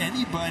much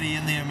anybody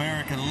in the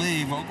American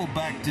League.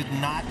 Vogelback did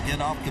not get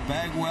off the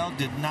bag well,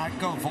 did not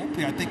go.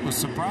 Volpe, I think, was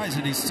surprised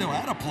that he still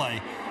had a play.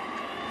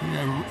 He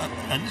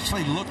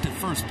initially looked at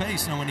first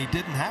base, and when he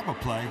didn't have a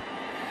play,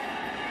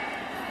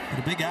 but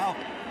a big out.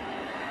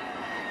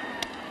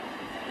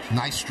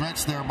 Nice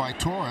stretch there by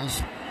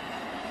Torres.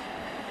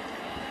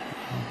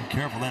 Be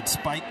careful, that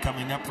spike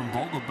coming up from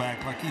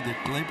Vogelback. Lucky that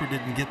Glaber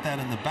didn't get that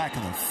in the back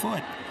of the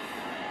foot.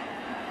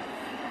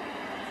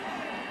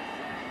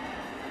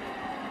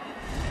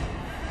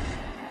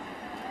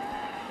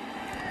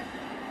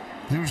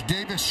 There's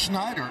Davis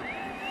Schneider.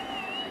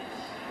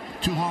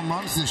 2 home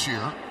runs this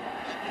year.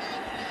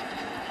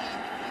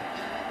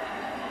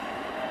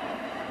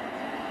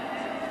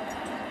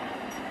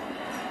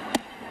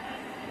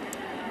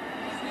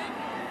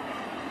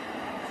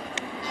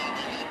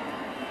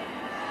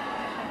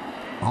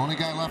 Only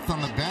guy left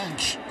on the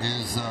bench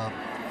is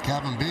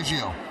Kevin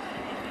Biggio.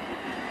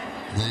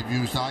 They've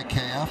used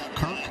IKF,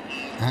 Kirk,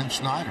 and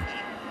Schneider.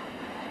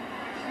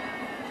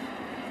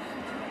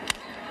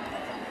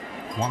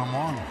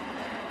 1-1.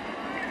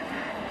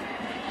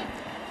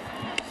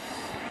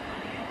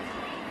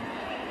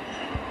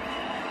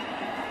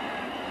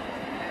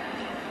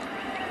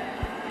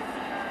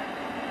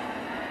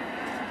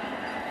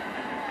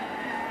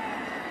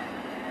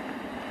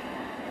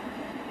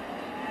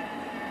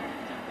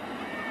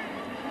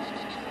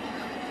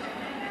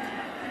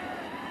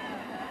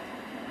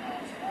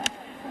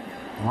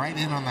 Right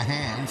in on the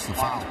hands, the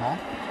fastball.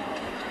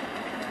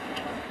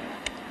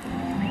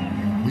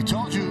 We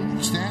told you,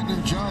 Stanton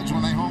and Judge,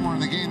 when they homer in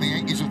the game, the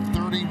Yankees are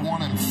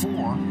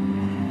 31-4.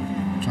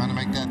 Trying to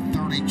make that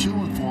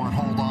 32-4 and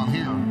hold on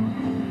here.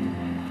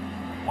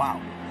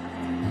 Wow.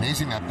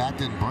 Amazing that bat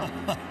didn't burn.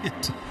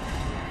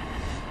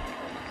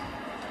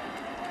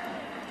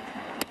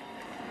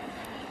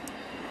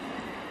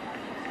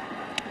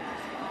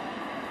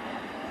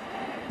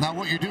 Now,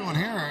 what you're doing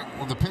here,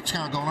 with the pitch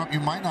count going up,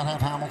 you might not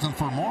have Hamilton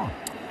for more.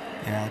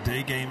 Yeah,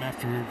 day game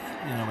after,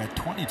 at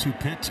 22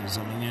 pitches.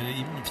 I mean,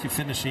 even if you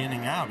finish the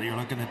inning out, you're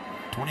looking at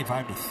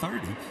 25 to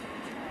 30.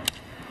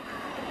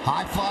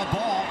 High fly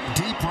ball,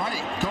 deep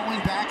right. Going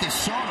back is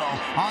Soto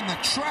on the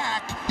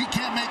track. He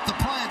can't make the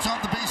play. It's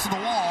off the base of the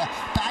wall.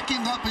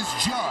 Backing up is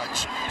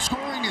Judge.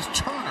 Scoring is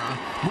Turner.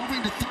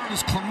 Moving to third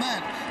is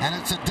Clement. And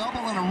it's a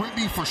double and a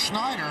ribby for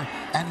Schneider.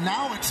 And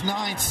now it's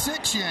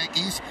 9-6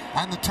 Yankees.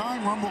 And the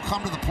tying run will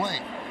come to the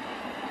plate.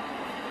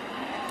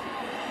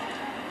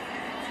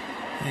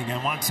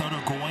 Again, Juan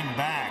Soto going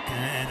back,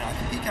 and I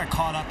think he got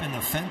caught up in the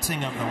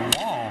fencing of the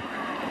wall,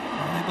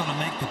 unable to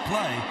make the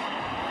play.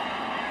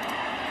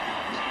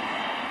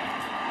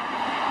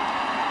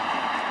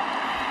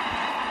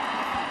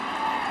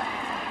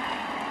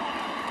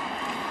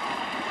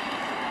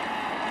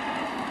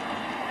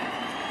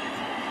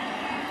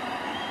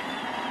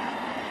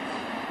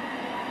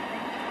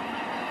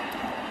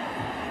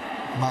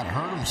 Might have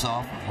hurt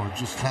himself or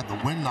just had the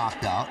wind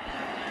knocked out.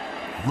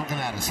 Looking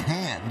at his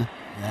hand.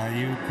 Yeah,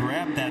 you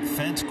grab that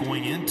fence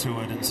going into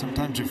it, and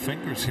sometimes your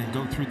fingers can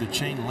go through the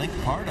chain link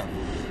part of it.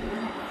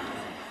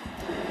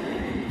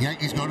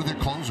 Yankees go to their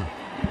closer.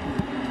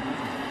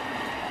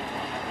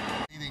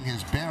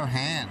 His bare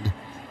hand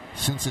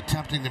since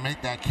attempting to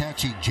make that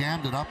catch. He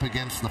jammed it up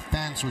against the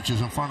fence, which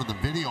is in front of the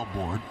video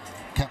board.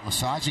 Kept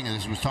massaging it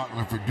as he was talking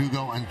to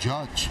Verdugo and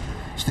Judge.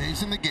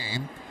 Stays in the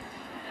game.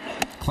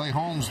 Clay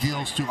Holmes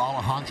deals to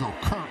Alejandro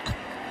Kirk.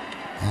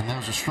 And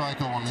there's a strike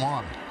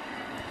 0-1.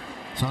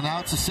 So now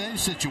it's a save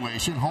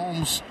situation.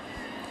 Holmes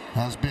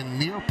has been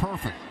near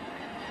perfect.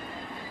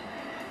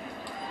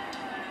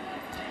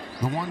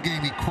 The one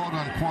game he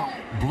quote-unquote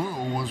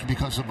blew was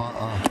because of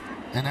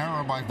an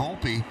error by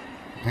Volpe.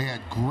 They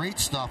had great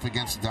stuff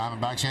against the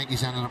Diamondbacks.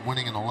 Yankees ended up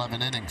winning in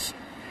 11 innings.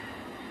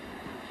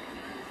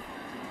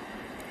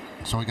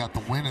 So he got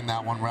the win in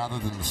that one rather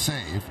than the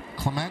save.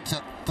 Clement's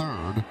at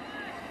third.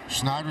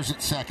 Schneider's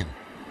at second.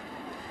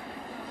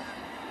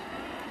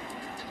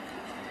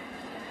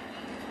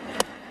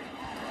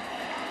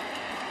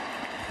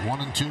 One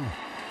and two.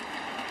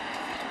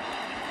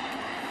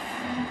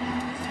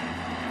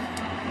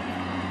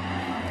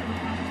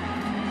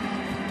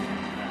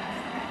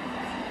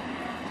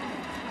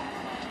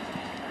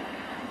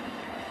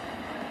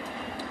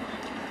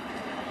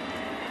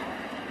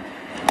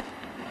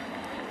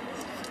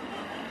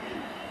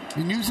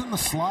 Been using the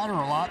slider a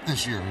lot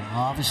this year.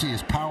 Obviously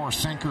his power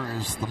sinker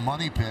is the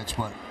money pitch,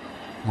 but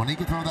When he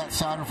can throw that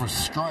slider for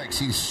strikes,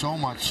 he's so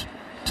much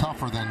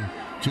tougher than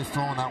just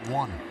throwing that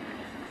one.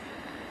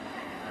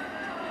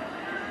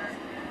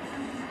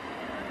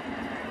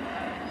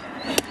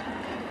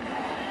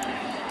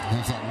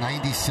 There's that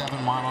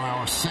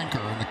 97-mile-an-hour sinker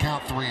in the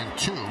count,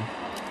 3-2.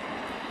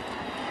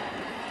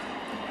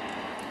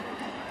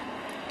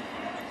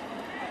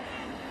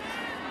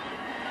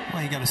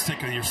 Well, you got to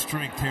stick with your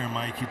strength here,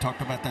 Mike. You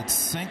talked about that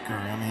sinker.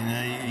 I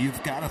mean,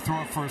 you've got to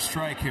throw it for a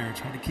strike here.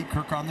 Try to keep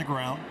Kirk on the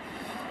ground.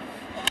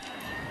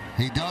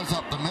 He does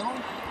up the middle.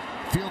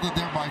 Fielded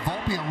there by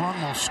Volpe. A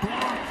run will score.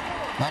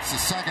 That's the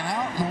second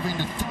out. Moving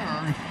to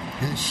third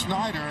is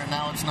Schneider, and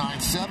now it's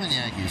 9-7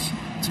 Yankees.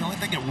 It's the only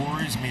thing that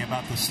worries me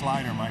about the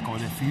slider, Michael.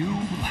 If you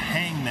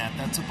hang that,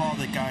 that's a ball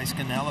that guys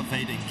can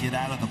elevate and get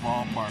out of the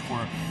ballpark.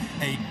 Where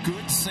a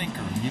good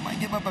sinker, you might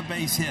give up a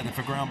base hit if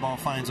a ground ball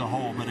finds a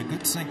hole, but a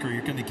good sinker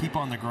you're going to keep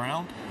on the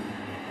ground.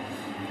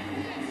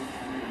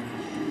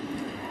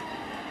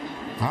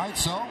 All right,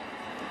 so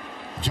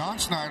John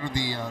Schneider,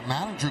 the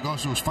manager,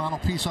 goes to his final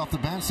piece off the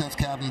bench. That's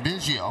Kevin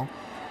Biggio,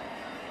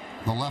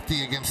 the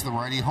lefty against the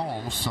righty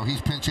Holmes. So he's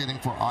pinch hitting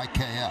for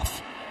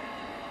IKF.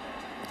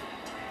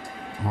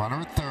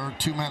 Runner at third,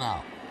 2 men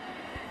out.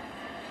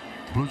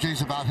 Blue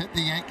Jays about hit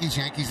the Yankees.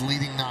 Yankees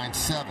leading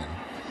 9-7.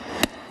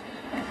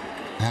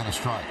 And a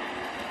strike.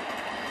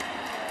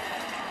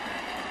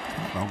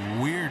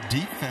 A weird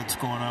defense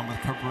going on with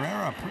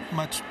Cabrera pretty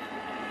much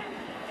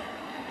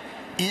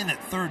in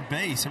at third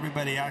base.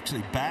 Everybody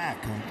actually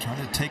back and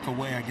trying to take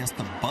away, I guess,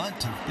 the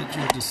bunt if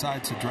Biggio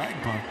decides to drag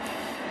bunt.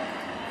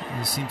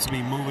 He seems to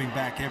be moving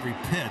back every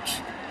pitch.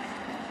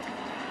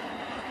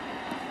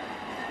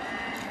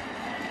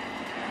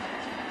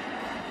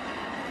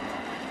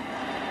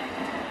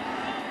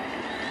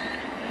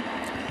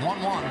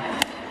 One.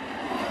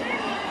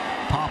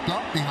 Popped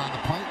up behind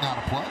the plate, not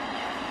a play.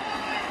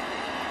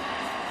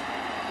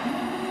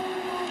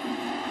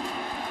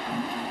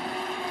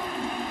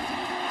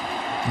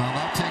 Well,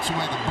 that takes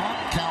away the bunt.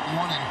 Count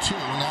 1-2.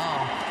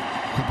 Now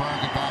Cabrera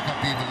can back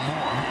up even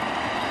more.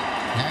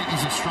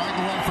 Yankees a strike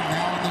away from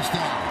nailing this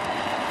down.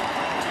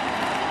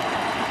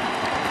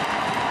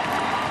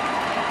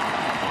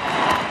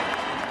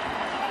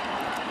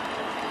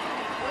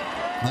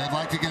 They'd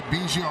like to get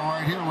Biggio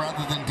right here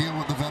rather than deal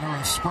with the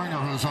veteran Springer,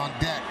 who's on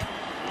deck.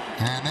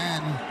 And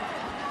then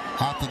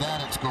after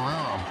that, it's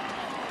Guerrero.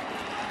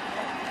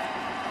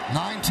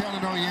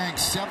 9-10-0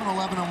 Yanks,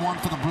 7-11-1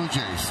 for the Blue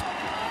Jays.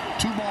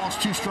 2 balls,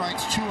 2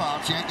 strikes, 2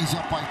 outs. Yankees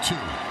up by 2.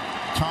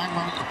 Tying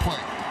run at the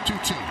plate.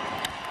 2-2.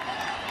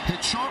 Hit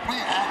sharply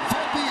at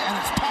Volpe, and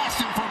it's past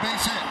him for a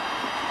base hit.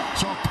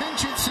 So a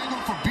pinch hit single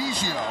for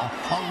Biggio.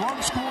 A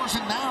run scores,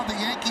 and now the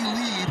Yankee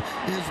lead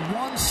is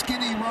 1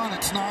 skinny run.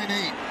 It's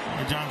 9-8.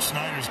 Well, John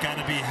Schneider's got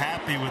to be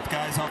happy with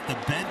guys off the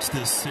bench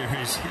this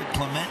series. Hit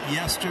Clement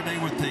yesterday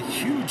with the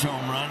huge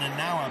home run, and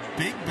now a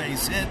big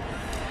base hit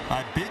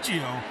by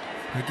Biggio.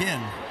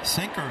 Again,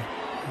 sinker.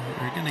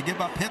 They're going to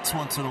give up hits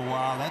once in a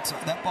while.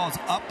 That ball's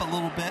up a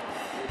little bit,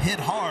 hit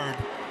hard.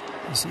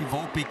 You see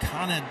Volpe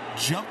kind of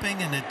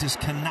jumping, and it just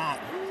cannot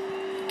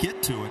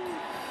get to it.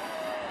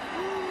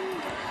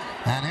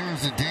 And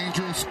here's the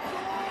dangerous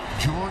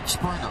George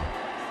Springer.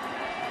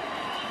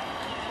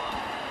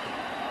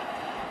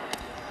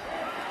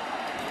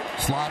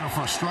 Slider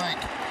for a strike.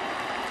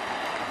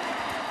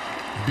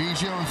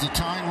 Biggio is the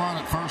tying run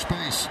at first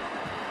base.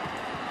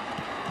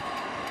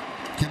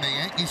 Can the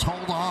Yankees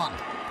hold on?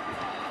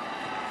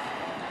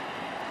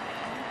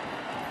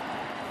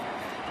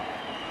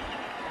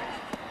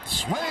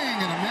 Swing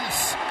and a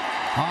miss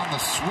on the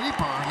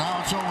sweeper.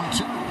 Now it's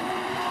 0-2.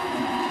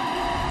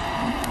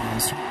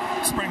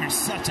 Springer's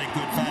such a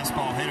good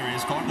fastball hitter.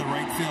 He's gone to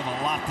right field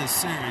a lot this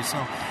series, so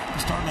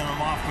he's starting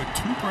him off with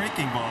 2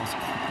 breaking balls.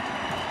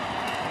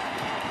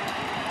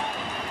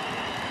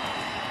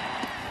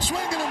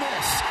 Swing and a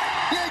miss.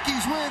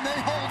 Yankees win. They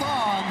hold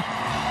on.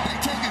 They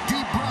take a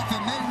deep breath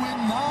and they win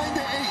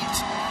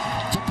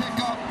 9-8 to pick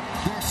up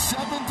their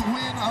 7th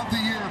win of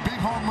the year. Big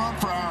home run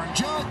for Aaron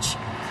Judge.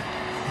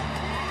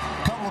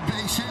 Couple of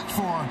base hits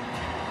for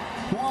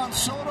Juan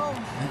Soto.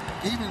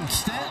 Even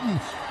Stanton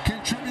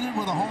contributed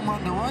with a home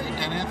run to right,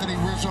 and Anthony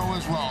Rizzo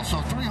as well.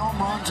 So 3 home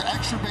runs,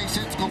 extra base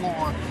hits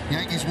galore.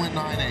 Yankees win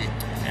 9-8.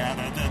 Yeah,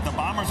 the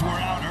Bombers were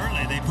out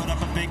early. They put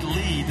up a big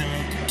lead.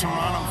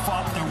 Toronto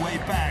fought their way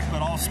back,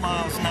 but all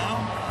smiles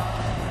now.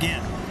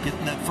 Again,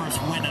 getting that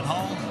first win at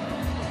home.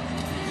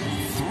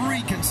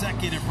 3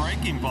 consecutive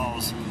breaking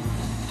balls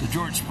to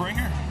George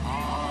Springer.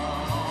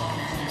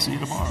 See you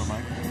tomorrow,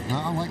 Mike.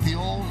 Like the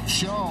old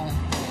show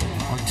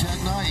on Ted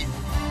Knight.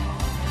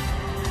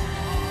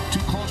 Too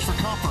close for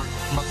comfort,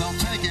 but they'll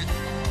take it.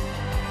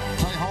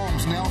 Clay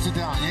Holmes nails it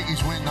down.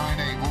 Yankees win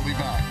 9-8. We'll be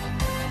back.